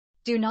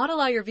 Do not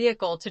allow your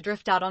vehicle to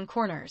drift out on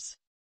corners.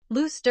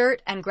 Loose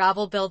dirt and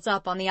gravel builds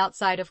up on the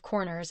outside of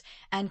corners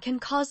and can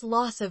cause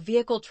loss of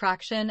vehicle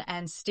traction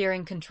and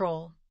steering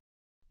control.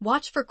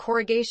 Watch for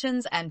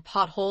corrugations and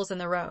potholes in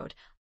the road.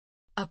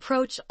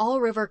 Approach all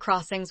river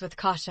crossings with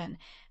caution.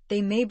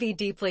 They may be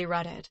deeply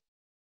rutted.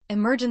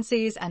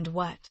 Emergencies and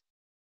what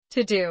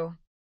to do.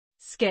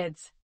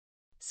 Skids.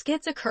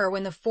 Skids occur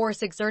when the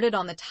force exerted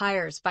on the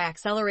tires by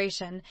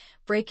acceleration,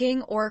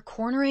 braking, or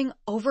cornering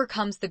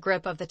overcomes the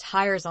grip of the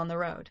tires on the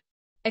road.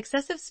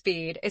 Excessive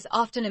speed is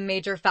often a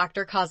major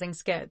factor causing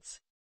skids.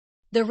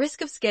 The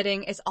risk of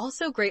skidding is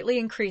also greatly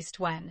increased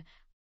when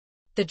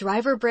the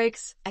driver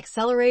brakes,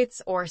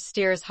 accelerates, or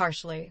steers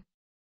harshly.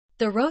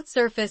 The road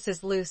surface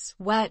is loose,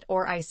 wet,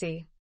 or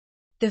icy.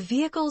 The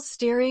vehicle's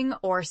steering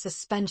or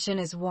suspension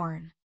is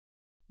worn.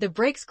 The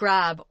brakes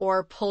grab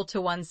or pull to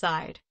one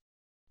side.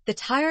 The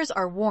tires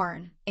are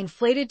worn,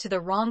 inflated to the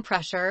wrong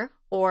pressure,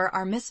 or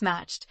are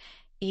mismatched,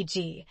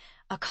 e.g.,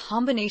 a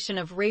combination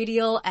of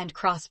radial and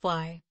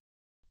cross-ply.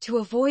 To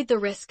avoid the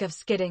risk of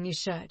skidding, you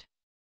should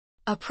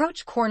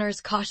approach corners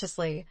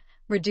cautiously,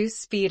 reduce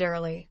speed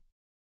early.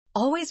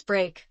 Always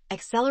brake,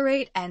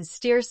 accelerate, and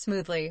steer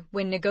smoothly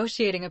when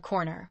negotiating a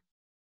corner.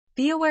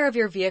 Be aware of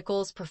your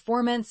vehicle's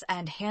performance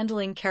and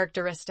handling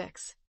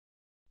characteristics.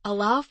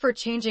 Allow for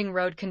changing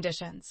road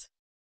conditions.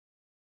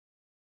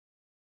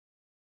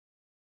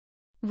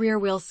 Rear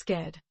wheel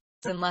skid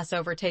and less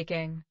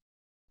overtaking.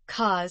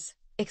 Cause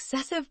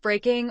excessive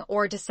braking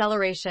or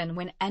deceleration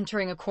when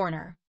entering a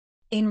corner.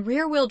 In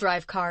rear-wheel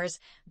drive cars,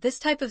 this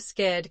type of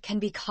skid can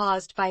be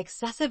caused by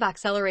excessive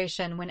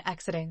acceleration when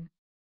exiting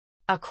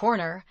a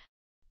corner.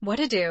 What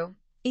to do?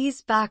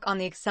 Ease back on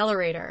the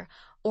accelerator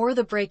or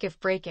the brake if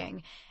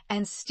braking,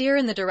 and steer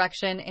in the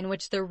direction in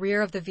which the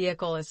rear of the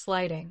vehicle is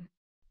sliding.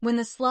 When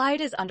the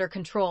slide is under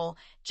control,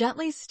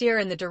 gently steer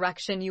in the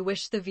direction you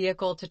wish the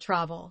vehicle to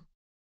travel.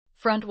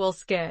 Front wheel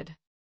skid.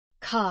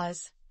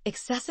 Cause: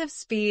 excessive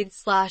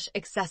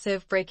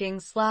speed/excessive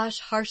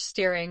braking/harsh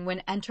steering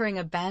when entering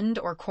a bend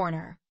or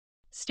corner.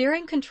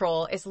 Steering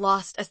control is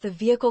lost as the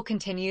vehicle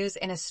continues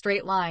in a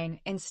straight line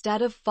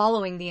instead of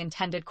following the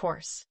intended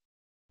course.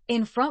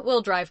 In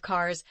front-wheel drive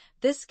cars,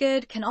 this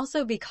skid can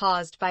also be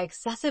caused by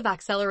excessive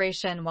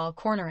acceleration while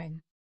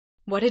cornering.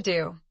 What to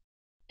do?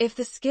 If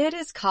the skid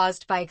is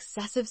caused by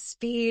excessive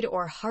speed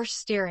or harsh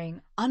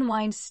steering,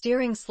 unwind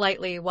steering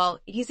slightly while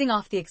easing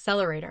off the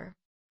accelerator.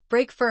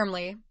 Brake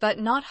firmly, but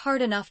not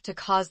hard enough to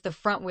cause the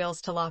front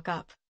wheels to lock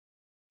up.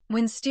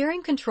 When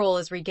steering control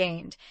is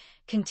regained,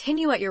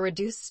 continue at your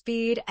reduced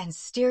speed and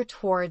steer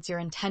towards your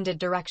intended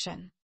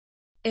direction.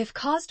 If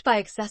caused by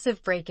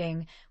excessive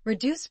braking,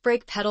 reduce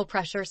brake pedal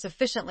pressure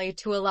sufficiently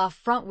to allow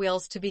front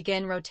wheels to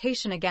begin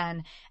rotation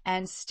again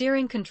and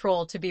steering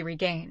control to be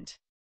regained.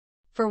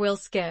 Four-wheel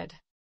skid.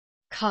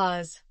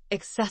 Cause: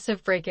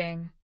 excessive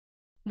braking.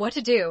 What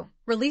to do?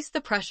 Release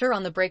the pressure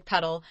on the brake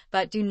pedal,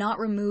 but do not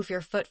remove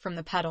your foot from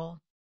the pedal.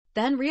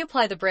 Then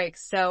reapply the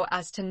brakes so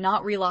as to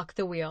not relock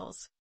the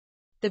wheels.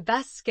 The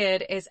best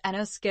skid is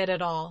no skid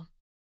at all.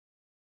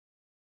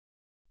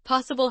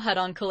 Possible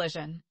head-on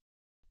collision.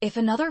 If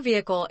another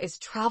vehicle is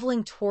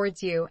traveling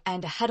towards you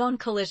and a head-on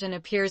collision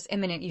appears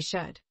imminent, you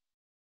should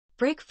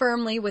brake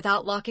firmly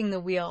without locking the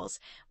wheels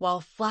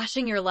while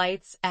flashing your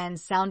lights and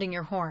sounding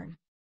your horn.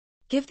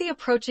 Give the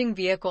approaching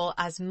vehicle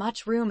as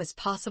much room as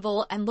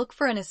possible and look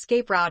for an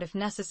escape route if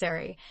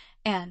necessary,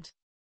 and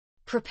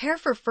prepare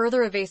for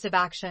further evasive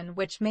action,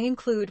 which may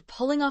include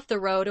pulling off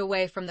the road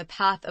away from the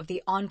path of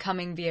the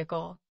oncoming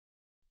vehicle.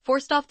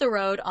 Forced off the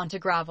road onto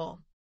gravel.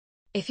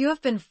 If you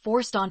have been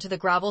forced onto the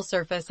gravel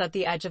surface at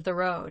the edge of the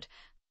road,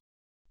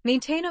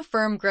 maintain a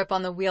firm grip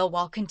on the wheel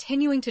while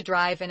continuing to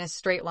drive in a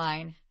straight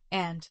line,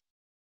 and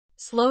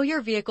slow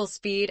your vehicle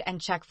speed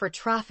and check for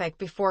traffic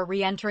before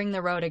re-entering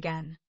the road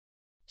again.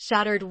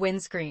 Shattered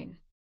windscreen.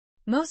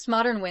 Most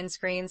modern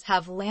windscreens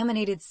have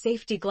laminated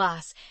safety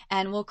glass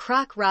and will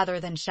crack rather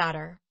than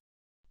shatter.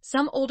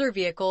 Some older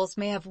vehicles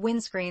may have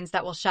windscreens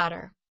that will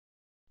shatter.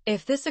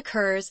 If this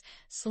occurs,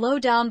 slow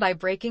down by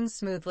braking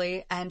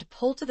smoothly and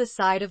pull to the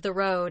side of the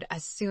road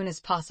as soon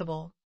as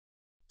possible.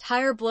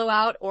 Tire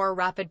blowout or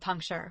rapid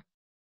puncture.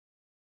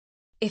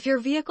 If your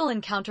vehicle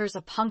encounters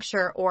a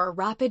puncture or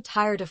rapid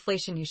tire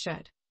deflation, you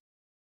should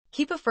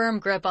keep a firm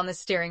grip on the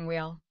steering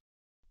wheel.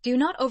 Do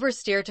not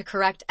oversteer to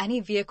correct any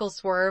vehicle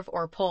swerve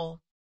or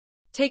pull.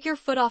 Take your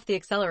foot off the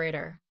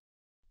accelerator.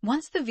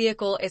 Once the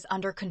vehicle is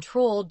under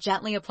control,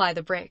 gently apply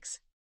the brakes.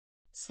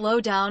 Slow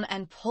down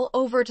and pull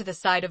over to the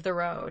side of the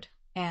road,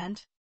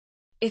 and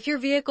if your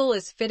vehicle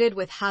is fitted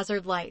with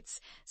hazard lights,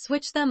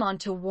 switch them on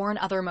to warn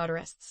other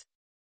motorists.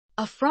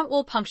 A front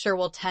wheel puncture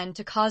will tend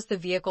to cause the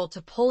vehicle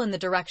to pull in the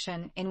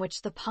direction in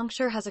which the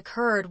puncture has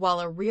occurred,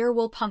 while a rear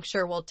wheel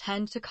puncture will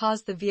tend to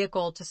cause the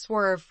vehicle to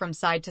swerve from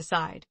side to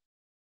side.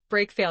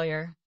 Brake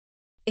failure.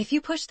 If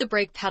you push the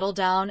brake pedal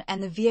down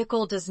and the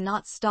vehicle does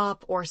not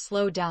stop or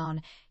slow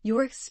down, you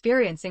are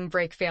experiencing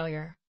brake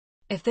failure.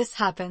 If this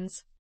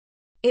happens,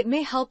 it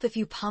may help if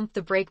you pump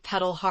the brake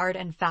pedal hard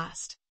and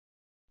fast.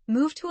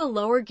 Move to a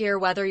lower gear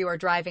whether you are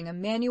driving a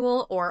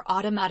manual or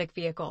automatic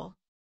vehicle.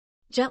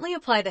 Gently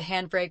apply the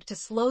handbrake to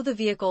slow the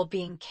vehicle,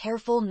 being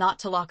careful not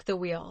to lock the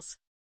wheels.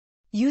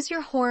 Use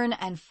your horn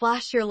and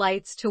flash your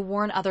lights to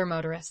warn other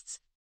motorists.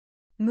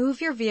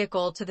 Move your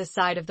vehicle to the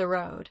side of the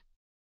road.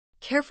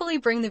 Carefully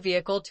bring the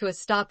vehicle to a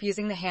stop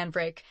using the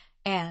handbrake,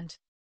 and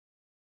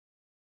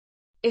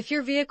if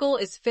your vehicle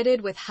is fitted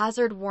with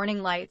hazard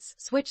warning lights,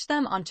 switch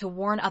them on to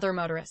warn other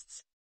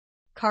motorists.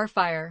 Car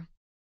fire.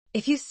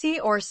 If you see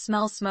or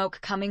smell smoke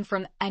coming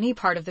from any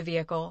part of the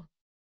vehicle,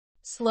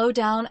 slow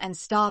down and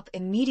stop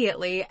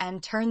immediately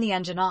and turn the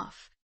engine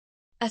off.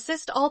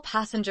 Assist all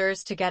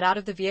passengers to get out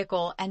of the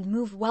vehicle and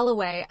move well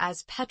away,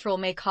 as petrol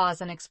may cause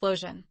an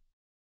explosion.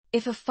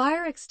 If a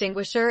fire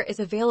extinguisher is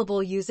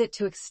available, use it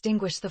to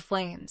extinguish the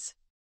flames.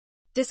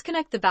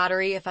 Disconnect the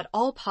battery if at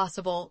all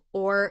possible,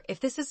 or, if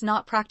this is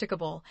not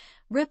practicable,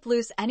 rip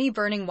loose any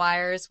burning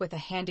wires with a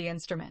handy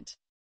instrument.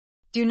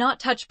 Do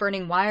not touch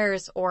burning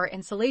wires or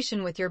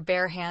insulation with your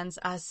bare hands,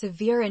 as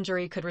severe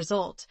injury could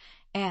result,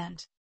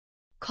 and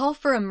call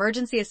for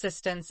emergency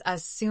assistance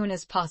as soon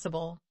as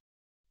possible.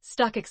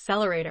 Stuck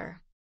accelerator.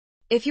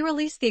 If you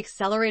release the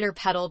accelerator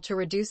pedal to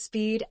reduce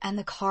speed and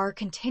the car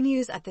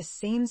continues at the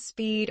same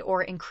speed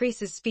or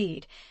increases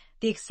speed,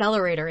 the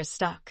accelerator is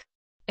stuck.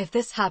 If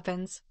this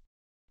happens,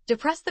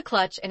 depress the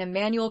clutch in a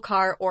manual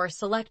car or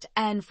select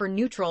N for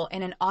neutral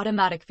in an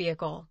automatic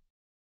vehicle.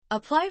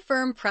 Apply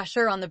firm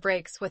pressure on the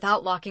brakes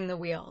without locking the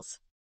wheels.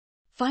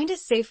 Find a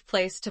safe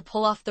place to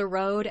pull off the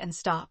road and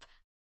stop.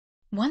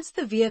 Once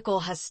the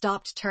vehicle has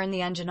stopped, turn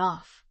the engine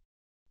off.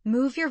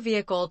 Move your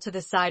vehicle to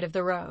the side of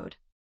the road.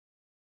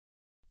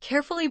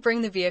 Carefully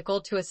bring the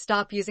vehicle to a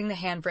stop using the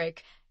handbrake,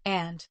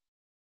 and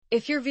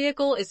if your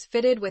vehicle is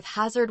fitted with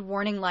hazard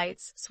warning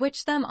lights,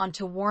 switch them on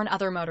to warn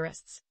other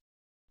motorists.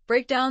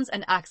 Breakdowns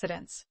and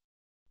accidents.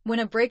 When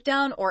a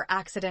breakdown or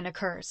accident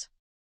occurs,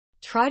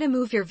 try to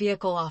move your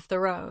vehicle off the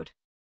road.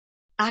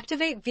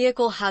 Activate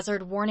vehicle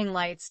hazard warning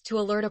lights to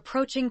alert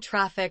approaching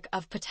traffic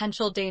of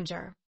potential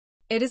danger.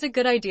 It is a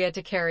good idea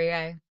to carry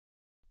a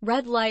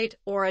red light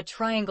or a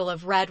triangle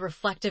of red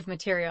reflective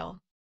material.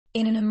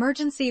 In an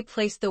emergency,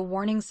 place the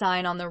warning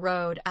sign on the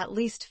road at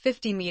least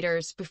 50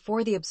 meters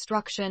before the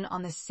obstruction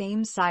on the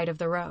same side of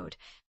the road.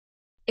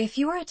 If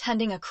you are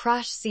attending a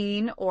crash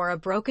scene or a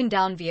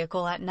broken-down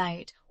vehicle at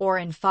night or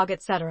in fog,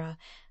 etc.,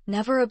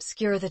 never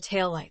obscure the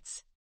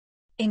taillights.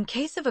 In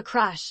case of a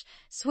crash,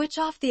 switch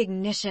off the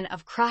ignition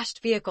of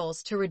crashed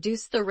vehicles to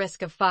reduce the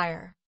risk of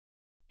fire.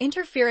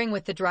 Interfering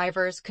with the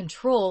driver's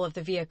control of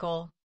the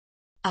vehicle.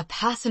 A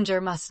passenger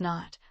must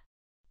not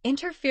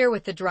interfere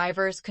with the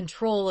driver's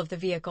control of the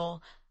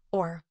vehicle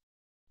or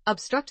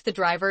obstruct the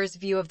driver's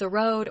view of the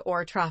road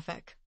or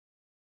traffic.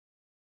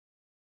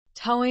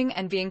 Towing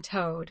and being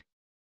towed.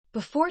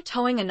 Before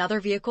towing another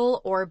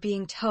vehicle or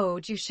being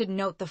towed, you should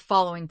note the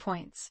following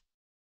points.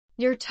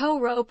 Your tow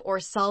rope or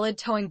solid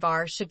towing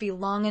bar should be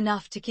long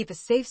enough to keep a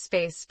safe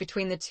space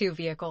between the two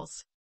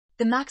vehicles.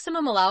 The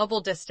maximum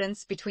allowable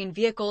distance between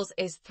vehicles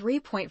is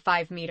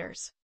 3.5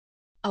 meters.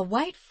 A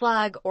white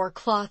flag or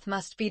cloth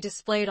must be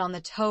displayed on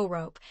the tow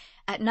rope.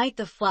 At night,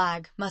 the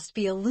flag must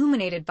be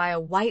illuminated by a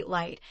white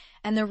light,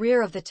 and the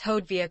rear of the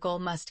towed vehicle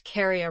must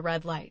carry a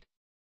red light.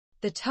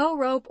 The tow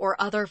rope or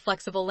other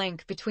flexible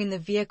link between the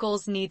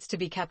vehicles needs to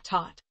be kept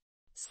taut.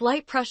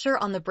 Slight pressure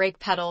on the brake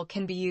pedal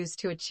can be used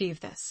to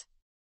achieve this.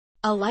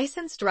 A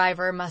licensed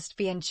driver must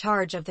be in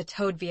charge of the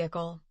towed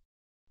vehicle.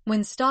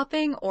 When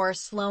stopping or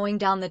slowing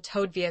down, the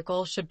towed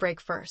vehicle should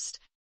brake first.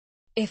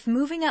 If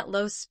moving at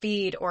low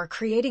speed or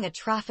creating a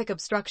traffic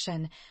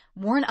obstruction,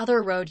 warn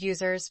other road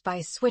users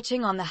by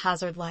switching on the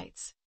hazard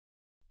lights.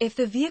 If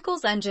the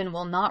vehicle's engine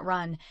will not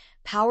run,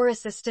 power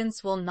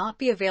assistance will not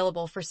be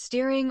available for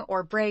steering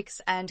or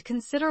brakes, and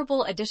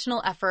considerable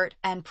additional effort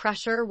and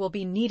pressure will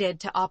be needed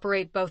to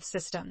operate both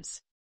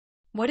systems.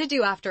 What to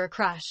do after a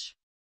crash?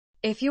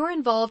 If you are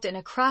involved in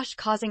a crash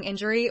causing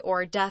injury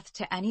or death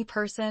to any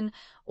person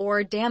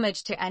or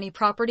damage to any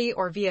property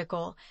or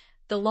vehicle,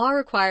 the law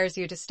requires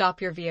you to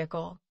stop your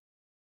vehicle.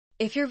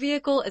 If your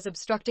vehicle is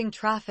obstructing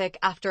traffic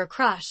after a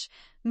crash,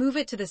 move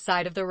it to the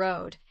side of the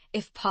road,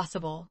 if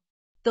possible.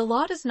 The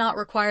law does not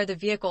require the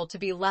vehicle to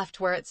be left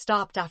where it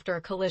stopped after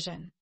a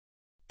collision.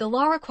 The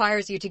law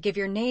requires you to give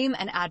your name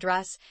and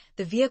address,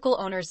 the vehicle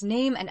owner's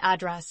name and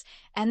address,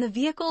 and the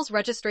vehicle's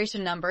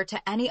registration number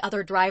to any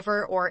other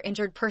driver or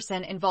injured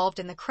person involved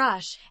in the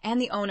crash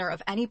and the owner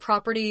of any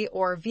property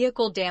or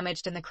vehicle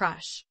damaged in the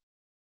crash.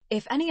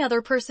 If any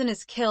other person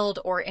is killed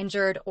or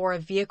injured or a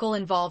vehicle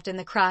involved in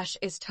the crash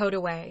is towed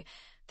away,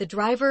 the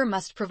driver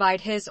must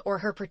provide his or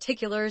her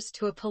particulars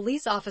to a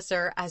police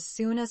officer as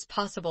soon as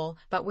possible,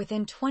 but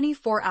within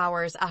 24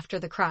 hours after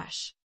the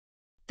crash.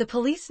 The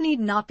police need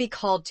not be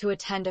called to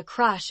attend a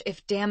crash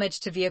if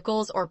damage to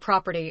vehicles or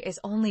property is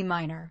only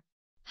minor.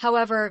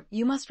 However,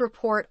 you must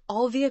report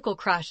all vehicle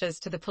crashes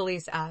to the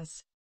police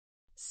as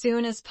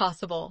soon as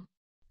possible.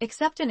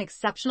 Except in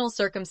exceptional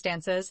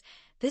circumstances,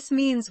 this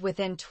means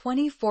within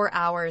 24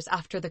 hours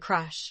after the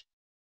crash.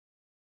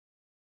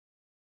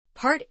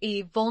 Part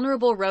E.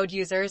 Vulnerable road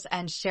users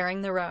and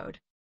sharing the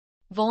road.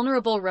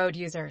 Vulnerable road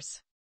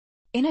users.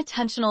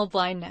 Inattentional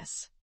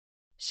blindness.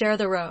 Share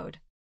the road.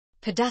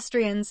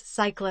 Pedestrians,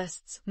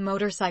 cyclists,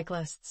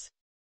 motorcyclists.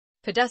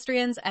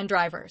 Pedestrians and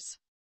drivers.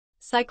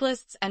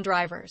 Cyclists and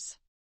drivers.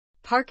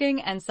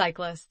 Parking and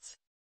cyclists.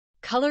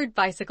 Colored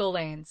bicycle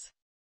lanes.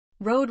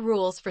 Road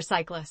rules for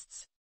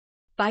cyclists.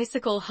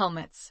 Bicycle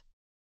helmets.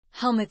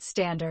 Helmet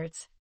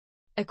standards.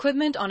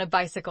 Equipment on a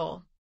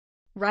bicycle.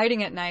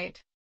 Riding at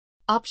night.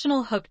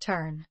 Optional hook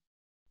turn.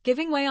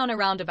 Giving way on a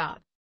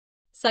roundabout.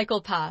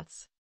 Cycle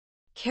paths.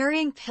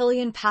 Carrying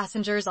pillion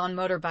passengers on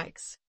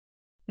motorbikes.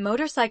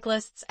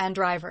 Motorcyclists and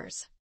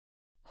drivers.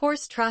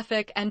 Horse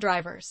traffic and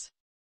drivers.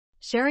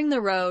 Sharing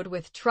the road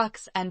with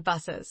trucks and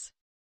buses.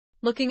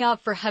 Looking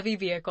out for heavy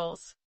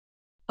vehicles.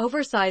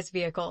 Oversized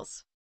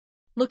vehicles.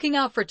 Looking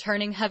out for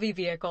turning heavy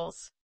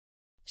vehicles.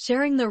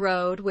 Sharing the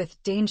road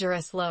with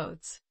dangerous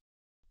loads.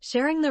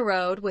 Sharing the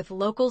road with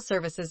local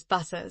services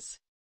buses.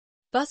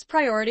 Bus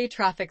priority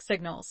traffic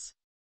signals.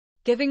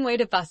 Giving way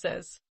to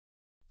buses.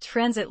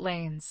 Transit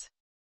lanes.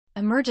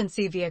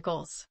 Emergency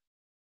vehicles.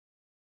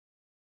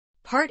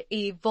 Part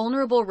E.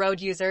 Vulnerable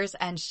road users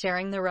and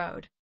sharing the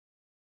road.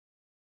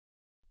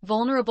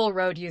 Vulnerable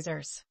road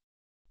users.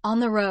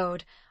 On the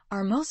road,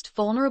 our most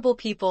vulnerable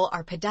people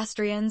are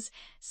pedestrians,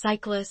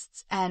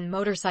 cyclists, and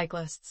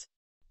motorcyclists.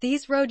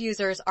 These road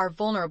users are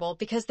vulnerable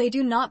because they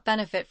do not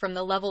benefit from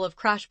the level of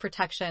crash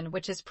protection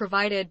which is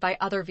provided by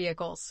other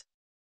vehicles.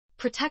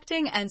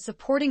 Protecting and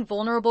supporting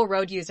vulnerable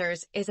road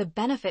users is a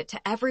benefit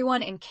to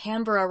everyone in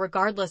Canberra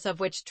regardless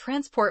of which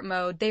transport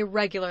mode they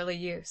regularly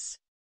use.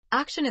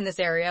 Action in this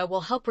area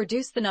will help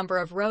reduce the number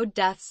of road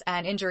deaths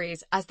and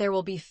injuries as there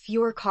will be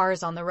fewer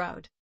cars on the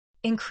road.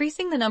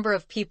 Increasing the number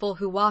of people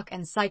who walk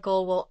and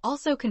cycle will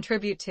also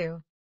contribute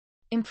to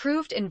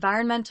improved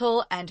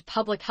environmental and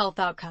public health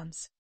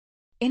outcomes.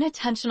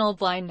 Inattentional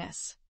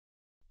blindness.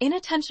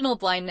 Inattentional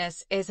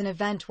blindness is an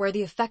event where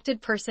the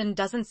affected person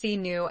doesn't see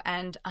new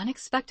and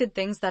unexpected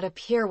things that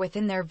appear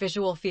within their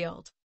visual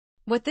field.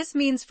 What this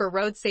means for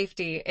road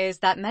safety is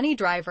that many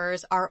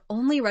drivers are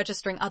only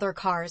registering other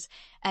cars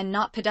and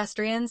not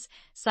pedestrians,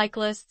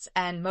 cyclists,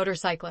 and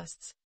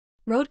motorcyclists.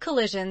 Road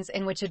collisions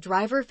in which a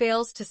driver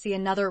fails to see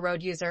another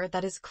road user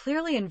that is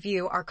clearly in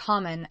view are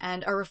common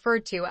and are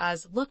referred to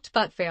as looked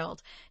but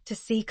failed to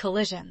see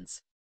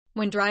collisions.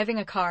 When driving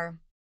a car,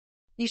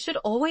 you should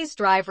always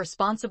drive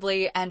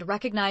responsibly and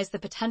recognize the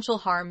potential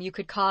harm you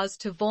could cause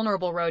to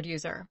vulnerable road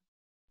user.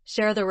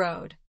 Share the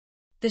road.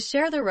 The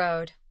Share the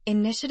Road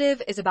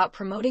initiative is about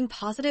promoting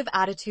positive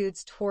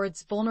attitudes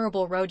towards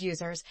vulnerable road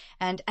users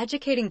and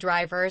educating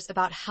drivers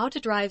about how to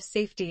drive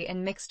safety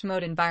in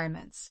mixed-mode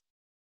environments.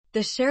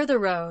 The Share the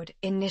Road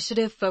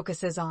initiative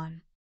focuses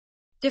on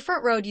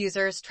different road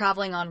users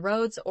traveling on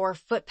roads or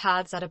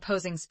footpaths at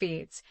opposing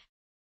speeds,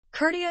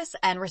 courteous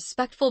and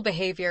respectful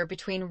behavior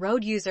between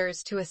road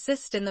users to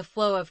assist in the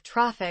flow of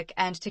traffic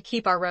and to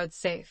keep our roads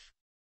safe,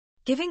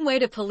 giving way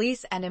to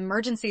police and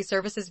emergency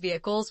services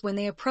vehicles when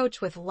they approach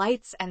with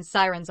lights and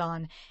sirens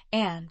on,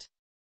 and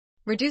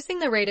reducing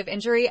the rate of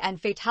injury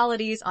and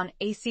fatalities on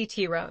ACT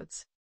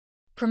roads.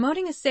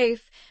 Promoting a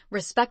safe,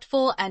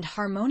 respectful, and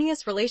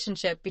harmonious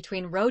relationship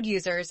between road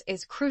users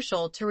is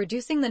crucial to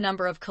reducing the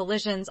number of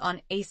collisions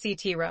on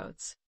ACT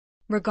roads.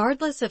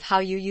 Regardless of how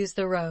you use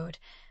the road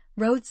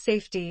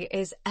safety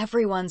is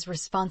everyone's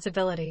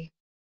responsibility.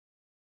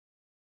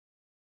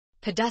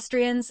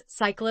 Pedestrians,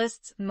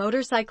 cyclists,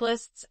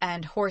 motorcyclists,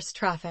 and horse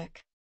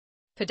traffic.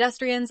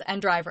 Pedestrians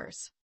and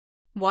drivers.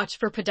 Watch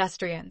for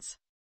pedestrians.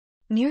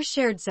 Near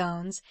shared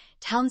zones,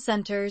 town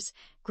centers,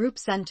 group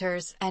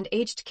centers, and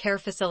aged care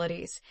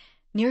facilities.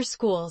 Near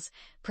schools,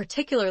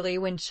 particularly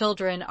when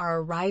children are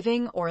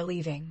arriving or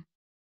leaving.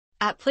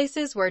 At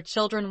places where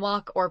children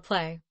walk or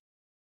play.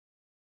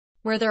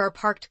 Where there are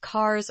parked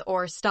cars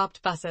or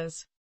stopped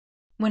buses.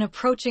 When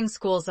approaching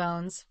school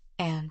zones,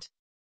 and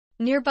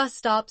near bus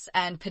stops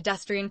and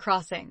pedestrian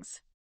crossings.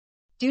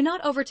 Do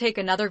not overtake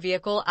another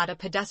vehicle at a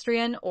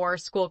pedestrian or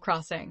school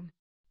crossing.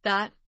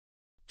 That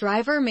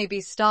driver may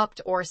be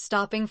stopped or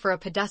stopping for a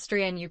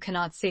pedestrian you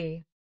cannot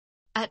see.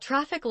 At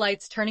traffic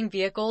lights, turning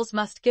vehicles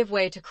must give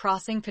way to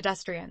crossing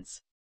pedestrians.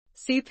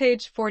 See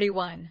page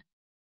 41.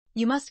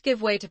 You must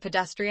give way to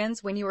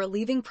pedestrians when you are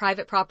leaving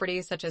private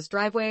properties such as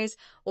driveways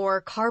or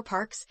car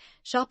parks,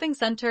 shopping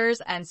centers,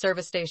 and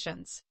service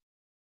stations.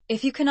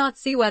 If you cannot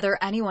see whether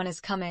anyone is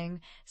coming,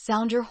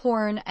 sound your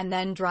horn and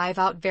then drive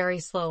out very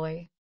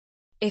slowly.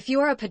 If you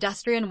are a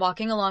pedestrian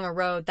walking along a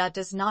road that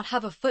does not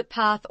have a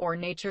footpath or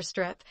nature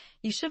strip,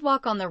 you should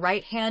walk on the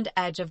right-hand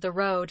edge of the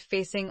road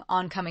facing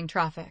oncoming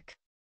traffic.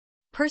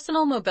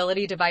 Personal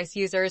mobility device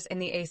users in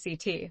the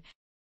ACT.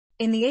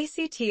 In the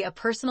ACT, a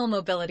personal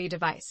mobility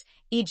device,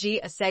 e.g.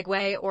 a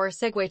Segway or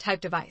Segway-type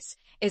device,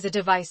 is a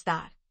device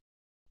that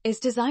is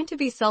designed to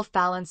be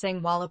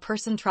self-balancing while a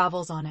person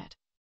travels on it.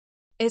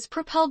 Is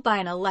propelled by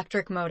an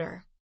electric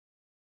motor.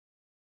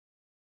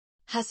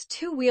 Has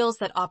two wheels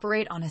that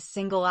operate on a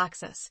single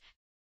axis.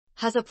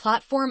 Has a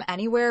platform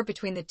anywhere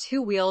between the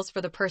two wheels for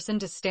the person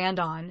to stand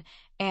on,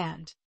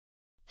 and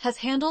has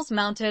handles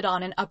mounted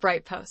on an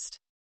upright post.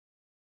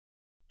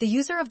 The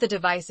user of the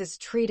device is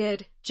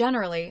treated,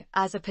 generally,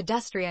 as a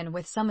pedestrian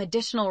with some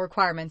additional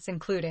requirements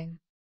including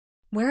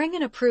wearing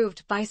an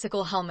approved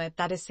bicycle helmet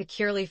that is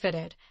securely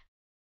fitted,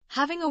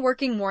 having a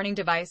working warning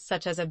device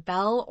such as a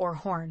bell or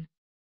horn,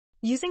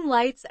 using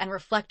lights and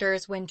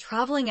reflectors when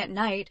traveling at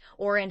night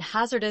or in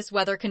hazardous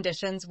weather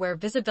conditions where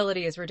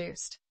visibility is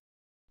reduced,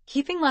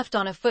 keeping left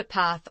on a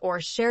footpath or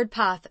shared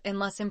path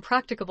unless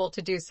impracticable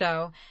to do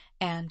so,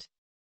 and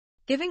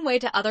giving way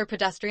to other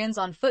pedestrians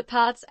on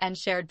footpaths and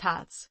shared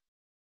paths.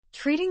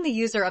 Treating the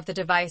user of the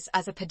device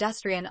as a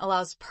pedestrian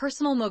allows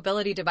personal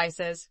mobility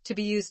devices to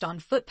be used on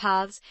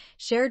footpaths,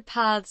 shared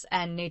paths,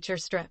 and nature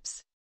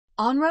strips.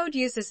 On-road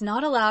use is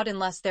not allowed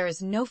unless there is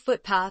no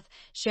footpath,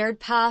 shared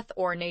path,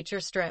 or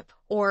nature strip,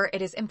 or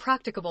it is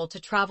impracticable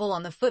to travel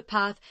on the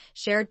footpath,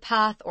 shared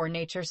path, or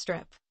nature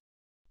strip.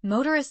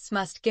 Motorists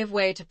must give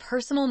way to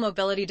personal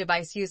mobility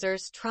device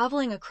users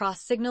traveling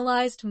across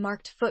signalized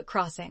marked foot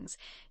crossings,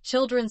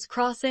 children's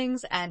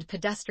crossings, and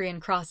pedestrian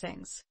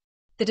crossings.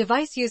 The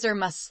device user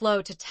must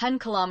slow to 10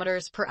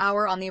 km per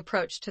hour on the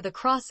approach to the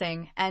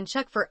crossing and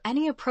check for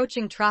any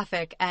approaching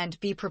traffic and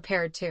be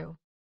prepared to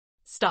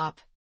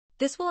stop.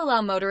 This will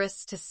allow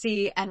motorists to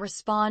see and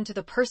respond to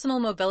the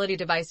personal mobility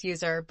device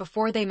user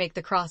before they make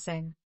the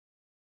crossing.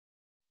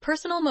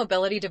 Personal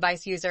mobility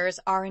device users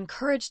are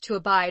encouraged to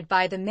abide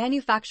by the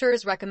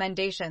manufacturer's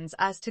recommendations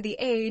as to the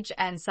age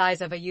and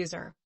size of a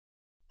user.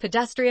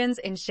 Pedestrians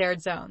in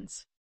shared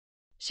zones.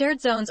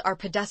 Shared zones are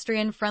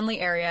pedestrian-friendly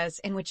areas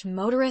in which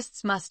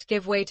motorists must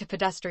give way to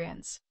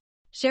pedestrians.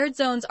 Shared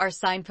zones are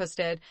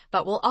signposted,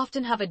 but will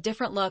often have a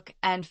different look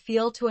and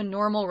feel to a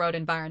normal road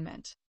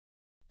environment.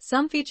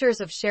 Some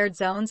features of shared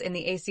zones in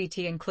the ACT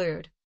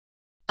include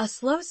a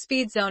slow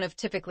speed zone of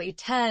typically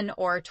 10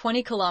 or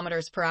 20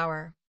 km per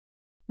hour,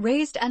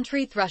 raised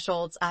entry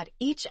thresholds at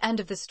each end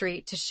of the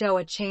street to show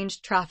a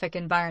changed traffic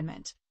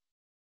environment,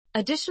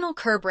 Additional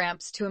curb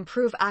ramps to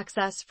improve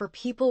access for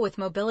people with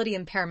mobility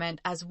impairment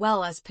as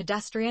well as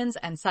pedestrians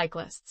and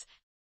cyclists.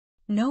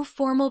 No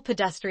formal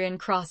pedestrian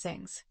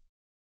crossings.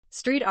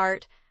 Street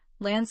art,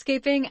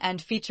 landscaping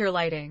and feature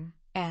lighting,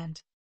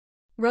 and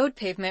road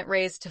pavement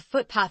raised to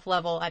footpath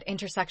level at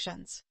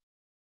intersections.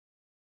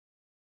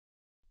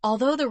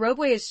 Although the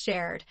roadway is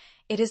shared,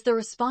 it is the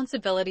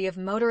responsibility of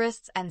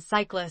motorists and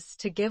cyclists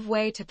to give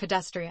way to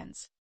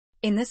pedestrians.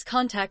 In this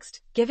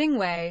context, giving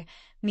way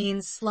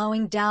means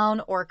slowing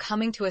down or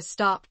coming to a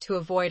stop to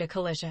avoid a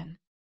collision.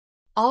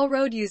 All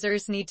road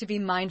users need to be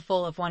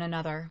mindful of one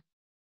another.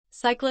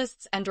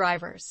 Cyclists and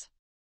drivers.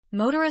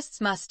 Motorists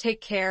must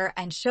take care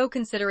and show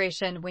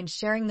consideration when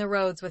sharing the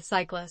roads with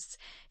cyclists,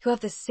 who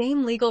have the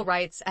same legal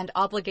rights and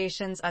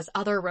obligations as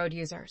other road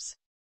users.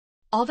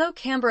 Although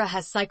Canberra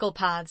has cycle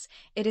paths,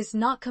 it is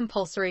not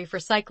compulsory for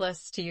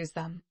cyclists to use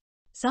them.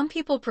 Some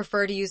people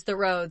prefer to use the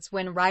roads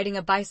when riding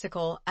a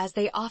bicycle as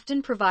they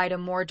often provide a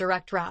more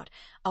direct route,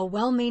 a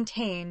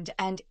well-maintained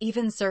and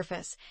even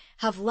surface,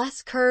 have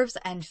less curves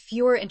and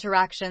fewer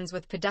interactions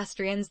with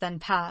pedestrians than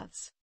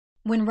paths.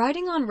 When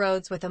riding on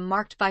roads with a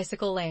marked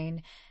bicycle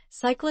lane,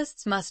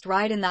 cyclists must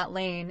ride in that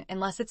lane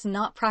unless it's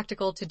not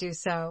practical to do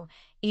so,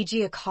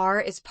 e.g. a car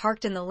is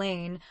parked in the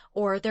lane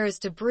or there is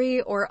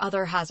debris or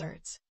other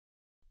hazards.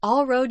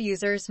 All road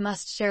users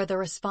must share the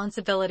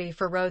responsibility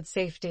for road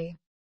safety.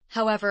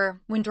 However,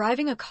 when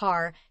driving a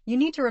car, you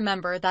need to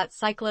remember that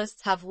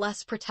cyclists have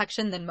less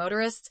protection than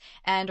motorists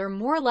and are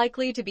more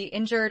likely to be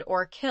injured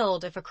or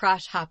killed if a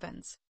crash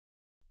happens.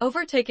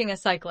 Overtaking a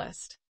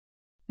cyclist.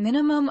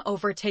 Minimum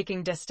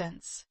overtaking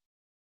distance.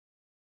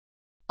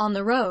 On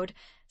the road,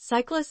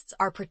 cyclists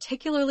are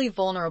particularly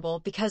vulnerable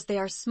because they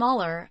are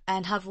smaller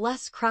and have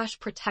less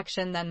crash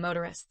protection than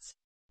motorists.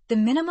 The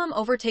minimum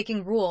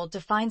overtaking rule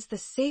defines the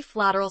safe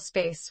lateral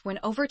space when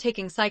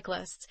overtaking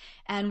cyclists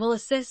and will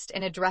assist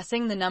in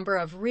addressing the number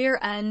of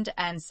rear-end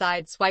and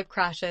side swipe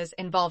crashes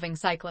involving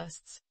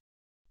cyclists.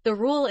 The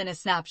rule in a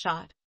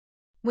snapshot.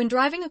 When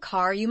driving a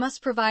car, you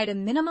must provide a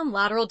minimum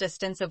lateral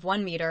distance of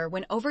 1 meter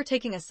when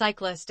overtaking a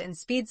cyclist in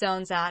speed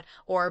zones at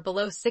or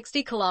below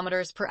 60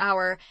 km per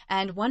hour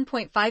and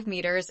 1.5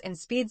 meters in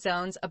speed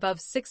zones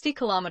above 60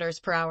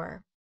 km per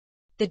hour.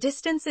 The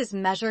distance is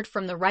measured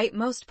from the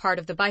rightmost part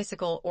of the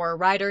bicycle or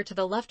rider to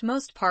the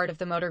leftmost part of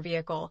the motor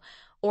vehicle,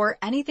 or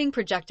anything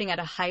projecting at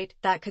a height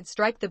that could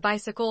strike the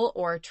bicycle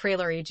or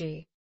trailer,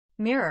 e.g.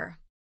 mirror.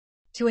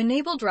 To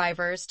enable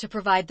drivers to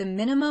provide the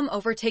minimum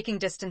overtaking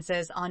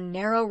distances on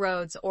narrow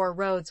roads or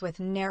roads with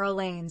narrow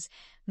lanes,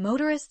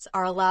 motorists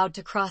are allowed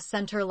to cross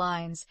center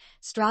lines,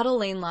 straddle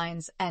lane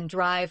lines, and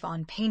drive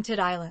on painted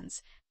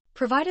islands,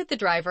 provided the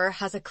driver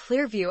has a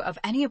clear view of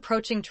any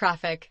approaching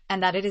traffic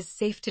and that it is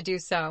safe to do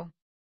so.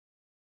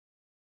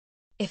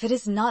 If it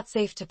is not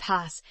safe to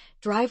pass,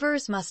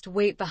 drivers must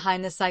wait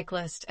behind the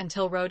cyclist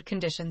until road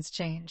conditions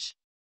change.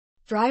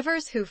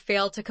 Drivers who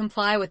fail to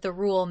comply with the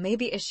rule may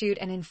be issued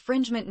an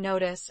infringement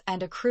notice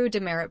and accrue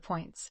demerit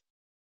points.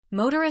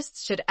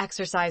 Motorists should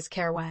exercise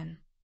care when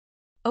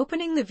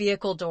opening the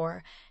vehicle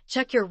door.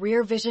 Check your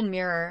rear vision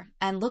mirror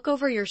and look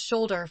over your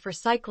shoulder for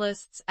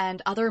cyclists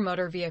and other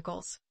motor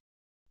vehicles.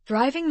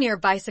 Driving near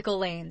bicycle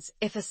lanes.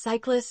 If a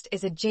cyclist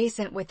is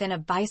adjacent within a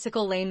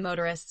bicycle lane,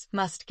 motorists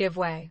must give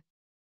way.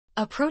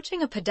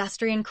 Approaching a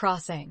pedestrian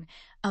crossing,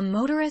 a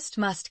motorist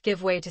must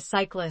give way to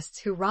cyclists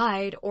who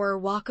ride or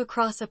walk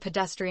across a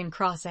pedestrian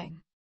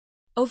crossing.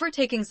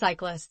 Overtaking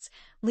cyclists,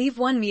 leave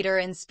 1 meter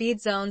in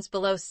speed zones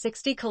below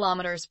 60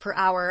 km per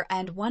hour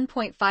and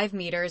 1.5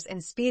 meters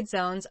in speed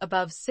zones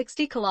above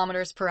 60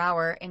 km per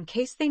hour in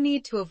case they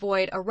need to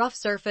avoid a rough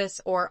surface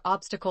or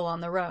obstacle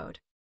on the road.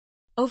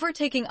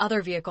 Overtaking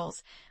other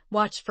vehicles,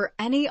 watch for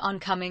any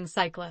oncoming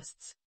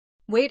cyclists.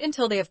 Wait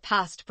until they have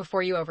passed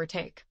before you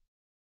overtake.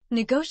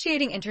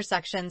 Negotiating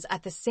intersections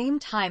at the same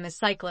time as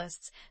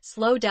cyclists,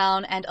 slow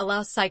down and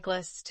allow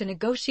cyclists to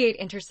negotiate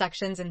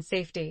intersections in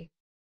safety.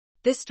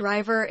 This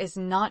driver is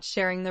not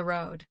sharing the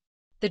road.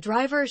 The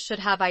driver should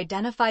have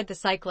identified the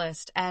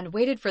cyclist and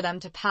waited for them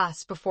to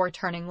pass before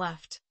turning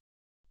left.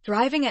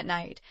 Driving at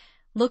night,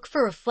 look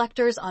for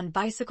reflectors on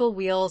bicycle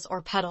wheels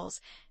or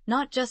pedals,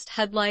 not just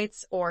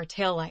headlights or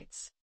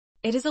taillights.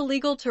 It is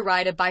illegal to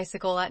ride a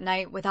bicycle at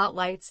night without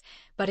lights,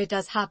 but it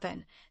does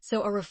happen,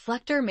 so a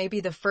reflector may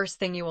be the first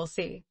thing you will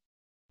see.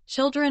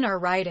 Children are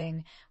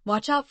riding.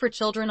 Watch out for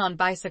children on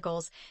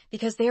bicycles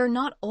because they are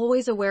not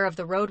always aware of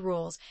the road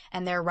rules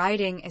and their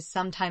riding is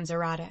sometimes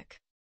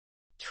erratic.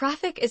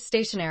 Traffic is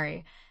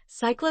stationary.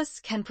 Cyclists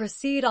can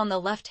proceed on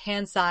the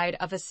left-hand side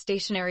of a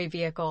stationary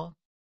vehicle.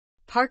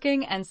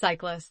 Parking and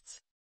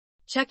cyclists.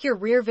 Check your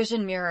rear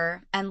vision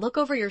mirror and look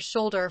over your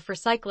shoulder for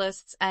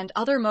cyclists and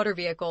other motor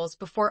vehicles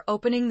before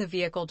opening the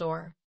vehicle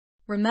door.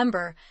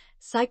 Remember,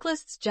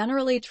 cyclists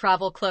generally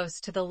travel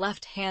close to the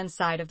left-hand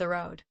side of the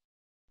road.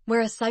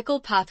 Where a cycle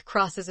path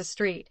crosses a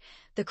street,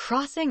 the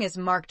crossing is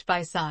marked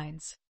by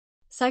signs.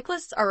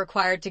 Cyclists are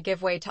required to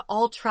give way to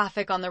all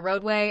traffic on the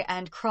roadway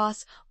and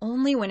cross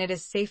only when it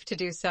is safe to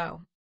do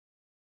so.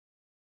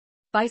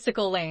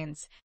 Bicycle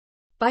lanes.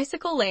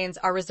 Bicycle lanes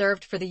are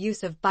reserved for the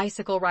use of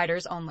bicycle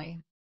riders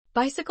only.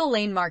 Bicycle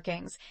lane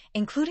markings,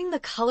 including the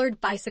colored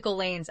bicycle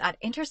lanes at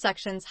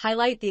intersections,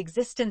 highlight the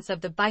existence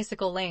of the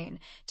bicycle lane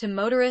to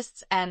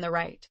motorists and the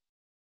right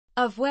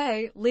of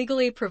way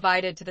legally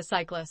provided to the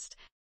cyclist.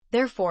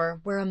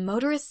 Therefore, where a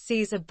motorist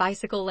sees a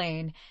bicycle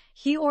lane,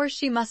 he or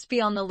she must be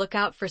on the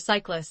lookout for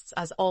cyclists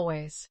as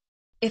always.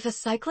 If a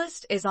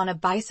cyclist is on a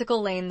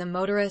bicycle lane, the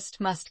motorist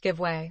must give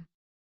way.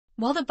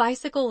 While the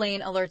bicycle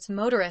lane alerts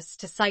motorists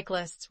to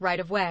cyclists' right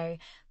of way,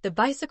 the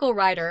bicycle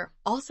rider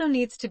also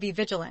needs to be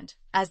vigilant,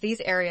 as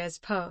these areas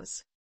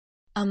pose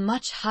a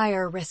much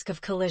higher risk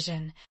of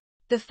collision.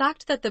 The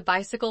fact that the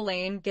bicycle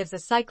lane gives a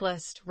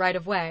cyclist right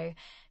of way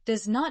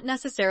does not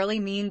necessarily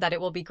mean that it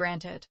will be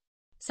granted.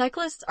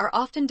 Cyclists are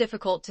often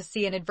difficult to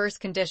see in adverse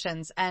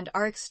conditions and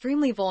are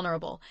extremely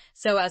vulnerable,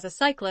 so as a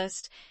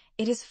cyclist,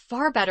 it is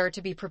far better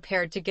to be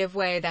prepared to give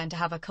way than to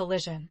have a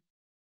collision.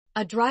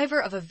 A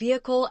driver of a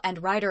vehicle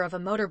and rider of a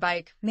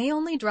motorbike may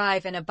only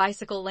drive in a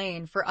bicycle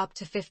lane for up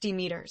to 50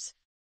 meters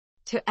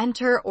to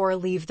enter or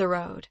leave the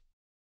road,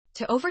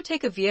 to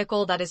overtake a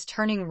vehicle that is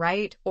turning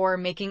right or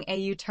making a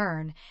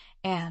U-turn,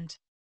 and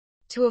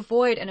to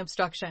avoid an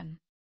obstruction.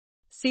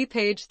 See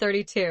page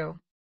 32.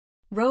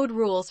 Road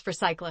rules for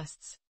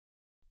cyclists.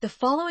 The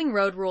following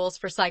road rules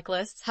for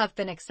cyclists have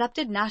been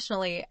accepted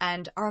nationally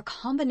and are a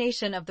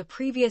combination of the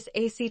previous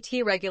ACT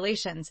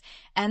regulations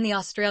and the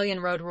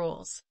Australian road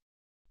rules.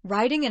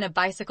 Riding in a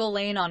bicycle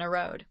lane on a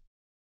road.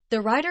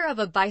 The rider of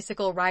a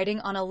bicycle riding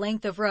on a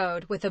length of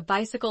road with a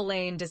bicycle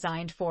lane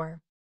designed for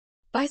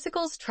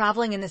bicycles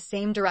traveling in the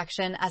same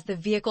direction as the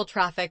vehicle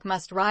traffic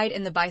must ride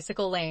in the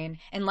bicycle lane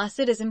unless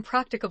it is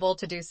impracticable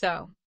to do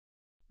so.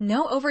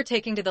 No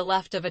overtaking to the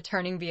left of a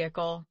turning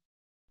vehicle.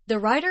 The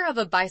rider of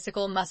a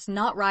bicycle must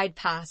not ride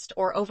past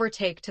or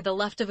overtake to the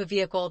left of a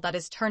vehicle that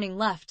is turning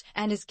left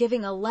and is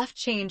giving a left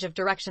change of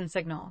direction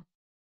signal.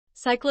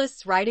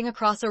 Cyclists riding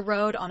across a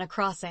road on a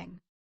crossing.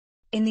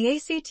 In the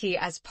ACT,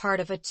 as part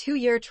of a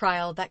 2-year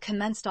trial that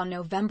commenced on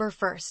November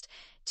 1,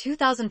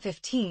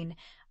 2015,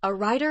 a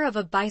rider of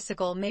a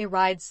bicycle may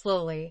ride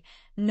slowly,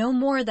 no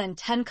more than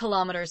 10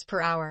 kilometers per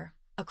hour,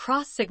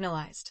 across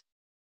signalized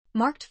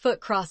marked foot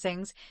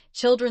crossings,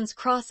 children's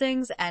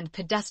crossings, and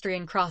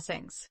pedestrian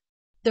crossings.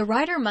 The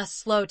rider must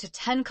slow to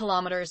 10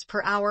 kilometers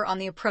per hour on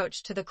the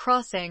approach to the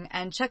crossing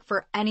and check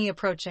for any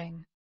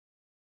approaching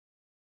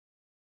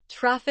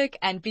traffic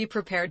and be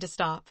prepared to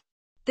stop.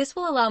 This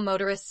will allow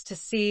motorists to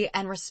see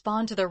and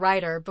respond to the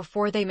rider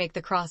before they make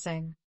the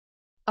crossing.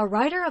 A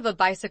rider of a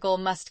bicycle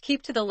must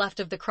keep to the left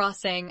of the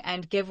crossing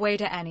and give way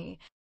to any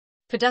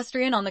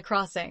pedestrian on the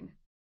crossing.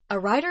 A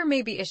rider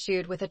may be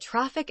issued with a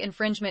traffic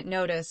infringement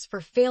notice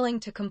for failing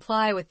to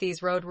comply with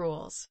these road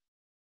rules.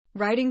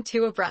 Riding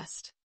two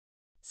abreast.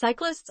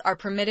 Cyclists are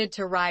permitted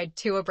to ride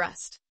two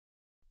abreast.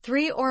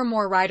 3 or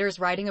more riders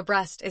riding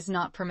abreast is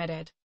not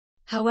permitted.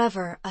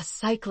 However, a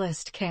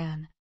cyclist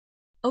can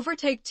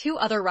overtake 2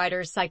 other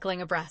riders cycling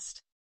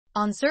abreast.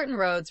 On certain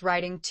roads,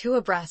 riding 2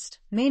 abreast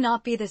may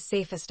not be the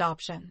safest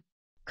option.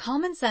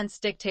 Common sense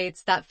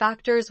dictates that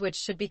factors which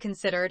should be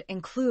considered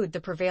include the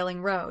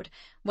prevailing road,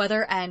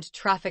 weather, and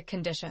traffic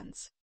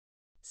conditions.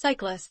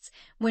 Cyclists,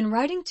 when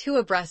riding 2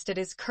 abreast, it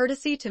is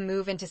courtesy to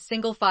move into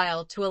single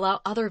file to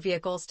allow other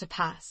vehicles to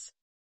pass.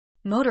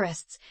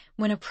 Motorists,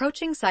 when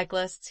approaching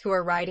cyclists who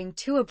are riding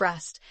 2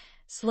 abreast,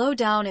 slow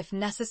down if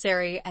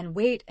necessary and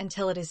wait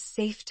until it is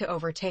safe to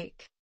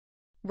overtake.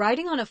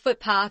 Riding on a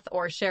footpath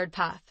or shared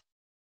path.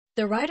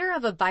 The rider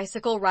of a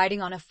bicycle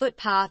riding on a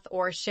footpath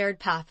or shared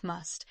path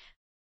must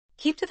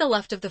keep to the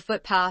left of the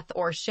footpath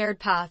or shared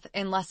path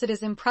unless it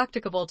is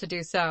impracticable to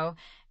do so,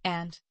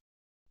 and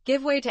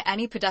give way to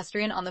any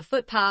pedestrian on the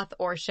footpath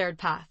or shared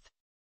path.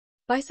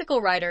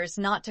 Bicycle riders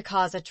not to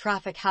cause a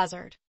traffic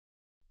hazard.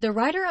 The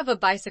rider of a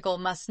bicycle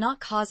must not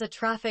cause a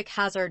traffic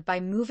hazard by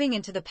moving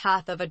into the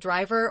path of a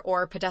driver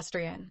or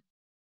pedestrian.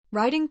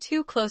 Riding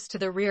too close to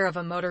the rear of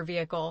a motor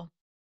vehicle.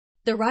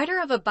 The rider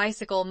of a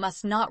bicycle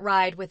must not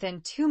ride within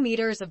 2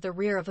 meters of the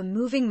rear of a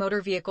moving motor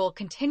vehicle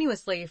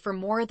continuously for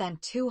more than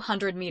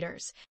 200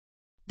 meters.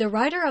 The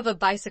rider of a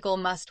bicycle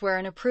must wear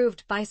an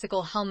approved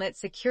bicycle helmet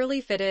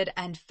securely fitted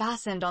and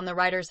fastened on the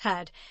rider's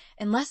head,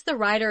 unless the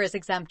rider is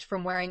exempt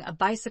from wearing a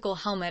bicycle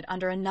helmet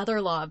under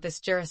another law of this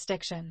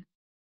jurisdiction.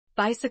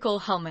 Bicycle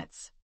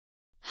helmets.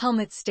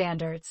 Helmet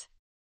standards.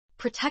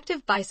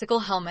 Protective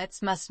bicycle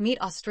helmets must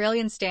meet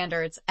Australian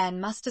standards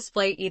and must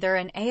display either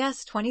an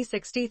AS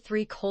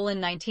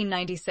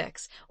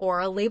 2063:1996 or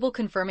a label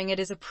confirming it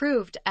is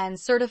approved and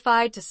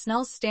certified to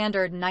SNELS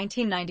Standard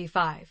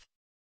 1995.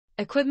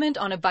 Equipment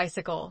on a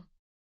bicycle.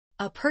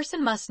 A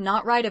person must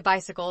not ride a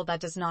bicycle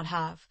that does not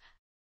have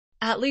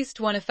at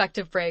least one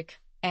effective brake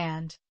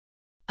and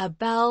a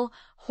bell,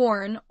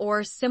 horn,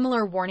 or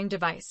similar warning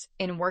device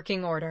in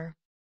working order.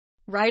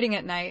 Riding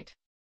at night.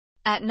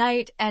 At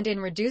night and in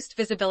reduced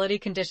visibility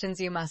conditions,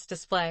 you must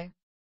display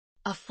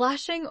a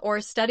flashing or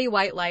steady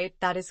white light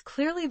that is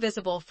clearly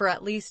visible for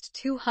at least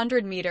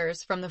 200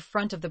 meters from the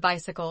front of the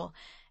bicycle,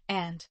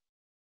 and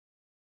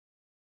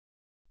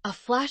a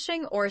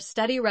flashing or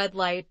steady red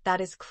light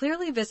that is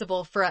clearly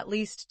visible for at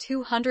least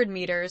 200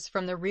 meters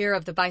from the rear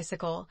of the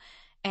bicycle,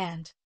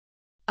 and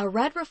A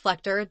red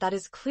reflector that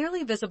is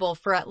clearly visible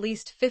for at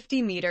least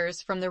 50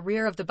 meters from the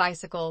rear of the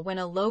bicycle when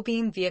a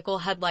low-beam vehicle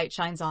headlight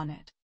shines on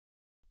it.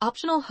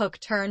 Optional hook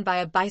turn by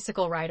a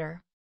bicycle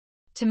rider.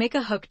 To make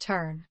a hook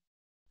turn,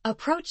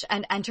 approach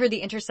and enter the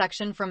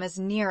intersection from as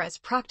near as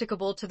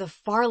practicable to the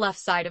far left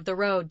side of the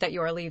road that you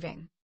are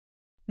leaving.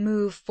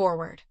 Move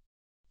forward,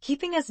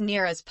 keeping as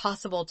near as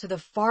possible to the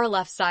far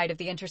left side of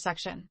the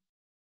intersection,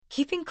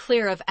 keeping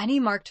clear of any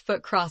marked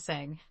foot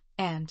crossing,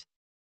 and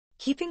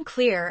keeping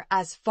clear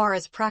as far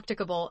as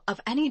practicable of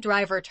any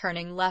driver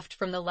turning left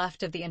from the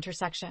left of the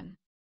intersection,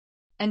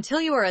 until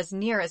you are as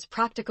near as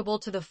practicable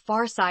to the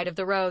far side of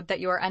the road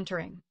that you are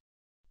entering.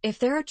 If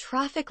there are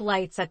traffic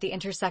lights at the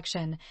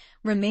intersection,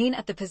 remain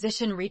at the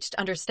position reached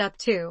under Step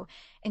 2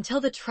 until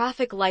the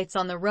traffic lights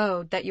on the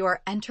road that you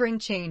are entering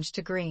change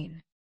to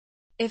green.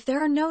 If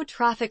there are no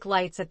traffic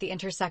lights at the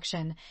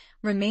intersection,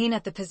 remain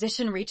at the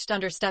position reached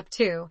under Step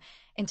 2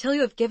 until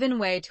you have given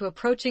way to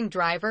approaching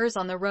drivers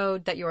on the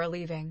road that you are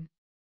leaving.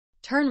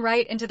 Turn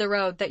right into the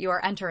road that you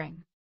are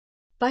entering.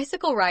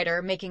 Bicycle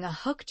rider making a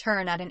hook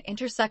turn at an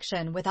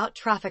intersection without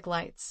traffic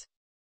lights.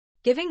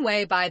 Giving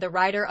way by the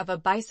rider of a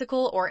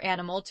bicycle or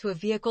animal to a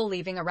vehicle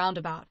leaving a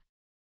roundabout.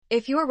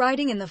 If you are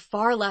riding in the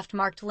far left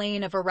marked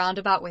lane of a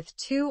roundabout with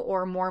 2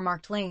 or more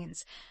marked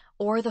lanes,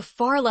 or the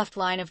far left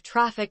line of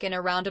traffic in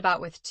a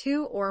roundabout with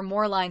 2 or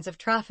more lines of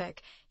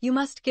traffic, you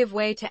must give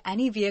way to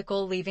any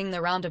vehicle leaving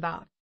the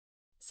roundabout.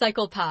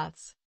 Cycle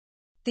paths.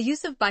 The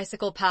use of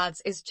bicycle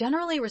paths is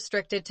generally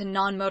restricted to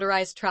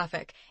non-motorized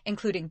traffic,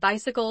 including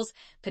bicycles,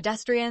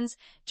 pedestrians,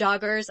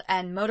 joggers,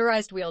 and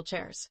motorized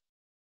wheelchairs.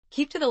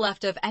 Keep to the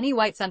left of any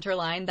white center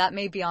line that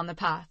may be on the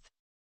path.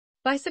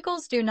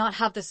 Bicycles do not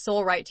have the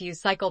sole right to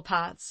use cycle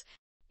paths.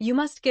 You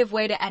must give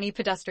way to any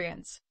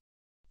pedestrians.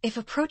 If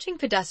approaching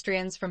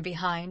pedestrians from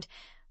behind,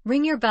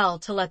 ring your bell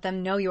to let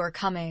them know you are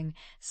coming,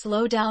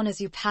 slow down as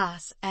you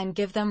pass, and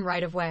give them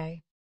right of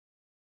way.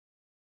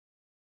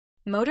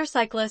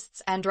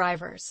 Motorcyclists and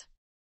drivers.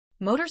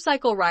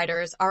 Motorcycle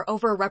riders are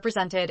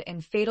overrepresented in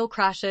fatal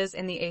crashes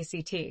in the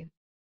ACT.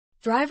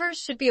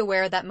 Drivers should be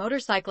aware that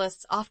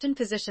motorcyclists often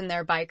position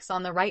their bikes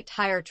on the right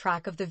tire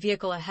track of the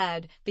vehicle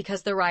ahead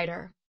because the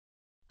rider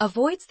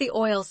avoids the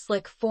oil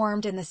slick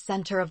formed in the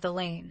center of the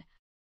lane,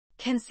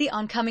 can see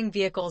oncoming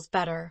vehicles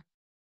better,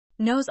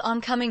 knows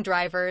oncoming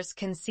drivers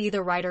can see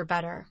the rider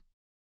better,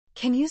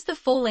 can use the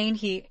full lane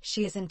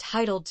she is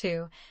entitled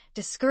to,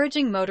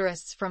 discouraging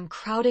motorists from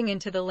crowding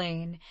into the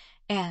lane,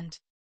 and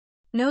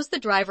knows the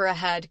driver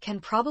ahead can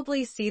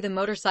probably see the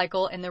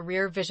motorcycle in the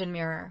rear vision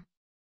mirror.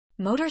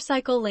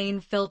 Motorcycle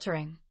lane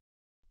filtering.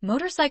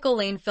 Motorcycle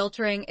lane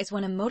filtering is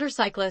when a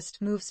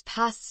motorcyclist moves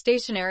past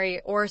stationary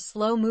or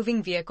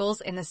slow-moving vehicles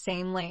in the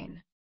same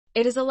lane.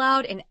 It is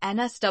allowed in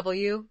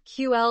NSW,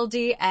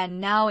 QLD, and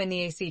now in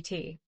the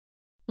ACT.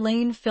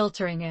 Lane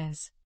filtering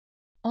is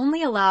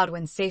only allowed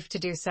when safe to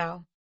do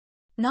so.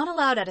 Not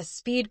allowed at a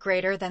speed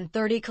greater than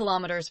 30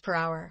 km per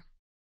hour.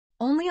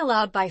 Only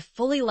allowed by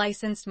fully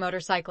licensed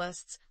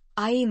motorcyclists,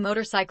 i.e.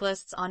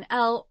 motorcyclists on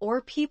L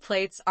or P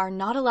plates are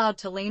not allowed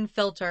to lane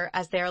filter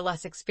as they are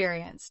less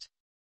experienced.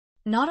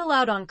 Not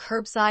allowed on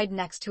curbside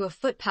next to a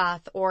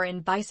footpath or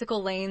in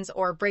bicycle lanes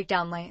or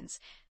breakdown lanes.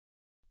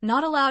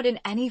 Not allowed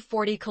in any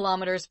 40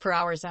 km per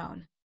hour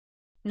zone.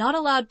 Not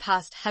allowed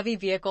past heavy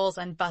vehicles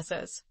and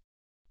buses.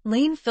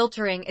 Lane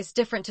filtering is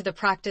different to the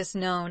practice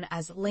known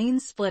as lane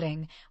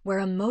splitting, where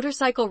a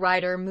motorcycle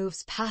rider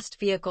moves past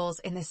vehicles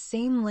in the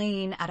same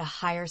lane at a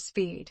higher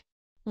speed.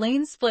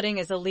 Lane splitting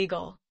is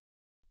illegal.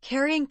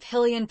 Carrying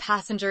pillion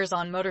passengers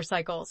on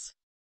motorcycles.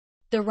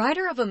 The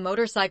rider of a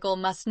motorcycle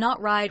must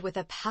not ride with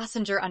a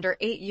passenger under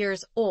 8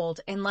 years old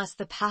unless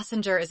the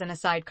passenger is in a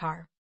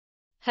sidecar.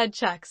 Head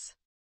checks.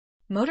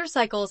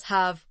 Motorcycles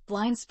have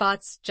blind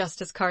spots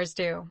just as cars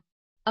do.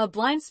 A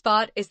blind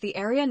spot is the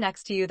area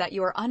next to you that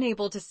you are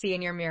unable to see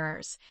in your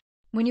mirrors.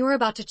 When you are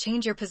about to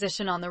change your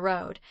position on the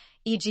road,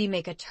 e.g.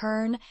 make a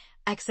turn,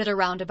 exit a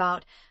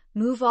roundabout,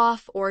 move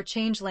off, or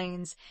change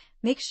lanes,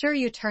 make sure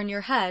you turn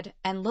your head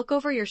and look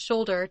over your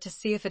shoulder to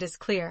see if it is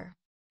clear.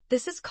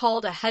 This is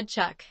called a head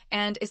check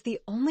and is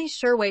the only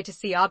sure way to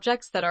see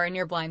objects that are in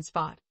your blind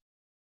spot.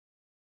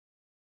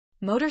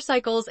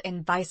 Motorcycles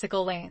in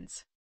bicycle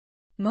lanes.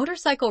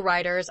 Motorcycle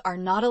riders are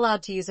not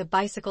allowed to use a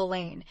bicycle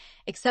lane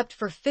except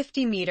for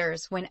 50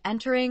 meters when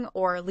entering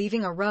or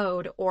leaving a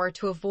road or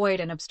to avoid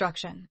an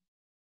obstruction.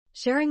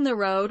 Sharing the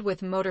road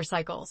with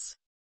motorcycles.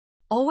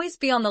 Always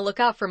be on the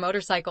lookout for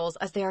motorcycles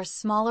as they are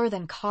smaller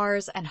than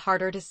cars and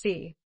harder to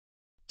see.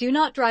 Do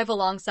not drive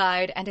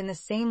alongside and in the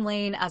same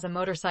lane as a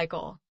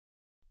motorcycle.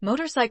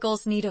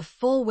 Motorcycles need a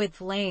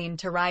full-width lane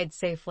to ride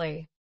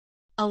safely.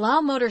 Allow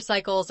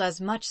motorcycles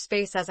as much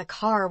space as a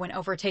car when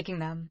overtaking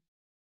them.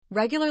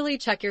 Regularly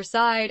check your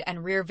side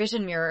and rear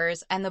vision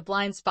mirrors and the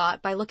blind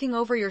spot by looking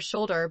over your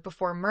shoulder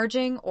before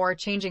merging or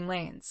changing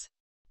lanes.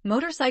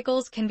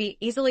 Motorcycles can be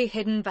easily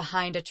hidden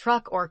behind a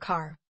truck or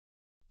car.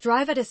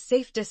 Drive at a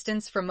safe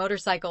distance from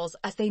motorcycles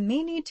as they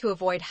may need to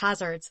avoid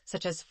hazards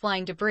such as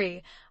flying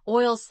debris,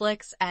 oil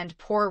slicks, and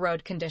poor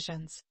road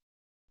conditions.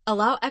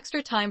 Allow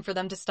extra time for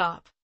them to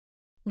stop.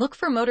 Look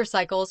for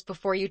motorcycles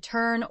before you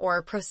turn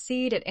or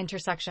proceed at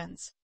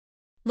intersections.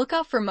 Look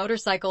out for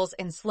motorcycles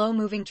in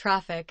slow-moving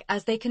traffic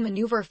as they can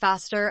maneuver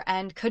faster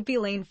and could be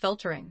lane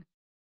filtering.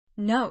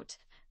 Note: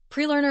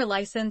 pre-learner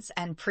license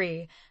and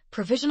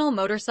provisional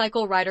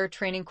motorcycle rider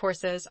training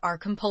courses are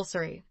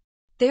compulsory.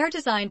 They are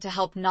designed to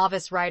help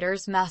novice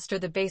riders master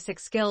the basic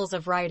skills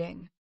of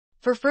riding.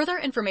 For further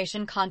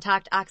information,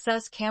 contact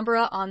Access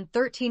Canberra on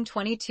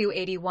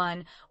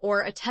 132281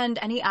 or attend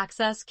any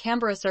Access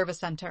Canberra Service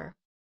Centre.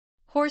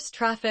 Horse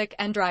traffic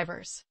and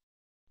drivers.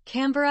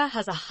 Canberra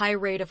has a high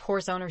rate of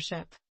horse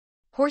ownership.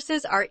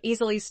 Horses are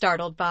easily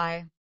startled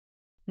by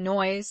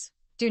noise.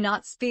 Do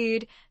not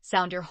speed,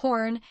 sound your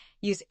horn,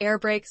 use air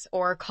brakes,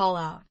 or call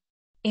out.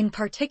 In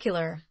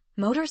particular,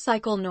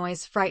 motorcycle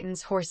noise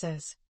frightens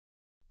horses.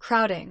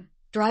 Crowding.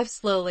 Drive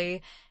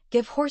slowly,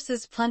 give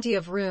horses plenty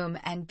of room,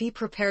 and be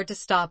prepared to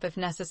stop if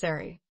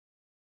necessary.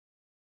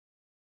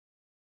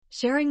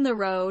 Sharing the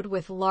road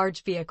with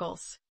large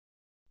vehicles.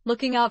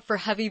 Looking out for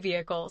heavy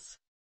vehicles.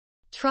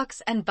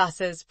 Trucks and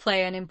buses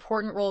play an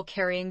important role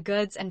carrying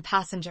goods and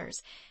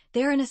passengers.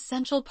 They are an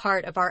essential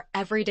part of our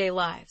everyday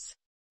lives.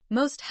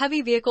 Most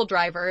heavy vehicle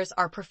drivers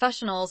are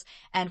professionals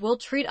and will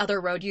treat other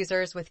road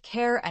users with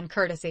care and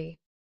courtesy.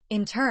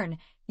 In turn,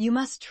 you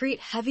must treat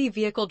heavy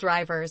vehicle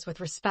drivers with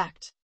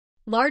respect.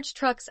 Large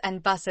trucks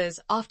and buses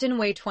often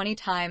weigh 20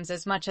 times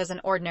as much as an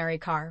ordinary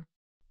car.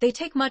 They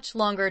take much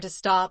longer to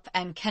stop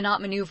and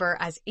cannot maneuver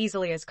as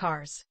easily as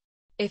cars.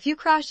 If you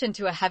crash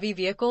into a heavy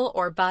vehicle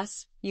or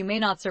bus, you may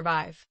not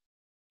survive.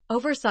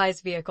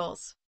 Oversized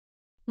vehicles.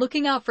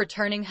 Looking out for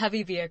turning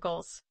heavy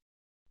vehicles.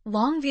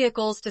 Long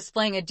vehicles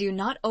displaying a "Do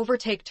Not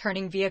Overtake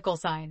Turning Vehicle"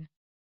 sign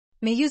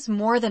may use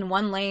more than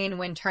one lane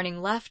when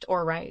turning left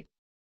or right.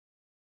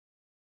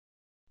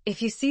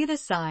 If you see the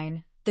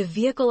sign, the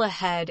vehicle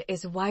ahead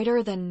is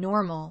wider than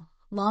normal,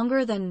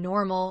 longer than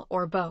normal,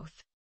 or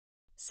both.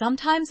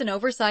 Sometimes an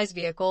oversized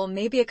vehicle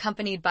may be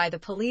accompanied by the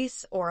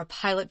police or a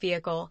pilot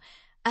vehicle,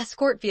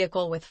 escort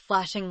vehicle with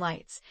flashing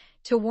lights,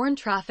 to warn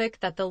traffic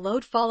that the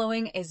load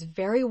following is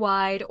very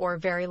wide or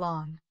very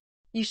long.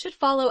 You should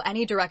follow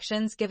any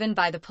directions given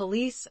by the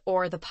police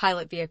or the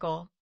pilot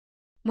vehicle.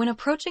 When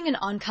approaching an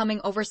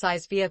oncoming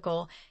oversized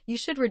vehicle, you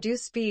should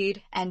reduce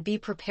speed and be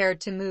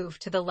prepared to move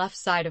to the left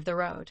side of the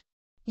road.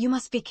 You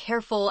must be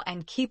careful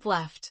and keep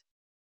left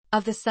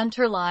of the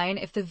center line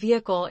if the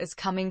vehicle is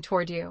coming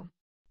toward you.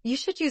 You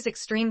should use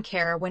extreme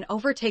care when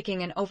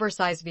overtaking an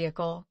oversized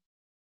vehicle.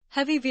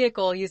 Heavy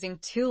vehicle using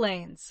 2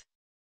 lanes.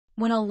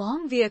 When a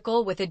long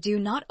vehicle with a "Do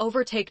Not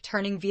Overtake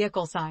Turning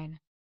Vehicle" sign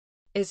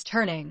is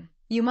turning,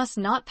 you must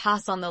not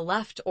pass on the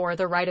left or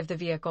the right of the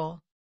vehicle.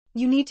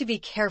 You need to be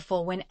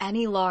careful when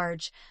any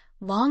large,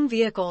 long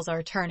vehicles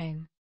are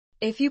turning.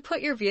 If you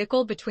put your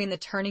vehicle between the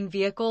turning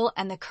vehicle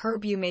and the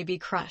curb, you may be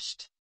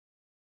crushed.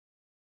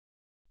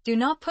 Do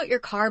not put your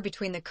car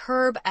between the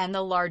curb and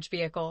the large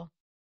vehicle.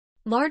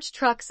 Large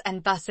trucks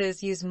and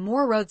buses use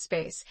more road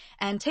space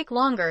and take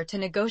longer to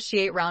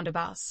negotiate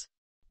roundabouts.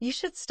 You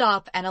should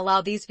stop and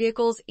allow these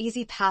vehicles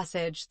easy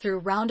passage through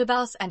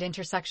roundabouts and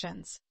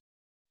intersections.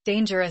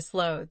 Dangerous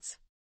loads.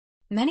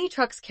 Many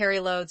trucks carry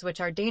loads which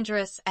are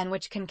dangerous and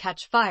which can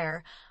catch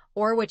fire,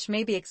 or which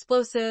may be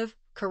explosive,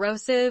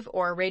 corrosive,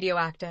 or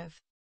radioactive.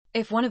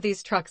 If one of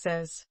these trucks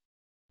is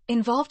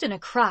involved in a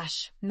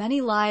crash, many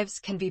lives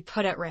can be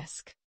put at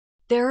risk.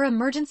 There are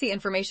emergency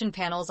information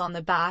panels on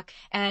the back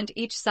and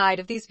each side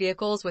of these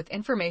vehicles with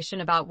information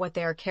about what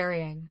they are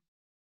carrying.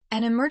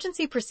 An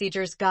emergency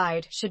procedures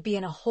guide should be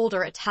in a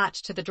holder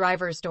attached to the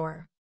driver's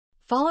door.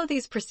 Follow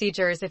these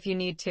procedures if you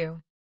need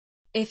to.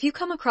 If you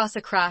come across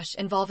a crash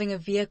involving a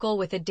vehicle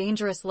with a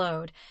dangerous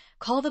load,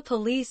 call the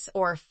police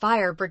or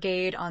fire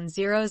brigade on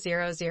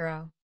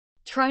 000.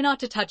 Try not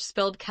to touch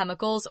spilled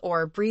chemicals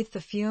or breathe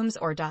the fumes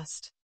or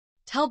dust.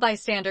 Tell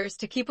bystanders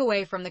to keep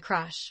away from the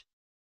crash.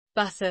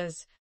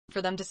 Buses.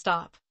 For them to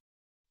stop.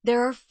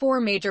 There are 4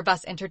 major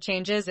bus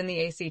interchanges in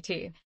the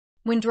ACT.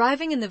 When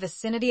driving in the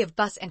vicinity of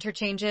bus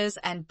interchanges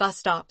and bus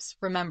stops,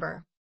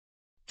 remember,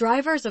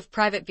 drivers of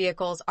private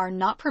vehicles are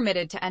not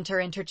permitted to enter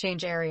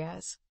interchange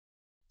areas.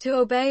 To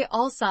obey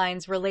all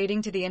signs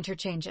relating to the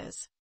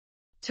interchanges.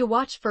 To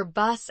watch for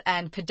bus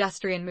and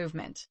pedestrian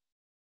movement.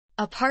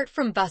 Apart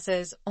from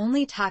buses,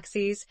 only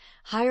taxis,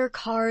 hire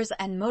cars,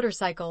 and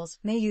motorcycles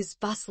may use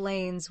bus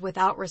lanes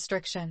without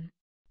restriction.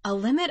 A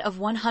limit of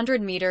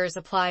 100 meters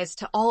applies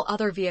to all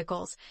other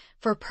vehicles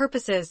for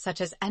purposes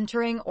such as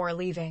entering or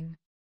leaving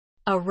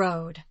a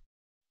road.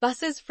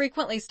 Buses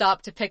frequently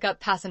stop to pick up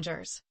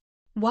passengers.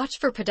 Watch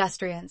for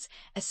pedestrians,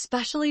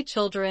 especially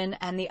children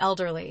and the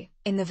elderly,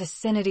 in the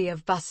vicinity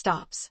of bus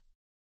stops.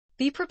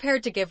 Be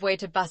prepared to give way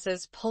to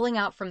buses pulling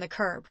out from the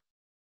curb.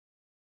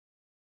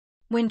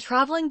 When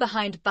traveling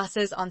behind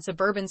buses on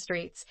suburban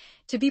streets,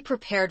 to be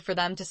prepared for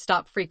them to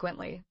stop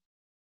frequently.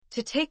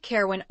 To take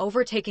care when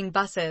overtaking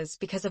buses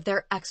because of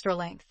their extra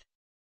length.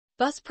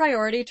 Bus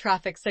priority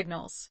traffic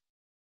signals.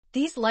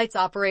 These lights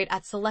operate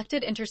at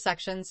selected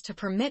intersections to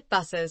permit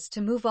buses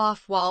to move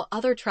off while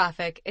other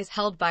traffic is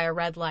held by a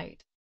red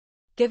light.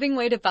 Giving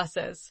way to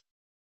buses.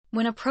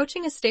 When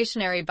approaching a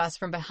stationary bus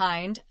from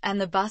behind and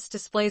the bus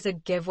displays a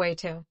give way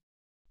to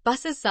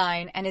bus's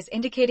sign and is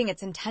indicating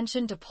its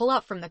intention to pull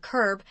out from the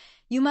curb,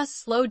 you must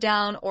slow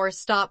down or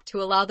stop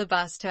to allow the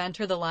bus to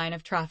enter the line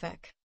of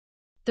traffic.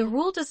 The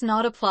rule does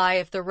not apply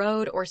if the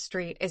road or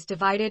street is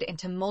divided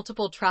into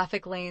multiple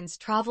traffic lanes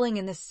traveling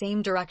in the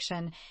same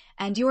direction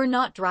and you are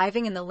not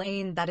driving in the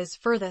lane that is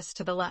furthest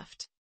to the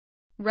left.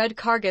 Red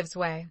car gives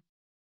way.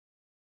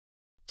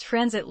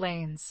 Transit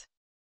lanes.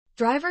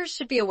 Drivers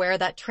should be aware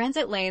that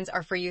transit lanes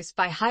are for use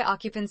by high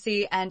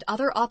occupancy and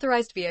other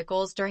authorized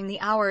vehicles during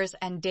the hours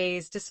and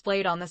days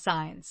displayed on the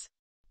signs.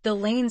 The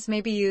lanes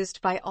may be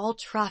used by all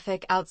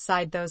traffic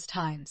outside those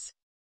times.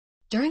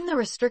 During the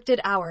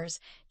restricted hours,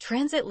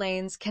 transit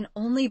lanes can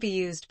only be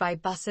used by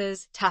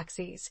buses,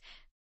 taxis,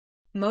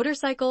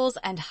 motorcycles,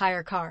 and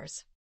hire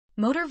cars.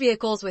 Motor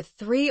vehicles with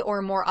 3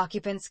 or more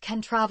occupants can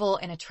travel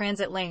in a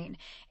transit lane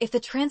if the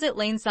transit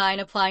lane sign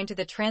applying to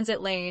the transit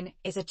lane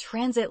is a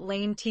transit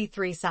lane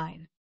T3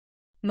 sign.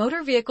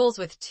 Motor vehicles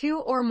with 2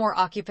 or more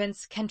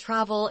occupants can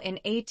travel in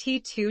a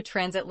T2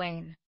 transit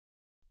lane.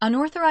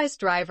 Unauthorized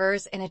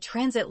drivers in a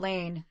transit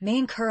lane may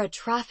incur a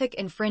traffic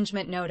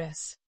infringement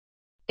notice.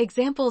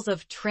 Examples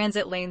of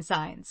transit lane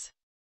signs.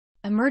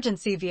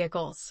 Emergency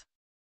vehicles.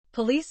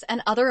 Police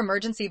and other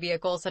emergency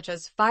vehicles such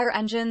as fire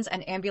engines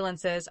and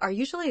ambulances are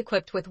usually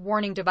equipped with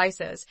warning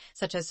devices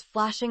such as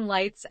flashing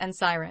lights and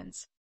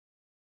sirens.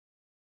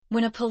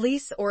 When a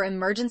police or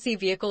emergency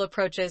vehicle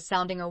approaches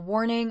sounding a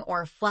warning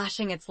or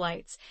flashing its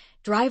lights,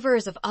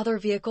 drivers of other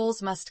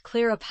vehicles must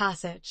clear a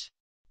passage.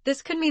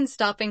 This could mean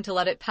stopping to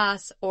let it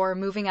pass or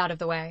moving out of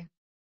the way.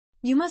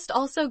 You must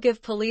also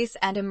give police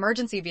and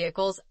emergency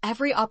vehicles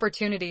every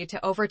opportunity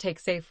to overtake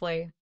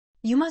safely.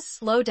 You must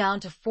slow down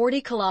to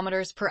 40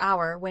 kilometers per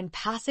hour when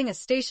passing a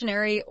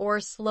stationary or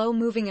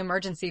slow-moving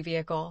emergency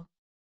vehicle.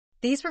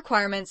 These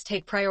requirements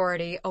take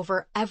priority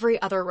over every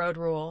other road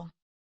rule.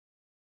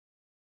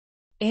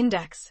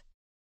 Index.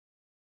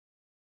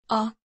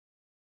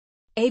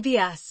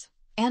 ABS,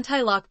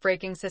 Anti-Lock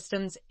Braking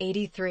Systems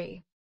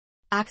 83.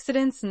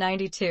 Accidents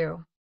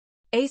 92.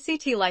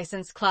 ACT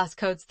License Class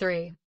Codes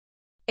 3.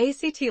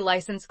 ACT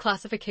License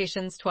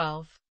Classifications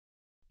 12.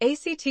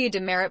 ACT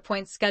Demerit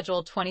Points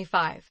Schedule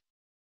 25.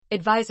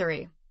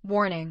 Advisory,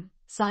 Warning,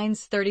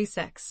 Signs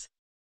 36.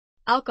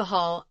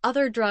 Alcohol,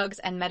 Other Drugs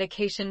and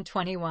Medication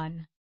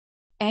 21.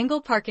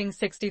 Angle Parking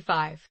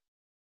 65.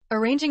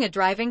 Arranging a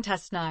Driving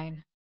Test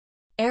 9.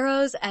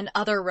 Arrows and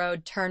Other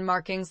Road Turn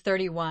Markings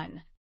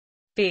 31.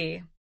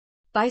 B.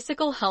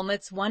 Bicycle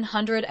Helmets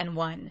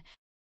 101.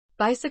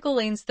 Bicycle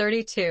Lanes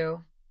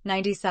 32,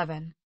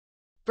 97.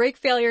 Brake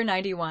Failure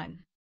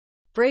 91.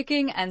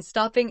 Braking and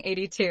Stopping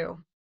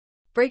 82.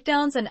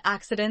 Breakdowns and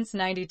Accidents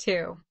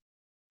 92.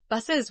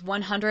 Buses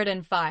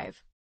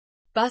 105.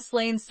 Bus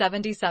Lane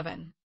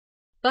 77.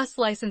 Bus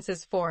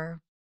Licenses 4.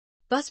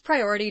 Bus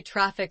Priority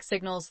Traffic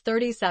Signals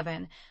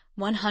 37,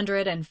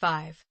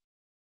 105.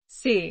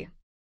 C.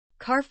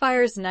 Car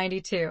Fires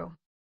 92.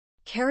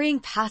 Carrying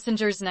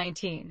Passengers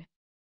 19.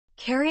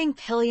 Carrying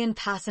Pillion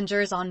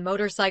Passengers on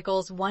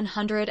Motorcycles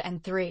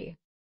 103.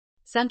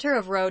 Center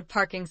of Road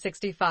Parking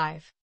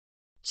 65.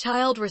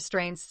 Child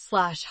Restraints /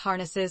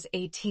 Harnesses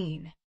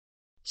 18.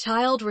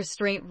 Child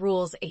Restraint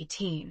Rules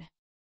 18.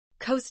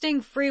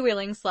 Coasting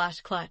Freewheeling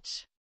 /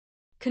 Clutch.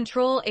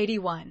 Control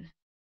 81.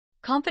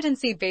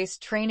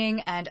 Competency-Based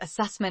Training and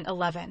Assessment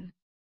 11.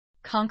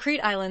 Concrete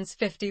Islands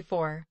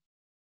 54.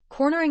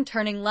 Cornering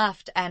Turning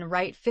Left and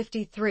Right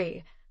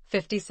 53,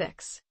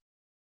 56.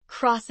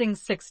 Crossing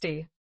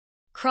 60.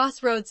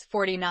 Crossroads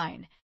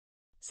 49.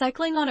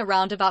 Cycling on a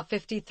Roundabout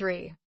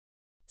 53.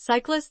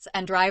 Cyclists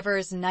and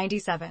Drivers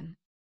 97.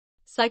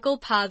 Cycle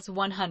Paths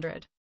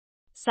 100.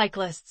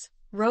 Cyclists,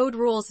 Road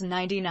Rules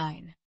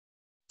 99.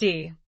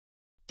 D.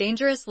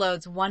 Dangerous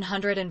Loads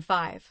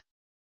 105.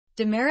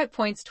 Demerit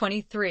Points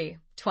 23,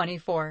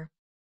 24.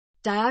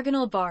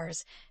 Diagonal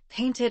Bars,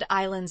 Painted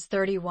Islands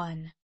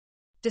 31.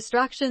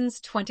 Distractions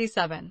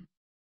 27.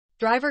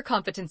 Driver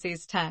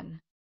Competencies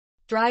 10.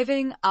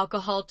 Driving,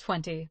 Alcohol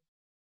 20.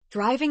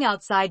 Driving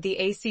Outside the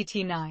ACT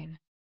 9.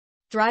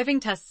 Driving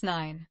Tests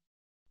 9.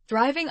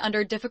 Driving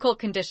Under Difficult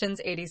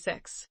Conditions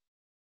 86.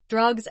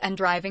 Drugs and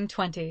Driving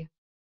 20.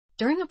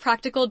 During a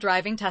Practical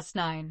Driving Test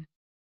 9.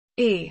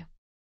 E.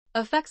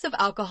 Effects of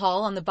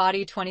Alcohol on the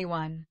Body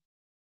 21.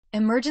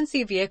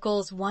 Emergency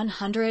Vehicles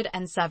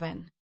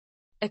 107.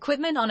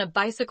 Equipment on a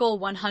Bicycle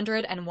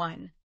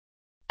 101.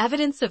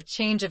 Evidence of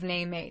Change of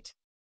Name Mate.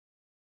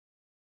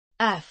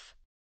 F.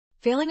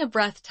 Failing a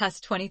Breath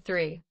Test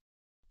 23.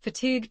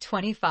 Fatigue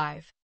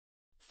 25.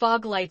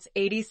 Fog Lights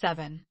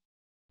 87.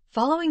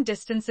 Following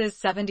Distances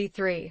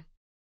 73.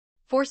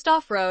 Forced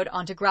Off Road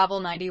onto Gravel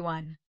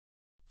 91.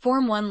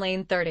 Form 1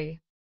 Lane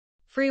 30.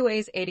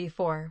 Freeways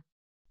 84.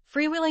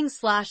 Freewheeling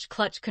 /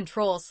 Clutch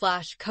Control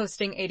 /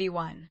 Coasting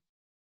 81.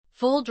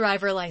 Full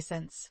Driver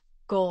License,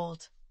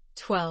 Gold,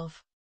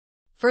 12.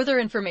 Further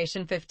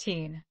Information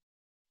 15.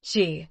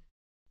 G.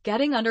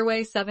 Getting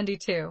Underway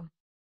 72.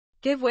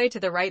 Give Way to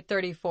the Right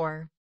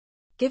 34.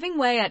 Giving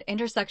Way at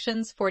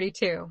Intersections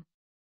 42.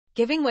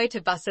 Giving way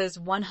to buses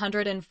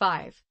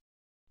 105.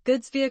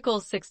 Goods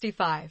vehicles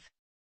 65.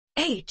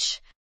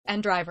 H.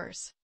 And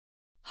drivers.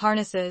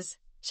 Harnesses,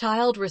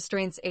 child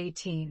restraints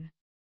 18.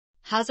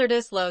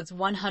 Hazardous loads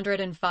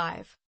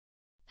 105.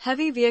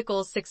 Heavy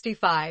vehicles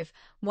 65,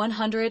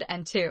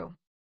 102.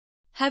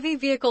 Heavy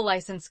vehicle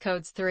license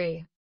codes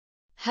 3.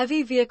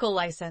 Heavy vehicle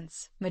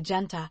license,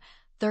 magenta,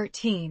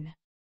 13.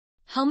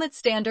 Helmet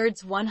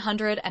standards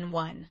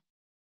 101.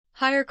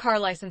 Higher car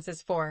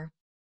licenses 4.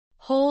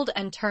 Hold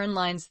and turn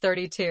lines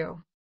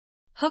 32.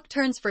 Hook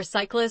turns for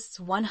cyclists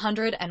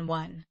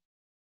 101.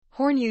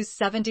 Horn use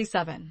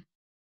 77.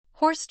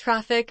 Horse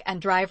traffic and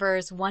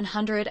drivers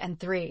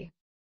 103.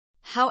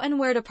 How and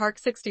where to park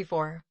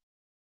 64.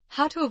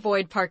 How to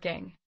avoid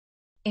parking.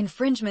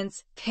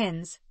 Infringements,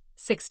 pins,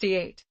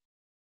 68.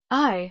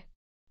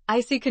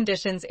 Icy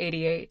conditions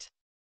 88.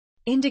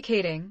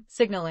 Indicating,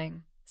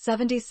 signaling,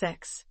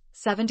 76,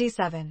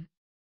 77.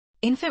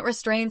 Infant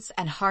restraints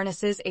and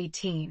harnesses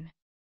 18.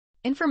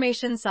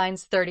 Information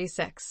signs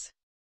 36.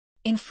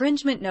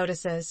 Infringement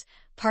notices,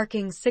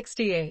 parking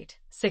 68,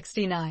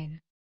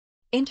 69.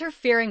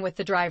 Interfering with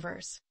the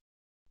drivers.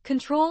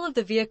 Control of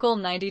the vehicle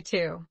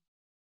 92.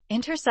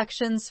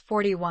 Intersections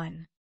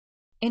 41.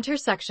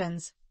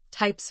 Intersections,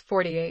 types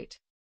 48.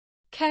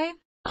 K.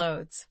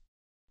 Loads.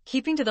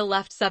 Keeping to the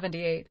left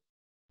 78.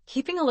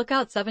 Keeping a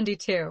lookout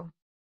 72.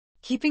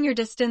 Keeping your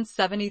distance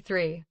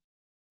 73.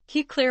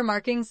 Keep clear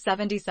markings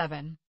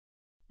 77.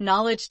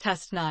 Knowledge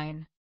test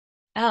 9.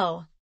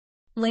 L.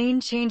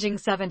 Lane changing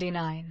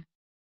 79.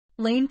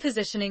 Lane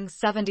positioning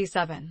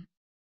 77.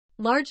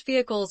 Large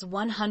vehicles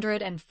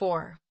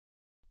 104.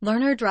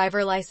 Learner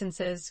driver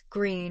licenses,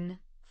 green,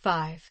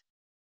 5.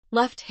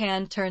 Left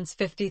hand turns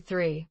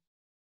 53.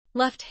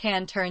 Left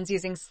hand turns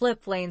using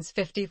slip lanes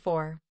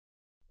 54.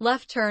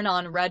 Left turn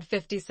on red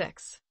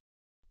 56.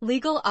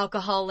 Legal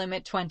alcohol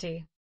limit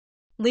 20.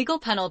 Legal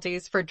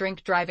penalties for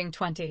drink driving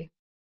 20.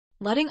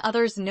 Letting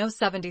others know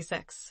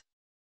 76.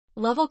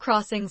 Level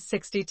crossing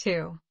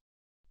 62.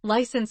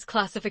 License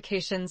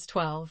classifications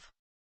 12.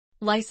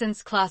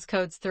 License class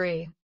codes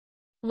 3.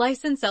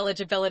 License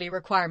eligibility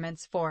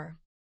requirements 4.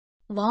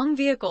 Long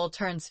vehicle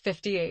turns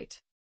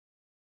 58.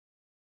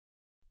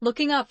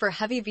 Looking up for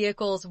heavy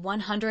vehicles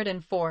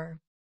 104.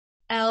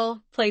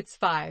 L. Plates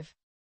 5.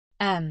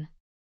 M.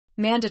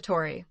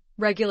 Mandatory,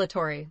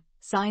 regulatory,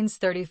 signs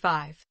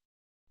 35.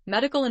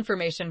 Medical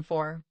information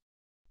 4.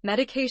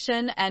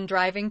 Medication and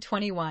driving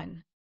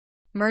 21.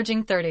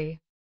 Merging 30.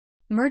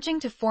 Merging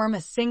to form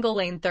a single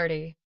lane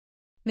 30.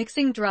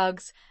 Mixing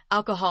drugs,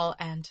 alcohol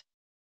and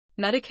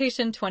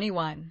medication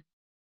 21.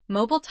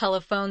 Mobile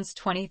telephones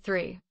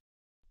 23.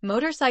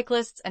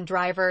 Motorcyclists and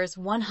drivers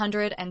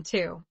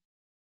 102.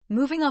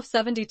 Moving off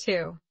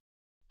 72.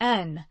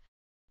 N.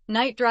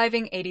 Night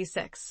driving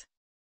 86.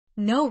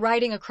 No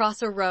riding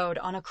across a road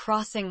on a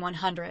crossing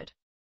 100.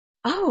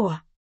 O.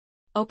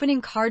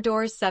 Opening car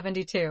doors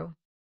 72.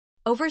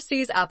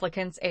 Overseas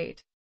applicants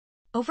 8.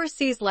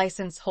 Overseas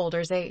license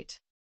holders 8.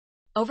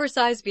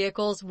 Oversized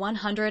vehicles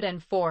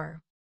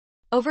 104.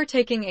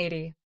 Overtaking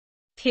 80.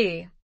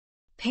 P.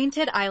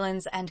 Painted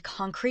islands and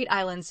concrete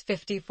islands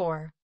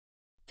 54.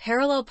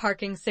 Parallel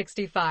parking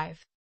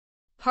 65.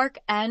 Park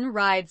N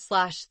ride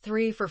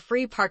 /3 for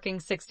free parking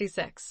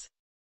 66.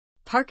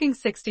 Parking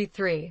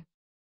 63.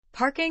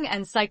 Parking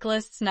and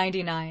cyclists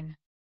 99.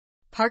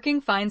 Parking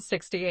fines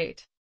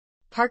 68.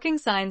 Parking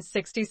signs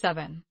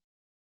 67.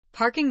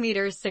 Parking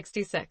meters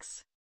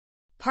 66.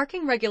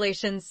 Parking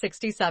regulations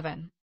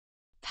 67.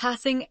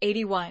 Passing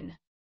 81.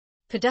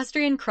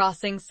 Pedestrian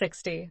crossing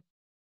 60.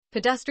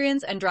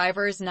 Pedestrians and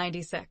drivers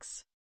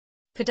 96.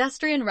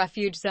 Pedestrian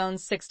refuge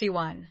zones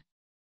 61.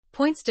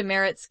 Points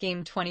demerit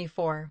scheme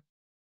 24.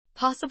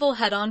 Possible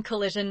head-on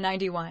collision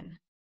 91.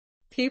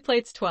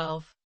 P-plates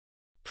 12.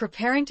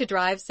 Preparing to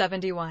drive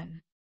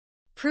 71.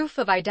 Proof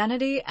of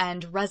identity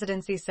and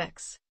residency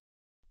 6.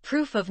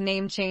 Proof of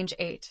name change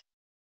 8.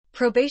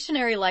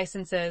 Probationary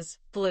licenses,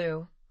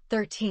 blue,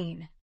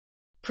 13.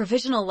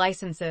 Provisional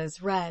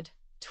licenses, red,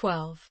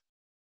 12.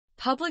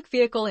 Public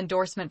vehicle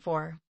endorsement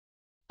 4.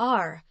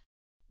 R.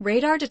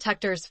 Radar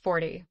detectors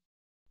 40.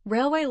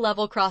 Railway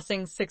level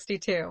crossing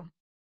 62.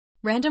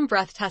 Random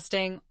breath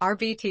testing,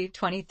 RBT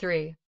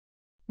 23.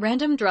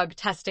 Random drug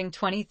testing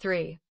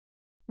 23.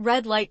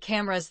 Red light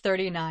cameras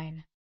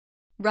 39.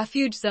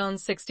 Refuge zone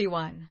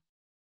 61.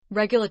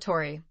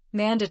 Regulatory,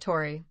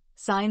 mandatory,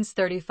 signs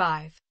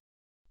 35.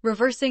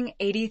 Reversing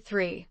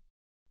 83.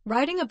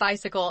 Riding a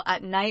bicycle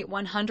at night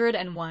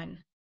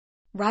 101.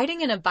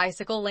 Riding in a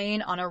bicycle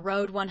lane on a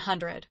road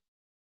 100.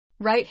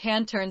 Right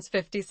hand turns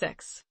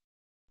 56.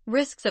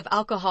 Risks of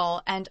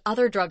alcohol and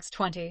other drugs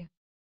 20.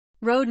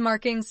 Road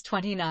markings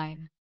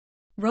 29.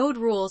 Road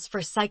rules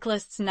for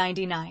cyclists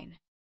 99.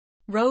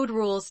 Road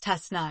rules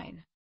test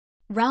 9.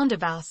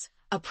 Roundabouts,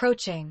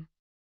 approaching.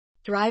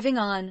 Driving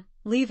on,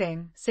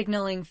 leaving,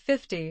 signaling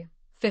 50,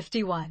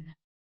 51.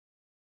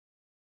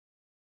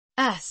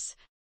 S.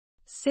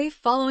 Safe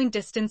following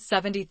distance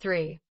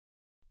 73.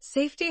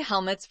 Safety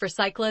helmets for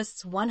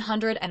cyclists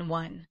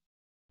 101.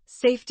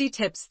 Safety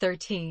tips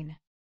 13.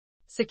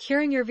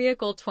 Securing your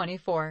vehicle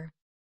 24.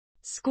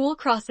 School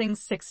crossings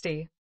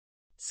 60.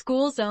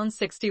 School zone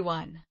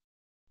 61.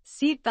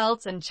 Seat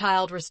belts and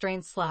child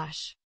restraints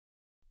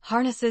 /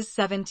 harnesses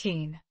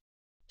 17.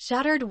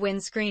 Shattered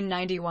windscreen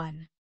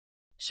 91.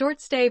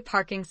 Short stay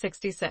parking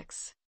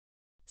 66.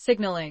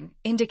 Signaling,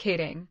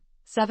 indicating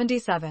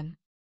 77.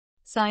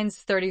 Signs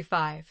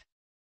 35.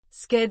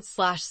 Skid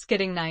 /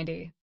 skidding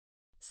 90.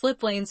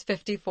 Slip lanes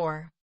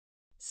 54.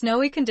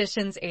 Snowy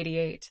conditions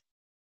 88.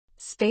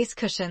 Space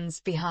cushions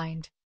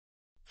behind.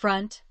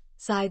 Front,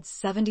 sides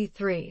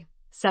 73,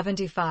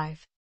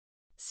 75.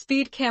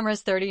 Speed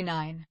cameras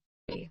 39,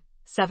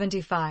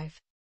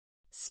 75.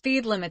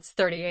 Speed limits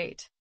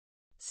 38.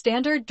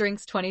 Standard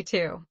drinks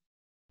 22.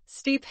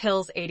 Steep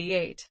hills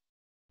 88.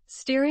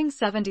 Steering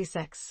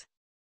 76.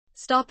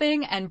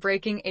 Stopping and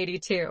braking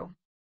 82.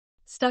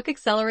 Stuck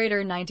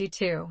accelerator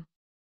 92.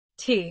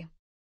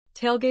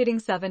 Tailgating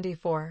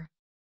 74.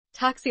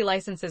 Taxi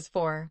licenses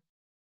 4.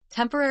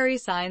 Temporary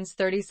signs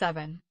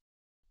 37.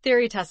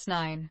 Theory test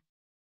 9.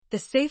 The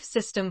safe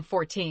system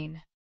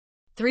 14.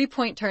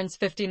 3-point turns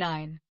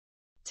 59.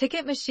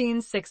 Ticket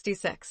machine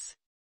 66.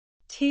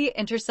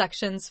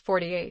 Intersections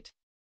 48.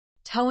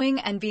 Towing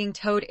and being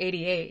towed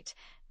 88,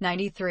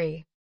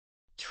 93.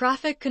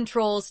 Traffic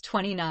controls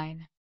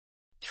 29.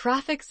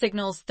 Traffic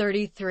signals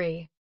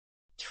 33.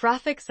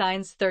 Traffic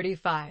signs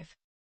 35.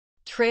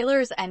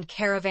 Trailers and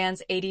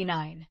caravans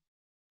 89.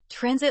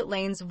 Transit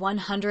lanes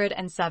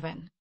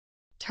 107.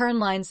 Turn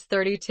lines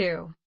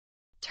 32.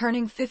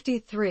 Turning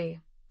 53,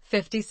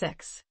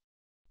 56.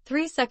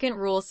 3-second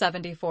rule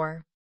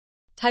 74.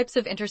 Types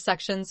of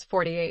intersections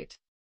 48.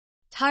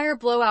 Tire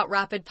blowout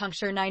rapid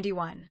puncture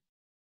 91.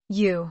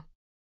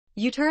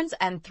 U-turns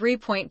and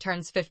 3-point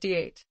turns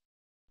 58.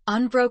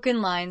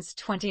 Unbroken lines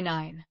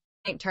 29.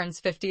 Point turns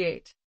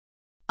 58.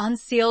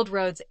 Unsealed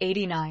roads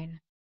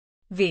 89.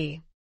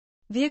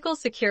 Vehicle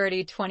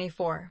security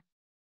 24.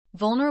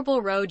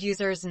 Vulnerable road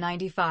users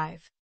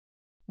 95.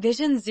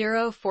 Vision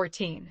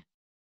 014.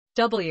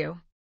 W.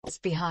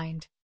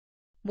 Behind.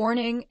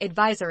 Warning,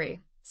 advisory,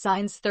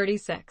 signs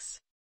 36.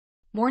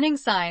 Warning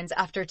signs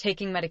after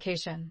taking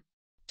medication.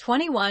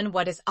 21.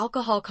 What is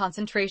alcohol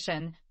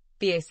concentration,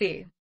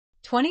 BAC.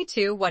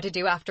 22. What to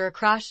do after a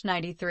crash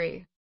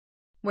 93.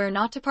 Where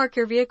not to park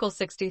your vehicle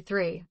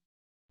 63.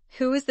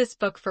 Who is this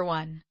book for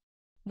 1.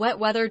 Wet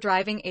weather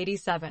driving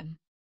 87.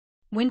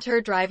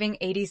 Winter driving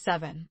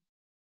 87.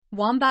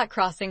 Wombat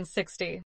crossing 60.